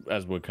 as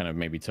we're kind of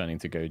maybe turning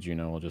to go,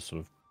 Juno will just sort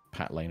of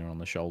pat Lena on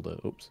the shoulder,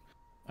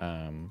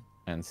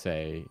 and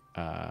say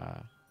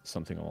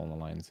something along the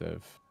lines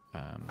of,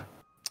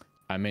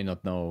 I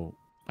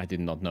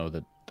did not know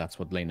that that's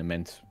what Lena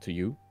meant to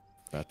you.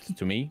 But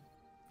to me,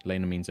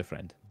 Lena means a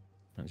friend.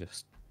 And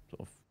just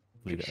sort of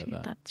leave it at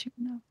Appreciate that. that, you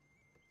know.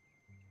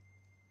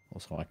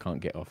 Also, I can't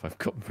get off. I've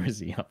got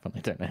Brizzy up, and I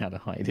don't know how to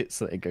hide it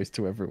so that it goes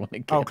to everyone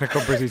again. Oh, click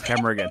on Brizzy's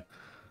camera again.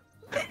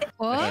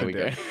 There we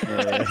go.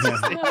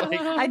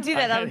 I do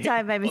that all the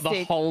time by The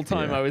mistake. whole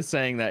time I was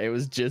saying that, it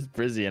was just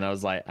Brizzy, and I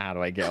was like, how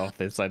do I get off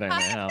this? I don't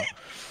know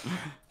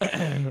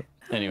how.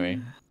 Anyway,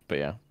 but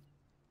yeah.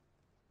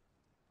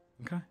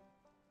 Okay.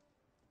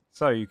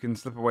 So you can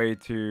slip away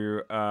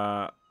to.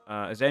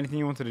 Is there anything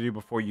you wanted to do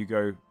before you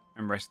go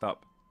and rest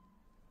up?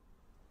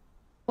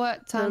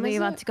 What So time do is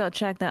you it? want to go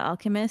check the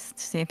alchemist,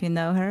 see if you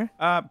know her?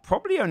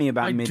 Probably only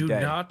about I midday. do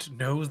not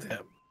know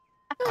them.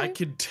 I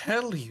can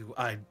tell you,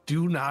 I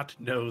do not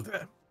know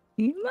them.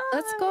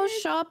 Let's go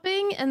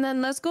shopping and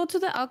then let's go to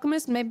the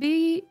alchemist.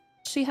 Maybe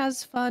she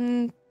has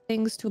fun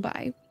things to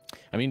buy.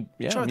 I mean,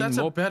 yeah, Sure, I mean, that's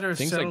more a better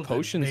things sell like than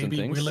potions and maybe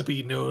things.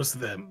 Willoughby knows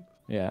them.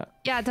 Yeah.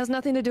 Yeah, it has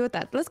nothing to do with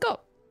that. Let's go.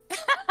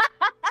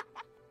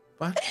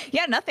 What?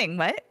 Yeah, nothing.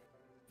 What?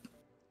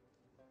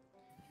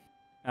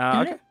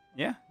 Okay.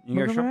 Yeah, you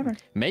can go shopping.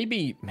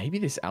 Maybe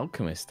this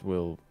alchemist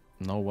will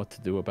know what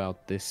to do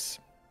about this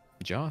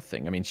jar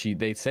thing. I mean,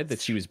 they said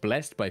that she was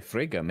blessed by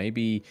Frigga.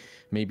 Maybe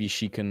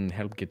she can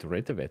help get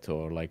rid of it,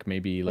 or like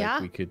maybe like Yeah.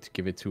 we could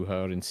give it to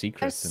her in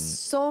secret. There's And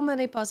so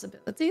many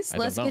possibilities. I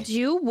don't Let's know. get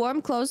you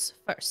warm clothes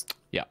first.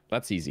 yeah,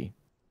 that's easy.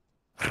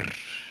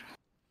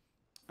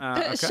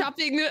 Okay.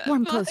 Shopping.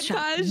 Warm clothes shop.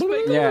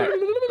 montage. Yeah,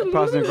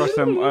 passing across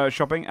some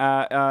shopping.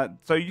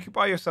 So you could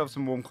buy yourself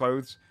some warm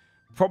clothes.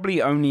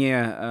 Probably only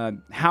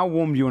how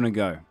warm do you want to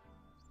go? Do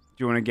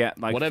you want to get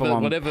like Whatever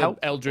pelt,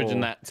 Eldridge or...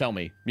 and that tell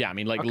me. Yeah, I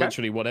mean, like Okay.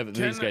 literally whatever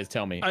these Can- guys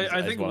tell me. I is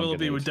think what I'm gonna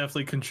Willoughby would need.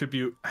 definitely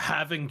contribute,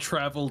 having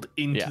traveled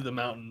into Yeah. the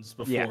mountains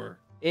Yeah. before.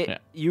 Yeah.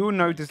 You'll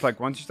notice like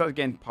once you start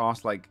getting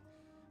past like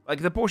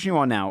the portion you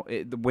are now,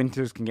 the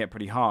winters can get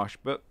pretty harsh,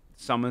 but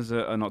summers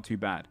are not too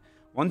bad.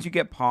 Once you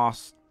get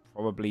past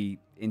probably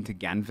into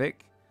Ganvik,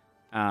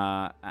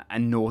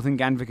 and northern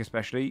Ganvik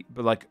especially,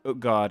 but like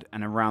Utgard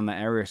and around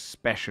that area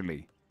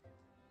especially,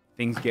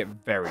 things get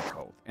very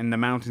cold. In the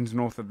mountains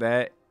north of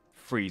there,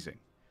 freezing.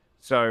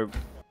 So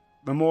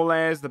the more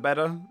layers, the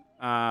better.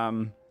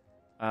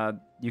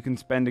 You can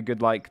spend a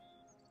good like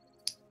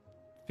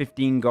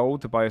 15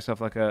 gold to buy yourself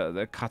like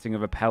a cutting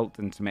of a pelt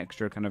and some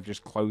extra kind of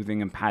just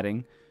clothing and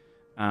padding.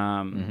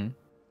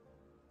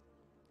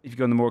 If you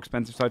go on the more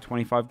expensive side,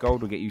 25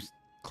 gold will get you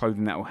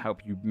clothing that will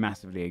help you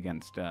massively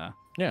against.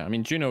 Yeah, I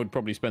mean, Juno would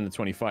probably spend the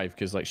 25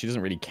 because like she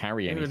doesn't really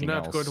carry You're anything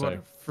not else. going to so-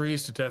 want to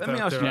freeze to death Let me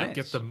out ask there. you I'd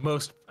this.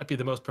 be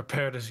the most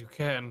prepared as you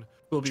can.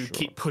 Willoughby would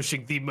keep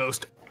pushing the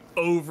most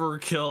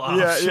overkill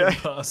Yeah, option yeah.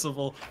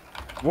 possible.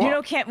 What?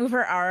 Juno can't move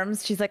her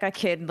arms. She's like a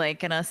kid,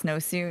 like in a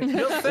snowsuit.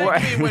 You'll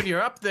thank me when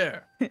you're up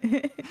there.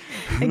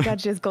 Thank God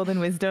she has golden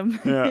wisdom.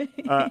 Yeah.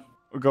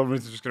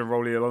 Goldman's just going to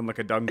roll you along like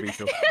a dung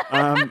beetle.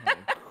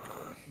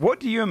 What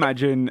do you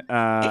imagine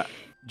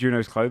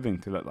Juno's clothing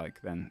to look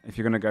like then, if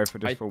you're going to go for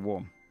just for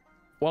warm?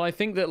 Well, I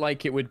think that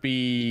like it would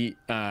be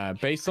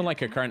based on like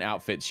her current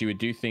outfit. She would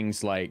do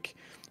things like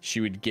she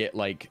would get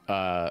like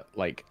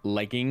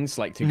leggings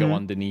like to go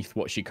underneath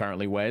what she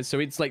currently wears. So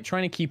it's like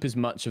trying to keep as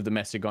much of the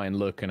Messigayan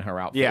look in her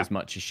outfit as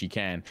much as she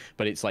can.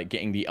 But it's like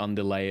getting the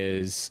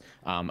underlayers,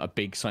 a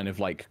big kind of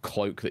like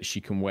cloak that she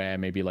can wear,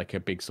 maybe like a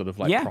big sort of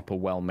like proper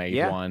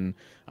well-made one,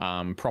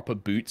 proper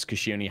boots because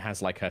she only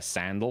has like her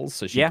sandals,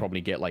 so she'd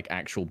probably get like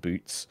actual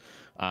boots.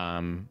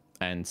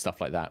 And stuff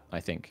like that, I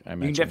think. I You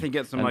can definitely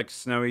get some like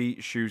snowy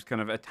shoes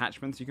kind of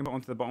attachments you can put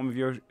onto the bottom of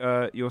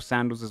your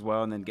sandals as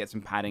well, and then get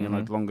some padding and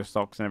like longer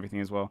socks and everything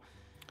as well.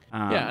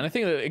 Yeah, and I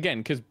think that, again,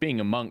 because being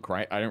a monk,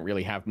 right, I don't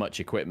really have much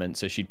equipment,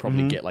 so she'd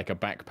probably get like a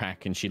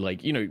backpack, and she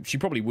like, she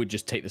probably would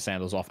just take the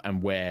sandals off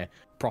and wear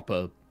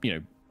proper,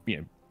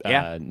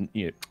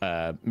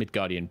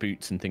 Midgardian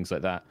boots and things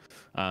like that,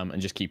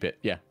 and just keep it,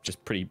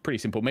 just pretty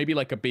simple. Maybe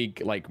like a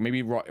big, like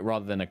maybe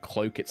rather than a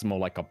cloak, it's more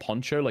like a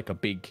poncho, like a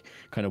big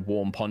kind of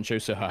warm poncho,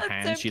 so her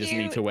hands, she doesn't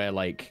need to wear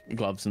like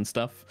gloves and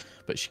stuff,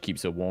 but she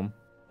keeps her warm.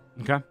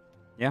 Okay.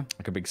 Yeah.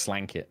 Like a big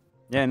slanket.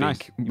 Yeah, nice.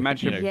 Big,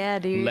 Imagine. Yeah,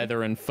 dude.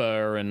 Leather and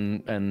fur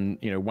and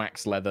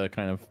wax leather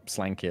kind of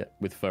slanket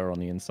with fur on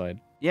the inside.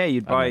 Yeah,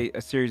 you'd buy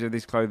a series of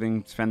these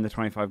clothing, spend the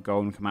 25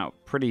 gold, and come out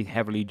pretty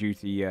heavily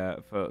duty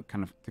for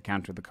kind of to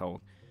counter the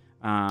cold.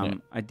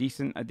 A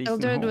decent.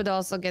 Eldred haul. would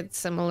also get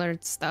similar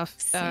stuff.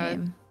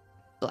 Same.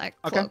 Black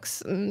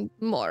cloaks and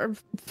more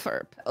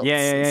fur pelts. Yeah.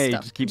 and You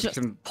stuff. just keep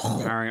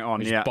carrying it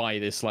on. Just buy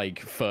this like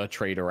fur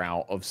trader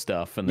out of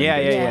stuff and then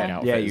Yeah.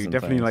 outfitters You and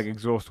definitely things. like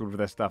exhausted with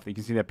their stuff. You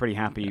can see they're pretty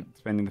happy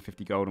spending the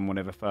 50 gold on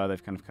whatever fur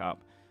they've kind of cut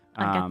up.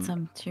 I got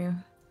some too.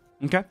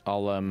 Okay.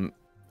 I'll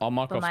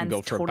mark But off some mine's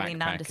gold for totally a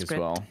backpack as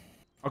nondescript. well.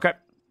 Okay.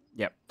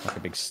 Yep. Like a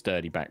big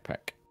sturdy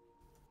backpack.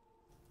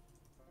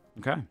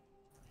 Okay.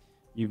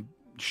 You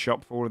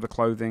shop for all of the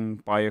clothing,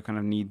 buy your kind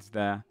of needs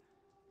there,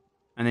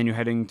 and then you're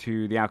heading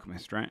to the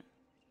alchemist, right?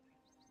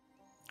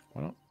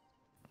 Why not?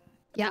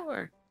 Yeah.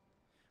 Sure.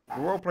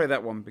 We'll role play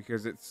that one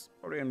because it's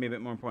probably going to be a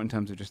bit more important in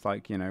terms of just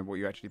like, what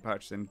you're actually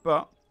purchasing.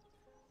 But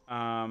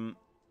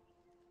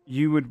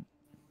you would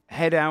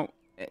head out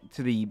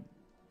to the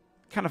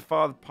kind of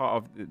far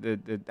part of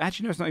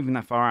actually, no, it's not even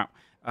that far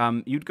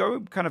out. You'd go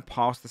kind of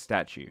past the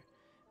statue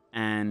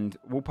and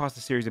walk past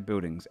a series of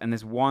buildings. And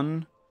there's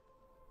one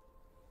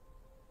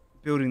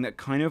building that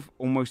kind of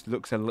almost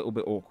looks a little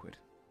bit awkward.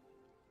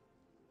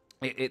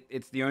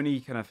 It's the only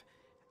kind of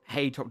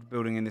hay-topped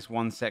building in this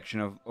one section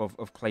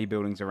of clay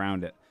buildings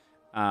around it.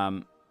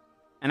 And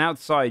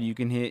outside, you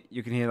can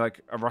hear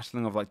like a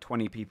rustling of like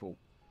 20 people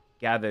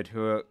gathered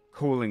who are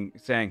calling,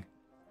 saying.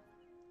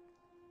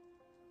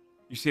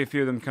 You see a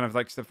few of them kind of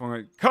like step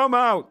forward, come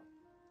out,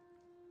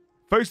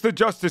 face the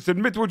justice,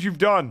 admit what you've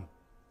done.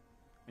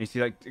 And you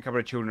see like a couple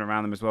of children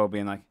around them as well,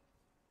 being like,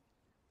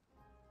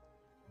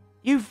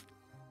 "You've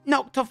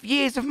knocked off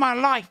years of my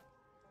life.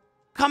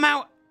 Come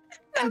out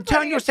and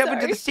turn yourself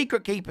into the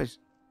secret keepers."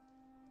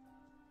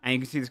 And you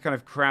can see this kind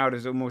of crowd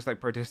is almost like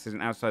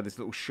protesting outside this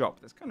little shop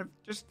that's kind of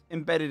just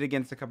embedded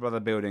against a couple other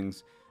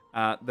buildings.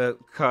 The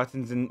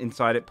curtains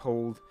inside it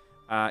pulled.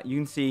 You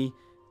can see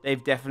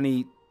they've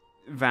definitely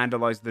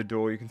vandalized the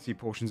door. You can see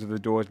portions of the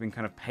door has been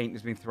kind of paint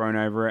has been thrown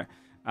over it.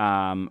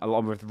 A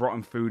lot of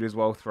rotten food as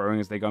well, throwing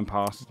as they're going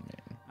past.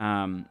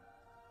 And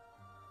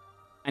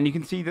you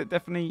can see that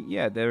definitely,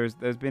 yeah, there's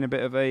been a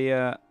bit of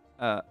an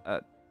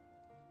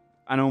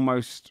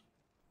almost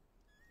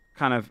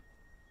kind of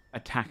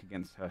attack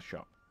against her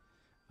shop.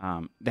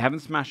 They haven't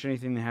smashed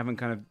anything. They haven't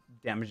kind of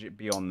damaged it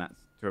beyond that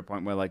to a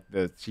point where like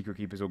the secret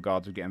keepers or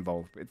guards would get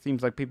involved. But it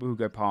seems like people who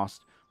go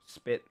past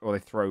spit or they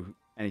throw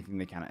anything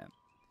they can at it.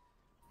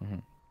 Mm-hmm.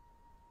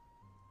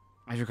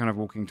 As you're kind of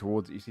walking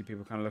towards it, you see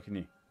people kind of looking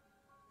at you.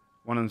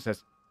 One of them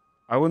says,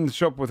 "I wouldn't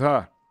shop with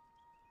her.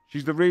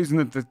 She's the reason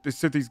that the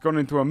city's gone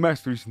into a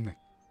mess recently."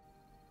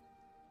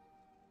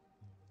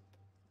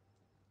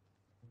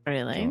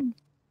 Really?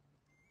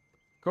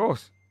 Of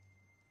course.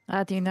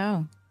 How do you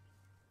know?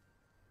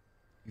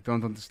 You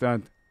don't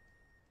understand.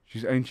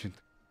 She's ancient.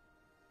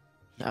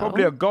 She's No.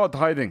 probably a god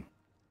hiding.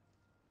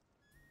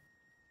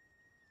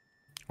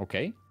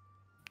 Okay.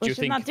 Well, Do you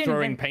she's not think doing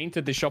throwing it. paint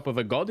at the shop of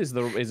a god is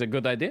a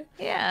good idea?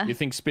 Yeah. You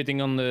think spitting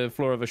on the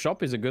floor of a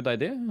shop is a good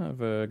idea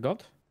of a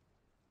god?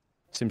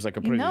 Seems like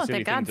a pretty No, silly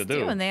the thing gods to do,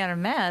 do. and they are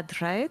mad,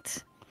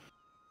 right?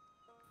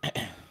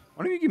 Why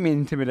don't you give me an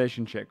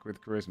intimidation check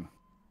with charisma?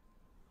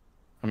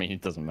 I mean,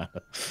 it doesn't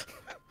matter.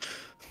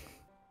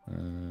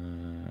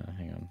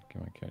 Hang on,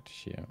 get my character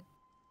sheet out.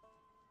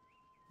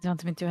 Do you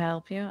want me to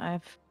help you? I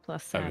have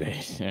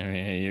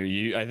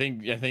 +7. I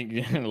think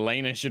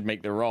Lena should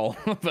make the roll,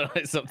 but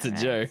it's up to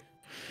Joe.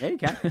 Yeah, you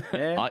can.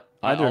 Yeah,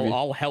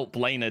 I'll help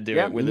Lena do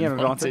it with you have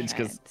advantage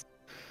because.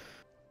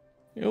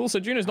 Also,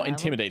 Juno's not I will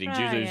intimidating.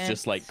 try Juno's it.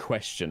 just like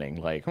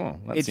questioning, like, oh,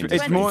 that it's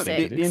seems more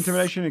 26. the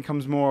intimidation. It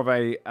comes more of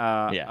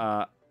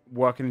a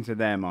working into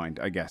their mind,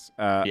 I guess.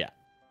 Yeah.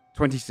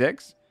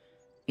 26.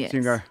 Yes. So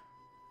you can go.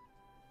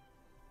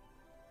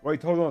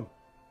 Wait, hold on.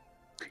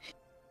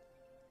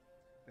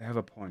 They have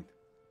a point.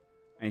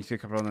 And you see a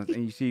couple of them,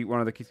 and you see one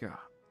of the kids go,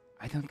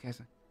 "I don't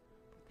guess.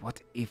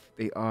 What if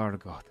they are a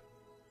god?"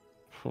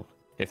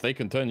 If they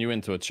can turn you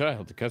into a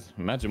child, because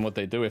imagine what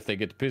they do if they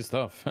get pissed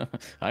off.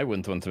 I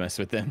wouldn't want to mess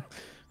with them.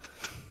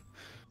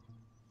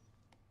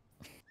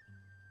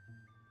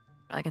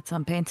 I get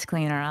some paint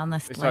cleaner,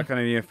 honestly. It's like kind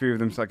of a few of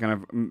them start kind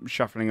of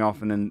shuffling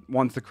off, and then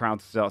once the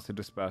crowd starts to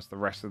disperse, the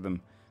rest of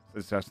them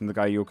disperse, and the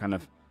guy you're kind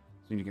of,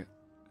 so you get,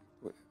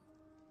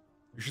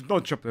 you should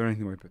not shop there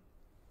anyway, but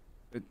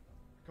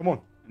come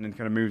on, and then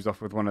kind of moves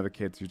off with one of the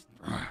kids who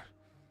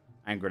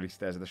angrily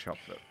stares at the shop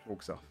that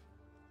walks off.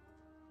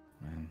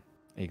 Man,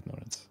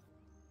 ignorance.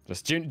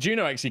 Just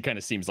Juno actually kind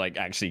of seems like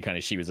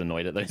she was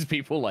annoyed at those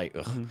people, like,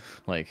 ugh,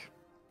 like,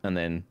 and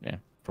then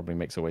probably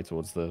makes her way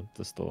towards the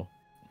store.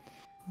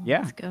 Yeah.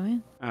 Let's go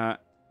in.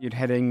 You'd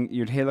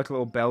hear like a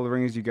little bell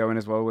ring as you go in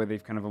as well, where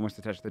they've kind of almost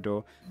attached the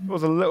door. It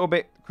was a little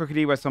bit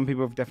crookedy where some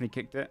people have definitely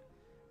kicked it.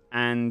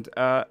 And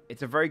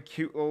it's a very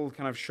cute little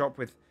kind of shop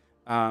with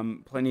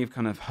plenty of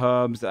kind of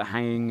herbs that are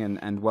hanging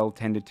and well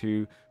tended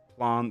to,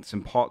 plants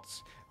and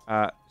pots.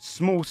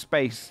 Small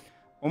space,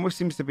 almost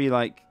seems to be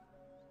like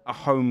a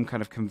home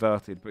kind of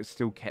converted, but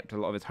still kept a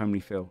lot of its homely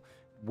feel.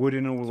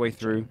 Wooden all the way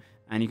through.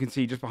 And you can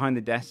see just behind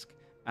the desk,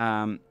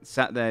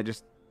 sat there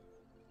just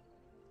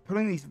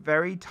pulling these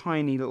very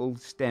tiny little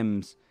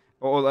stems,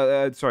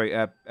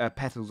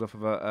 petals off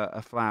of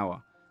a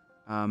flower,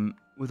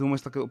 with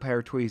almost like a little pair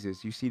of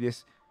tweezers. You see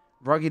this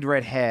rugged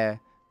red hair,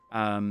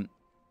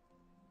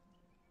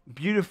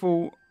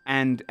 beautiful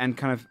and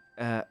kind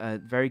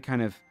of very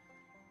kind of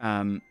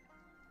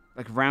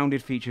like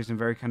rounded features and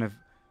very kind of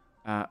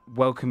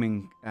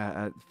welcoming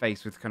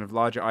face with kind of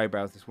larger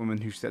eyebrows. This woman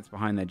who sits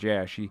behind their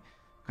chair, she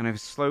kind of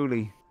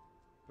slowly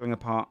pulling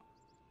apart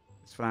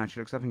this flower. She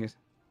looks up and goes,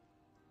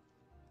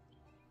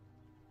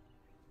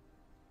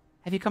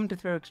 "Have you come to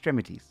throw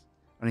extremities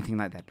or anything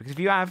like that? Because if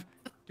you have,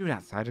 do it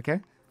outside, okay?"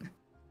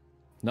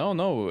 No.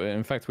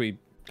 In fact, we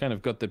kind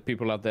of got the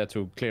people out there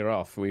to clear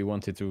off. We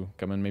wanted to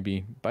come and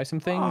maybe buy some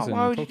things. Oh, and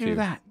why would you talk to do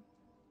that?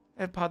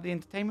 That's part of the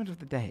entertainment of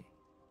the day.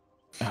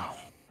 Oh,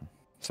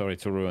 sorry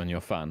to ruin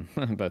your fun,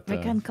 but We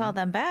can call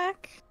them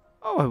back.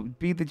 Oh, it would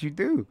be that you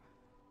do.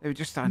 They were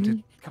just starting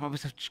to come up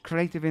with such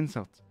creative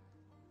insults.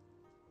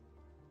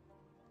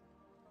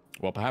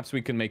 Well, perhaps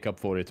we can make up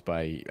for it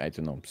by, I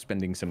don't know,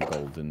 spending some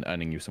gold and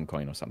earning you some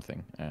coin or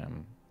something.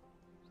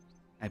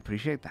 I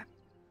appreciate that.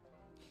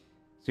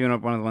 So you're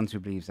not one of the ones who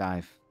believes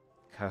I've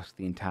cursed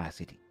the entire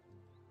city?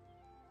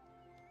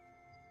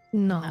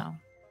 No. No.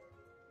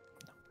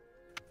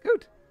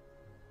 Good.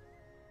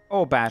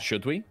 Or bad?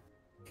 Should we?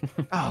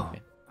 Oh,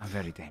 I'm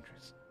very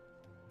dangerous.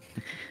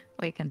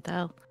 We can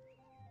tell.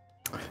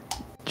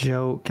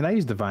 Joe, can I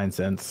use divine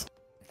sense?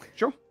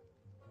 Sure.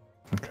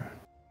 Okay.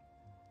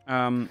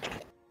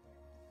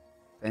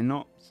 They're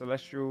not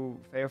celestial,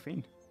 fae, or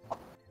fiend.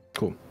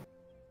 Cool.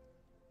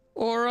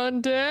 Or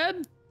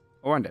undead?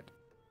 Or undead.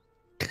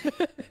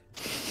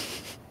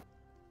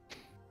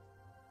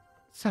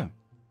 So,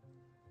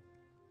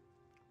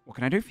 what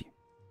can I do for you?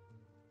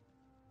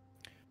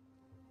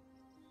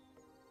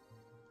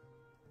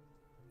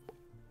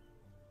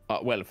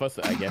 Well, first,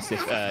 I guess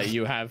if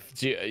you have,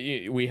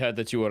 we heard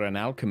that you were an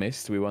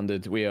alchemist. We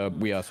wondered, we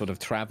are sort of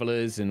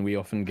travelers, and we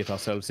often get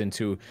ourselves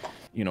into,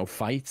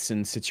 fights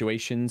and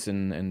situations,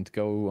 and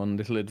go on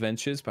little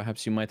adventures.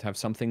 Perhaps you might have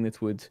something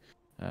that would,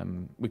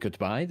 we could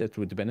buy that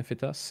would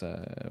benefit us,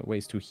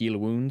 ways to heal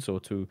wounds or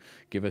to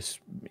give us,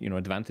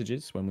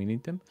 advantages when we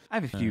need them. I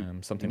have a few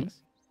something.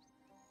 things.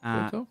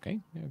 Good,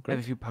 okay, yeah, I have great.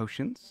 a few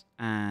potions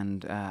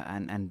and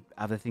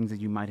other things that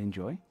you might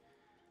enjoy.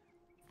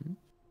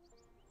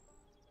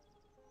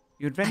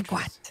 You adventurers.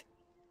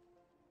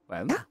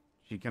 Like what? Well,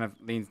 she kind of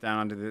leans down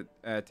under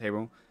the table,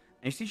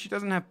 and you see she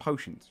doesn't have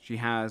potions. She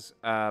has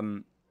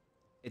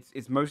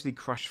it's mostly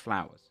crushed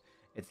flowers.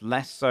 It's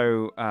less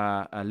so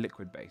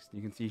liquid based.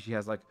 You can see she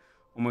has like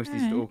almost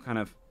these little kind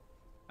of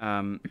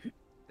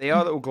they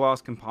are little glass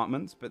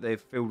compartments, but they're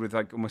filled with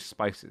like almost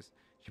spices.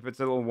 She puts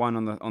a little one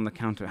on the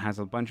counter. It has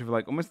a bunch of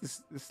like almost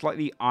this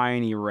slightly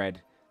irony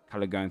red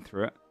color going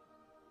through it.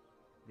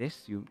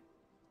 This, you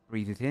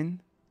breathe it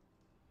in,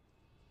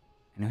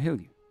 and it'll heal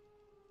you.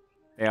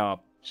 They are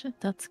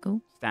Shit, that's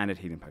cool. standard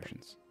healing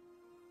potions.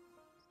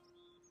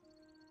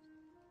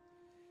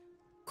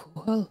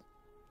 Cool.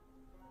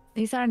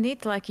 These are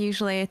neat, like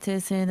usually it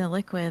is in a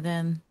liquid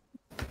and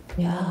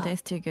they don't Yeah.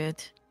 taste too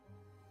good.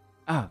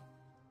 Oh,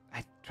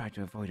 I try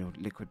to avoid all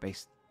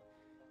liquid-based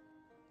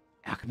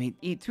alchemy.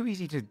 It's too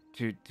easy to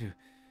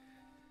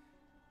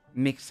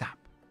mix up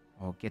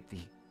or get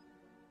the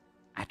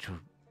actual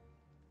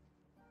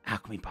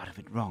alchemy part of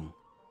it wrong.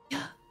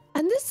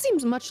 And this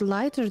seems much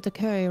lighter to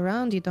carry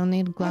around. You don't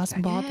need glass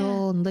Exactly.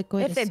 bottle and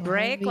liquid. If is they so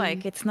break, heavy.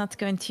 like it's not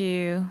going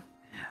to sink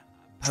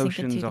it to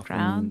Potions the often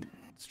ground.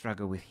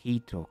 struggle with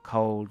heat or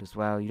cold as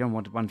well. You don't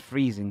want one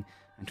freezing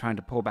and trying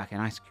to pour back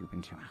an ice cube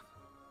into your mouth.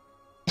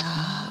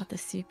 Oh,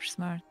 that's super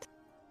smart.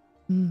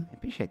 Hmm. I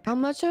appreciate How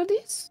that. much are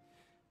these?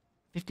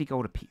 50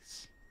 gold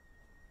apiece.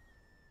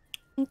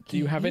 Do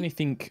you have Okay.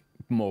 anything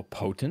more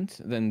potent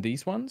than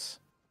these ones?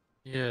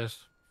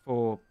 Yes.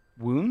 For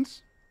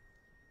wounds?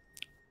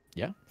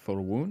 Yeah, for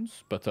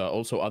wounds, but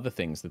also other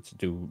things that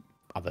do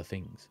other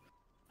things.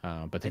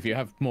 But if you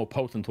have more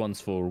potent ones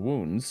for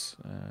wounds,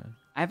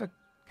 I have a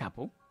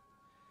couple.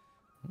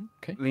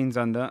 okay. Leans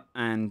under,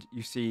 and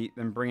you see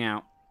them bring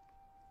out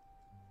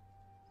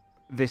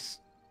this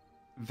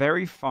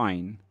very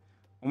fine,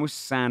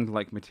 almost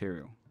sand-like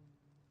material.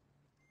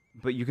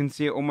 But you can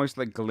see it almost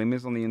like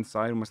glimmers on the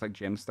inside, almost like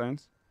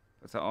gemstones.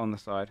 That's on the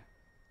side.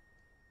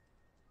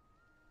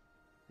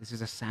 This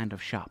is a sand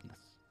of sharpness.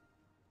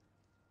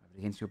 Rub it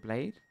against your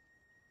blade.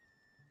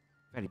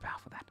 Very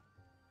powerful, that.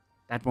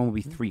 That one will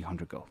be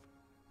 300 gold.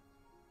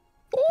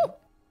 Ooh!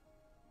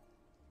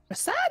 A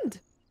sand!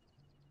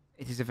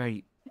 It is a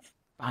very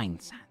fine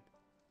sand.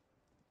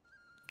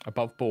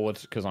 Above board,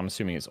 because I'm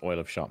assuming it's oil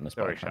of sharpness,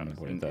 but I Oil of can't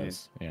remember what it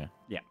sharpness, does.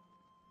 Yeah.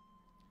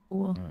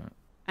 Cool.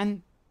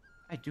 And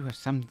I do have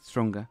some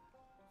stronger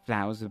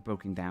flowers that are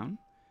broken down.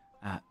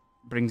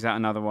 Brings out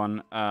another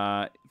one.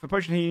 For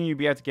potion healing, you'd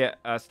be able to get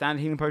a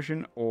standard healing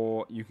potion,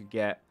 or you could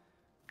get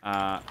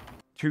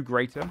 2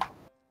 greater.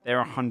 They're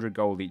 100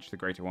 gold each, the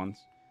greater ones.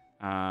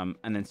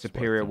 And then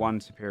superior,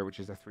 which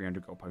is a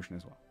 300 gold potion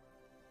as well.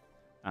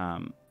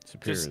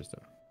 Superiors,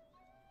 though.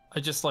 I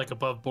just like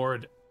above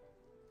board.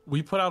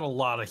 We put out a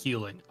lot of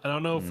healing. I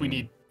don't know if we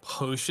need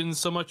potions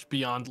so much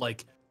beyond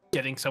like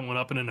getting someone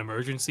up in an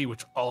emergency,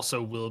 which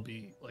also will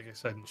be, like I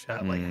said in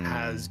chat, like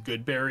has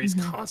good berries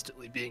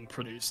constantly being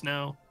produced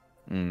now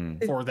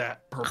for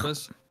that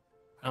purpose.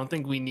 I don't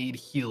think we need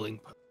healing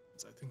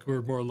potions. I think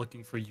we're more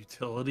looking for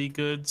utility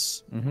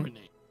goods. Or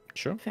need.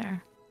 Sure.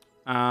 Fair.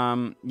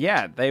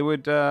 Yeah, they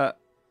would.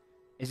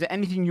 Is there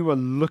anything you were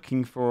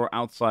looking for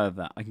outside of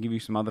that? I can give you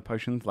some other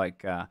potions,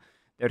 like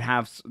they would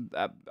have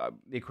the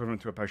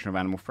equivalent to a potion of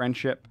animal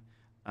friendship.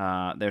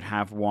 They would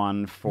have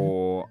one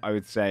for, I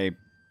would say,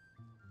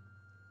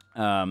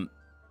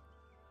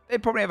 they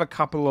probably have a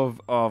couple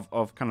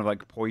of kind of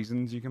like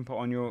poisons you can put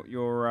on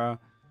your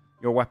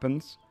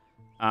weapons.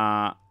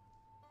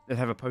 They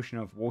have a potion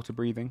of water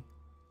breathing,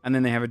 and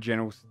then they have a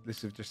general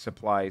list of just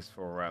supplies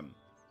for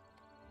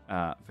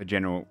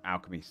general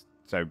alchemy.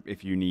 So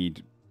if you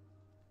need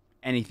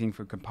anything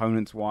for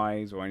components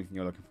wise or anything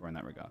you're looking for in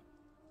that regard.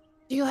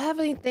 Do you have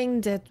anything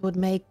that would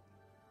make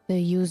the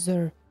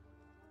user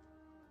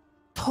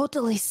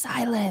totally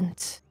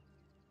silent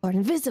or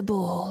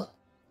invisible.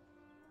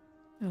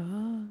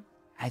 Oh.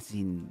 As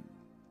in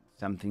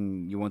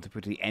something you want to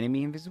put the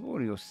enemy invisible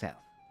or yourself?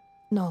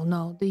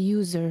 No, the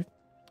user.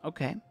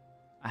 Okay.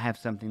 I have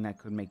something that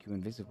could make you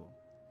invisible.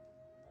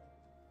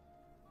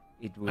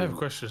 It will... I have a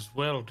question as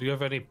well. Do you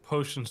have any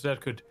potions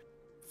that could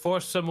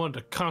force someone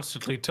to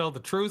constantly tell the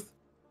truth?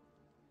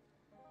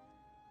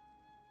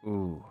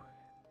 Ooh,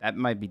 that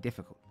might be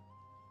difficult.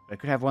 But I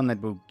could have one that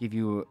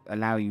will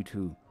allow you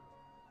to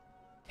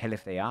tell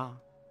if they are.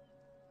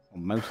 Or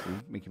mostly,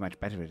 make you much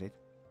better at it.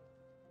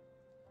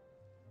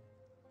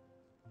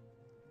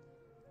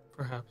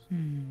 Perhaps.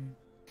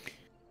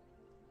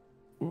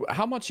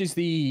 How much is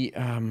the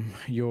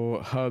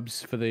your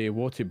herbs for the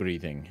water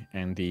breathing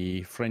and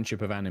the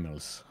friendship of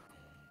animals?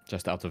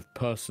 Just out of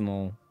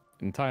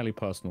entirely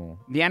personal.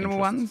 The animal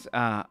interests.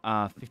 ones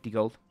are 50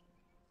 gold.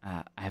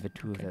 I have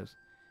two of those.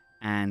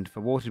 And for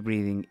water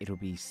breathing, it'll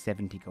be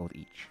 70 gold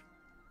each.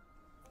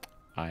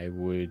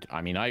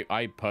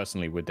 I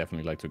personally would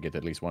definitely like to get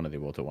at least one of the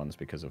water ones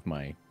because of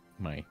my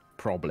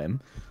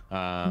problem.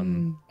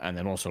 And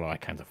then also I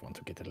kind of want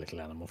to get a little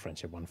animal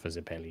friendship one for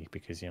Zipelli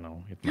because, it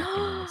might be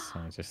nice. So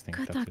I just think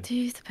Got that that would-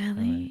 too,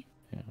 Belly.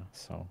 Yeah,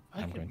 so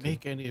I I'm can going to...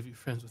 make any of you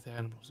friends with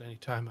animals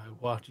anytime I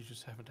want. You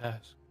just haven't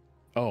asked.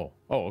 Oh,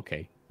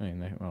 okay.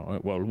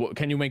 Well,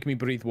 can you make me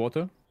breathe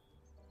water?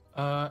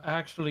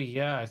 Actually,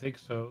 yeah, I think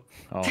so.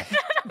 Oh,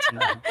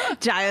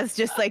 Giles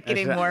just like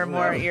getting that- more and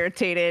more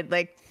irritated.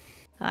 Like,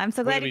 I'm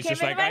so glad you He's came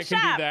just into like, my I can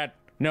shop. do that.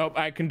 Nope,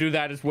 I can do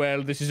that as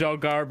well. This is all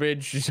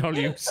garbage. It's all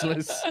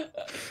useless.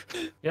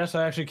 Yes,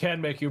 I actually can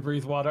make you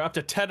breathe water. Up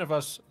to 10 of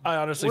us, I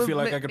honestly feel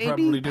like I could maybe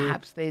probably do.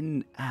 Perhaps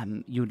then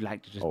you'd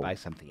like to just Oh. buy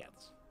something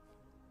else.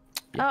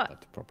 Yeah, Oh.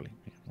 that's probably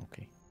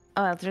okay.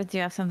 Oh, Eldred, do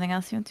you have something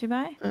else you want to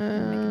buy?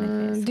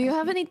 Do you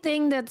have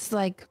anything that's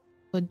like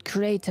would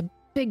create a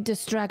big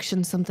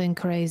distraction, something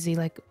crazy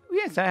like?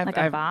 Yes, I have. Like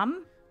I a have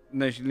bomb?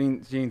 No, she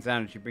leans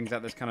down and she brings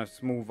out this kind of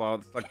small vial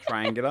that's like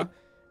triangular.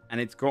 And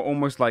it's got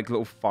almost like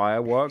little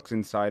fireworks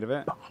inside of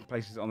it. She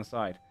places it on the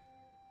side.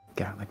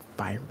 Got like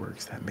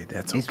fireworks that made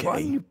that's This one,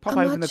 okay. you pop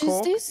How open the much is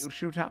cork, this? it'll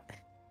shoot up.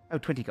 Oh,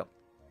 20 gold.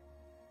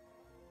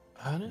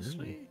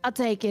 Honestly, I'll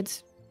take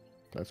it.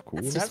 That's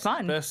cool. That's that's just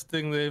fun. the best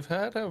thing they've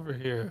had over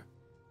here.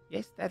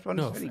 Yes, that one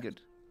No is very offense.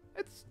 good.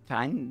 It's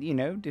fine,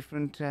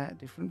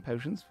 different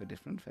potions for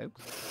different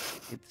folks.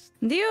 It's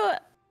Do you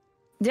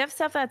have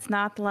stuff that's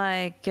not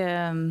like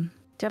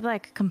do you have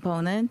like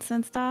components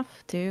and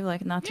stuff too?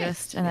 Like not Yes,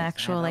 just an yes, I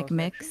actual have like all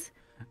mix?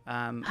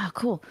 Oh,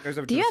 cool. goes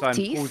over Do to you the have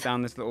side and pulls teeth?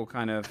 down this little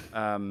kind of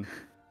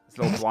this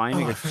little twine.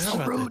 and Oh, I goes, forgot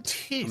about the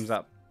teeth. comes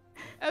up.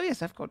 Oh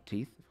yes, I've got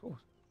teeth, of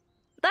course.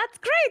 That's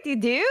great.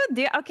 You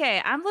do?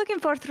 Okay, I'm looking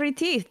for 3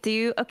 teeth. Do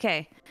you?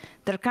 Okay,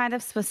 they're kind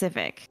of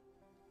specific.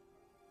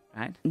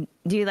 Right?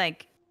 Do you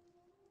like?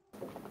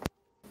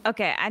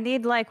 Okay, I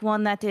need like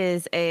one that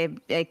is a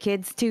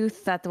kid's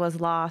tooth that was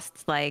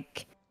lost,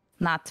 like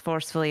not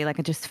forcefully, like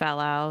it just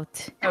fell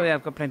out. Oh yeah,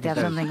 I've got plenty Do you of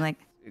have those. something like?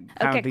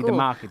 Currently, the cool.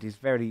 market is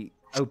very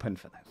open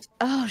for those.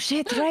 Oh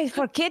shit! Right,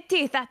 for kid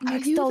teeth, that Are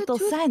makes you total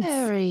the tooth sense.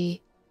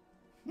 fairy?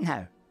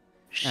 No,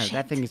 Shit.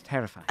 that thing is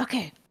terrifying.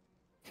 Okay.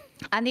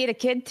 I need a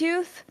kid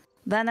tooth.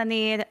 Then I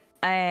need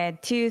a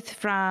tooth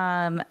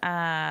from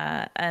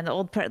an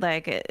old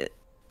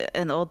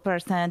an old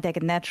person. They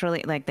could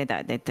naturally like they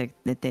died. They took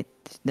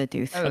the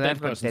tooth. Oh, A that's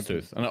dead got person's dead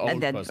tooth. An A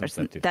old dead person's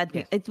person. dead tooth.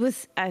 That it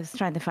was. I was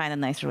trying to find a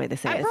nicer way to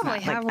say I it. It's probably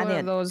not have like, one I of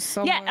did. those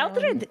somewhere. Yeah,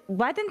 Eldred.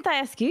 Why didn't I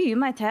ask you? You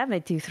might have a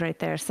tooth right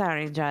there.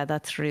 Sorry, Jai.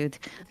 That's rude.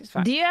 It's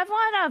fine. Do you have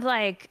one of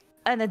like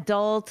an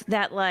adult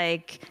that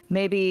like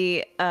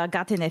maybe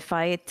got in a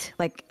fight,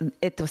 like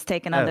it was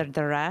taken under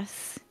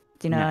duress?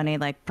 Do you know No. any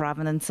like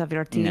provenance of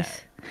your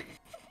teeth?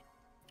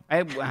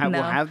 I will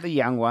No. have the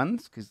young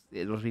ones because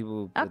a lot of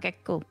people are Okay,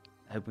 cool.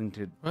 hoping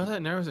to. Well,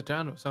 that narrows it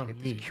down to something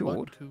It's really cured.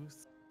 one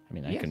tooth. I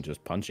mean, I Yes. can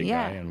just punch a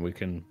Yeah. guy and we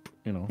can,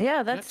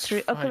 Yeah, that's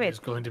true. Okay, wait. It's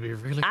going to be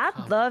really I'd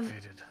love-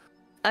 complicated.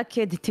 A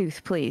kid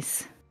tooth,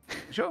 please.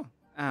 Sure.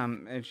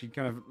 And she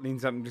kind of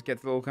leans up and just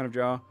gets a little kind of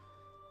jar,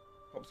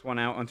 pops one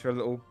out onto a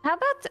little How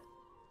about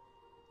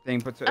thing,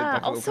 puts it like a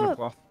little kind also- of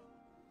cloth.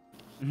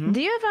 Mhm.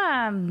 do you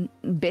have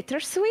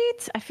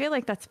bittersweet? I feel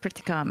like that's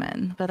pretty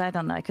common, but I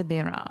don't know. I could be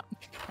wrong,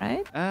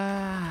 right?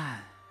 I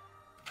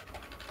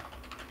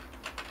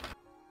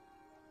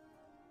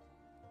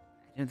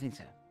don't think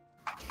so.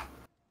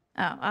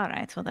 Oh, all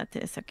right. Well, that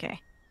is okay.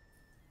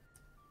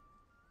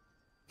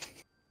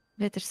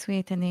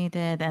 Bittersweet I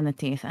needed and the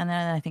teeth, and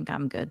then I think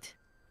I'm good.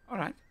 All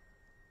right.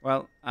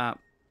 Well,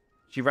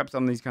 she wraps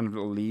on these kind of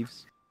little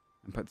leaves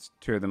and puts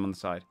 2 of them on the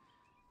side.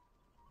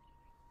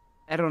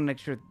 Add on an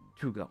extra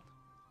 2 gold.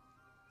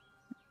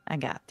 I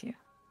got you.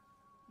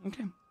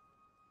 Okay. You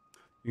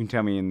can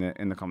tell me in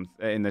the comments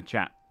in the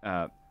chat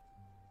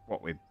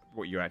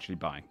what you're actually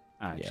buying.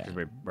 Just Yeah. 'cause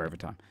we're over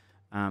time.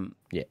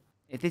 Yeah.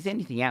 If there's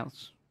anything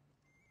else,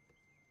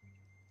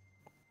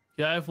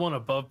 Yeah, I have one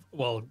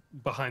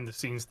behind the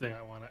scenes thing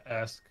I want to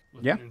ask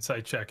with Yeah. an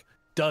insight check.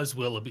 Does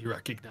Willoughby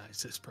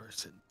recognize this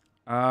person?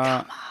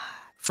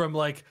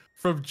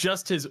 from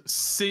just his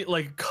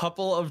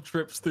couple of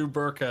trips through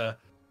Birka,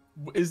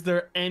 is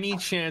there any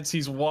chance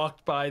he's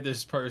walked by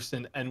this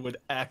person and would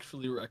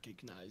actually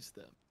recognize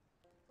them?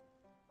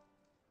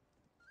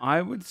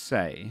 I would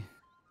say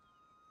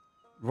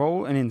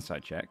roll an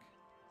insight check.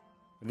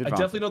 I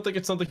definitely don't think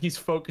it's something he's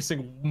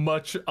focusing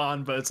much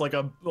on, but it's like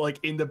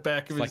in the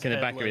back of his head. Like in the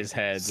back of his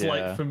head,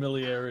 slight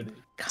familiarity.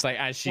 It's like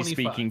as she's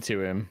 25. speaking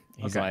to him,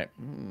 he's Okay.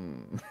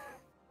 like,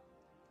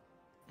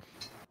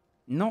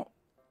 Not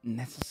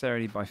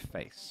necessarily by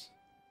face,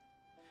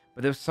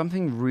 but there was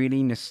something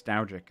really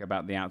nostalgic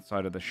about the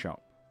outside of the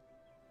shop.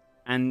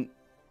 And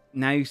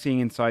now you're seeing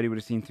inside, you would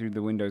have seen through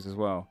the windows as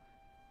well.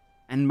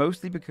 And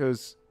mostly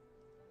because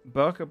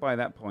Birka by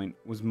that point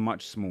was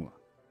much smaller.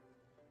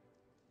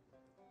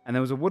 And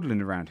there was a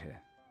woodland around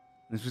here.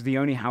 This was the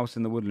only house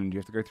in the woodland. You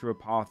have to go through a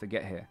path to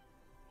get here.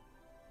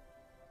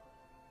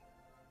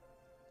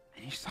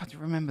 And you start to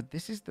remember,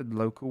 this is the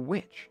local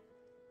witch.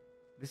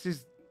 This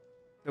is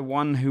the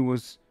one who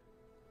was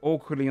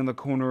awkwardly on the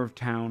corner of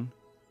town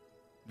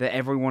that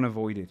everyone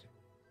avoided.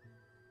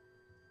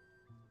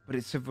 But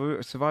it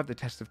survived the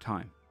test of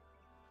time.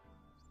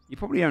 You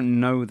probably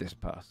don't know this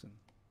person.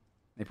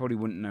 They probably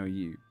wouldn't know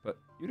you, but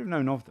you'd have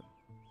known of them.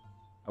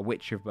 A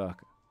witch of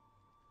Birka.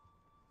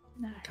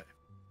 No. Okay.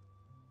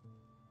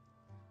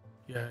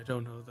 Yeah, I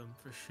don't know them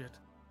for shit.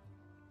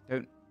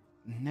 Don't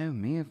know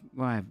me?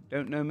 Well, I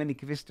don't know many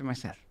Kavista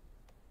myself.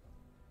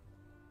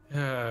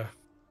 Yeah.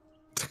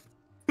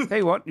 Tell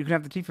you what, you can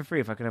have the tea for free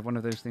if I could have one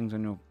of those things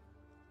on your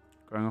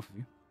growing off of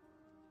you.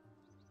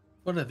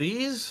 One of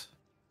these?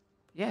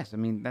 Yes, I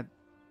mean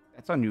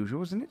that's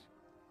unusual, isn't it?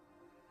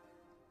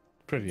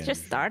 pretty It's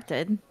just unusual.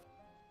 started.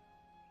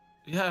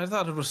 Yeah, I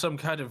thought it was some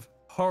kind of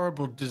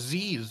horrible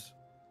disease.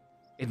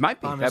 It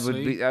might be. That would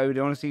Honestly. be. I would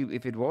honestly,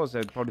 if it was,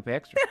 I'd probably pay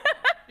extra.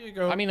 Here you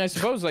go. I mean, I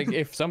suppose like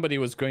if somebody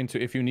was going to,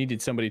 if you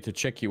needed somebody to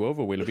check you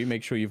over, Willoughby,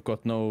 make sure you've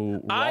got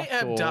no. I rot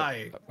am or-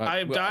 dying. I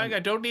am well, dying. I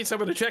don't need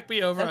someone to check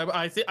me over.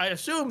 I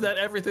assume that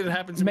everything that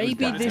happens to me is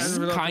Maybe bad. It's this as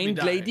a result of me kind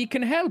dying. lady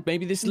can help.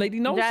 Maybe this lady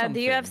knows Yeah, something.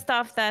 do you have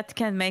stuff that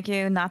can make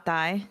you not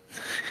die?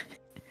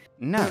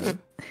 No.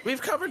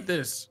 We've covered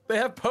this. They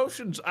have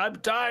potions. I'm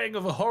dying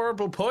of a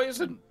horrible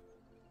poison.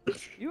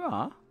 You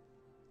are.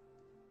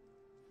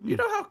 You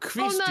know how not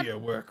Christia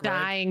work, right?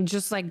 Dying,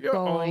 just like You're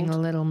going old. a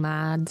little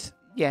mad.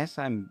 Yes,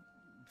 I'm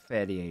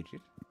fairly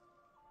aged.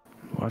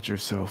 Watch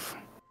yourself.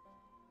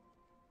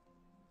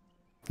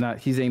 Not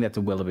he's saying that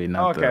to Willoughby,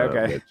 not Okay, the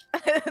okay.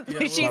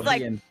 witch. She's About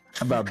like,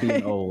 about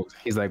being old.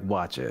 He's like,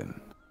 watch it.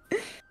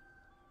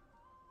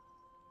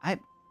 I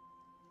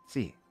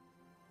see.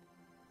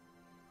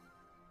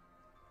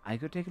 I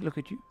could take a look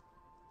at you,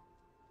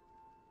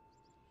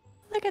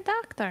 like a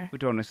doctor.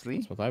 but honestly,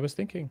 That's what I was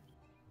thinking.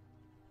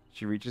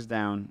 she reaches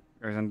down,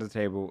 goes under the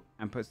table,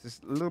 and puts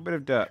this little bit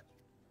of dirt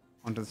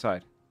onto the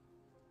side.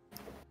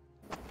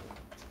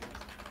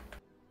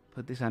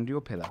 Put this under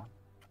your pillow.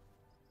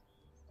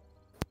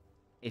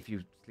 If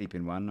you sleep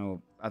in one, or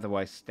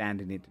otherwise stand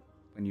in it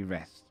when you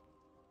rest.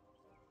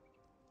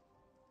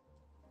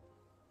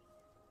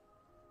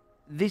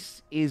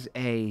 This is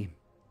some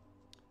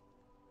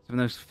of the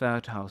most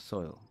fertile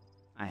soil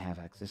I have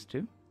access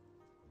to.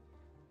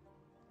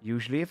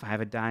 Usually, if I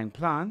have a dying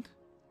plant,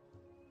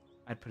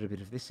 I'd put a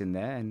bit of this in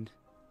there, and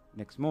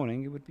next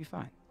morning it would be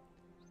fine.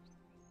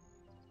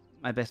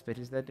 My best bet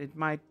is that it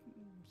might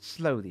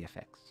slow the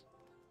effects.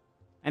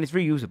 And it's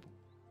reusable.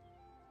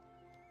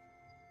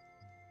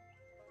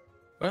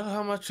 Well,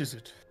 how much is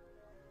it?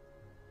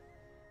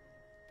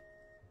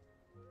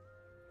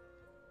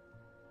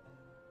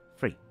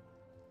 Free.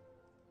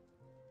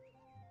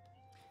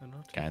 They're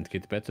not- Can't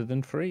get better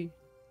than free.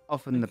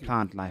 Often Thank the you.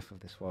 plant life of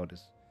this world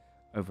is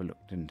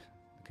overlooked, and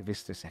the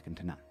Kavista second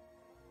to none.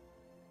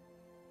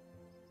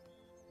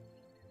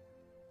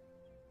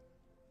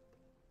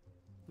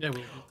 Yeah,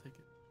 we'll take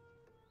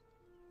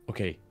it.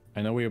 Okay,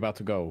 I know we're about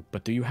to go,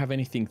 but do you have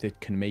anything that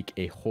can make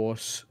a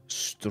horse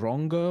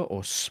stronger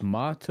or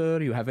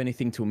smarter? You have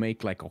anything to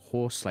make like a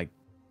horse like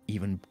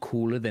even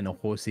cooler than a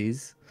horse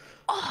is?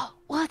 Oh,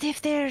 what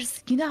if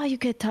there's, you know how you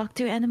could talk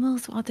to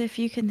animals? What if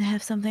you can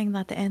have something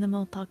that the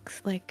animal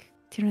talks like,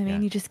 do you know what I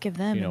mean? Yeah. You just give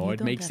them. You and know, you it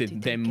don't makes have to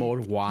them take more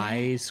it.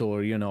 wise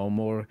or, you know,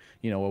 more,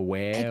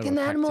 aware. Can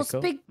or animals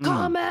practical. speak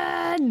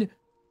common?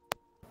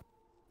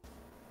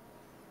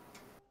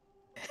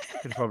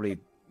 Could probably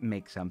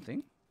make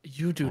something.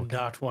 You do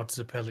not want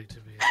Zappelli to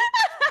be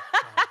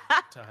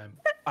time.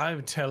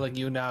 I'm telling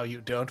you now,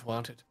 you don't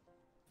want it.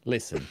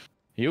 Listen,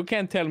 you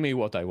can't tell me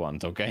what I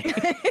want, okay?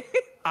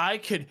 I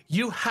can.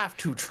 You have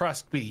to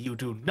trust me. You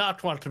do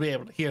not want to be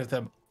able to hear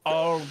them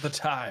all the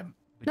time.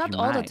 Would Not you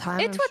all the mind? time.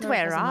 It I'm would sure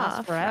wear doesn't last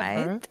off,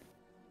 forever. right?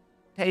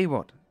 Tell you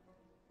what.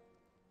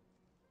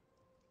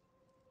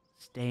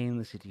 Stay in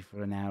the city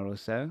for an hour or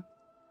so.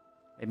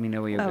 Let me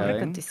know where you're Oh, we're going.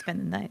 going to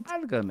spend the night.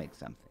 I'll go make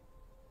something.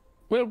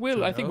 Well,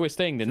 Will, I Juno? think we're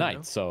staying the Juno?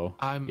 night, so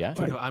yeah.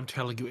 I'm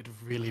telling you, it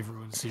really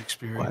ruins the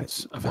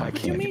experience of Why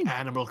having can't an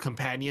animal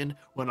companion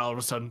when all of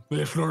a sudden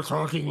they start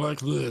talking like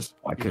this.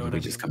 Why You know couldn't what we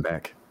I just mean? come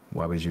back?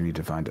 Why would you need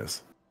to find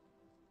us?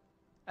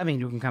 I mean,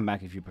 you can come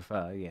back if you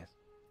prefer, yes.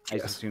 I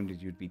just assumed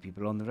that you'd be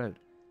people on the road.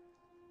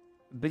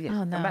 But yes, Oh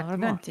come no, back we're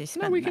tomorrow. going to No,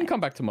 spend we the can night. come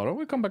back tomorrow.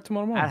 We'll come back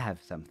tomorrow I'll morning.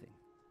 have something.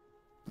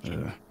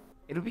 Uh,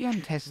 It'll be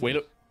untested,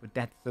 Will- but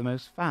that's the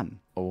most fun.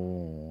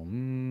 Oh,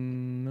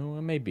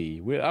 no,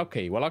 maybe.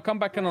 Okay, well, I'll come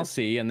back and I'll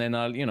see, and then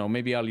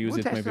maybe I'll use We'll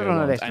it, test maybe it I on a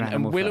won't. lesser And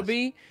animal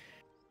Willoughby,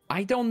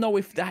 I don't know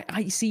if that.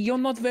 I see you're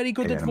not very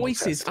good at Animal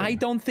voices. I testing.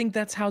 don't think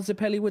that's how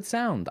Zappelli would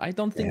sound. I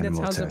don't think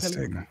Animal that's how Zappelli.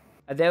 testing.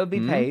 They'll be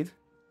paid.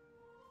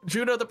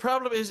 Juno, the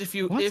problem is if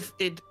you What?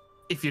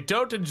 if you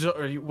don't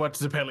enjoy what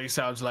Zappelli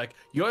sounds like,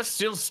 you're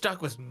still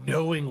stuck with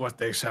knowing what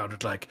they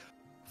sounded like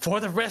for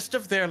the rest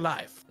of their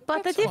life.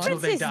 But the Until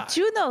difference they is die.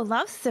 Juno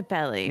loves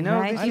Zappelli, You know,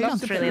 right? this You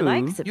is don't really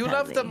like true. Zappelli. You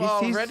love them This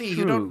is already. You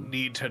true. don't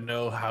need to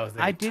know how they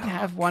I did talk.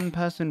 have one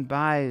person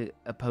buy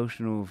a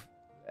potion of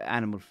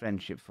animal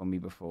friendship for me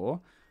before,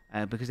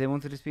 because they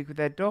wanted to speak with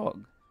their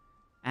dog,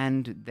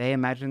 and they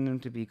imagined them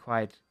to be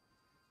quite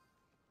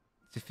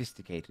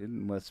sophisticated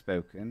and well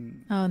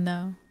spoken. Oh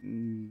no.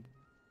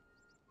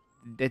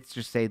 Let's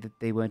just say that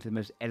they weren't the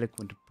most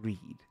eloquent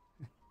breed.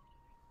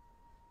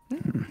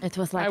 It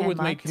was like I would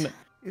might. make.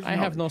 I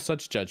have no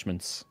such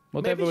judgments.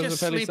 Whatever Maybe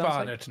just Zappelli sleep sounds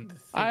on like. it. And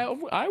think.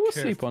 I will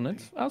sleep on it.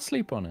 carefully. I'll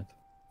sleep on it.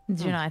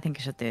 Juno, I think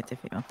you should do it if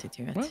you want to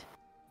do it. Well,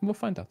 we'll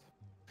find out.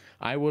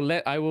 I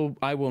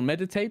will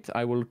meditate.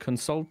 I will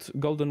consult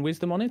golden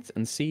wisdom on it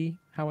and see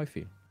how I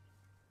feel.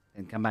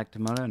 Then come back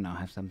tomorrow and I'll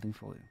have something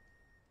for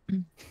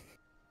you.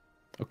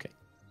 Okay.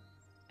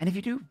 And if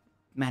you do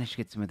manage to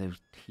get some of those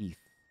teeth,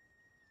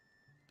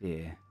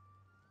 dear,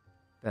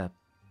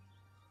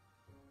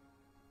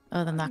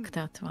 Oh, the knocked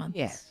out ones.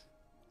 yes.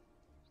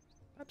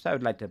 Perhaps I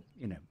would like to,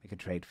 make a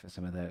trade for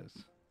some of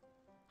those.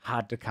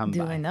 Hard to come by.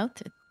 Duly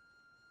noted.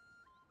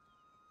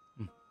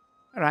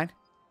 All right.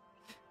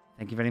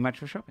 Thank you very much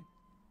for shopping.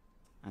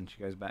 And she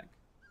goes back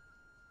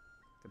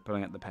to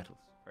pulling up the petals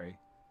very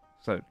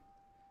slowly.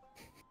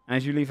 And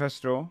as you leave her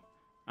store,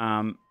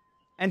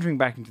 entering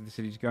back into the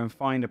city to go and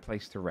find a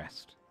place to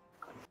rest.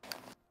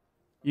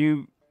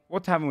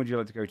 What tavern would you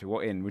like to go to?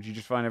 What inn? Would you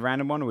just find a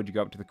random one, or would you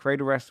go up to the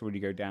Cradle Rest, or would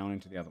you go down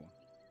into the other one?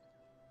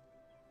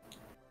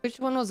 Which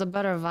one was a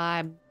better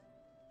vibe?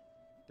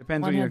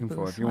 Depends One what you're had looking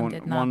for. booze, If you one want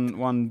did not.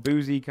 one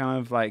boozy kind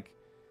of like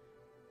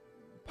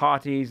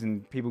parties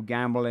and people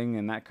gambling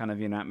and that kind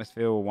of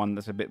atmosphere, or one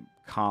that's a bit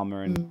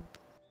calmer and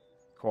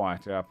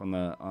quieter up on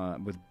the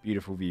with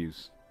beautiful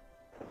views.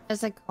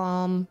 It's like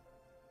calm.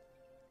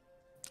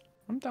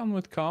 I'm down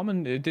with calm.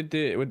 And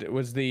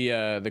was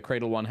the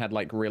cradle one had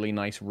like really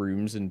nice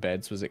rooms and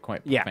beds? Was it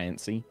quite Yeah.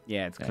 fancy?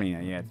 Yeah, it's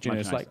cleaner. Yeah, it's much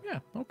Juno's nicer. like, yeah,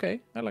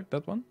 okay, I like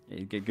that one. Yeah,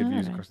 you get good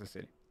views Alright. across the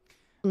city.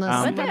 Unless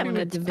I'm someone happy wanted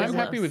with- to I'm visit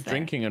happy us with there.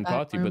 drinking and Back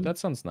party, but room. that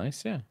sounds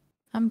nice. Yeah.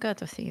 I'm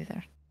good with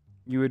either.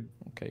 You would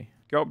Okay.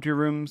 go up to your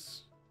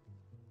rooms,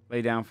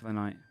 lay down for the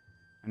night,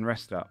 and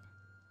rest up.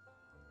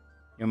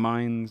 Your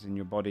minds and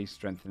your body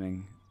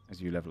strengthening as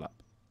you level up.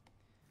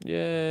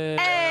 Yeah.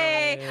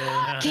 Hey!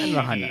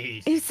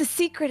 Hey! It's a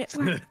secret. It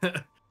worked.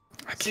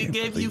 I She can't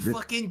gave you believe it.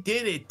 fucking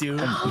did it, dude.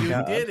 Oh my You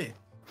God. did it.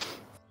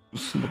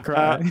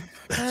 Cry.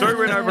 Sorry, we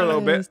went over a little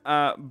bit,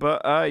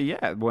 but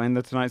yeah, we'll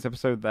end tonight's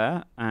episode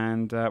there,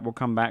 and we'll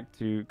come back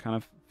to kind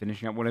of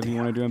finishing up whatever you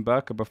want to do in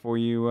Birka before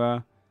you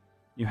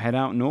head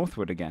out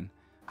northward again.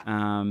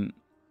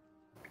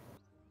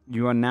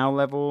 You are now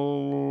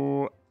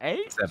level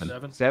 8?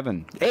 7.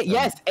 7. 8,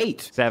 yes,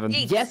 8. 7.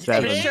 Yes,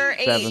 7. eight. Sure,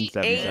 7. eight.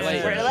 7. Eight.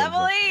 7. We're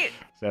level 8.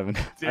 7.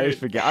 I always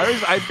forget.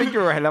 I think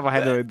you're a level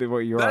ahead of what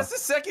you are. That's the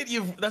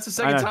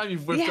second know. time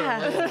you've whipped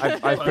Yeah.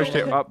 up. I pushed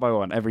it up by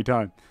 1 every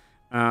time.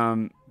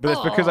 But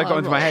it's because I got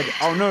into my head.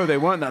 Oh no, they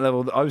weren't that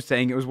level. I was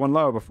saying it was 1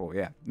 lower before.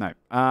 Yeah, no.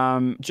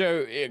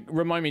 Joe,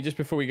 remind me just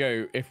before we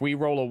go. If we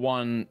roll a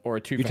 1 or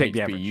a 2 You for take the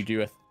HP, average.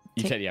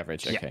 you take the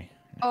average. Yeah. Okay.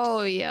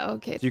 Oh yeah,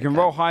 okay. So you can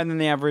roll higher than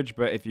the average,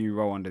 but if you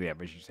roll under the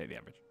average, you take the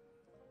average.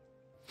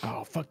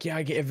 Oh fuck yeah!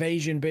 I get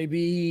evasion,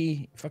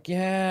 baby. Fuck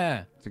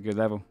yeah. It's a good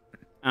level.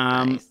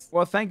 Nice.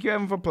 Well, thank you,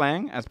 Evan, for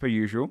playing as per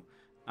usual.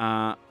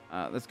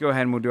 Let's go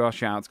ahead and we'll do our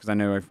shouts because I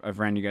know I've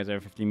ran you guys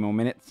over 15 more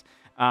minutes.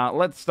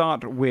 Let's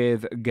start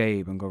with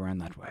Gabe and go around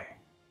that way.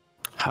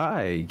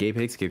 Hi, Gabe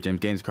Hicks, Gabe James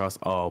Games across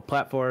all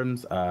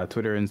platforms,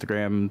 Twitter,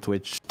 Instagram,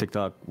 Twitch,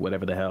 TikTok,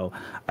 whatever the hell.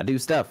 I do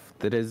stuff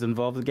that is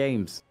involved with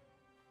games.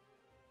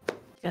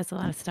 That's a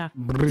lot of stuff.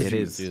 It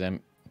is.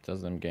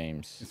 Does them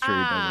games. It's true. he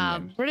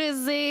doesn't know.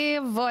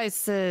 Brizzy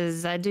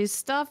voices. I do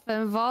stuff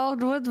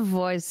involved with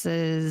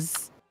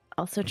voices.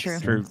 Also true.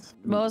 It's true.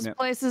 Most Yeah.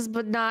 places,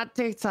 but not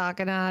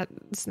TikTok and not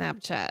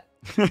Snapchat.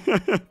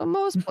 But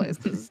most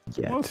places.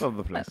 Yet. Most of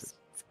the places.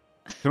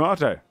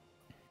 Tomato.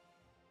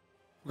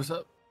 What's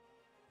up?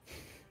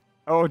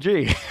 Oh,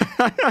 gee.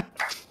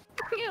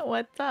 Yeah,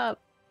 what's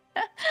up?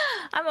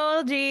 I'm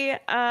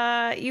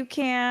OLG. You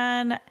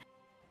can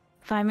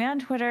find me on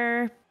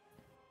Twitter.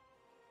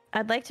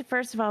 I'd like to,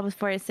 first of all,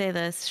 before I say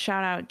this,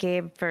 shout out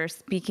Gabe for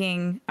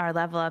speaking our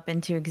level up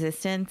into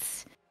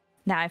existence.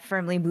 Now I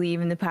firmly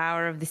believe in the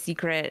power of the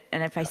secret,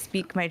 and if I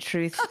speak my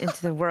truth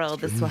into the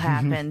world, this will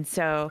happen.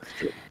 So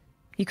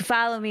you can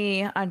follow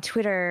me on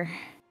Twitter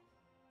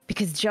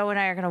because Joe and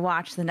I are going to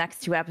watch the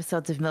next 2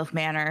 episodes of MILF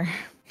Manor.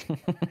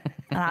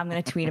 And I'm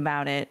going to tweet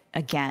about it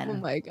again. Oh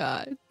my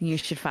god. You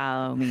should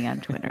follow me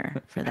on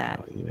Twitter for that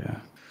Oh, yeah.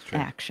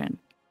 action.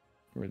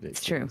 Ridiculous.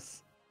 It's true.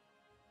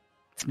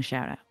 It's my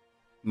shout out.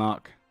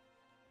 Mark.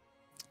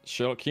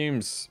 Sherlock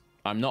Holmes.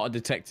 I'm not a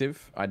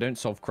detective. I don't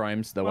solve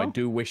crimes, though I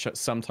do wish that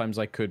sometimes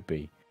I could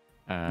be.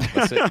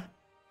 That's it.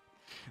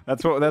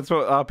 That's what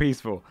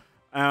RP's for.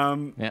 I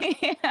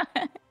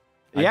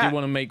do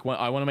want to make one.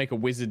 I want to make a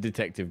wizard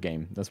detective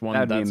game. That's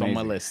one that's on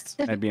my list.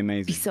 That'd be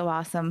amazing. Be so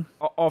awesome.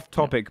 Off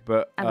topic,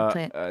 but I would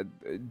play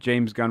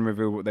James Gunn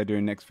revealed what they're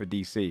doing next for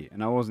DC,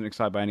 and I wasn't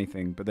excited by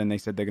anything. But then they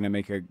said they're going to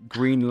make a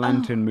Green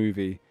Lantern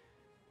movie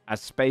as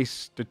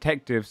space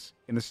detectives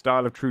in the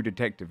style of True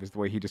Detective, is the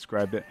way he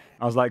described it.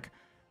 I was like,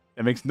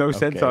 it makes no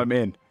sense. Okay. I'm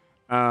in.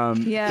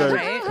 Yeah,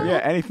 right? Yeah,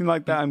 anything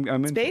like that, I'm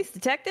in. Space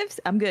detectives?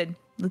 I'm good.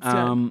 Let's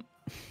do it.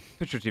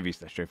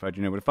 Twitch.tv/Joefudge,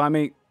 you know where to find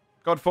me.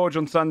 Godforge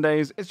on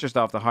Sundays. It's just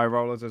after High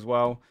Rollers as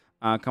well.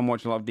 Come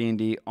watch a lot of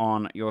D&D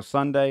on your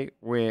Sunday.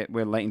 We're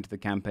late into the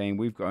campaign.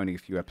 We've got only a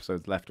few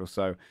episodes left or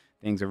so.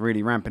 Things are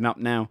really ramping up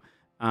now.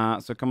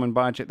 So come on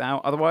by and check that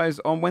out. Otherwise,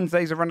 on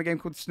Wednesdays, I run a game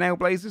called Snail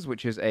Blazers,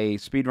 which is a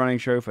speedrunning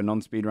show for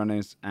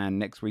non-speedrunners. And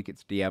next week,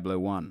 it's Diablo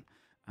 1.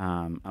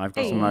 And I've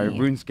got some of my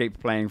RuneScape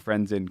playing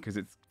friends in because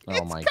it's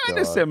kind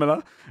of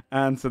similar.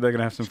 And so they're going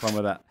to have some fun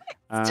with that.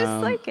 It's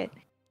just like it.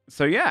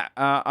 So yeah,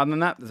 other than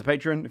that, there's a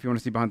Patreon if you want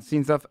to see behind the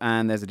scenes stuff,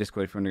 and there's a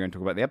Discord if you want to go and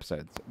talk about the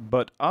episodes.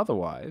 But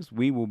otherwise,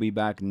 we will be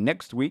back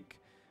next week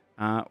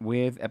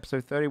with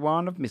episode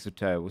 31 of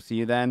Mistletoe. We'll see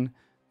you then.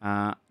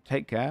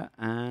 Take care,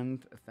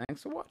 and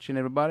thanks for watching,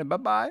 everybody.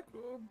 Bye-bye.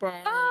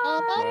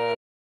 Bye.